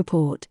tank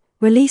report,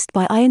 released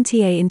by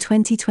INTA in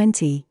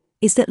 2020,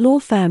 is that law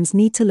firms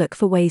need to look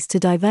for ways to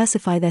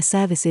diversify their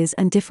services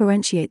and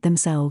differentiate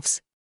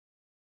themselves.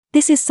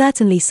 This is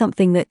certainly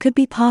something that could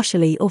be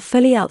partially or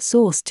fully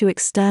outsourced to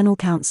external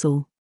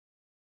counsel.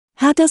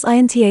 How does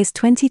INTA's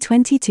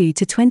 2022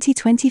 to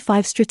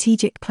 2025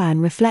 strategic plan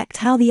reflect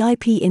how the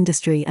IP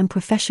industry and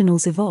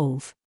professionals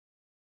evolve?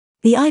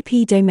 The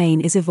IP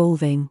domain is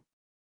evolving.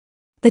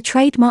 The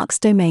trademarks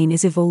domain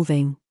is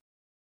evolving.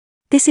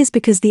 This is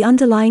because the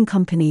underlying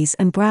companies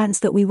and brands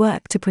that we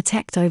work to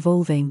protect are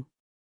evolving.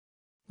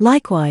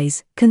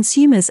 Likewise,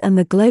 consumers and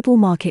the global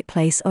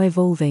marketplace are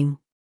evolving.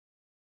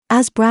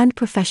 As brand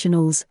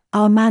professionals,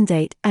 our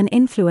mandate and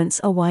influence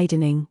are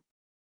widening.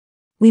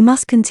 We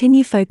must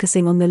continue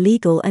focusing on the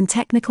legal and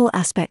technical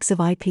aspects of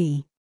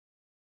IP.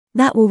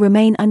 That will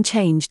remain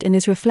unchanged and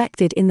is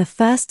reflected in the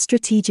first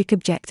strategic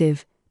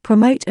objective: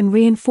 promote and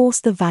reinforce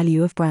the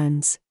value of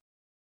brands.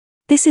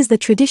 This is the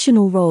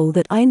traditional role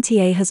that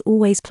INTA has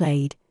always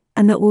played,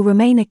 and that will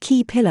remain a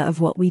key pillar of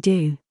what we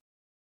do.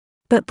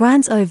 But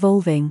brands are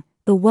evolving,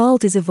 the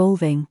world is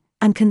evolving,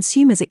 and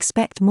consumers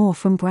expect more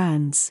from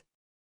brands.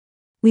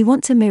 We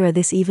want to mirror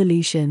this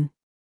evolution.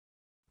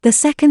 The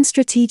second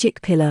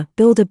strategic pillar,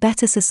 build a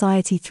better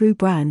society through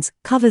brands,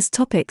 covers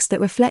topics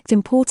that reflect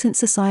important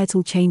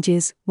societal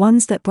changes,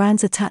 ones that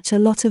brands attach a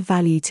lot of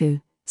value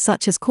to,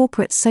 such as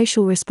corporate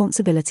social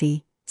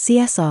responsibility,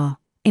 CSR,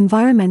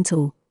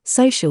 environmental,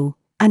 social,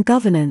 and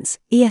governance,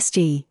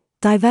 ESG,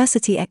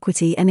 diversity,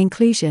 equity and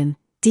inclusion,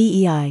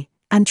 DEI,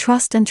 and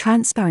trust and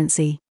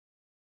transparency.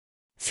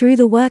 Through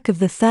the work of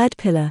the third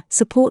pillar,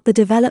 support the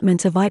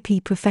development of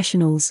IP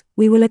professionals,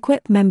 we will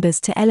equip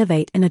members to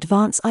elevate and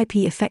advance IP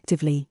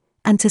effectively,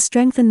 and to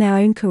strengthen their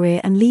own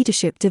career and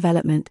leadership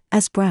development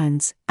as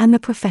brands and the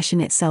profession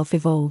itself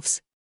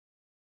evolves.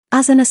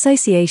 As an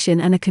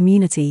association and a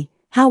community,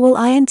 how will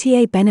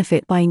INTA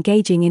benefit by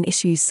engaging in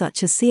issues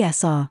such as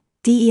CSR,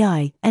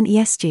 DEI, and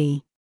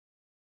ESG?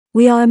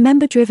 We are a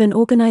member-driven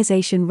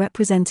organization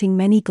representing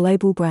many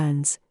global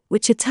brands,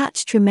 which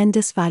attach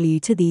tremendous value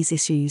to these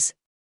issues.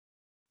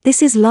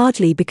 This is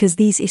largely because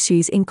these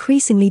issues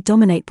increasingly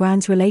dominate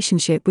brands'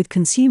 relationship with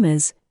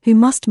consumers, who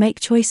must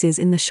make choices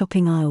in the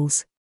shopping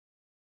aisles.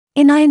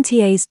 In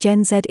INTA's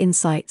Gen Z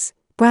Insights,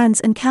 Brands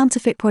and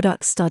Counterfeit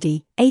Products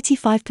study,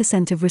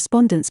 85% of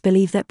respondents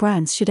believe that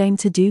brands should aim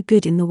to do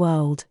good in the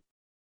world.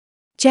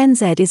 Gen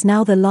Z is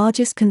now the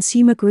largest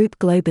consumer group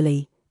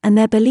globally, and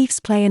their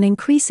beliefs play an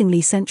increasingly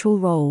central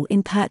role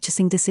in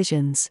purchasing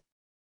decisions.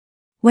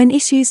 When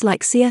issues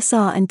like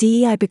CSR and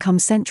DEI become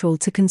central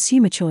to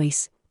consumer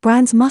choice,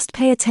 brands must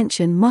pay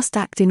attention, must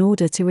act in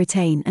order to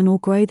retain and/or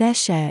grow their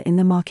share in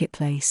the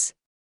marketplace.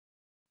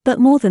 But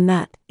more than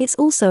that, it's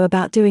also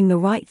about doing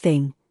the right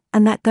thing,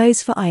 and that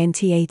goes for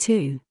INTA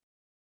too.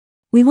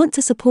 We want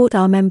to support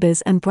our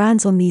members and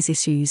brands on these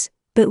issues,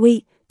 but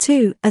we,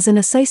 too, as an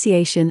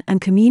association and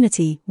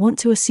community, want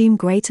to assume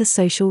greater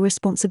social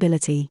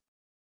responsibility.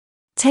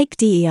 Take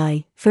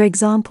DEI, for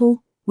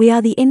example. We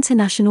are the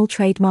International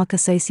Trademark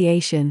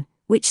Association,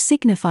 which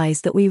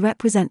signifies that we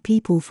represent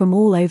people from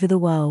all over the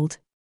world.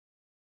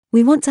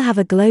 We want to have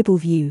a global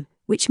view,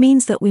 which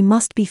means that we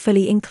must be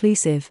fully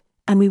inclusive,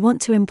 and we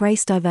want to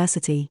embrace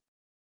diversity.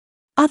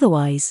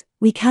 Otherwise,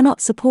 we cannot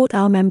support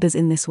our members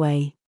in this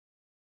way.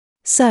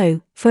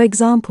 So, for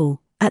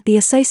example, at the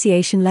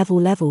association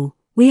level,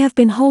 we have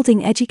been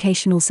holding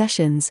educational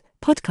sessions,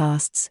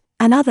 podcasts,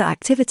 and other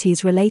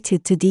activities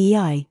related to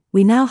DEI.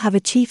 We now have a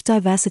Chief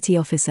Diversity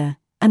Officer,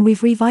 and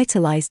we've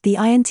revitalized the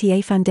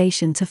INTA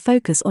Foundation to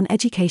focus on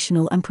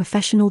educational and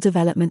professional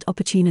development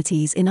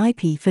opportunities in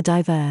IP for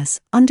diverse,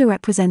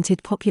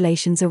 underrepresented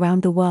populations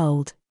around the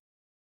world.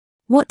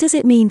 What does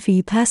it mean for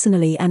you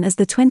personally and as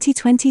the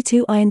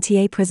 2022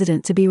 INTA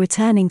President to be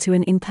returning to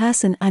an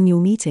in-person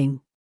annual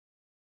meeting?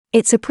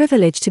 It's a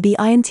privilege to be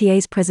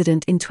INTA's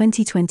President in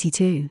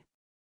 2022.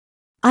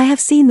 I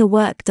have seen the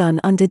work done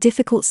under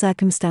difficult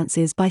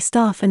circumstances by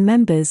staff and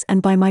members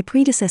and by my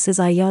predecessors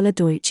Ayala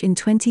Deutsch in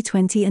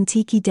 2020 and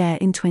Tiki Dare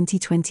in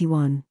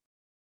 2021.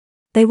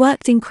 They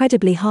worked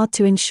incredibly hard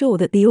to ensure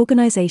that the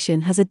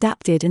organization has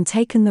adapted and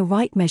taken the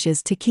right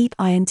measures to keep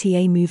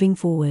INTA moving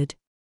forward.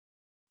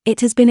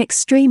 It has been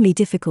extremely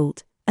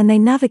difficult, and they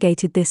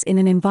navigated this in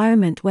an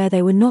environment where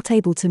they were not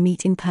able to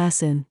meet in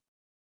person.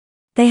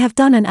 They have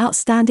done an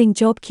outstanding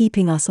job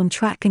keeping us on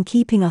track and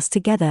keeping us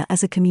together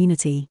as a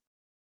community.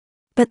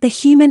 But the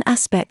human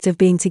aspect of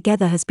being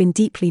together has been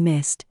deeply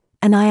missed,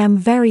 and I am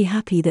very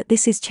happy that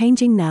this is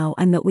changing now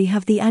and that we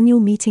have the annual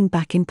meeting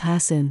back in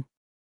person.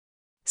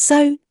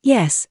 So,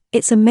 yes,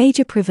 it's a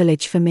major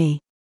privilege for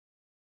me.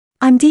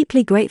 I'm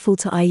deeply grateful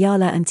to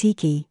Ayala and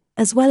Tiki,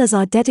 as well as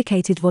our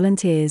dedicated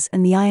volunteers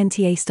and the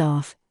INTA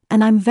staff,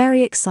 and I'm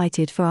very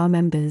excited for our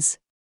members.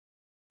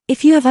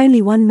 If you have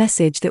only one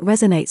message that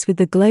resonates with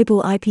the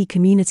global IP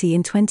community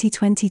in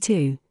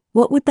 2022,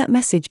 what would that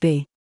message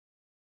be?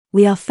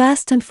 We are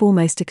first and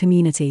foremost a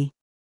community.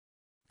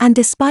 And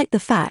despite the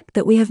fact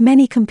that we have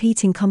many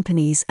competing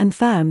companies and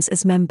firms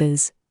as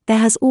members, there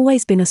has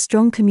always been a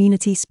strong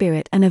community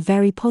spirit and a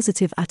very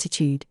positive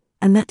attitude,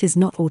 and that is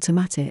not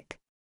automatic.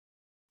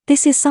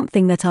 This is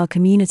something that our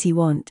community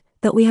want,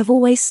 that we have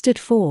always stood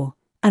for,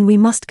 and we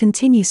must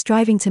continue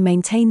striving to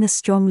maintain the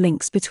strong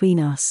links between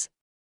us.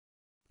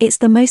 It's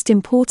the most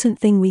important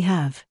thing we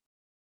have.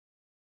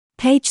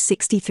 Page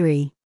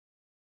 63.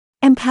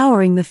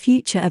 Empowering the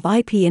future of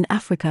IP in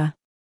Africa,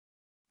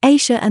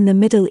 Asia and the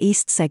Middle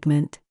East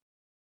segment.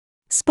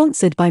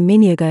 Sponsored by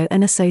Minyago &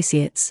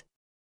 Associates.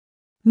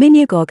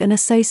 Minyago &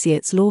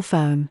 Associates law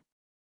firm.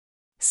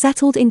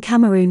 Settled in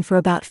Cameroon for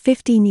about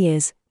 15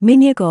 years,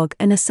 Minyago &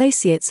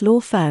 Associates law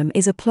firm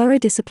is a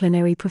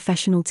pluridisciplinary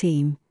professional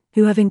team,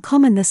 who have in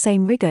common the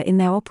same rigor in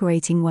their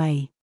operating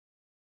way.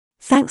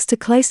 Thanks to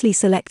closely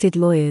selected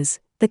lawyers,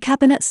 the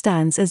cabinet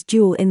stands as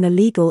dual in the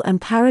legal and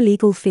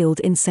paralegal field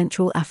in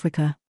Central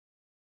Africa.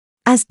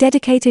 As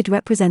dedicated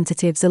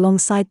representatives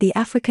alongside the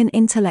African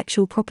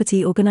Intellectual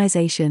Property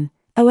Organization,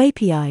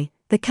 OAPI,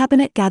 the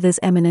cabinet gathers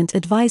eminent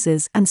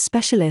advisors and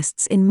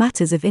specialists in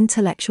matters of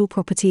intellectual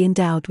property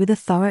endowed with a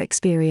thorough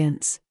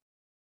experience.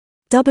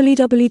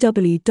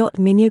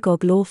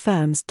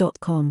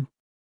 www.minyagoglawfirms.com.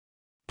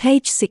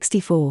 Page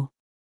 64.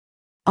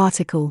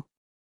 Article.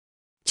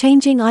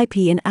 Changing IP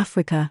in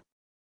Africa.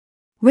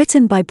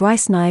 Written by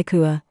Bryce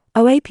Nyakua,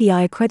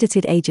 OAPI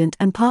accredited agent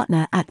and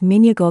partner at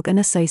Minyago &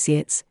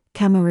 Associates,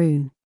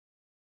 Cameroon.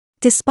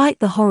 Despite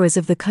the horrors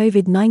of the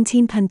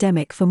COVID-19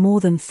 pandemic for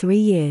more than 3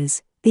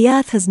 years, the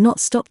earth has not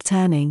stopped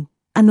turning,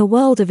 and the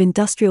world of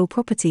industrial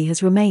property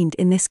has remained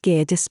in this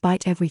gear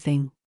despite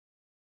everything.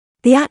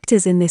 The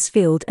actors in this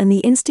field and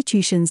the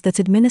institutions that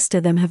administer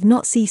them have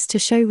not ceased to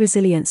show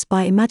resilience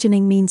by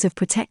imagining means of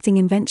protecting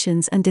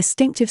inventions and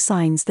distinctive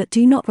signs that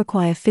do not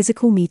require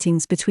physical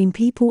meetings between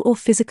people or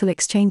physical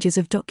exchanges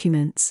of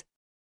documents.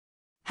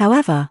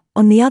 However,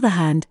 on the other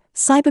hand,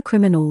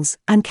 cybercriminals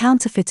and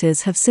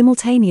counterfeiters have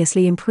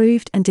simultaneously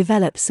improved and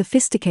developed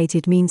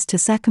sophisticated means to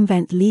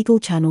circumvent legal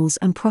channels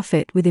and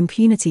profit with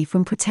impunity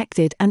from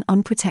protected and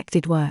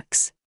unprotected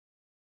works.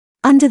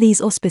 Under these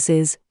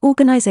auspices,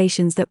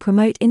 organizations that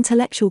promote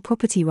intellectual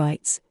property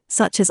rights,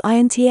 such as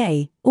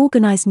INTA,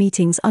 organize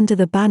meetings under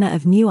the banner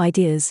of New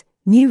Ideas,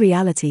 New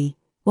Reality,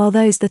 while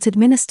those that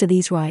administer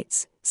these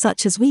rights,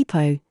 such as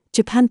WIPO,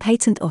 Japan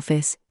Patent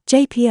Office,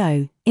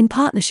 JPO, in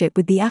partnership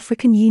with the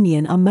African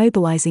Union, are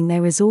mobilizing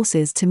their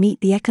resources to meet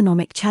the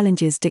economic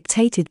challenges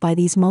dictated by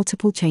these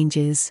multiple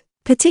changes,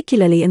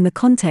 particularly in the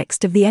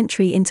context of the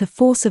entry into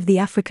force of the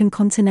African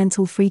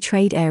Continental Free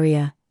Trade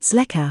Area,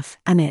 ZLECAf,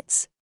 and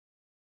its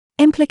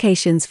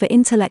implications for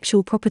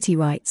intellectual property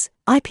rights,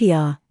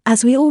 IPR,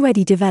 as we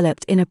already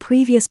developed in a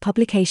previous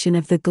publication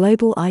of the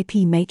Global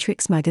IP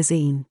Matrix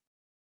magazine.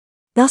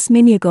 Thus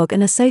Minyago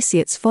 &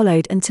 Associates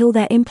followed until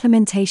their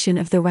implementation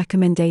of the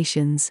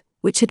recommendations,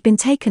 which had been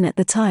taken at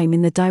the time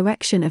in the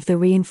direction of the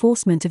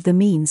reinforcement of the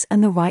means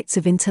and the rights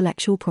of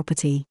intellectual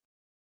property.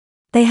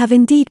 They have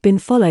indeed been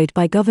followed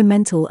by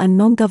governmental and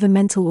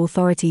non-governmental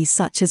authorities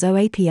such as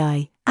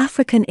OAPI,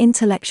 African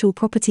Intellectual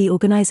Property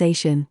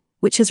Organization,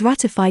 which has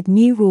ratified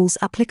new rules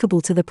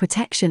applicable to the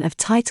protection of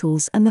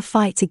titles and the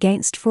fight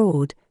against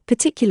fraud,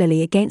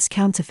 particularly against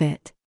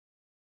counterfeit.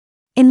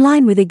 In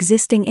line with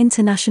existing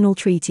international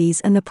treaties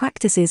and the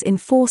practices in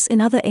force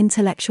in other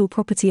intellectual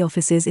property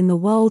offices in the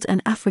world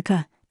and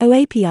Africa,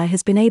 OAPI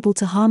has been able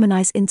to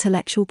harmonize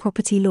intellectual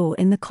property law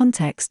in the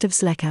context of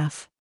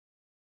ZLECAf.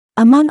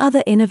 Among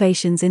other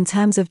innovations in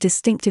terms of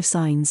distinctive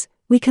signs,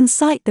 we can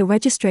cite the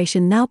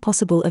registration now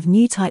possible of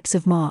new types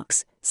of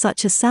marks,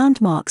 such as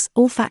sound marks,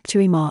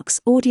 olfactory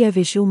marks,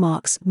 audiovisual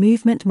marks,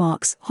 movement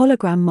marks,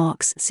 hologram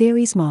marks,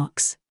 series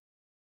marks.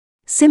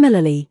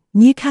 Similarly,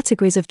 new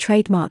categories of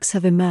trademarks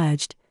have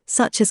emerged,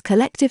 such as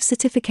collective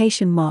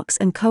certification marks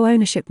and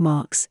co-ownership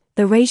marks,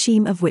 the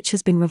regime of which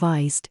has been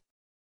revised.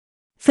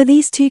 For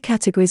these two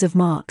categories of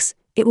marks,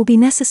 it will be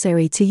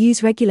necessary to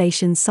use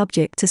regulations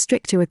subject to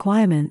stricter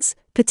requirements,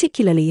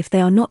 particularly if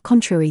they are not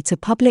contrary to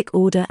public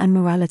order and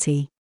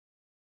morality.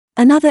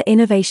 Another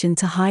innovation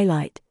to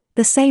highlight: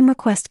 the same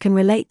request can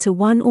relate to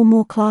one or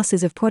more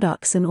classes of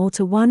products and/or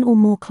to one or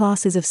more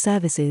classes of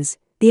services.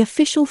 The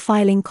official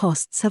filing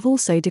costs have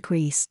also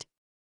decreased.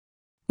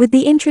 With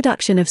the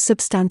introduction of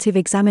substantive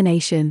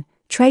examination,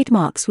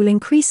 trademarks will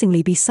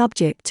increasingly be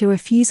subject to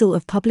refusal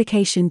of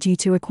publication due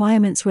to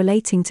requirements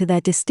relating to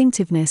their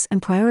distinctiveness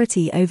and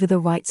priority over the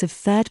rights of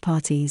third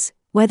parties,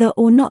 whether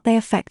or not they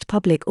affect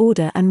public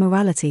order and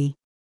morality.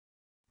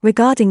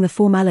 Regarding the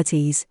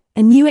formalities,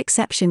 a new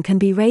exception can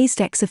be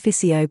raised ex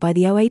officio by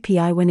the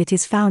OAPI when it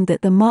is found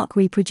that the mark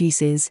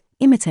reproduces,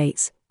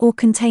 imitates, or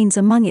contains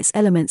among its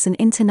elements an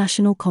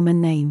international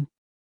common name.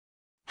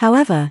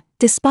 However,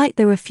 despite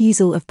the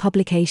refusal of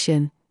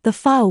publication, the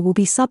file will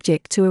be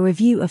subject to a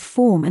review of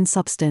form and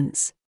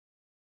substance.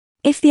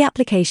 If the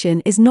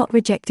application is not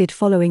rejected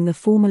following the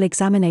formal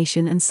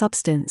examination and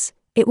substance,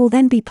 it will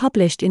then be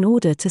published in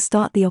order to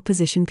start the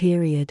opposition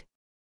period.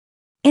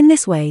 In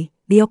this way,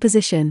 the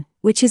opposition,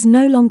 which is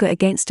no longer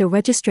against a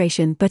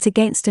registration but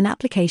against an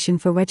application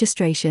for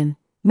registration,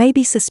 may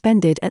be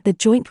suspended at the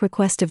joint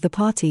request of the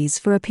parties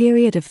for a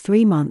period of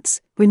 3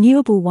 months,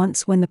 renewable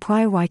once when the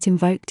prior right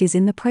invoked is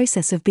in the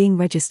process of being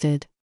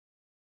registered.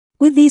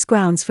 With these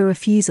grounds for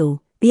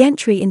refusal, the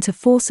entry into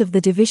force of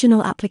the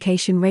divisional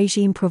application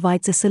regime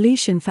provides a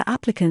solution for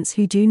applicants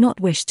who do not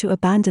wish to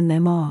abandon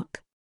their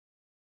mark.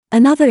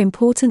 Another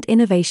important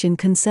innovation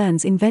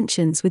concerns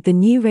inventions with the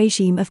new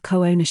regime of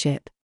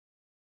co-ownership.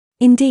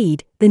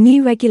 Indeed, the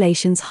new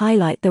regulations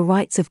highlight the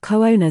rights of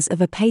co-owners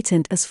of a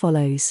patent as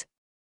follows.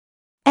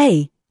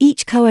 A.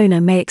 Each co-owner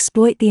may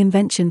exploit the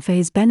invention for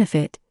his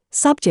benefit,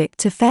 subject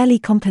to fairly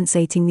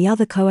compensating the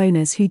other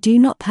co-owners who do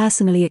not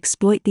personally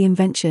exploit the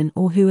invention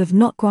or who have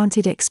not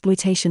granted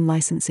exploitation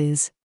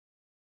licenses.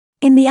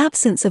 In the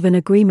absence of an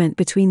agreement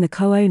between the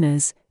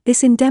co-owners,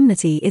 this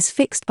indemnity is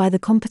fixed by the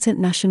competent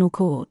national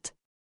court.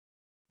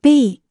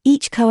 B.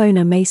 Each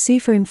co-owner may sue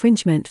for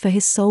infringement for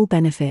his sole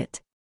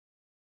benefit.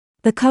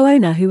 The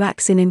co-owner who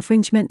acts in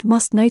infringement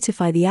must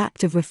notify the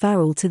act of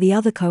referral to the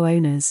other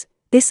co-owners.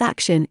 This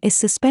action is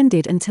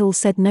suspended until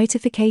said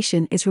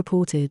notification is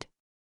reported.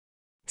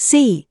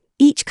 C.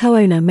 Each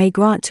co-owner may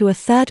grant to a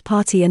third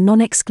party a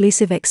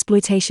non-exclusive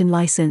exploitation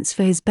license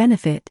for his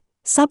benefit,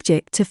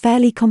 subject to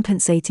fairly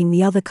compensating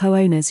the other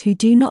co-owners who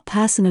do not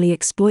personally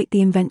exploit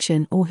the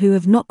invention or who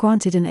have not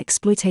granted an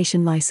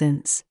exploitation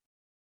license.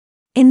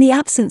 In the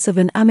absence of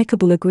an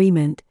amicable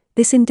agreement,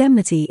 this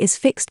indemnity is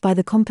fixed by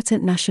the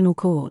competent national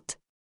court.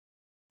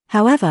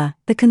 However,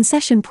 the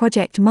concession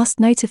project must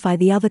notify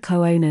the other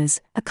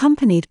co-owners,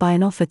 accompanied by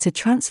an offer to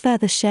transfer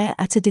the share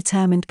at a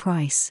determined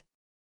price.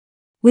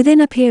 Within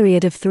a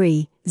period of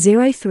 3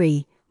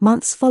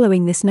 months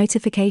following this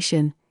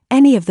notification,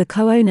 any of the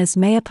co-owners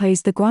may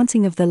oppose the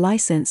granting of the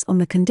license on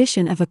the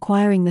condition of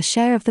acquiring the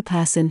share of the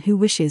person who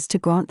wishes to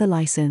grant the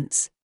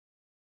license.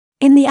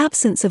 In the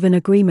absence of an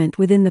agreement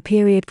within the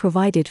period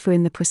provided for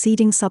in the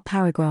preceding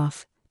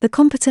subparagraph, the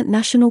competent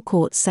national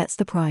court sets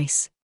the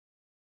price.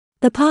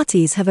 The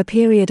parties have a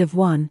period of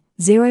 1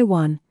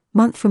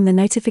 month from the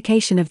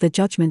notification of the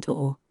judgment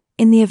or,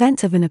 in the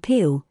event of an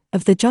appeal,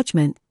 of the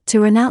judgment, to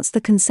renounce the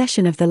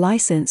concession of the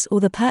license or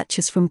the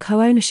purchase from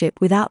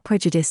co-ownership without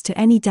prejudice to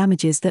any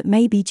damages that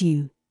may be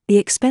due. The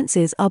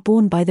expenses are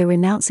borne by the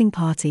renouncing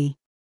party.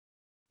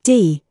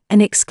 D. An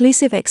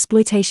exclusive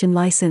exploitation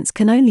license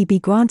can only be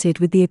granted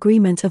with the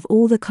agreement of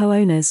all the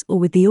co-owners or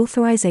with the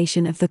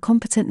authorization of the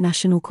competent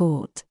national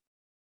court.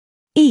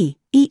 E.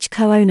 Each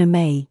co-owner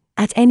may,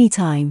 at any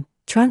time,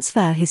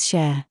 transfer his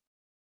share.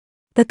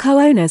 The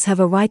co-owners have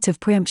a right of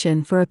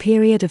preemption for a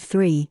period of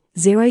 3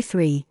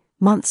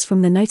 months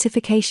from the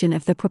notification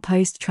of the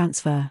proposed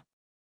transfer.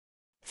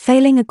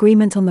 Failing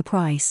agreement on the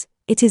price,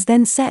 it is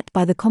then set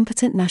by the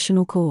competent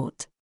national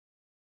court.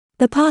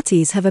 The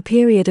parties have a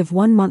period of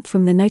 1 month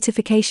from the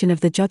notification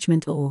of the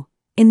judgment or,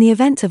 in the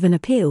event of an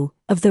appeal,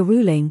 of the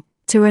ruling,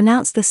 to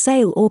renounce the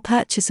sale or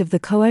purchase of the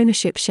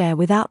co-ownership share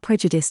without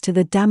prejudice to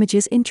the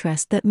damages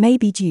interest that may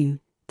be due.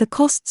 The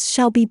costs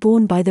shall be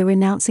borne by the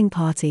renouncing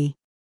party.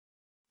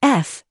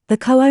 F. The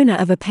co-owner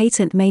of a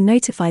patent may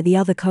notify the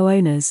other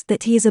co-owners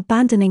that he is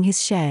abandoning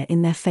his share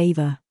in their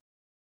favor.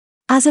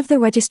 As of the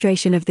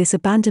registration of this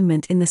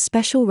abandonment in the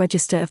Special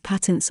Register of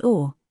Patents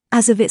or,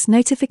 as of its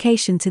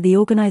notification to the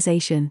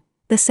organization,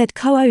 the said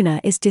co-owner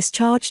is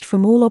discharged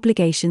from all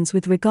obligations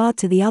with regard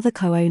to the other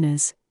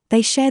co-owners.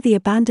 They share the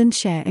abandoned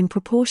share in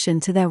proportion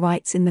to their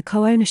rights in the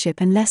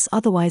co-ownership unless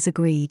otherwise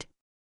agreed.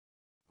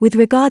 With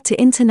regard to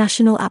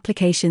international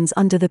applications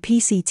under the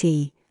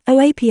PCT,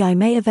 OAPI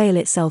may avail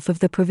itself of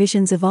the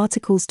provisions of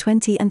Articles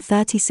 20 and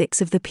 36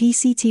 of the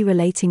PCT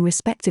relating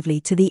respectively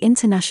to the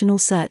International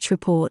Search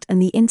Report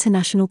and the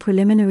International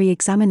Preliminary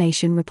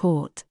Examination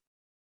Report.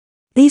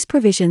 These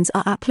provisions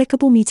are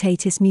applicable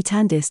mutatis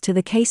mutandis to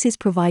the cases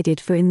provided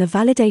for in the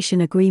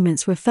validation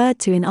agreements referred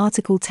to in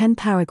Article 10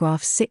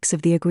 paragraph 6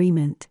 of the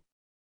agreement.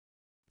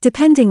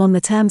 Depending on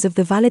the terms of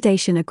the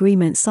validation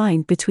agreement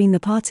signed between the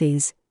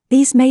parties,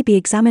 these may be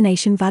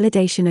examination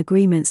validation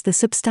agreements. The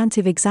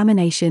substantive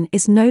examination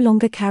is no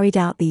longer carried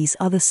out. These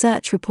are the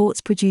search reports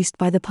produced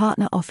by the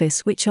partner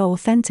office which are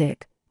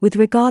authentic. With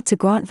regard to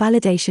grant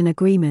validation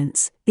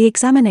agreements, the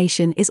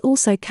examination is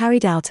also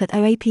carried out at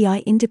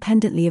OAPI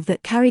independently of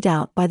that carried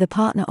out by the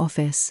partner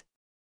office.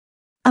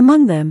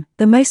 Among them,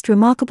 the most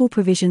remarkable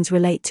provisions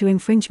relate to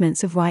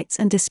infringements of rights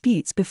and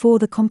disputes before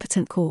the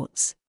competent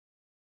courts.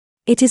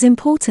 It is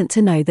important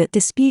to know that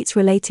disputes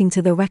relating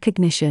to the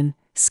recognition,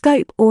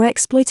 scope or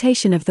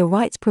exploitation of the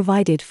rights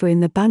provided for in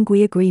the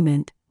Bangui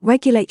Agreement,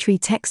 regulatory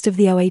text of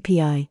the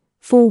OAPI,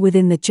 fall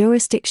within the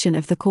jurisdiction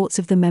of the courts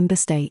of the member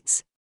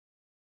states.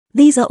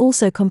 These are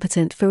also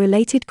competent for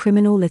related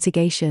criminal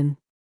litigation.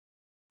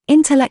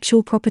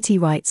 Intellectual property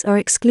rights are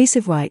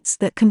exclusive rights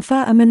that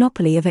confer a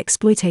monopoly of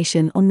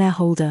exploitation on their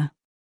holder.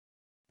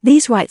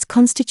 These rights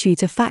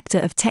constitute a factor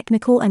of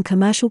technical and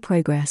commercial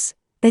progress.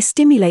 They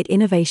stimulate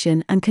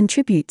innovation and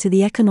contribute to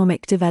the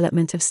economic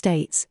development of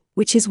states,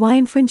 which is why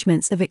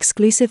infringements of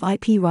exclusive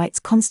IP rights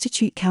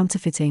constitute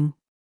counterfeiting.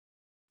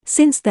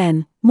 Since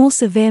then, more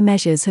severe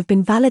measures have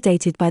been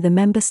validated by the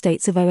member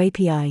states of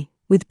OAPI,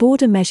 with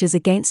border measures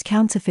against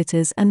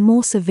counterfeiters and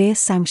more severe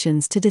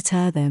sanctions to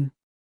deter them.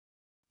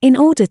 In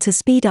order to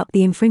speed up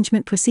the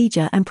infringement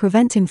procedure and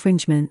prevent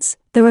infringements,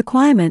 the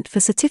requirement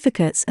for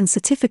certificates and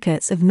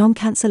certificates of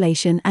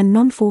non-cancellation and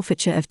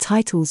non-forfeiture of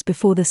titles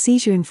before the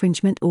seizure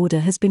infringement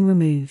order has been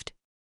removed.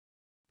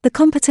 The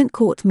competent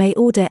court may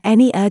order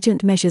any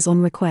urgent measures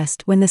on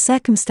request when the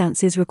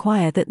circumstances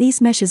require that these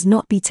measures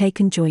not be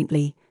taken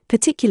jointly,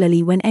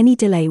 particularly when any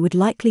delay would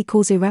likely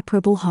cause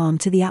irreparable harm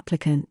to the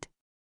applicant.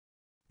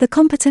 The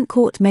competent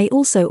court may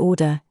also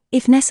order,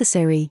 if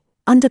necessary,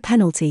 under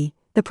penalty,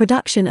 the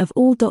production of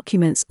all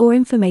documents or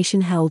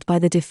information held by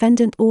the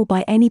defendant or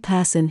by any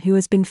person who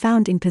has been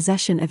found in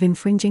possession of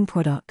infringing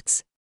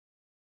products.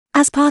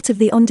 As part of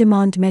the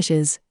on-demand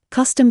measures,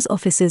 customs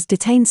officers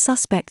detain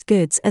suspect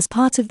goods as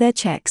part of their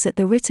checks at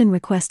the written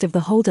request of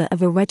the holder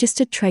of a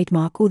registered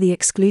trademark or the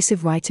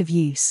exclusive right of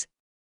use.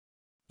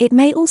 It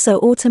may also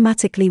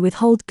automatically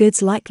withhold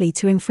goods likely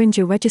to infringe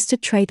a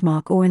registered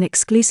trademark or an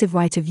exclusive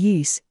right of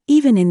use,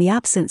 even in the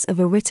absence of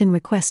a written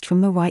request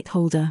from the right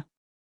holder.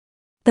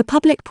 The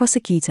public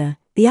prosecutor,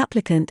 the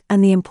applicant,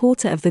 and the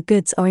importer of the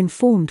goods are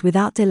informed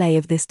without delay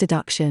of this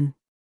deduction.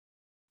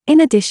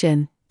 In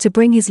addition, to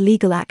bring his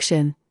legal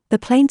action, the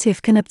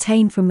plaintiff can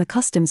obtain from the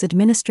Customs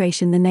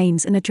Administration the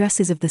names and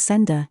addresses of the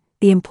sender,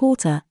 the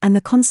importer, and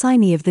the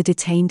consignee of the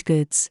detained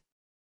goods.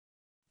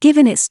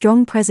 Given its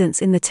strong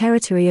presence in the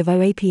territory of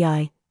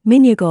OAPI,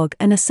 Minyagog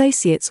and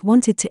Associates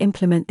wanted to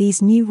implement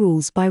these new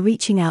rules by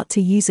reaching out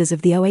to users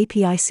of the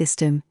OAPI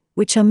system,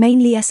 which are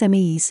mainly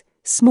SMEs,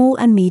 small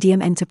and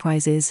medium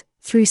enterprises,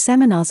 through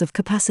seminars of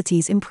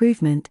capacities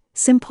improvement,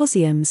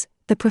 symposiums,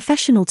 the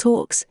professional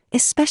talks,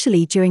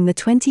 especially during the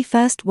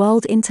 21st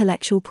World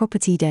Intellectual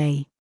Property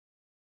Day.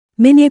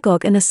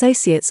 Minyagog and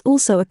Associates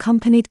also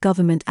accompanied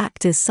government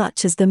actors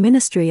such as the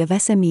Ministry of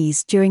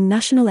SMEs during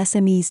National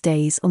SMEs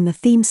Days on the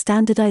theme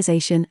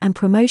Standardization and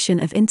Promotion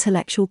of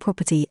Intellectual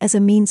Property as a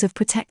means of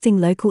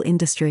protecting local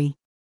industry.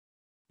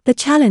 The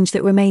challenge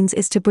that remains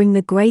is to bring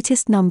the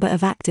greatest number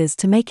of actors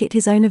to make it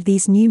his own of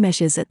these new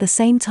measures at the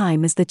same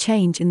time as the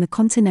change in the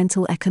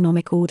continental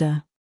economic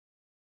order.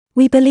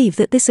 We believe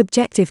that this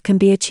objective can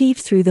be achieved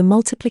through the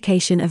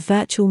multiplication of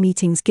virtual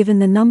meetings given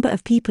the number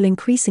of people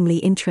increasingly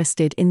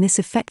interested in this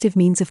effective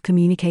means of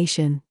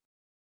communication.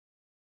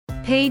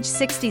 Page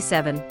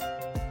 67.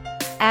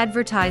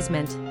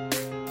 Advertisement.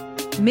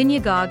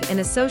 Minyagog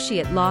and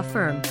Associate Law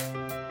Firm.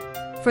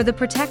 For the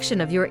protection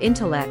of your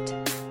intellect.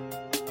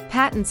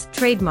 Patents,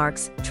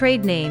 trademarks,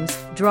 trade names,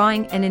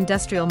 drawing and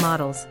industrial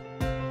models.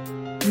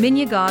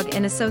 Minyagog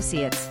and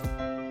Associates.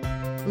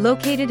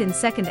 Located in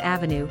 2nd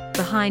Avenue,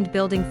 behind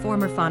building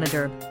former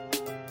Fonaderb.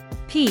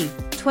 P.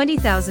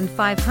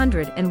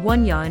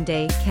 20501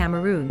 Yaoundé,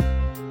 Cameroon.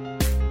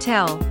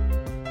 Tel.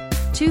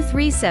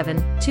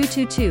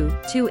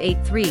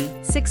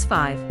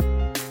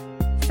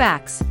 237-222-283-65.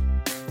 Fax.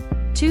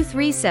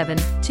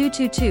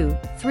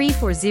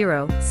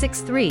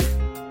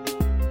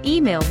 237-222-340-63.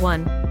 Email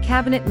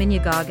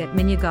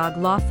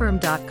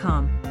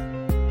 1cabinetminyagog@minyagoglawfirm.com.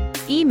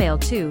 Email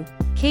 2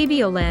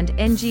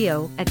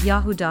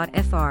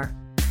 kbolandngo@yahoo.fr.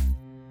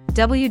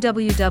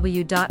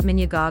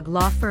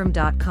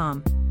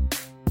 www.minyagoglawfirm.com.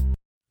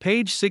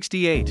 Page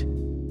 68.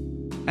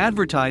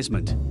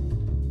 Advertisement.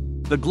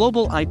 The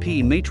Global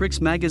IP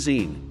Matrix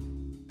Magazine.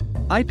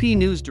 IP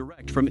news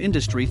direct from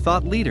industry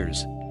thought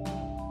leaders.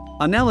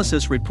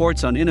 Analysis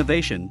reports on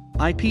innovation,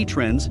 IP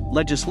trends,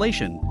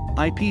 legislation,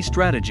 IP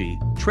strategy,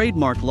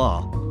 trademark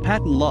law,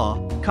 patent law,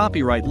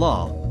 copyright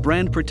law,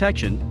 brand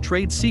protection,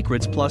 trade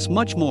secrets, plus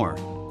much more.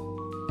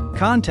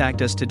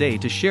 Contact us today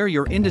to share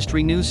your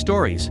industry news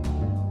stories.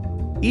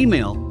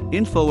 Email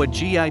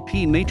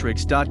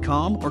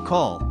info@gipmatrix.com or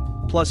call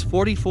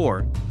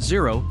 +44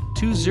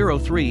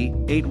 0203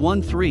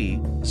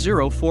 813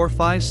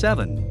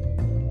 0457.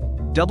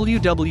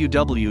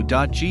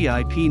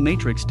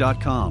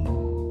 www.gipmatrix.com.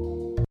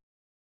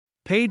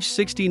 Page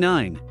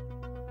 69.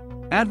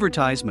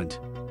 Advertisement.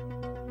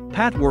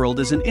 PatWorld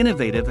is an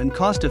innovative and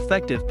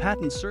cost-effective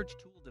patent search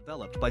tool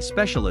developed by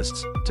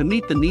specialists to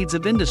meet the needs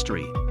of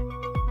industry.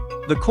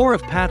 The core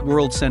of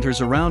PatWorld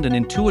centers around an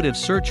intuitive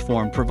search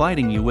form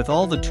providing you with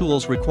all the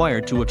tools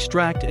required to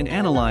extract and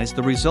analyze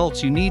the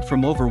results you need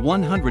from over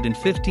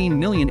 115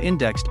 million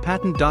indexed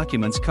patent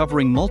documents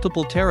covering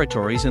multiple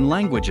territories and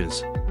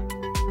languages.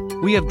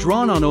 We have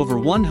drawn on over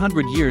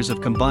 100 years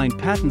of combined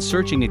patent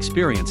searching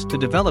experience to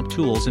develop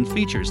tools and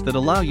features that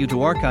allow you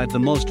to archive the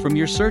most from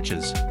your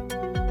searches.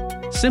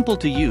 Simple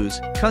to use,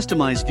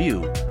 customize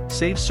view,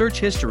 save search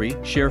history,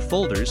 share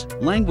folders,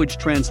 language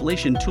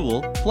translation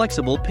tool,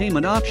 flexible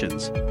payment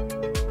options.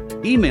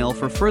 Email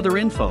for further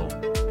info.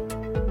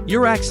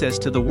 Your access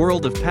to the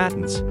world of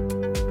patents.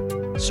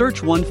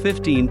 Search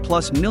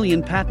 115+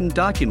 million patent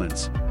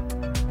documents.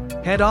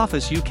 Head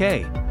Office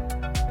UK.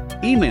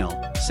 Email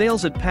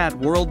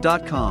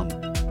sales@patworld.com.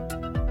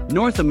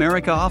 North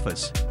America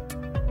Office.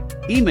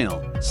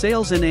 Email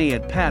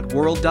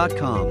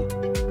salesna@patworld.com.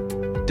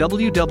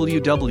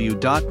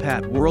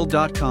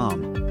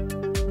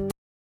 www.patworld.com.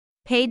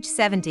 Page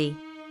 70.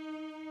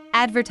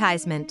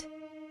 Advertisement.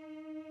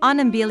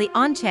 Onambili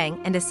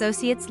Oncheng and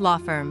Associates Law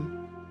Firm.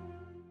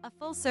 A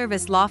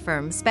full-service law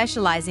firm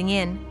specializing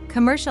in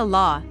commercial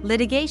law,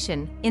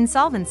 litigation,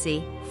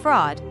 insolvency,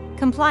 fraud,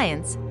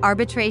 compliance,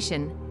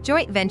 arbitration,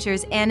 joint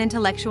ventures and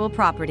intellectual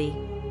property.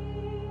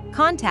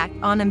 Contact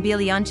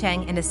Onambili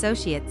Oncheng and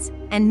Associates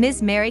and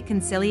Ms. Mary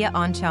Concilia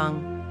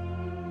Onchong.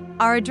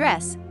 Our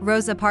address,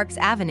 Rosa Parks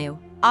Avenue,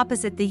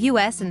 opposite the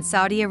U.S. and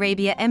Saudi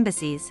Arabia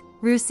Embassies,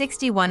 Rue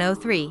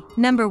 6103,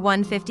 number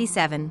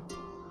 157.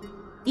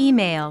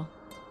 Email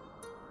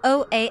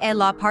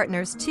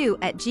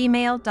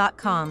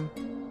oaalawpartners2@gmail.com.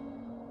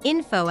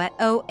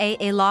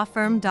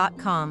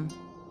 info@oaalawfirm.com.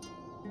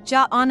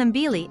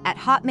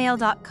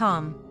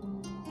 jaonambili@hotmail.com.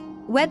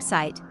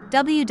 Website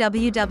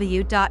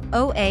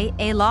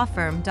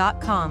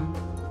www.oaalawfirm.com.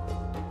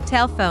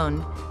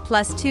 Telephone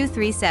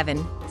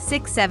 +237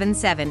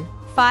 677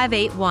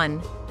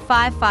 581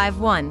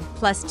 551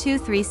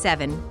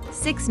 +237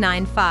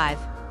 695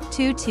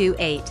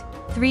 228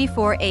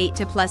 348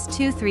 to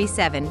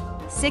 +237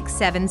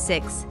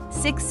 676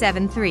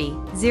 673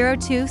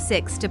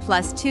 026 to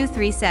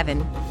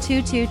 +237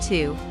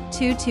 222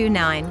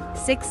 229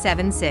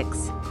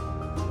 676.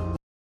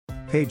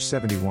 Page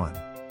 71.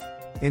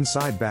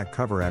 Inside back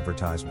cover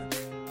advertisement.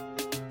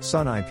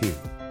 Sun IP.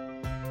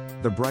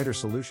 The brighter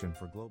solution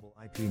for global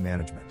IP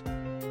management.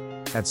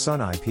 At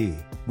Sun IP,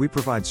 we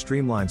provide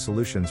streamlined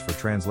solutions for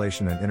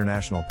translation and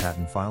international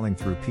patent filing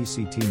through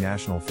PCT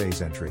national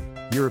phase entry,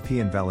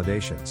 European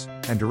validations,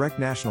 and direct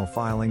national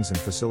filings and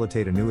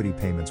facilitate annuity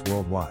payments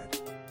worldwide.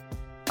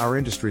 Our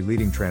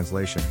industry-leading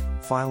translation,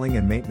 filing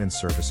and maintenance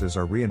services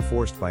are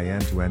reinforced by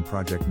end-to-end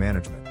project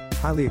management,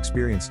 highly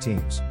experienced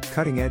teams,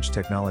 cutting-edge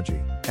technology,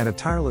 and a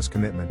tireless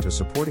commitment to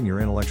supporting your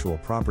intellectual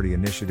property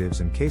initiatives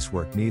and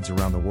casework needs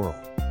around the world.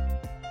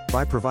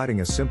 By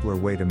providing a simpler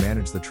way to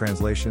manage the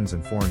translations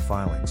and foreign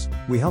filings,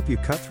 we help you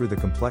cut through the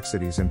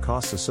complexities and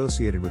costs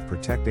associated with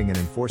protecting and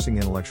enforcing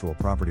intellectual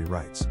property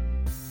rights.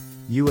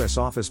 U.S.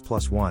 Office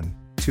 +1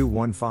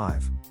 215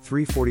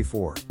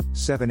 344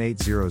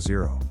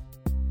 7800.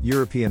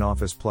 European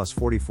Office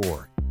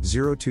 +44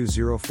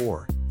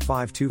 0204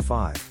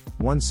 525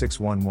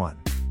 1611.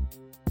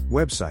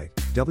 Website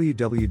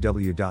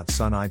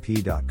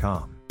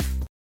www.sunip.com.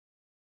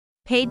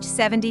 Page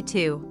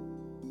 72.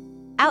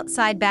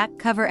 Outside back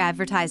cover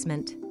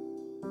advertisement.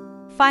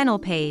 Final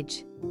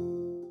page.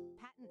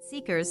 Patent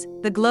Seekers,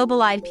 the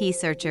global IP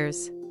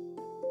searchers.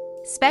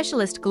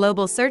 Specialist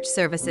global search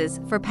services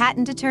for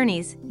patent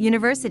attorneys,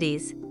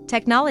 universities,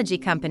 technology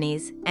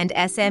companies, and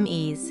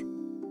SMEs.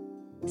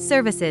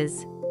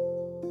 Services: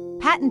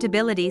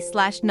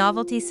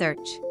 patentability/novelty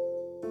search,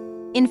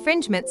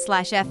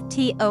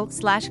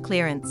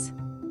 infringement/FTO/clearance,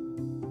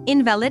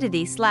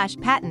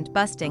 invalidity/patent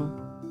busting,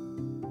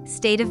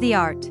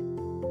 state-of-the-art,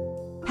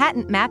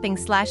 patent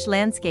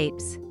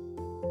mapping/landscapes,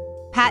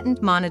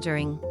 patent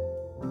monitoring,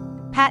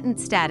 patent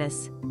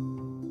status,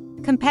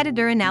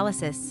 competitor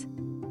analysis.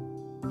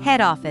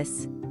 Head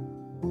office: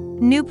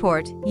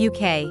 Newport,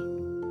 UK.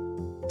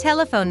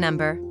 Telephone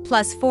number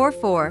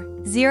 +44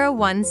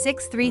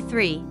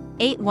 01633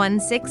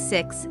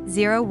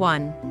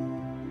 816601.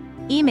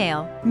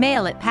 Email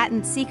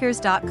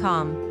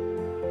mail@patentseekers.com.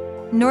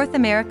 North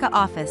America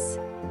office: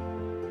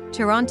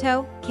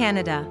 Toronto,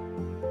 Canada.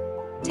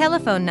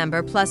 Telephone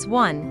number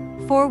 +1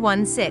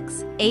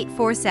 416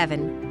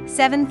 847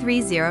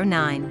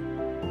 7309.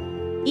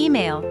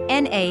 Email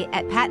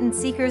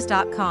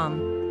na@patentseekers.com.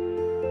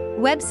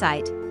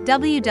 Website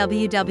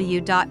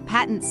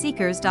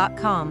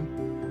www.patentseekers.com.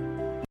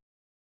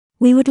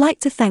 We would like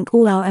to thank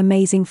all our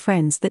amazing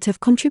friends that have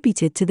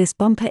contributed to this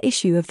bumper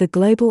issue of the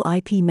Global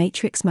IP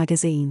Matrix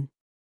magazine.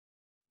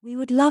 We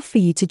would love for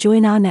you to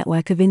join our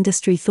network of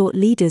industry thought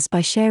leaders by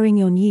sharing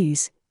your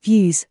news,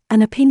 views,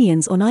 and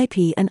opinions on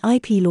IP and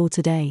IP law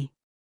today.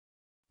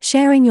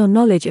 Sharing your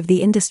knowledge of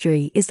the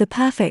industry is the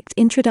perfect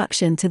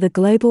introduction to the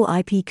global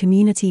IP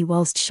community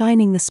whilst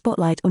shining the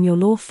spotlight on your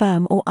law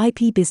firm or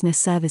IP business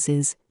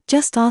services.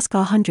 Just ask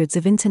our hundreds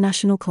of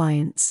international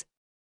clients.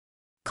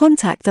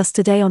 Contact us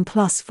today on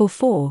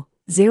 +44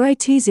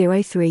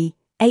 0203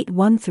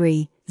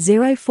 813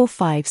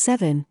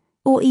 0457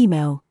 or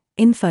email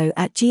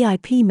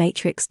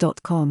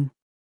info@gipmatrix.com.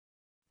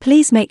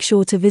 Please make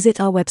sure to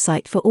visit our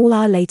website for all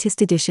our latest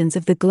editions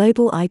of the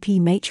Global IP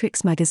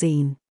Matrix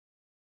magazine.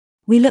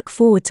 We look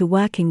forward to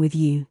working with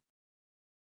you.